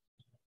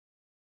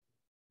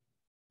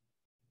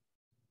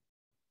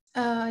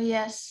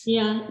 Yes.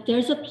 Yeah,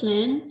 there's a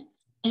plan,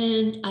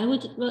 and I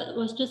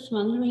was just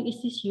wondering,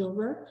 is this your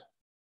work?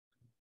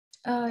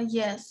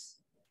 Yes.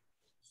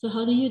 So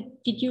how did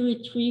you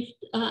retrieve?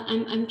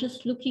 I'm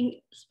just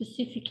looking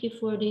specifically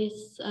for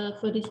this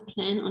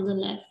plan on the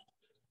left.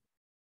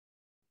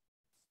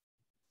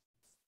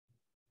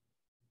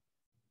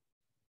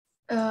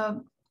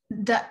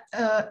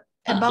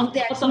 About the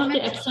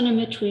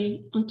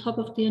axonometry, on top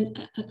of the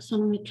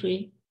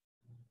axonometry.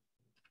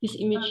 This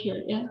image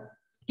here, yeah,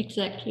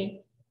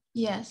 exactly.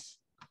 Yes.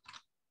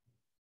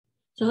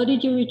 So how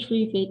did you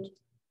retrieve it?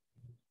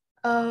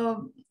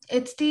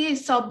 It's the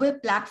Subway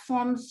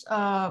platform's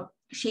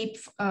shape.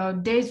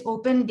 There's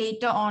open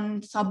data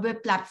on Subway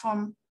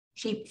platform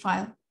shape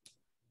file.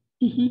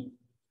 Mm-hmm.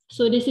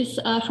 So this is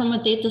from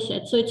a data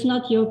set. So it's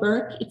not your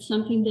work. It's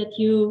something that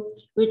you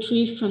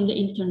retrieve from the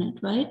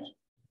internet, right?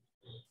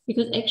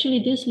 Because actually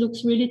this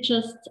looks really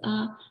just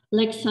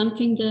like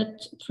something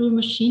that through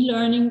machine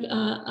learning,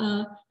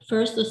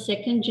 first or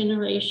second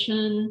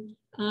generation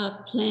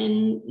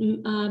plan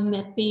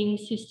mapping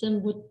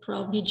system would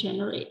probably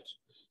generate.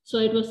 So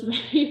it was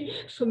very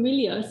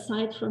familiar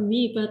aside from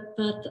me, but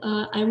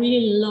I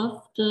really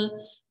love the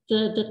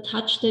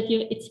touch that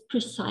it's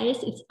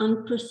precise, it's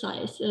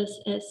unprecise,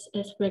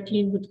 as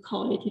Recklin would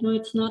call it. You know,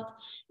 it's not,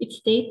 it's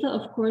data,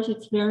 of course,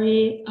 it's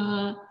very...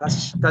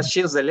 That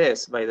shields the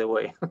less, by the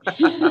way.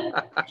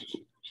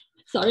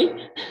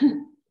 Sorry?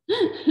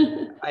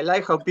 I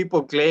like how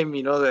people claim,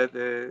 you know, that,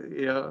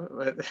 you know...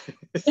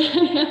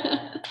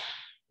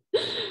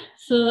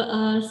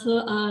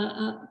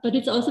 but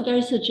it's also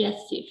very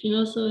suggestive, you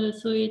know, so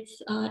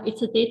it's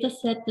a data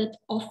set that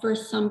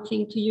offers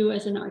something to you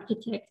as an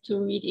architect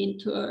to read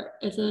into, or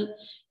as a,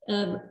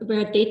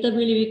 where data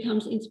really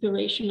becomes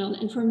inspirational.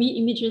 And for me,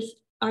 images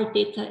are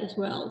data as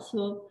well.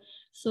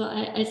 So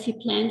I see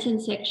plans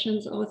and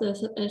sections also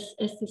as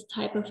this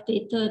type of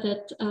data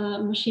that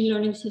machine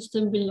learning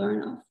system will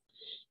learn of.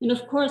 And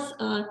of course,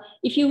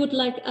 if you would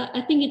like,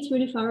 I think it's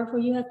really powerful.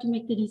 You have to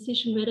make the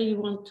decision whether you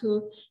want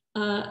to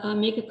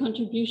make a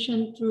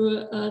contribution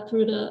through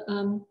the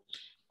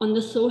on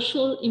the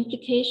social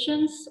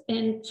implications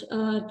and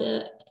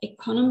the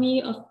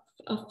economy of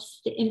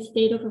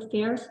state of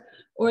affairs,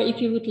 or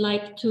if you would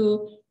like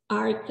to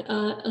arc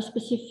a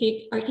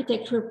specific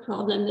architectural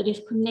problem that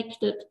is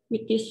connected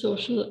with these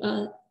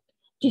social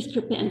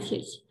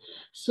discrepancies.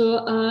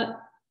 So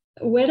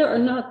whether or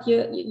not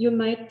you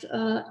might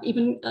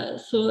even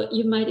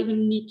you might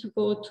even need to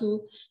go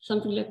to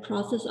something like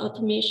process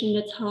automation.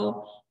 That's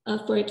how,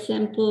 for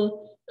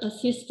example,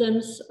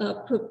 systems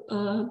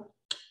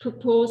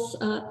propose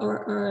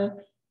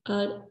or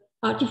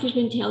artificial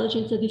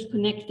intelligence that is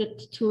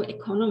connected to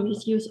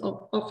economies use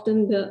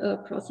often the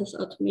process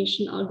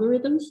automation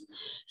algorithms.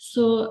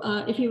 So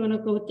if you want to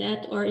go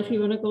that, or if you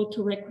want to go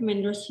to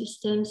recommender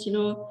systems, you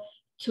know,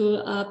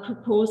 to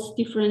propose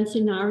different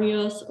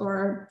scenarios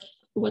or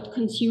what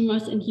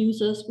consumers and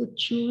users would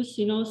choose,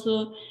 you know,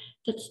 so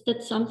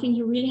that's something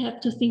you really have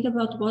to think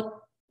about.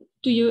 What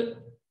do you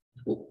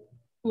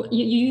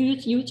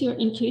use your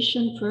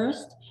intuition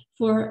first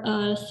for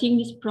seeing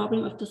this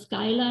problem of the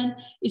skyline?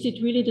 Is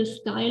it really the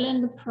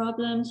skyline the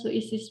problem? So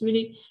is this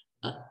really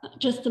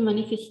just a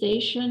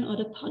manifestation or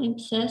the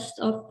palimpsest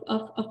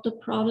of the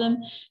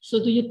problem?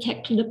 So do you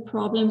tackle the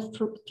problem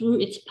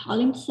through its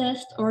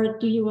palimpsest, or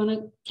do you want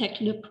to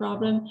tackle the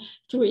problem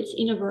through its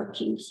inner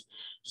workings?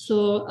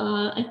 So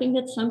I think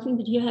that's something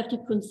that you have to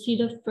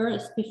consider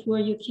first before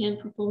you can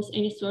propose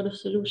any sort of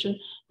solution.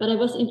 But I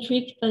was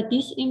intrigued by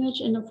this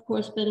image, and of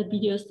course by the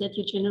videos that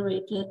you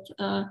generated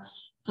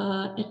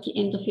at the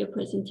end of your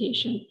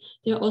presentation.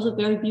 They're also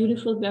very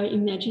beautiful, very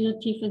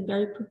imaginative, and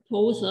very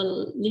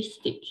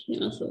proposalistic, you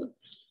know, so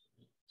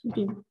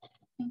to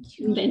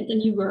invent a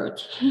new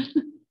word.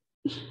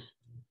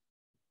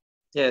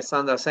 Yes,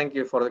 Sandra, thank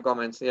you for the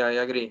comments. Yeah, I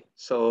agree.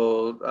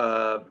 So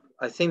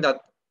I think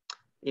that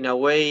in a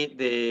way,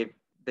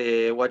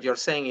 what you're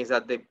saying is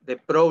that the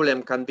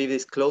problem can be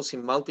disclosed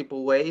in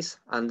multiple ways,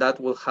 and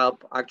that will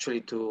help actually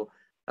to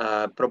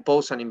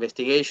propose an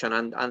investigation,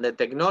 and the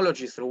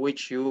technology through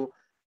which you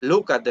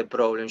look at the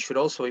problem should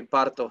also be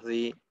part of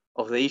the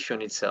issue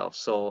in itself.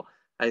 So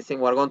I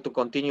think we're going to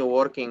continue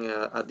working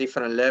at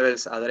different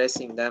levels,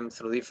 addressing them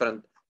through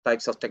different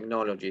types of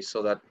technologies,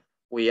 so that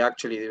we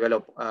actually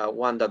develop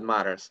one that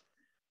matters.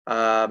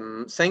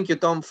 Thank you,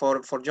 Tom,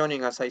 for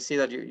joining us. I see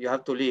that you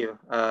have to leave,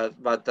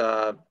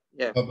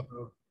 yeah.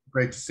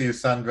 Great to see you,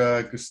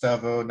 Sandra,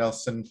 Gustavo,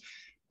 Nelson.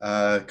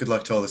 Good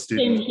luck to all the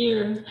students. Same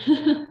here.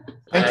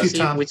 Thank you,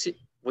 Tom.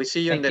 We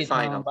see you in the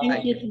final.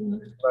 Thank you.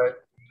 Right.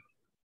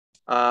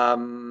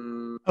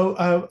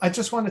 I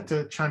just wanted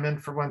to chime in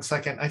for 1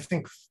 second. I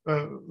think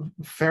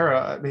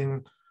Farah, I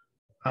mean,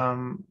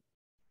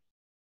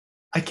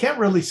 I can't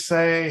really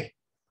say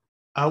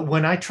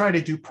when I try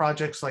to do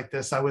projects like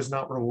this, I was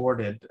not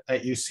rewarded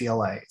at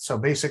UCLA. So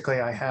basically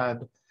I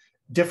had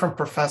different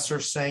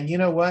professors saying, you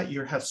know what,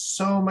 you have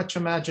so much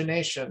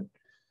imagination,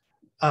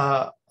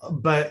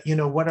 but you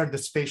know, what are the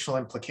spatial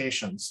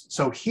implications?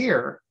 So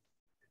here,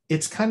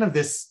 it's kind of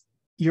this,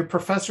 your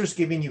professor's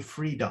giving you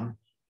freedom.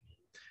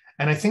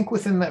 And I think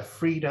within that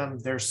freedom,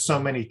 there's so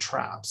many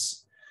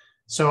traps.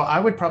 So I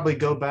would probably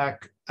go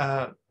back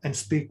and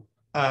speak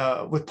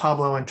with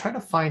Pablo and try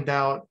to find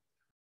out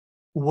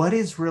what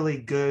is really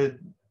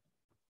good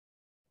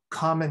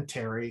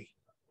commentary,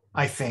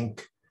 I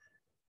think.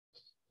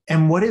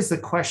 And what is the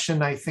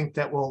question, I think,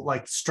 that will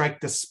like strike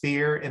the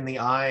spear in the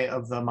eye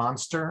of the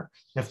monster?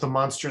 If the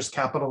monster is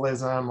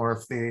capitalism or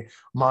if the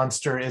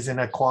monster is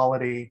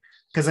inequality,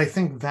 because I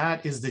think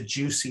that is the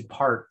juicy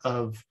part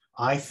of,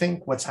 I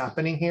think, what's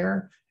happening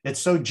here. It's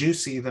so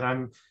juicy that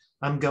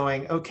I'm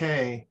going,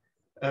 okay,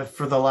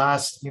 for the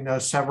last, you know,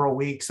 several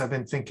weeks, I've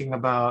been thinking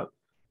about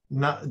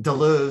not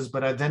Deleuze,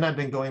 but then I've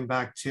been going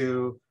back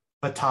to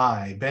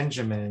Bataille,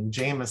 Benjamin,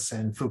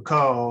 Jameson,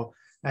 Foucault,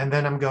 and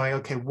then I'm going,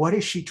 okay, what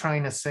is she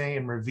trying to say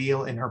and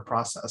reveal in her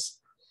process?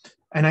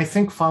 And I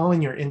think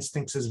following your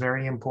instincts is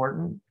very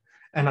important.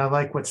 And I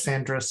like what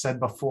Sandra said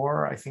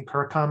before. I think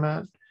her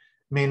comment,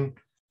 I mean,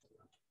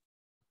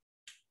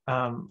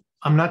 I'm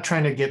not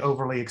trying to get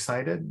overly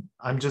excited.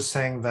 I'm just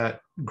saying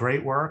that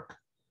great work.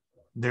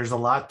 There's a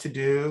lot to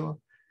do,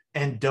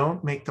 and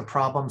don't make the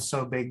problem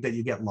so big that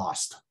you get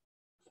lost.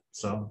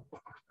 So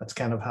that's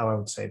kind of how I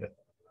would say that.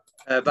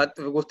 But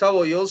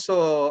Gustavo, you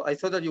also, I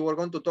thought that you were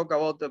going to talk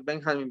about the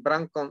Benjamin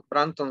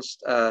Branton's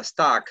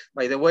stack.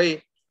 By the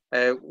way,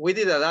 we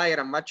did a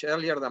diagram much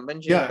earlier than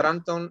Benjamin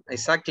Branton,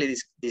 exactly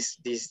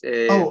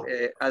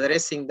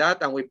addressing that,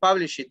 and we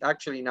published it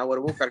actually in our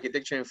book,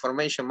 Architecture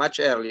Information, much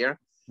earlier.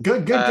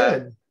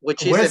 Good.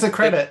 Which is Where's the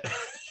credit?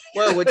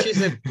 Well, which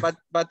is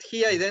but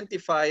he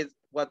identified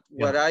what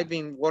I've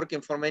been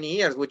working for many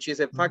years, which is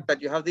the fact that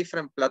you have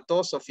different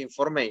plateaus of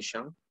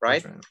information,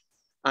 right?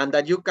 And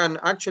that you can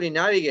actually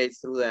navigate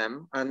through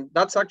them. And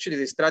that's actually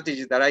the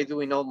strategy that I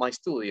do in all my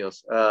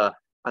studios.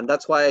 And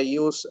that's why I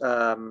use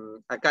a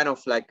kind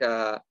of like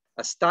a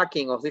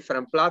stacking of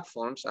different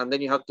platforms, and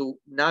then you have to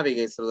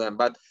navigate through them.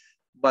 But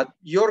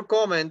your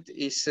comment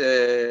is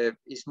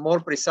more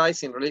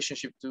precise in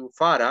relationship to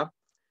Farah,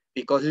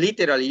 because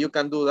literally you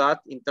can do that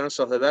in terms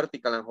of the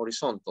vertical and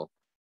horizontal,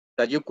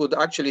 that you could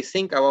actually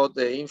think about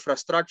the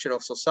infrastructure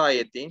of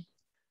society,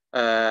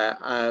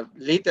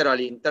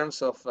 literally in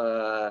terms of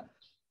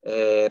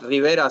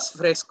Rivera's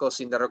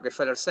frescoes in the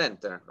Rockefeller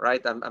Center,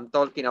 right? I'm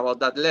talking about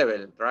that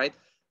level, right?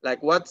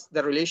 Like what's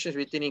the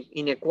relationship between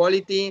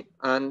inequality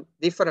and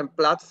different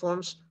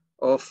platforms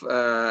of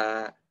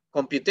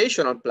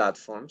computational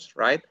platforms,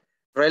 right?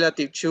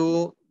 Relative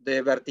to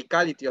the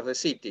verticality of the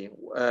city.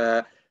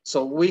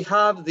 So we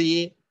have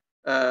the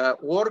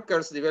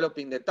workers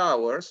developing the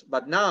towers,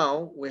 but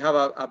now we have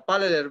a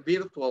parallel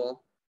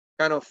virtual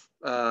kind of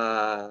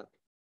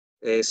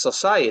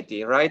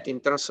society, right?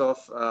 In terms of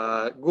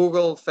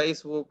Google,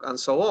 Facebook, and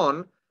so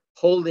on,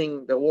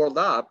 holding the world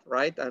up,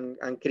 right?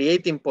 And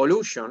creating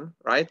pollution,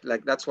 right?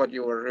 Like that's what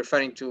you were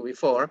referring to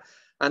before.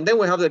 And then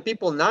we have the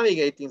people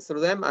navigating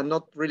through them and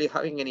not really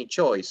having any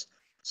choice.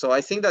 So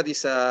I think that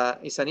is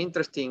an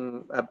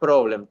interesting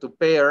problem to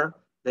pair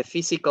the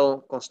physical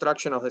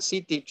construction of the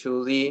city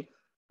to the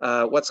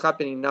what's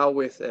happening now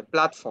with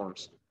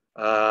platforms.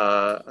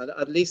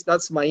 At least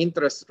that's my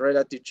interest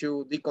relative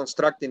to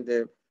deconstructing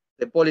the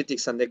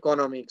politics and the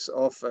economics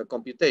of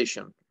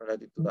computation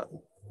related to that.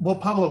 Well,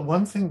 Pablo,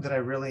 one thing that I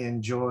really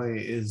enjoy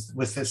is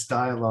with this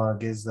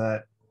dialogue is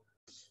that,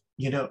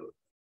 you know,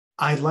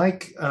 I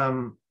like,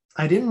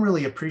 I didn't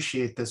really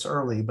appreciate this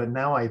early, but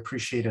now I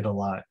appreciate it a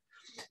lot,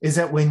 is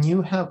that when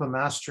you have a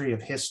mastery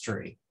of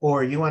history,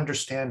 or you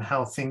understand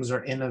how things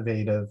are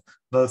innovative,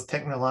 both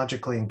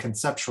technologically and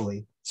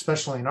conceptually,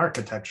 especially in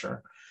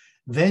architecture,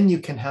 then you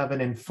can have an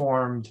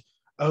informed,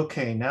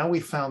 okay, now we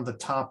found the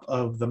top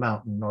of the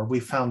mountain, or we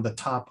found the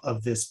top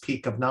of this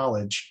peak of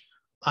knowledge.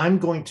 I'm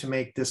going to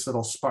make this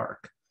little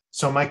spark.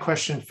 So my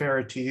question,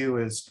 Farah, to you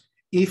is,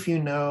 if you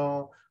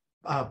know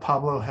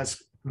Pablo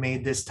has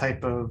made this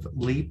type of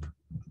leap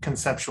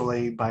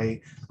conceptually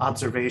by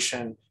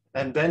observation,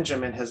 and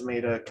Benjamin has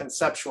made a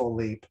conceptual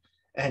leap,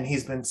 and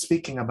he's been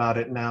speaking about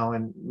it now,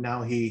 and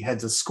now he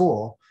heads a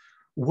school.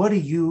 What are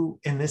you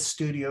in this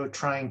studio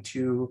trying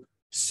to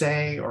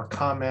say or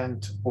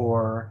comment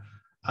or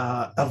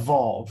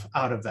evolve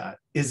out of that?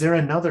 Is there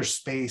another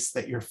space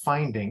that you're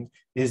finding?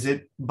 Is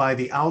it by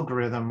the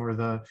algorithm or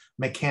the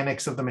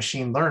mechanics of the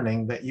machine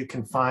learning that you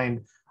can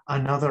find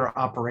another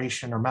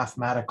operation or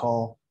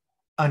mathematical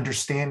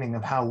understanding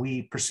of how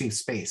we perceive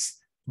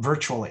space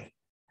virtually?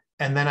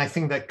 And then I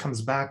think that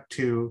comes back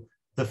to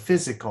the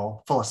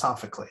physical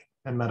philosophically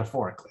and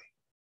metaphorically.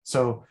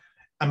 So,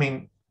 I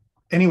mean,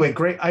 anyway,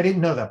 great. I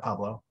didn't know that,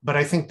 Pablo, but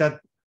I think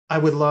that I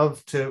would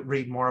love to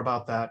read more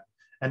about that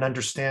and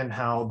understand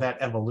how that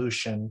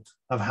evolution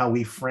of how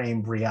we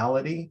frame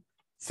reality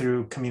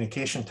through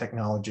communication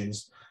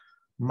technologies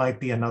might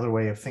be another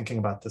way of thinking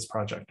about this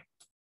project.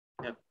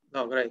 Yeah,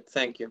 no, great,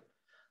 thank you.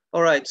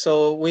 All right,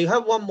 so we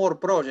have one more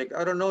project.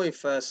 I don't know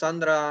if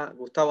Sandra,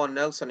 Gustavo, and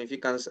Nelson, if you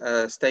can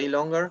stay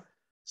longer.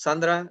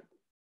 Sandra,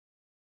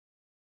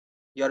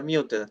 you're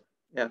muted.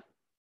 Yeah.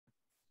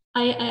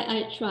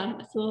 I try,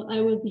 so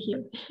I will be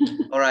here.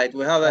 All right,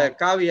 we have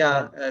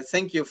Kavya.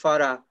 Thank you,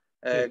 Farah.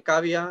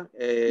 Kavya,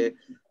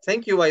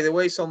 thank you, by the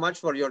way, so much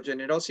for your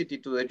generosity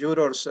to the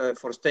jurors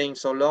for staying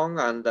so long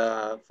and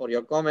for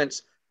your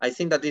comments. I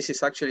think that this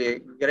is actually a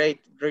great,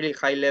 really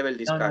high-level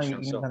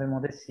discussion.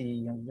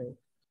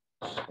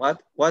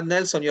 What,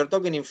 Nelson? You're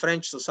talking in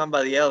French to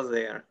somebody else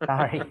there.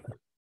 Sorry.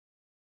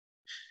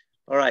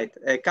 All right,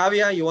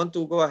 Kavya, you want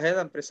to go ahead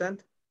and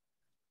present?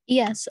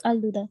 Yes,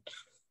 I'll do that.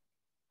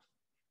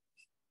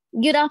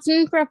 Good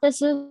afternoon,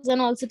 professors,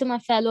 and also to my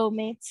fellow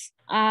mates.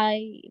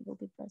 I will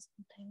be present.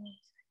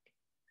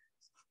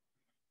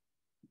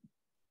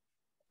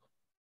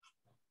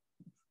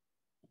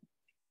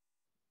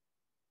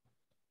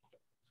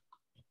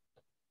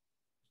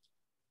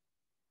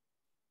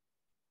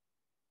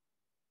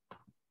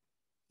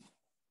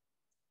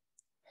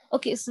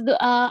 Okay, so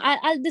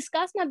I'll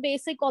discuss my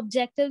basic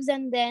objectives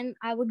and then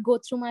I would go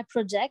through my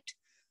project.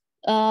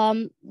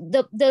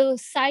 The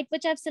site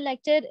which I've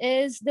selected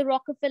is the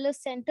Rockefeller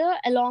Center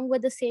along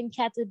with the same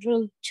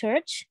cathedral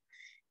church.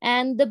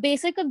 And the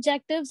basic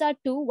objectives are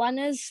two. One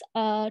is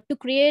to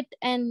create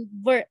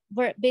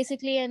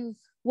basically a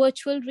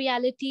virtual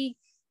reality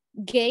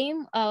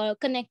game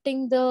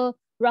connecting the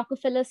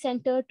Rockefeller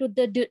Center to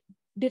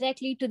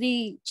directly to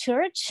the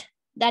church,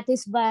 that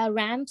is via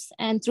ramps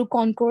and through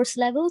concourse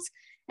levels.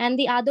 And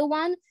the other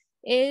one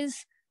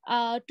is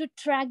to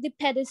track the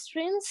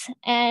pedestrians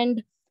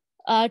and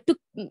when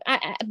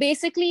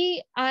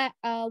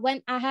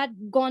I had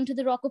gone to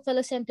the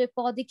Rockefeller Center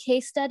for the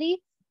case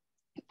study,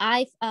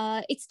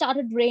 it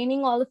started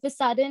raining all of a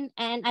sudden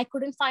and I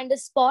couldn't find a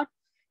spot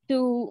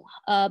to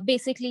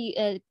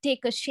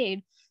take a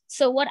shade.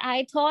 So what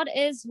I thought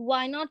is,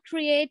 why not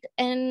create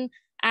an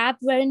app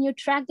wherein you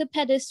track the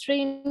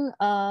pedestrian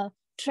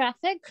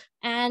traffic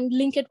and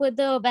link it with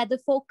the weather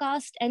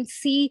forecast and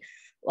see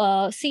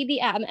the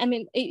app. I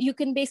mean, you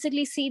can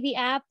basically see the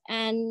app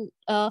and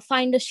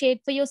find a shade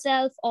for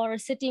yourself or a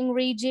sitting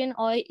region,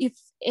 or if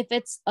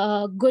it's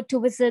good to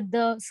visit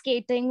the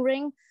skating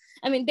ring.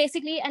 I mean,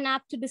 basically an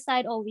app to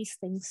decide all these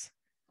things.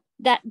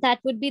 That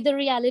would be the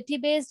reality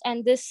based,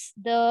 and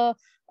the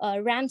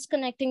ramps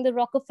connecting the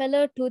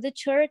Rockefeller to the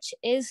church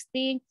is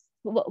the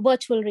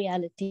virtual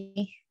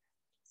reality.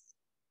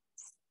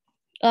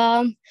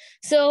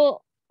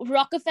 So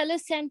Rockefeller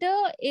Center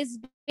is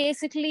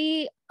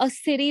basically a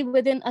city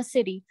within a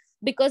city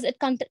because it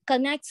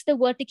connects the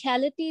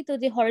verticality to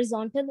the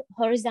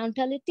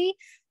horizontality.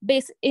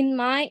 In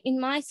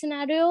my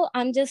scenario,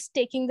 I'm just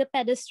taking the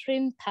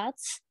pedestrian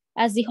paths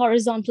as the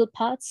horizontal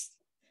paths.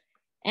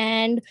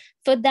 And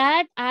for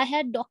that, I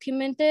had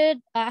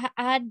documented, I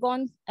had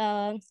done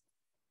the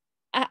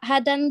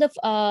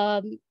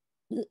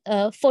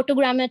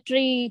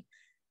photogrammetry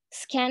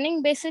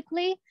scanning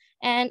basically,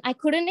 and I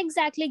couldn't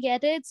exactly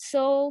get it.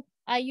 So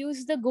I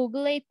used the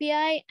Google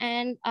API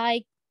and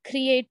I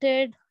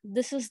created,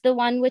 this is the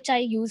one which I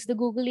used the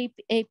Google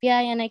API,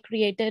 and I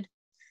created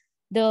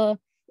the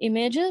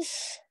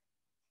images.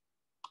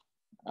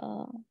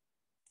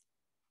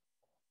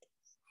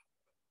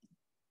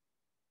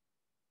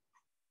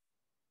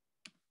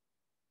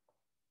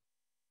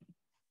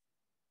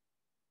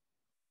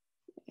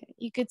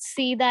 You could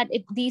see that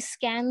these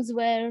scans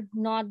were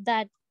not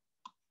that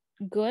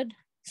good.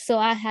 So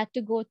I had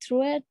to go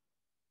through it.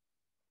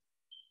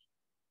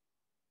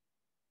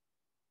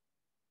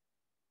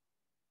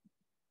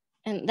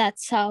 And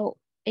that's how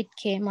it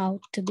came out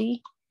to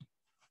be.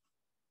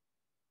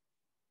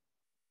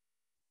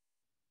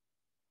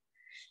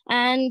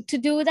 And to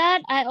do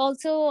that, I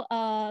also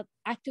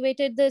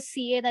activated the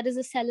CA, that is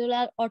a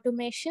cellular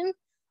automation,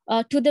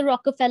 to the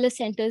Rockefeller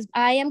centers.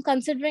 I am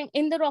considering,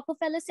 in the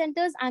Rockefeller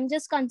centers, I'm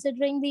just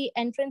considering the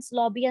entrance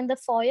lobby and the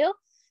foyer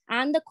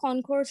and the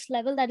concourse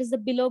level, that is the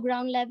below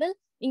ground level,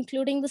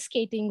 including the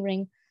skating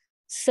ring.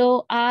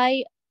 So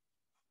I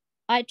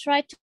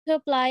tried to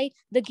apply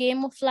the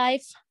game of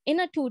life in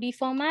a 2D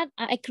format.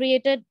 I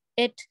created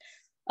it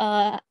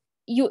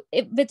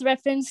with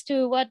reference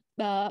to what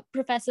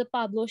Professor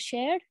Pablo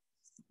shared.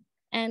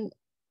 And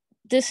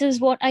this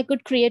is what I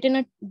could create in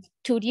a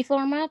 2D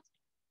format.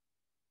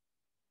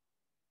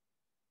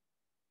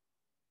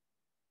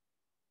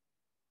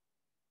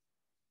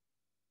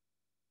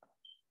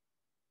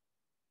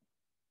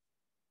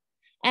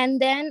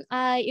 And then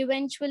I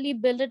eventually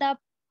build it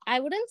up. I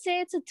wouldn't say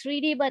it's a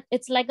 3D, but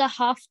it's like a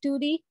half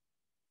 2D.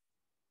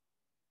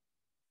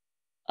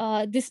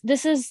 This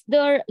is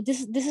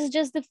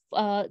just the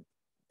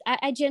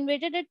I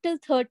generated it till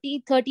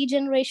 30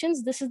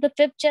 generations. This is the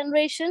 5th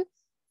generation,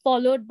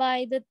 followed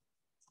by the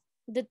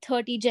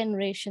 30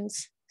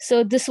 generations.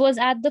 So this was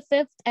at the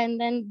 5th, and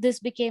then this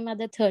became at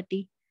the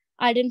 30.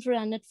 I didn't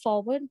run it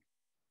forward.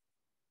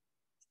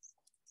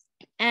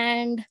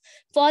 And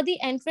for the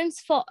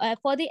entrance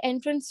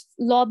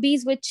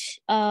lobbies, which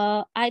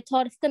I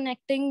thought of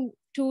connecting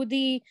to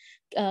the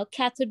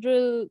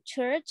cathedral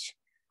church,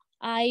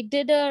 I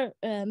did a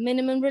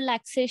minimum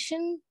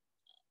relaxation,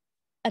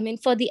 I mean,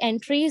 for the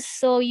entries.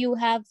 So you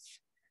have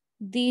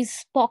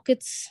these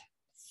pockets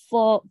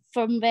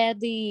from where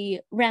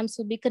the ramps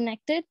will be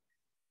connected,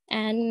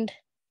 and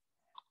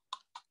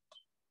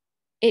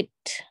it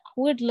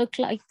would look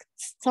like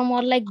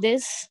somewhat like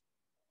this.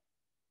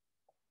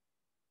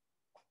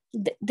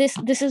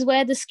 This is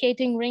where the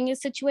skating ring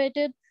is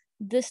situated.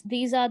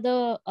 These are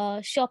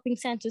the shopping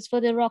centers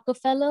for the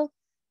Rockefeller.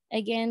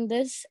 Again,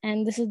 this,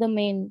 and this is the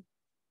main.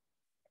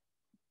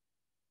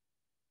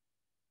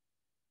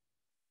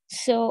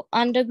 So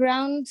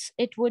undergrounds,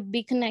 it would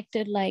be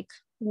connected like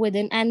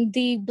within, and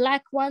the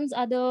black ones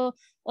are the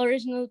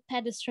original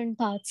pedestrian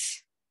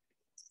paths.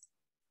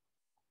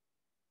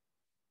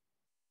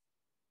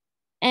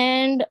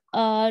 And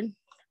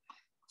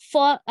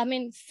for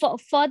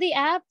the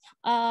app,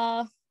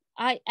 I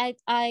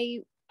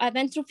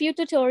went through a few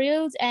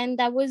tutorials, and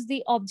that was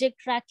the object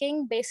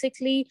tracking.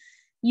 Basically,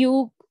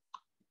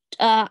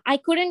 I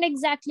couldn't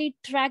exactly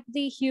track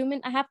the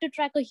human. I have to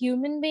track a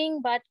human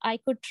being, but I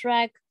could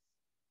track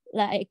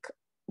like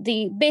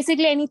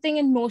basically anything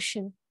in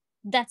motion.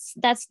 That's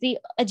the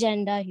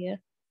agenda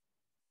here.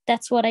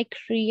 That's what I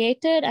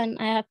created, and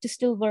I have to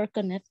still work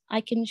on it.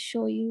 I can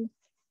show you.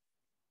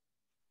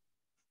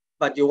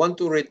 But you want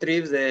to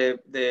retrieve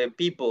the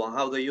people and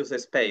how they use the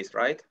space,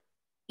 right?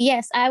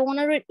 Yes, I want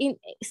to.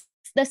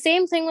 The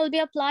same thing will be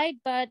applied,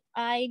 but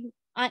I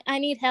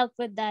need help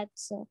with that.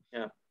 So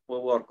yeah,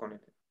 we'll work on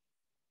it.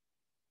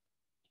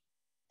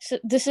 So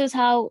this is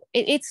how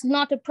it's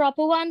not a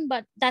proper one,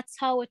 but that's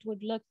how it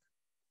would look.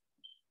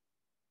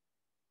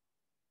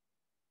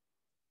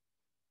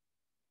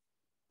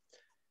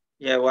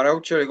 Yeah, we're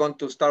actually going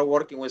to start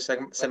working with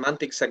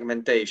semantic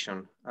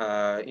segmentation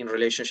in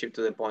relationship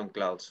to the point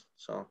clouds.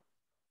 So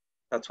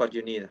that's what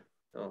you need.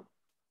 So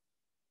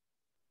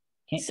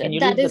can you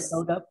leave the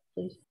code up,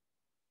 please?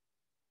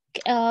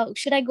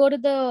 Should I go to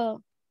the?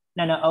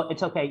 No, oh,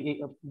 it's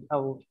okay.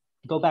 I'll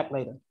go back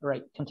later. All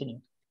right, continue.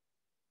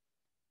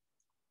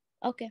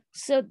 Okay,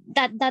 so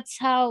that's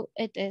how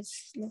it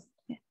is.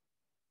 Yeah.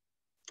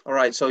 All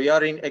right, so you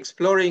are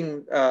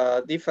exploring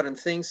different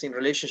things in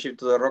relationship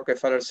to the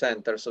Rockefeller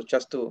Center. So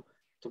just to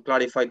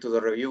clarify to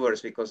the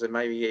reviewers, because they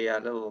might be a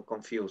little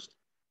confused.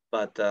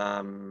 But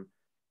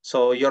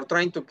so you're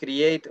trying to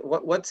create,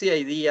 what's the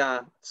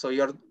idea? So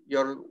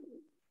you're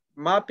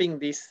mapping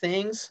these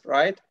things,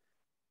 right?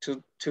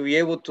 To be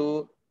able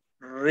to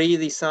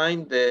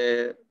redesign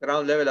the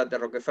ground level at the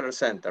Rockefeller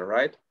Center,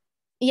 right?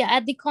 Yeah,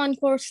 at the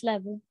concourse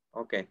level.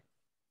 Okay.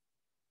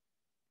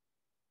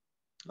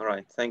 All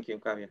right, thank you,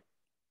 Kavya.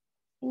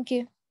 Thank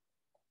you.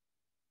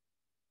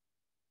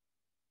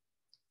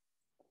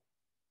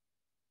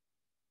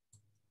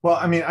 Well,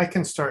 I mean, I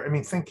can start. I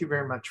mean, thank you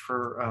very much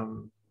for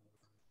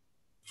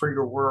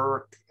your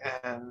work,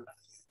 and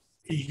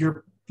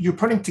you're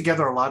putting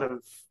together a lot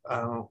of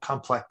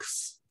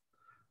complex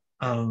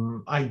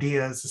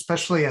ideas,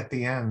 especially at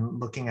the end,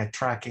 looking at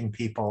tracking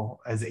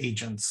people as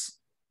agents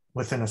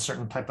within a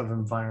certain type of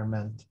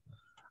environment,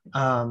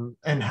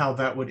 and how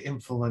that would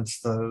influence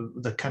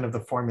the kind of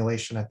the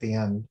formulation at the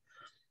end.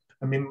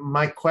 I mean,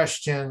 my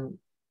question,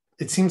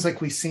 it seems like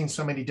we've seen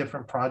so many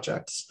different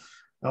projects.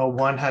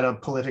 One had a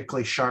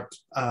politically sharp,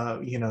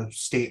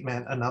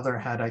 statement. Another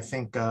had, I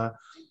think, a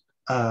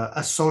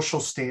social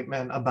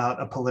statement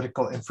about a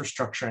political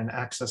infrastructure and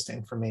access to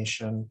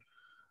information.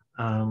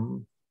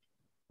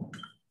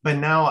 But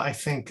now I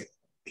think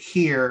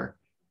here,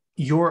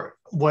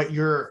 what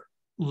you're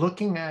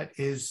looking at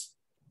is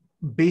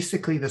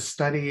basically the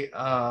study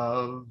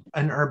of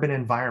an urban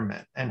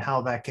environment and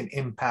how that can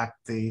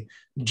impact the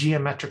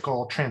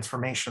geometrical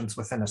transformations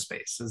within a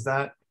space. Is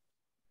that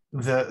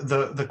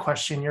the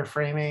question you're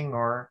framing,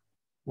 or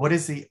what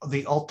is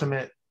the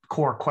ultimate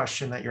core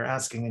question that you're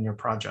asking in your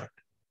project?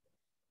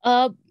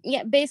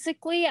 Yeah,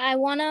 basically I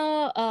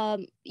wanna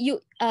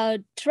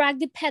track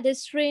the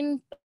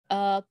pedestrian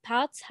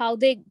paths, how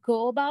they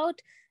go about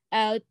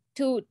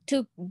to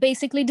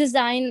basically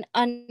design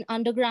an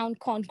underground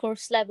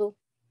concourse level.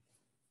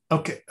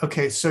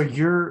 Okay, so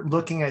you're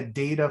looking at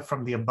data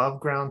from the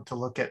above ground to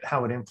look at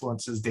how it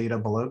influences data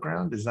below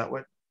ground? Is that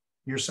what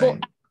you're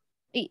saying?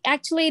 Well,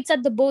 actually, it's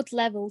at the both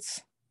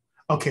levels.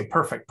 Okay,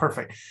 perfect.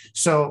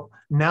 So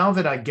now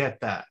that I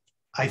get that,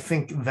 I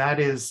think that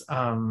is,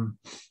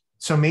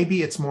 so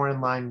maybe it's more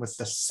in line with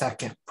the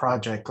second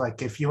project.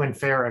 Like if you and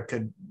Farah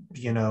could,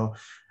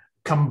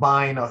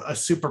 combine a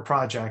super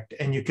project,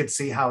 and you could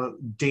see how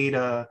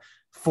data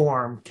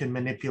form can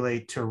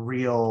manipulate to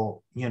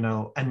real,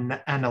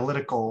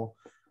 analytical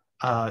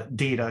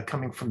data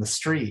coming from the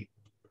street.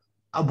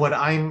 What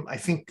I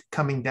think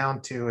coming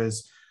down to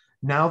is,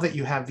 now that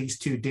you have these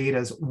two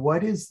datas,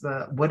 what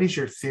is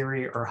your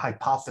theory or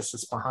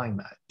hypothesis behind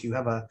that? Do you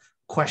have a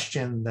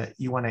question that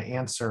you want to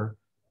answer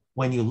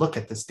when you look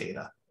at this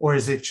data, or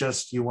is it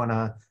just you want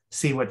to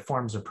see what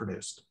forms are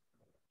produced?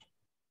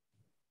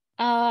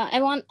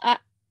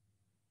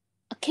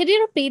 Could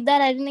you repeat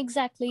that? I didn't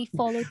exactly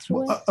follow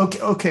through it.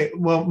 Okay.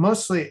 Well,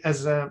 mostly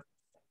as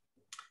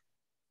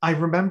I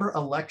remember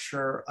a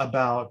lecture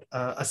about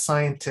a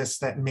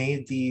scientist that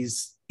made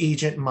these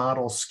agent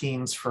model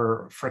schemes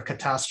for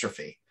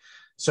catastrophe.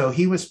 So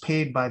he was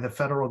paid by the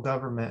federal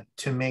government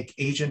to make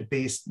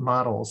agent-based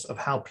models of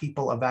how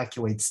people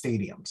evacuate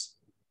stadiums,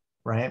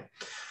 right?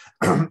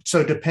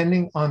 So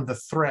depending on the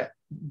threat,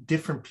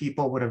 different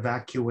people would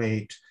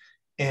evacuate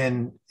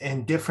in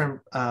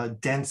different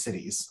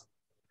densities.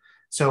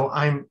 So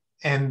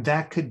and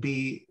that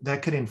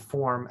could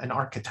inform an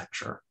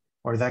architecture,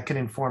 or that could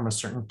inform a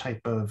certain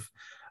type of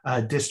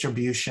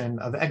distribution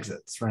of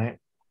exits, right?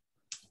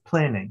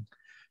 Planning.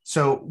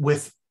 So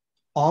with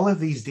all of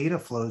these data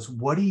flows,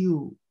 what are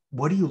you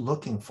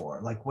looking for?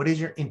 Like, what is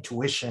your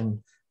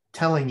intuition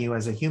telling you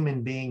as a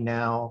human being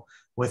now,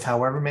 with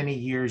however many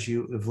years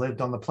you have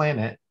lived on the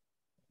planet?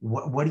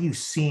 What are you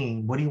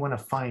seeing? What do you want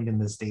to find in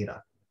this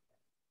data?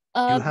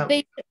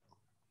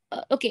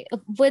 Okay,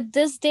 with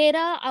this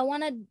data, I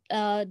want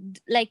to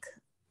like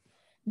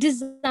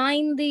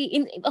design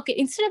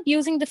instead of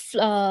using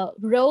the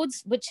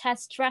roads which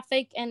has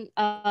traffic and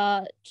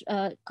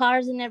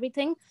cars and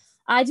everything,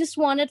 I just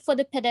wanted for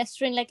the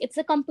pedestrian, like it's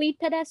a complete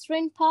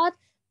pedestrian path,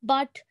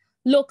 but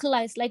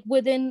localized, like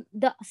within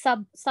the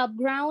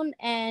subground,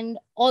 and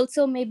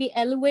also maybe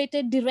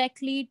elevated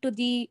directly to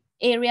the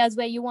areas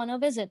where you want to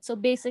visit. So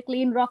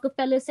basically in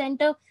Rockefeller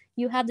Center,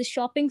 you have the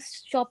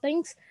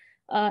shoppings,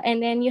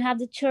 and then you have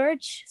the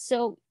church.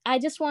 So I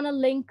just want to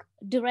link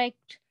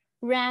direct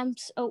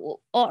ramps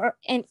or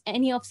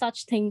any of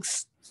such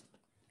things.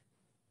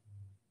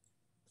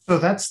 So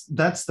that's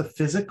the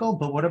physical,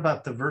 but what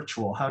about the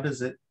virtual? How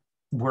does it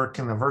work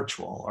in the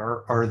virtual,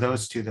 or are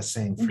those two the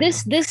same for you?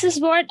 This is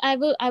what I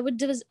would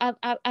do is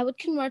I would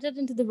convert it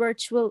into the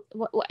virtual,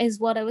 is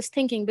what I was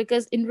thinking,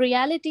 because in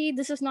reality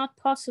this is not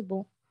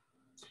possible.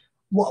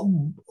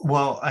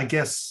 Well, I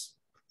guess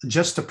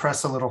just to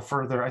press a little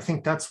further, I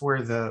think that's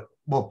where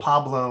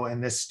Pablo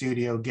and this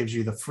studio gives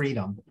you the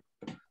freedom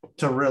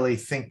to really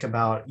think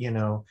about,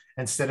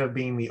 instead of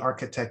being the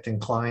architect and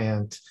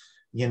client,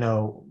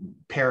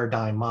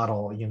 paradigm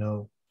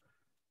model,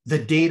 the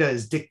data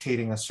is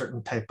dictating a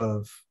certain type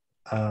of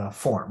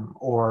form,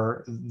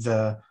 or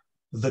the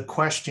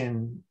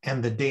question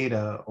and the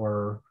data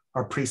are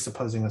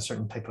presupposing a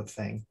certain type of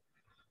thing.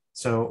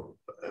 So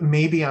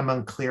maybe I'm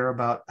unclear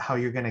about how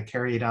you're going to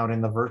carry it out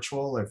in the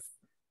virtual,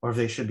 or if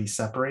they should be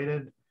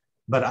separated.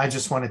 But I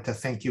just wanted to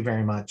thank you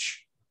very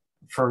much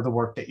for the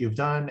work that you've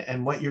done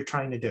and what you're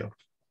trying to do.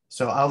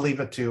 So I'll leave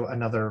it to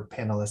another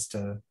panelist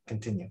to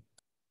continue.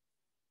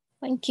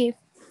 Thank you.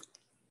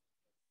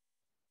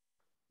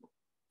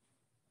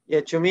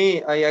 Yeah, to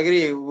me, I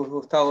agree with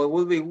Gustavo. It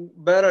would be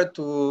better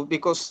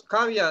because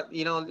Kavya,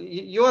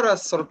 you are a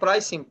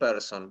surprising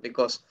person,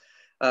 because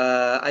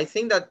I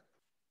think that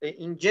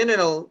in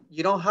general,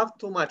 you don't have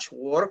too much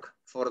work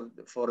for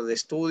the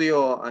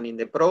studio and in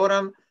the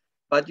program,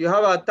 but you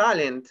have a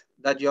talent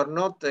that you're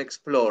not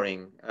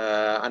exploring.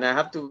 And I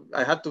have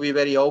to be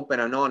very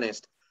open and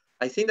honest.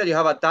 I think that you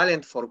have a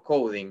talent for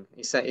coding.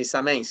 It's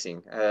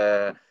amazing.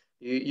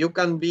 You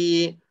can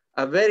be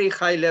a very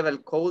high level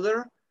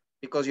coder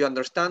because you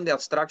understand the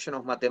abstraction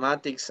of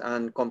mathematics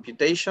and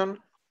computation,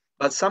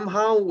 but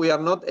somehow we are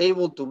not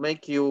able to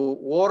make you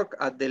work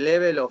at the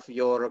level of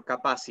your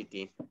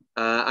capacity.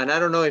 And I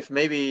don't know if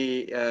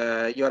maybe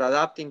you're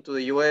adapting to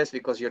the US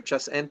because you're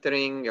just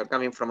entering, you're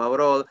coming from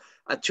abroad.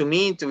 To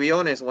me, to be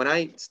honest, when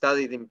I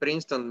studied in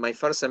Princeton, my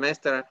first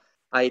semester,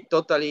 I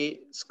totally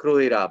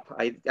screwed it up.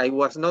 I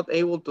was not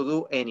able to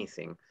do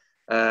anything.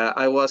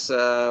 I was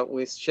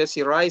with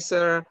Jesse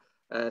Reiser,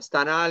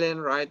 Stan Allen,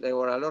 right? There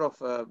were a lot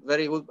of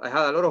very good, I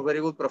had a lot of very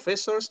good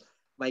professors.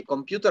 My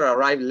computer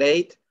arrived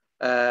late.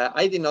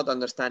 I did not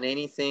understand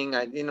anything.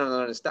 I did not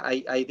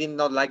understand. I did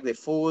not like the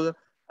food.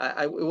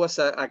 It was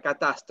a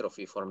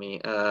catastrophe for me.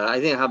 I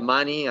didn't have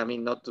money. I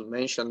mean, not to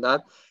mention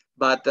that,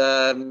 but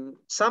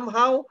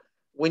somehow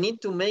we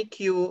need to make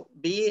you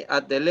be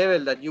at the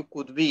level that you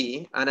could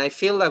be. And I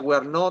feel like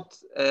we're not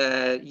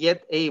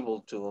yet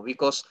able to,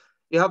 because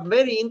you have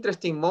very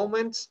interesting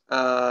moments.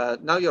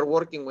 Now you're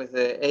working with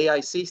the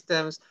AI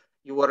systems.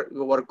 You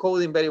were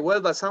coding very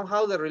well, but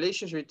somehow the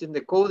relationship between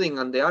the coding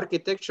and the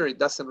architecture, it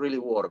doesn't really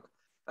work.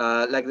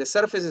 Like the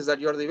surfaces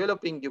that you're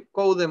developing, you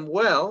code them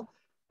well,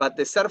 but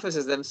the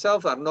surfaces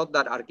themselves are not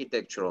that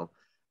architectural.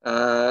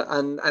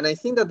 And I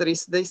think that there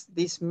is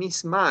this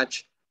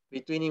mismatch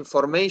between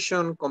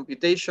information,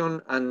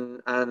 computation,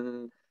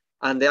 and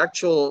the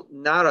actual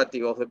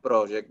narrative of the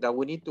project that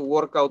we need to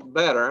work out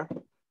better.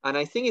 And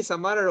I think it's a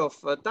matter of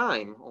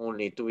time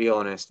only, to be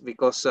honest,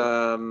 because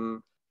I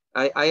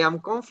am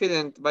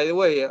confident. By the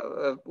way,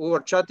 we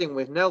were chatting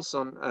with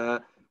Nelson.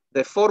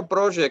 The 4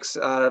 projects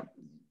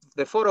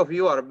the 4 of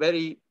you are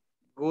very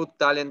good,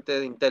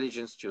 talented,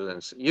 intelligent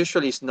students.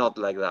 Usually it's not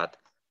like that.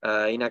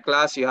 In a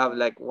class, you have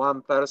like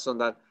one person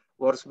that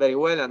works very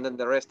well, and then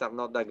the rest are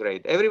not that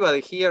great. Everybody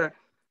here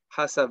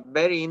has a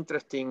very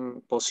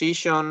interesting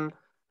position.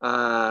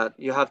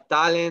 You have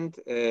talent,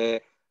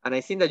 and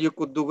I think that you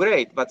could do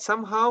great. But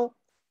somehow,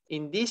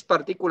 in this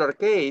particular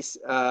case,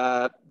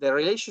 the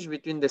relationship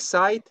between the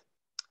site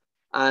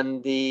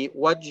and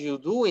what you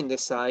do in the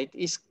site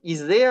is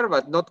there,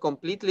 but not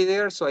completely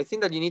there. So I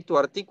think that you need to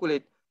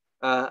articulate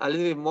a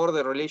little bit more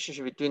the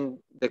relationship between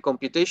the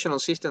computational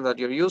system that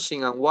you're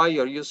using and why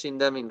you're using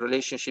them in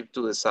relationship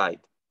to the site.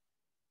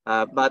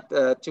 But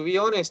to be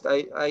honest,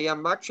 I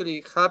am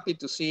actually happy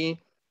to see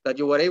that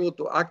you were able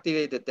to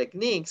activate the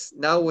techniques.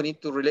 Now we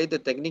need to relate the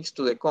techniques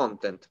to the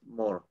content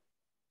more.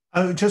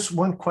 Just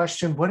one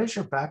question. What is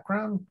your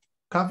background,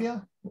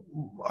 Kavya?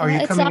 Are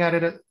you coming at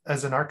it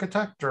as an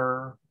architect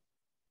or?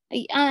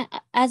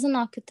 As an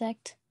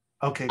architect.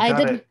 Okay,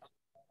 got it.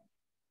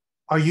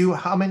 Are you,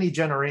 how many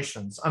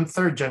generations? I'm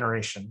third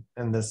generation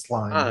in this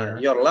line here.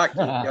 You're lucky,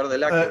 you're the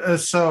lucky.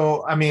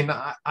 So, I mean,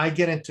 I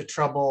get into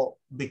trouble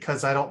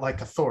because I don't like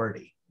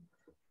authority.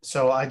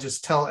 So I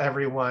just tell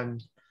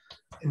everyone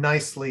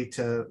nicely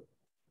to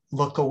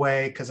look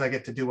away because I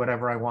get to do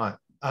whatever I want.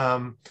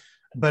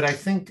 But I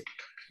think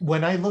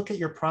when I look at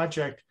your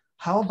project,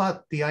 how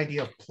about the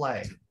idea of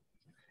play?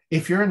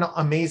 If you're an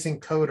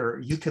amazing coder,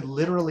 you could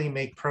literally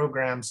make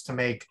programs to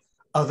make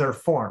other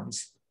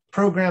forms,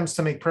 programs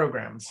to make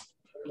programs.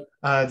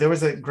 There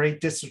was a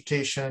great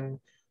dissertation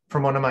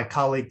from one of my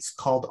colleagues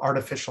called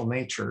Artificial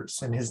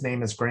Natures, and his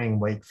name is Graham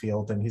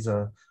Wakefield, and he's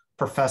a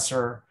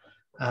professor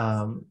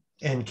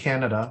in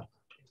Canada.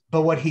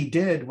 But what he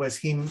did was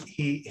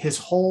his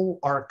whole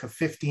arc of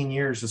 15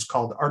 years is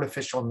called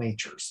Artificial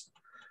Natures,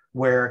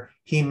 where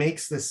he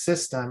makes this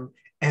system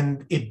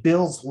and it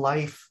builds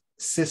life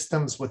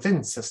systems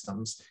within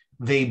systems.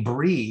 They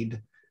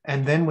breed,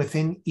 and then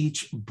within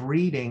each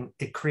breeding,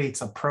 it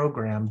creates a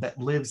program that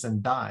lives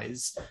and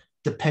dies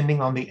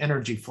depending on the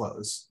energy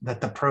flows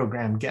that the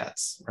program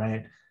gets,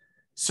 right?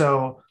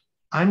 So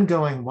I'm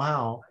going,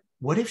 wow,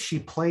 what if she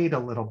played a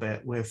little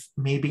bit with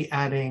maybe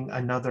adding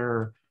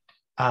another,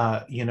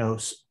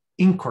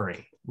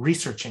 inquiry,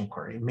 research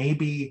inquiry?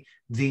 Maybe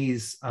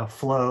these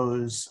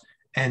flows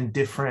and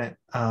different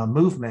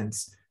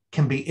movements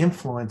can be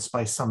influenced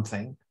by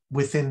something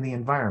within the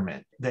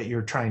environment that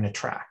you're trying to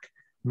track.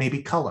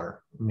 Maybe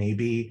color,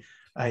 maybe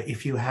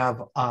if you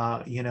have,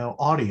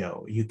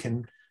 audio, you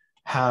can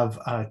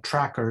have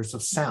trackers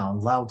of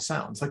sound, loud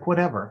sounds, like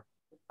whatever.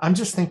 I'm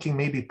just thinking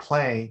maybe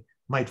play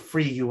might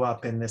free you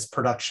up in this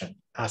production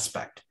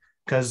aspect.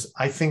 Because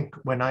I think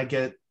when I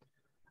get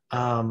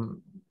a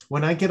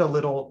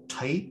little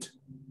tight,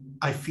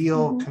 I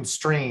feel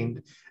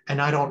constrained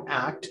and I don't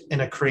act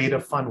in a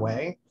creative, fun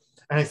way.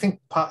 And I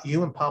think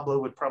you and Pablo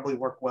would probably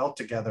work well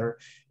together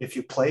if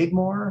you played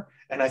more.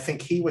 And I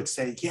think he would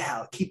say,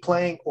 yeah, keep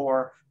playing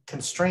or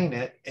constrain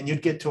it, and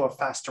you'd get to a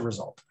faster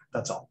result.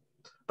 That's all.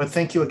 But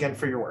thank you again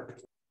for your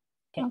work.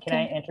 Can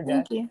I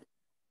interject? Thank you.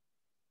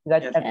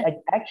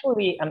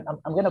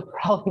 I'm going to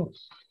probably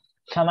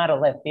come out of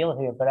left field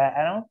here, but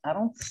I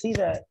don't see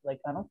that. Like,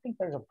 I don't think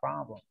there's a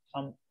problem.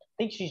 I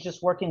think she's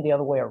just working the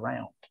other way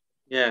around.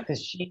 Yeah.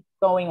 Because she's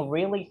going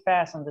really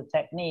fast on the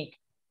technique.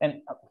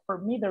 And for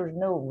me, there's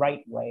no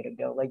right way to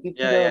go. Like you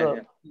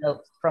can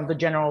go from the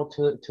general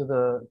to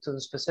the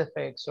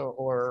specifics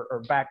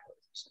or backwards.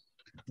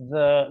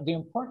 The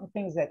important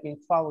thing is that you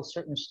follow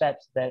certain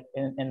steps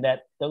and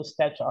that those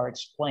steps are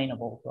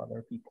explainable to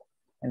other people,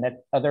 and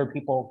that other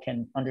people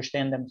can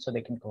understand them so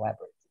they can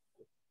collaborate.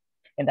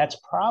 And that's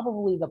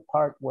probably the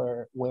part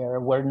where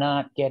we're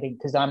not getting,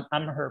 because I'm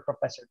her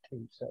professor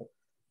too. So,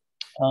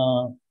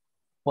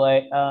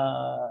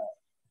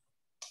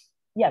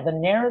 yeah, the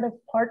narrative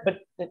part,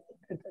 but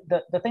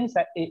the thing is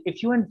that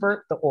if you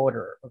invert the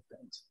order of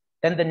things,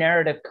 then the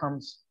narrative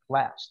comes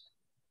last.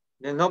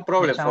 There's no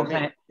problem for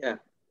me. Yeah,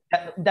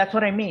 that's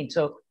what I mean.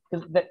 So,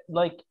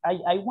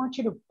 I want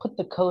you to put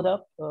the code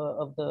up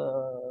of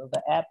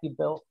the app you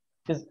built,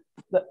 because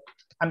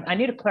I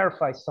need to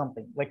clarify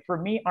something. Like for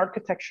me,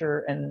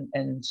 architecture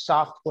and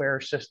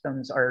software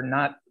systems are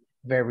not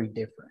very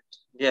different.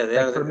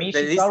 Yeah, for me,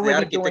 she's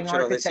already doing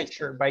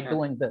architecture by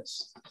doing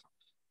this.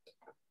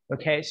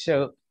 Okay,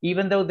 so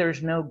even though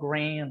there's no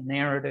grand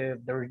narrative,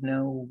 there's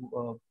no,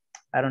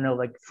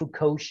 like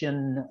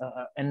Foucaultian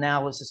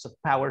analysis of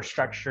power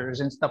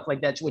structures and stuff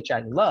like that, which I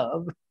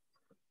love,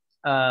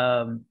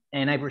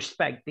 and I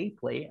respect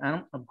deeply. I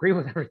don't agree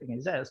with everything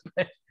he says,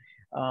 but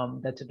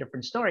that's a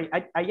different story.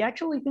 I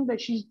actually think that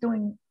she's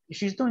doing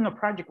a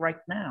project right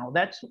now.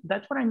 That's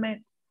what I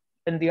meant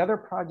in the other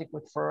project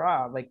with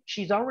Farah. Like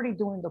she's already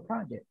doing the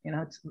project.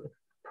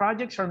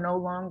 Projects are no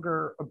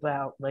longer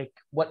about like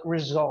what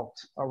result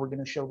are we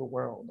going to show the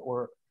world,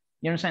 or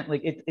you know what I'm saying?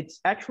 Like it's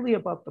actually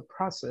about the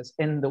process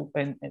and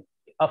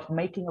of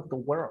making of the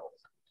world.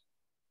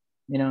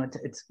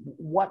 It's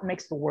what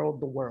makes the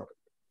world the world.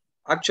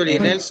 Actually,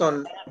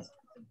 Nelson,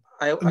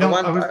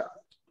 Pablo,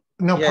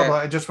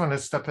 I just want to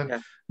step in. Yeah.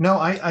 No,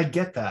 I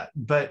get that.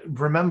 But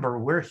remember,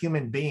 we're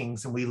human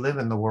beings and we live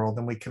in the world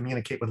and we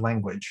communicate with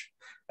language.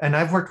 And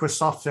I've worked with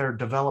software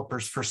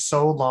developers for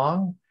so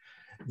long.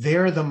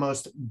 They're the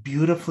most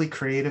beautifully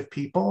creative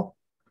people,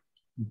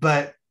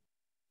 but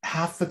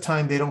half the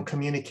time they don't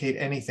communicate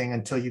anything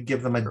until you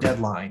give them a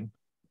deadline.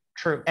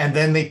 True. And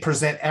then they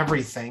present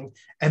everything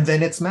and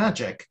then it's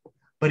magic.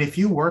 But if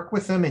you work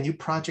with them and you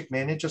project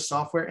manage a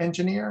software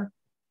engineer,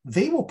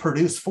 they will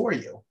produce for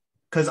you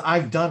because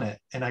I've done it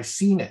and I've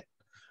seen it.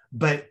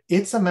 But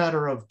it's a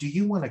matter of, do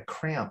you want to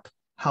cramp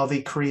how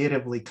they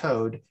creatively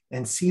code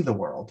and see the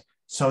world?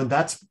 So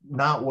that's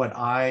not what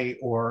I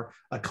or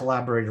a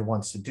collaborator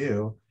wants to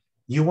do.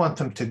 You want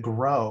them to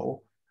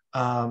grow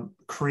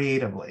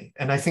creatively.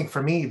 And I think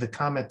for me, the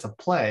comment to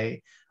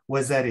play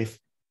was that if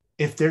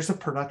there's a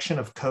production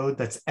of code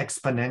that's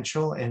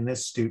exponential in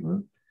this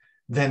student,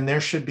 then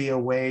there should be a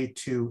way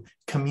to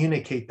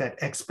communicate that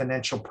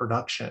exponential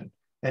production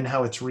and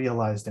how it's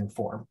realized in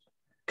form.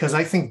 Because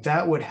I think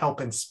that would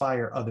help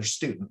inspire other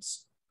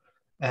students.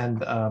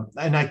 And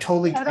I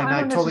totally I don't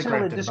necessarily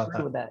granted disagree about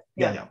that. with that.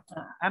 Yeah.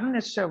 I don't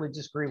necessarily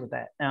disagree with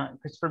that.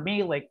 Because for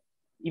me, like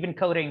even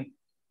coding,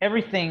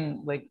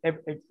 everything, like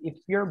if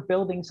you're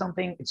building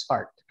something, it's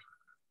art.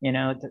 You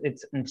know,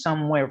 it's in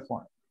some way or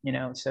form. You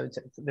know, so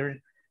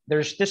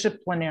there's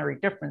disciplinary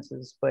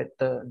differences, but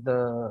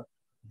the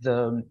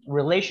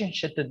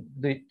relationship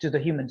to the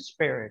human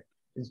spirit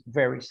is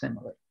very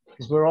similar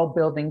because we're all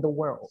building the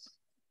world.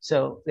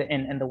 So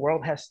and the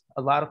world has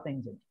a lot of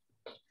things in it.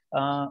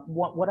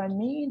 What I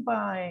mean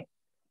by,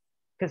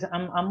 because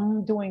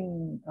I'm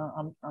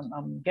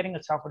getting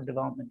a software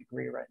development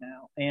degree right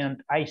now,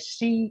 and I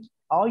see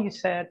all you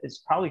said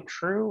is probably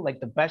true. Like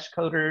the best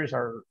coders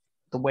are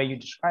the way you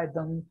describe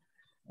them,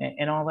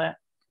 and all that.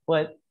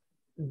 But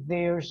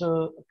there's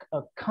a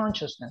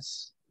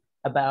consciousness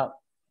about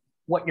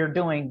what you're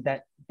doing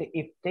that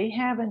if they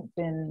haven't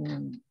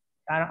been,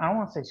 I don't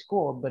want to say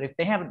schooled, but if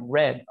they haven't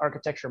read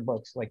architecture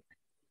books like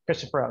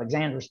Christopher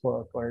Alexander's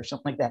book or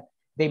something like that,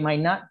 they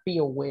might not be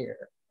aware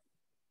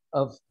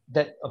of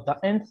the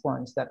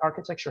influence that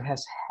architecture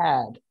has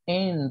had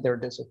in their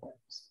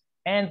disciplines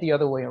and the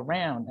other way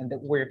around, and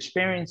that we're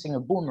experiencing a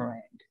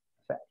boomerang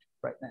effect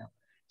right now.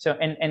 So,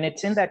 and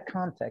it's in that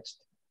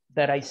context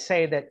that I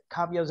say that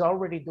Kavya is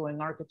already doing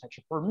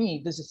architecture. For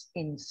me, this is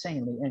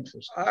insanely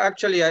interesting.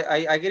 Actually, I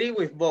agree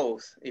with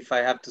both, if I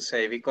have to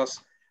say, because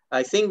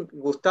I think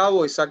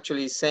Gustavo is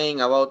actually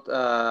saying about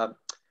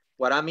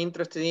what I'm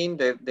interested in,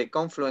 the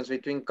confluence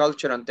between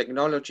culture and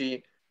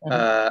technology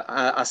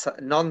as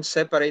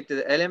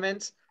non-separated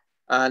elements.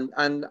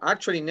 And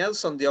actually,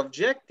 Nelson, the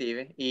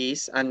objective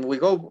is, and we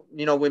go,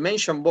 you know, we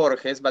mentioned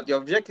Borges, but the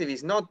objective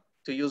is not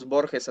to use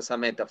Borges as a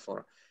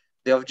metaphor.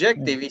 The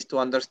objective is to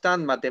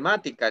understand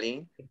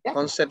mathematically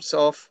concepts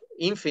of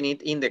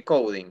infinite in the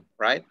coding,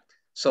 right?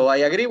 So I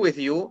agree with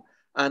you.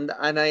 And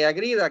I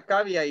agree that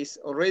Kavya is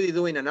already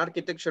doing an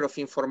architecture of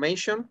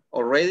information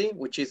already,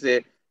 which is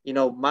the, you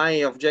know, my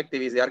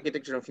objective is the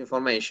architecture of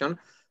information,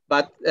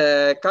 but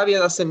Kavya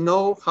doesn't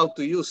know how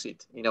to use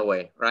it in a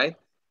way, right?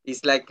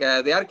 It's like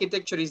the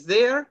architecture is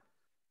there,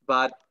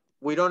 but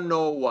we don't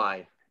know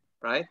why,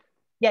 right?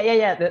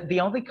 Yeah. The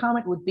only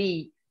comment would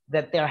be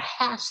that there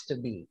has to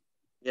be,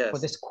 for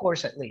this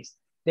course at least,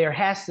 there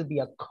has to be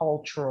a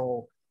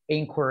cultural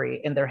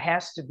inquiry and there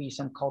has to be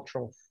some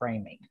cultural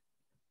framing.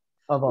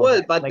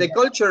 Well, but like the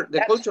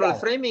cultural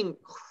framing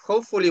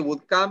hopefully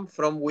would come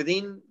from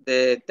within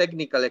the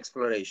technical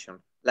exploration,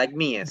 like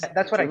me.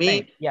 That's what I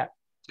think, yeah.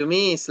 To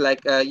me, it's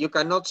like you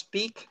cannot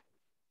speak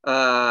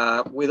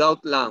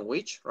without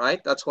language,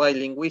 right? That's why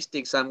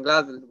linguistics, I'm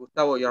glad,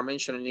 Gustavo, you're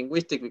mentioning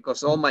linguistics,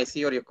 because all my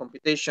theory of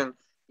computation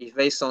is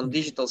based on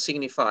digital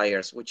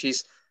signifiers, which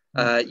is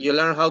you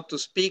learn how to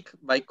speak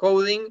by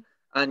coding,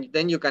 and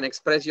then you can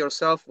express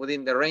yourself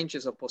within the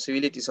ranges of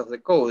possibilities of the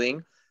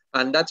coding.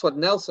 And that's what,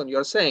 Nelson,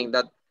 you're saying,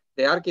 that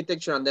the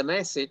architecture and the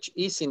message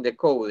is in the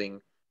coding.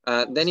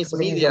 Then it's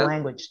media.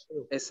 Language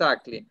too.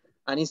 Exactly.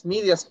 And it's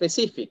media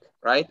specific,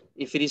 right?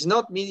 If it is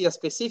not media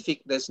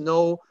specific, there's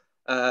no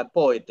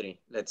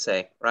poetry, let's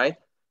say, right?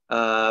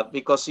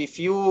 Because if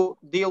you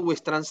deal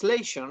with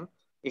translation,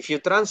 if you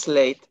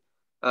translate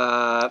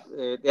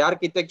the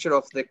architecture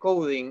of the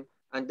coding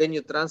and then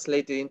you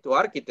translate it into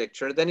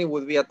architecture, then it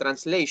would be a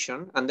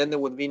translation, and then there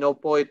would be no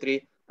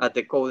poetry at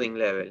the coding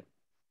level.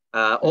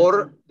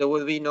 Or there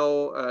will be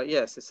no,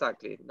 yes,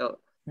 exactly. No.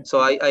 So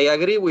I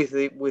agree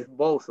with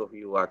both of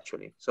you,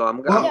 actually. So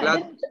I'm glad.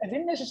 I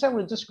didn't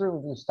necessarily disagree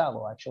with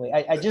Gustavo, actually.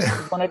 I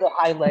just wanted to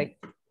highlight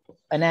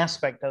an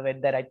aspect of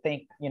it that I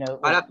think, you know,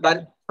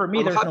 but for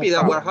me, I'm happy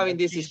that we're having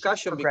this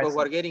discussion because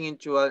we're getting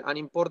into an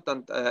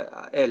important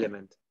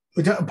element.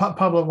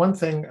 Pablo, one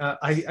thing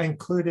I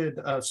included,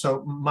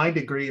 so my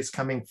degree is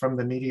coming from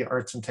the Media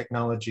Arts and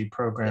Technology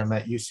program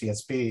at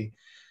UCSB.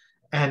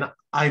 And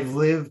I've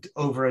lived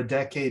over a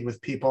decade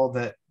with people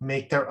that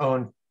make their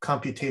own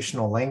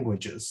computational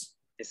languages.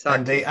 Exactly.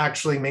 And they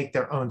actually make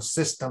their own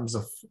systems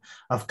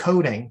of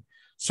coding.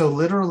 So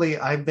literally,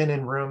 I've been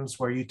in rooms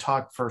where you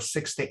talk for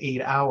 6 to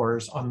 8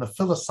 hours on the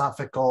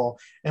philosophical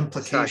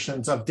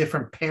implications of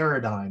different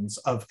paradigms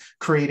of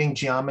creating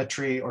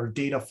geometry or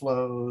data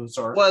flows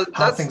or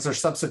how things are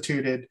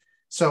substituted.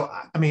 So,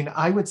 I mean,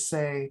 I would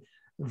say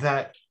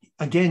that,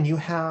 again, you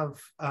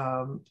have,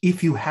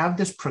 if you have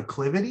this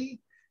proclivity,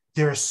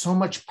 there is so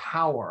much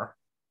power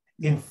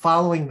in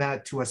following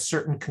that to a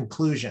certain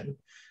conclusion.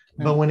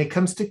 But when it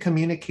comes to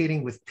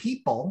communicating with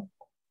people,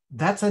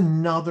 that's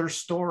another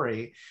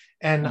story.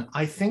 And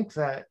I think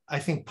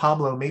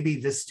Pablo, maybe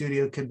this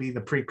studio could be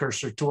the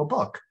precursor to a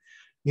book.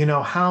 You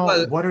know,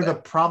 what are the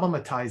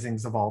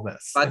problematizings of all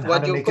this and how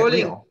to make it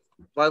real?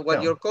 But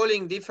what you're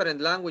calling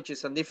different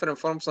languages and different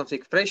forms of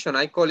expression,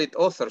 I call it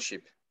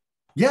authorship.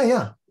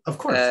 Yeah, of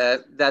course.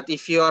 That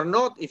if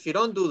you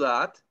don't do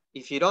that,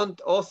 if you don't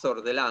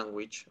author the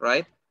language,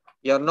 right?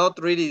 You're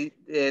not really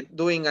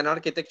doing an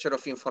architecture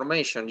of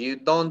information. You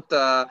don't,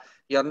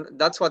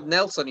 that's what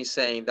Nelson is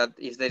saying, that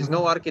if there's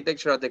no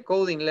architecture at the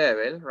coding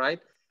level, right?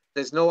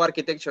 There's no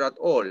architecture at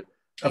all.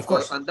 Of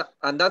course.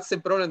 And that's the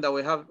problem that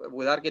we have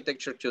with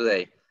architecture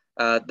today,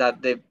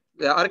 that the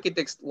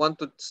architects want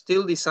to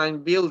still design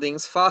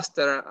buildings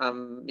faster,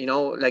 you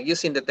know, like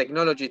using the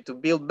technology to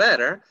build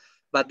better,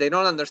 but they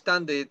don't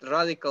understand the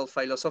radical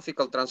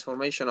philosophical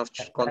transformation of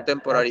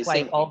contemporary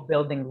thinking. That's why all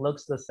buildings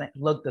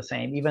look the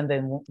same, even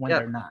when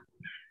they're not.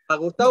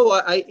 Gustavo,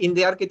 in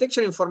the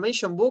architecture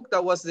information book,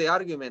 that was the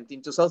argument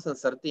in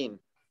 2013.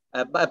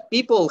 But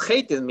people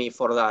hated me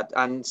for that,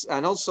 and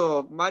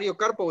also Mario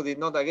Carpo did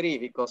not agree,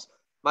 because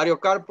Mario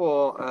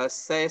Carpo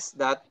says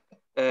that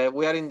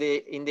we are in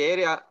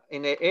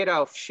the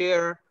era of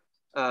shared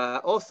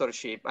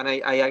authorship, and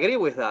I agree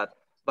with that.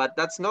 But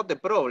that's not the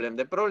problem.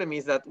 The problem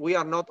is that we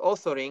are not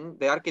authoring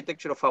the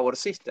architecture of our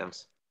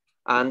systems,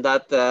 and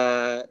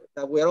that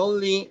we're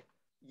only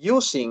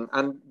using,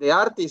 and the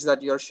artists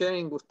that you're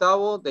sharing,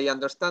 Gustavo, they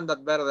understand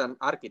that better than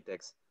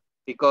architects,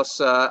 because,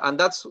 and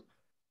that's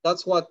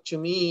what, to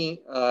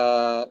me,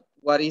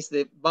 what is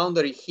the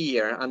boundary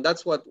here. And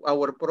that's what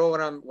our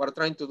program, we're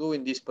trying to do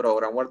in this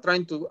program. We're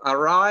trying to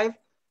arrive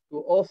to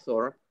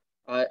author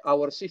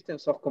our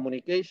systems of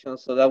communication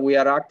so that we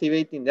are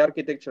activating the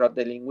architecture at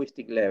the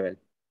linguistic level.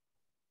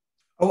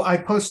 Oh, I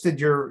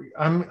posted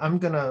I'm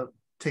gonna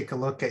take a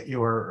look at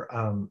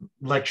your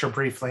lecture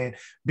briefly.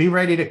 Be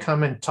ready to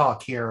come and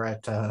talk here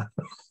at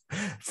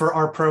for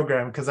our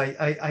program, because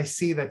I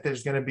see that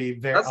there's going to be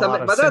a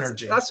lot of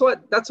synergy.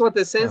 That's what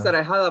the sense that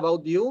I had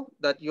about you,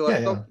 that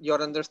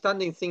you're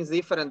understanding things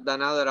different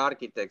than other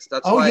architects.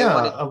 That's why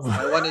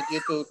I wanted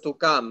you to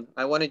come.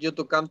 I wanted you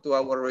to come to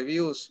our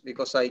reviews,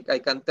 because I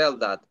can tell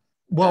that.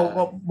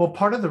 Well,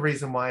 part of the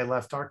reason why I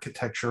left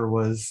architecture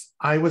was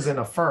I was in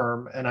a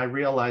firm and I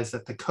realized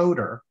that the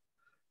coder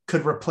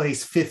could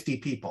replace 50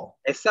 people.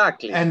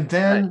 Exactly. And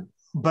then,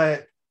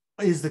 but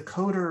is the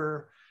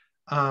coder,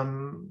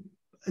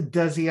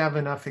 does he have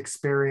enough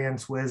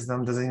experience,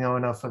 wisdom? Does he know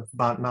enough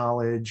about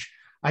knowledge?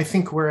 I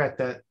think we're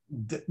at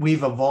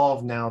we've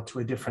evolved now to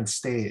a different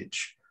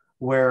stage,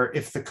 where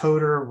if the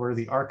coder were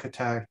the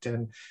architect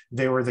and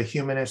they were the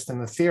humanist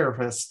and the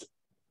theorist,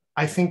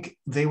 I think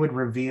they would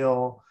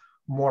reveal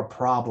more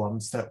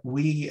problems that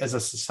we as a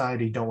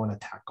society don't want to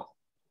tackle.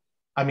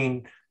 I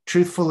mean,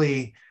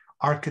 truthfully,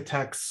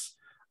 architects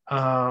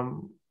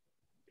are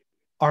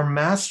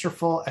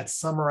masterful at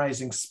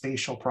summarizing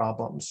spatial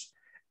problems,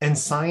 and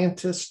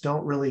scientists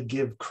don't really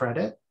give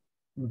credit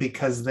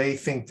because they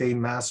think they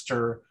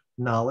master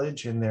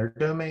knowledge in their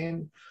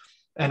domain.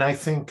 And I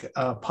think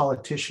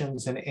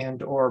politicians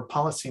and or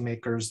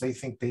policymakers, they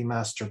think they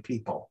master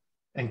people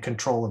and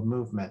control of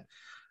movement.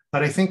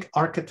 But I think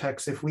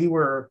architects, if we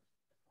were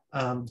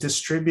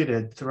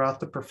distributed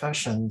throughout the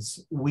professions,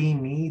 we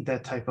need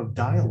that type of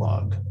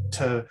dialogue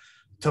to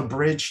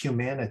bridge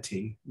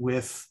humanity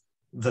with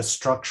the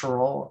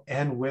structural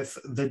and with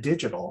the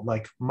digital,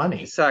 like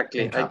money.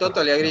 Exactly, I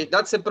totally agree.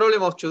 That's a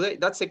problem of today.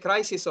 That's a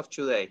crisis of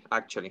today,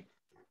 actually.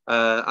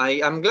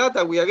 I'm glad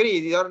that we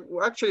agree.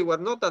 Actually, we're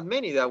not that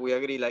many that we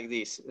agree like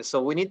this.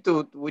 So we need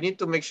to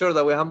make sure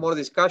that we have more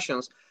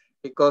discussions,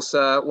 because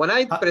when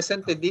I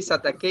presented this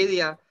at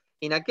Acadia,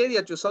 in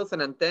Acadia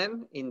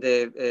 2010, in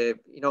the,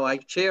 I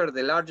chaired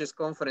the largest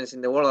conference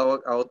in the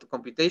world about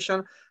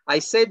computation. I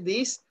said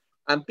this,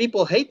 and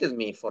people hated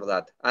me for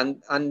that.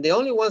 And the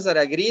only ones that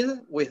agreed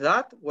with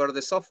that were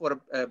the software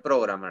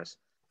programmers.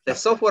 The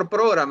software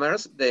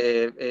programmers,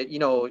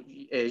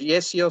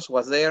 Yesios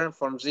was there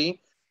from Z.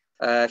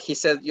 He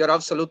said, you're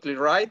absolutely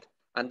right.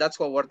 And that's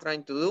what we're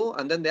trying to do.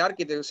 And then the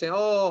architect say,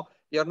 oh,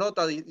 you're not,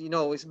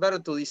 it's better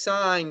to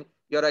design.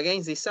 You're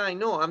against design.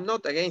 No, I'm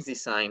not against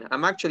design.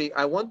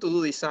 I want to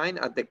do design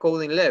at the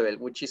coding level,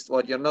 which is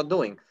what you're not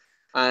doing.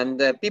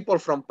 And people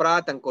from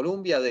Pratt and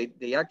Columbia,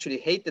 they actually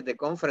hated the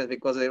conference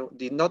because they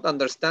did not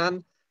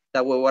understand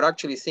that we were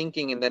actually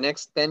thinking in the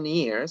next 10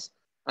 years.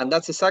 And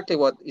that's exactly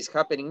what is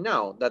happening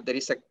now, that there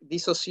is a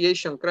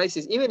dissociation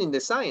crisis, even in the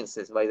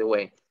sciences, by the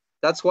way.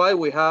 That's why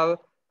we have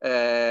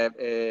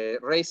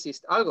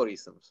racist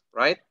algorithms,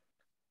 right?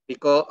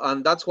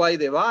 And that's why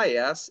the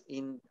bias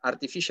in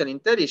artificial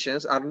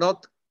intelligence are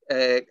not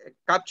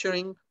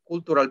capturing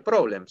cultural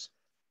problems,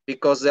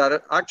 because they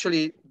are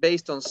actually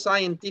based on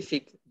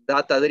scientific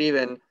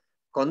data-driven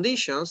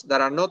conditions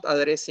that are not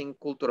addressing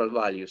cultural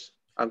values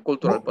and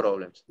cultural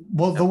problems.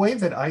 Well, the way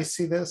that I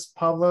see this,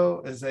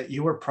 Pablo, is that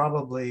you were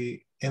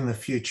probably in the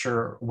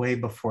future way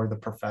before the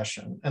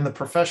profession, and the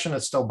profession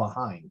is still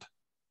behind.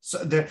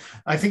 So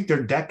I think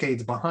they're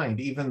decades behind,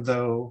 even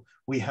though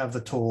we have the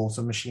tools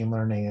of machine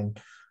learning.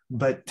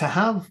 But to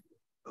have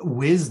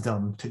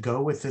wisdom to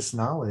go with this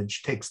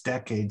knowledge takes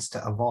decades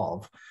to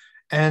evolve.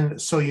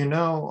 And so, you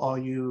know,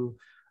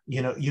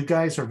 you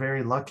guys are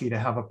very lucky to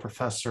have a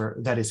professor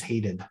that is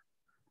hated,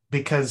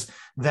 because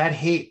that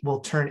hate will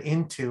turn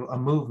into a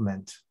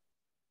movement.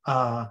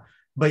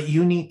 But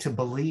you need to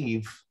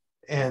believe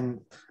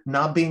in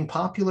not being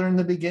popular in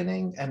the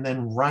beginning and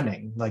then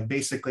running, like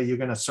basically you're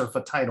going to surf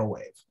a tidal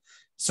wave.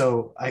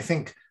 So I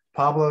think,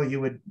 Pablo,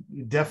 you would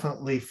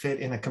definitely fit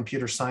in a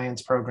computer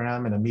science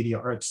program and a media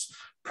arts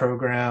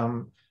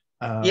program.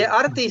 Yeah,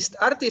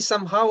 artists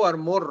somehow are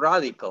more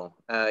radical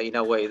in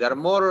a way. They're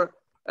more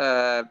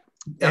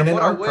they're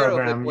more aware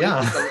of the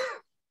political.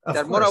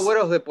 They're more aware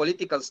of the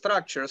political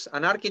structures,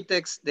 and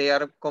architects, they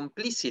are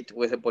complicit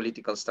with the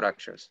political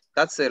structures.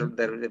 That's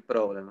the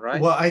problem,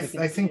 right? Well,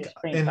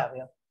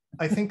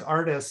 I think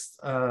artists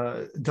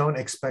don't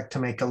expect to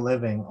make a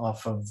living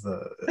off of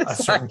a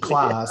certain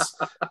class.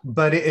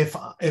 But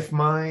if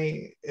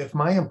my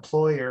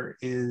employer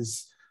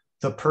is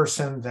the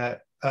person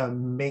that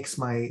makes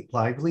my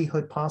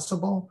livelihood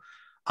possible,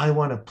 I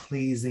want to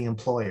please the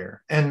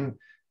employer. And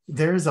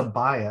there's a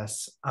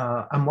bias.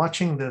 I'm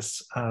watching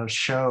this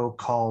show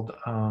called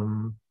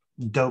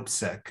Dope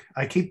Sick.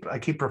 I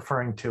keep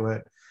referring to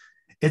it.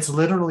 It's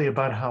literally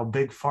about how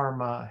big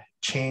pharma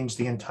changed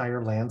the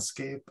entire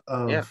landscape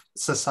of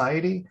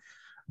society.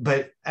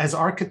 But as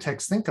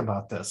architects, think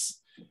about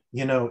this.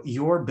 You know,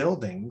 your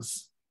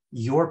buildings,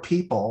 your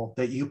people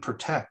that you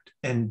protect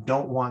and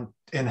don't want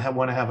and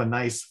want to have a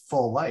nice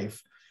full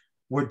life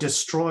were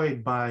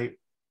destroyed by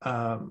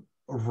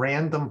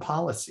random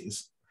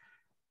policies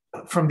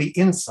from the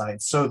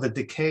inside. So the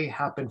decay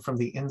happened from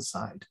the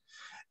inside.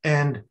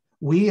 And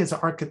we as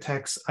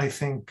architects, I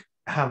think,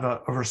 have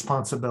a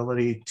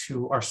responsibility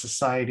to our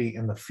society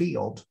in the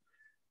field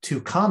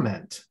to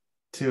comment,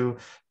 to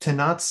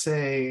not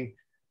say,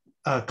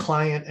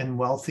 client and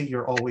wealthy,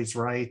 you're always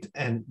right,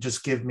 and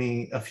just give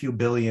me a few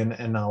billion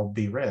and I'll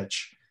be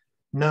rich.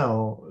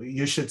 No,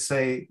 you should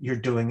say you're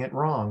doing it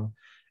wrong.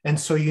 And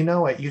so, you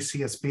know, at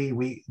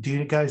UCSB, do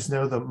you guys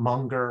know the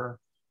Munger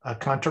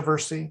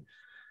controversy?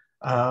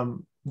 Charles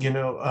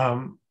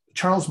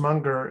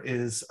Munger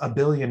is a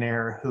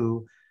billionaire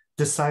who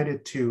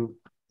decided to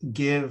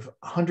give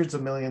hundreds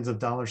of millions of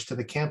dollars to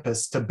the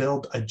campus to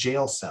build a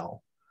jail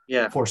cell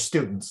for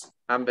students.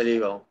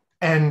 Unbelievable.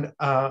 And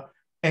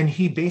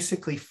he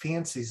basically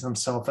fancies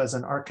himself as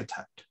an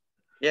architect.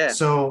 Yeah.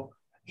 So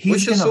we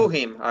should sue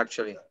him,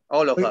 actually,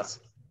 all of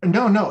us.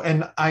 No.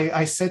 And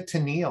I said to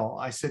Neil,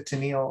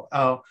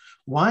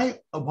 why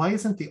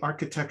isn't the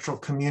architectural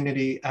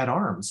community at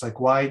arms? Like,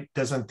 why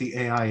doesn't the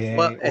AIA?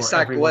 Well,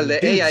 exactly. Well,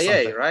 the AIA,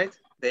 something? Right?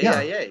 The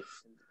AIA.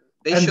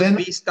 They should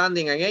be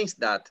standing against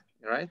that,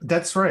 right?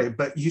 That's right.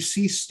 But you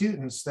see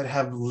students that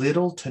have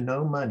little to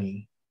no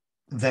money,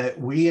 that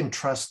we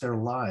entrust their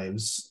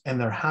lives and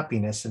their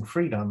happiness and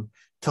freedom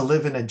to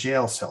live in a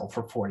jail cell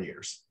for 4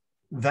 years.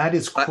 That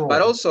is cruel.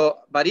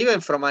 But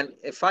even from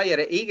a fire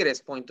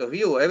egress point of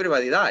view,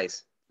 everybody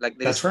dies. Like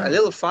there's a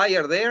little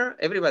fire there,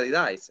 everybody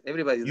dies.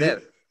 Everybody's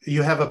dead.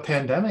 You have a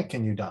pandemic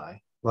and you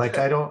die. Like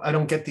I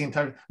don't get the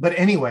entire. But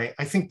anyway,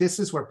 I think this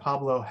is where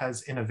Pablo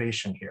has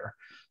innovation here.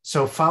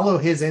 So follow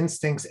his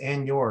instincts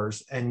and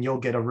yours, and you'll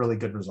get a really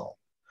good result.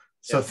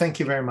 So thank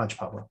you very much,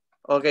 Pablo.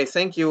 Okay,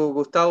 thank you,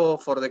 Gustavo,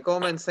 for the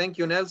comments. Thank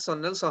you,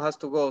 Nelson. Nelson has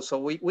to go, so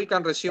we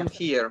can resume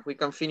here. We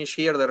can finish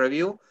here the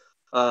review.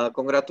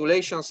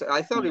 Congratulations.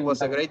 I thought it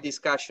was a great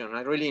discussion.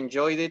 I really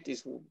enjoyed it.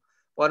 It's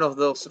one of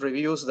those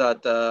reviews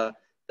that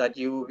that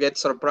you get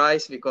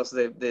surprised because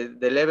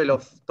the level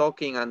of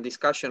talking and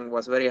discussion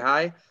was very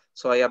high.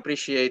 So I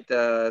appreciate,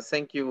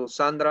 thank you,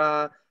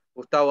 Sandra,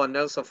 Gustavo, and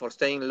Nelson for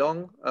staying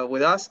long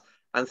with us.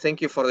 And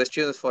thank you for the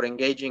students for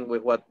engaging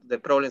with what the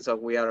problems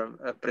that we are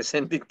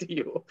presenting to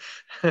you.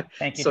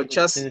 Thank you. So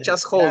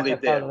just hold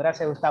it there.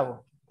 Gracias,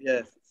 Gustavo.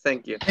 Yes,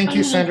 thank you. Thank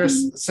you, Sandra.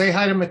 Say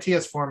hi to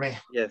Matthias for me.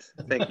 Yes,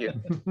 thank you.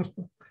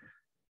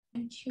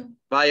 Thank you.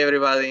 Bye,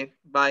 everybody.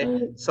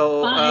 Bye.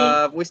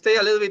 So we stay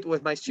a little bit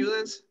with my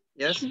students.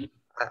 Yes.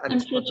 I'm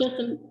sure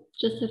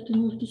just have to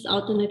move this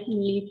out and I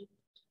can leave.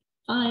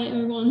 Bye,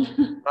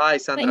 everyone. Bye,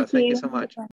 Sandra. Thank you so much.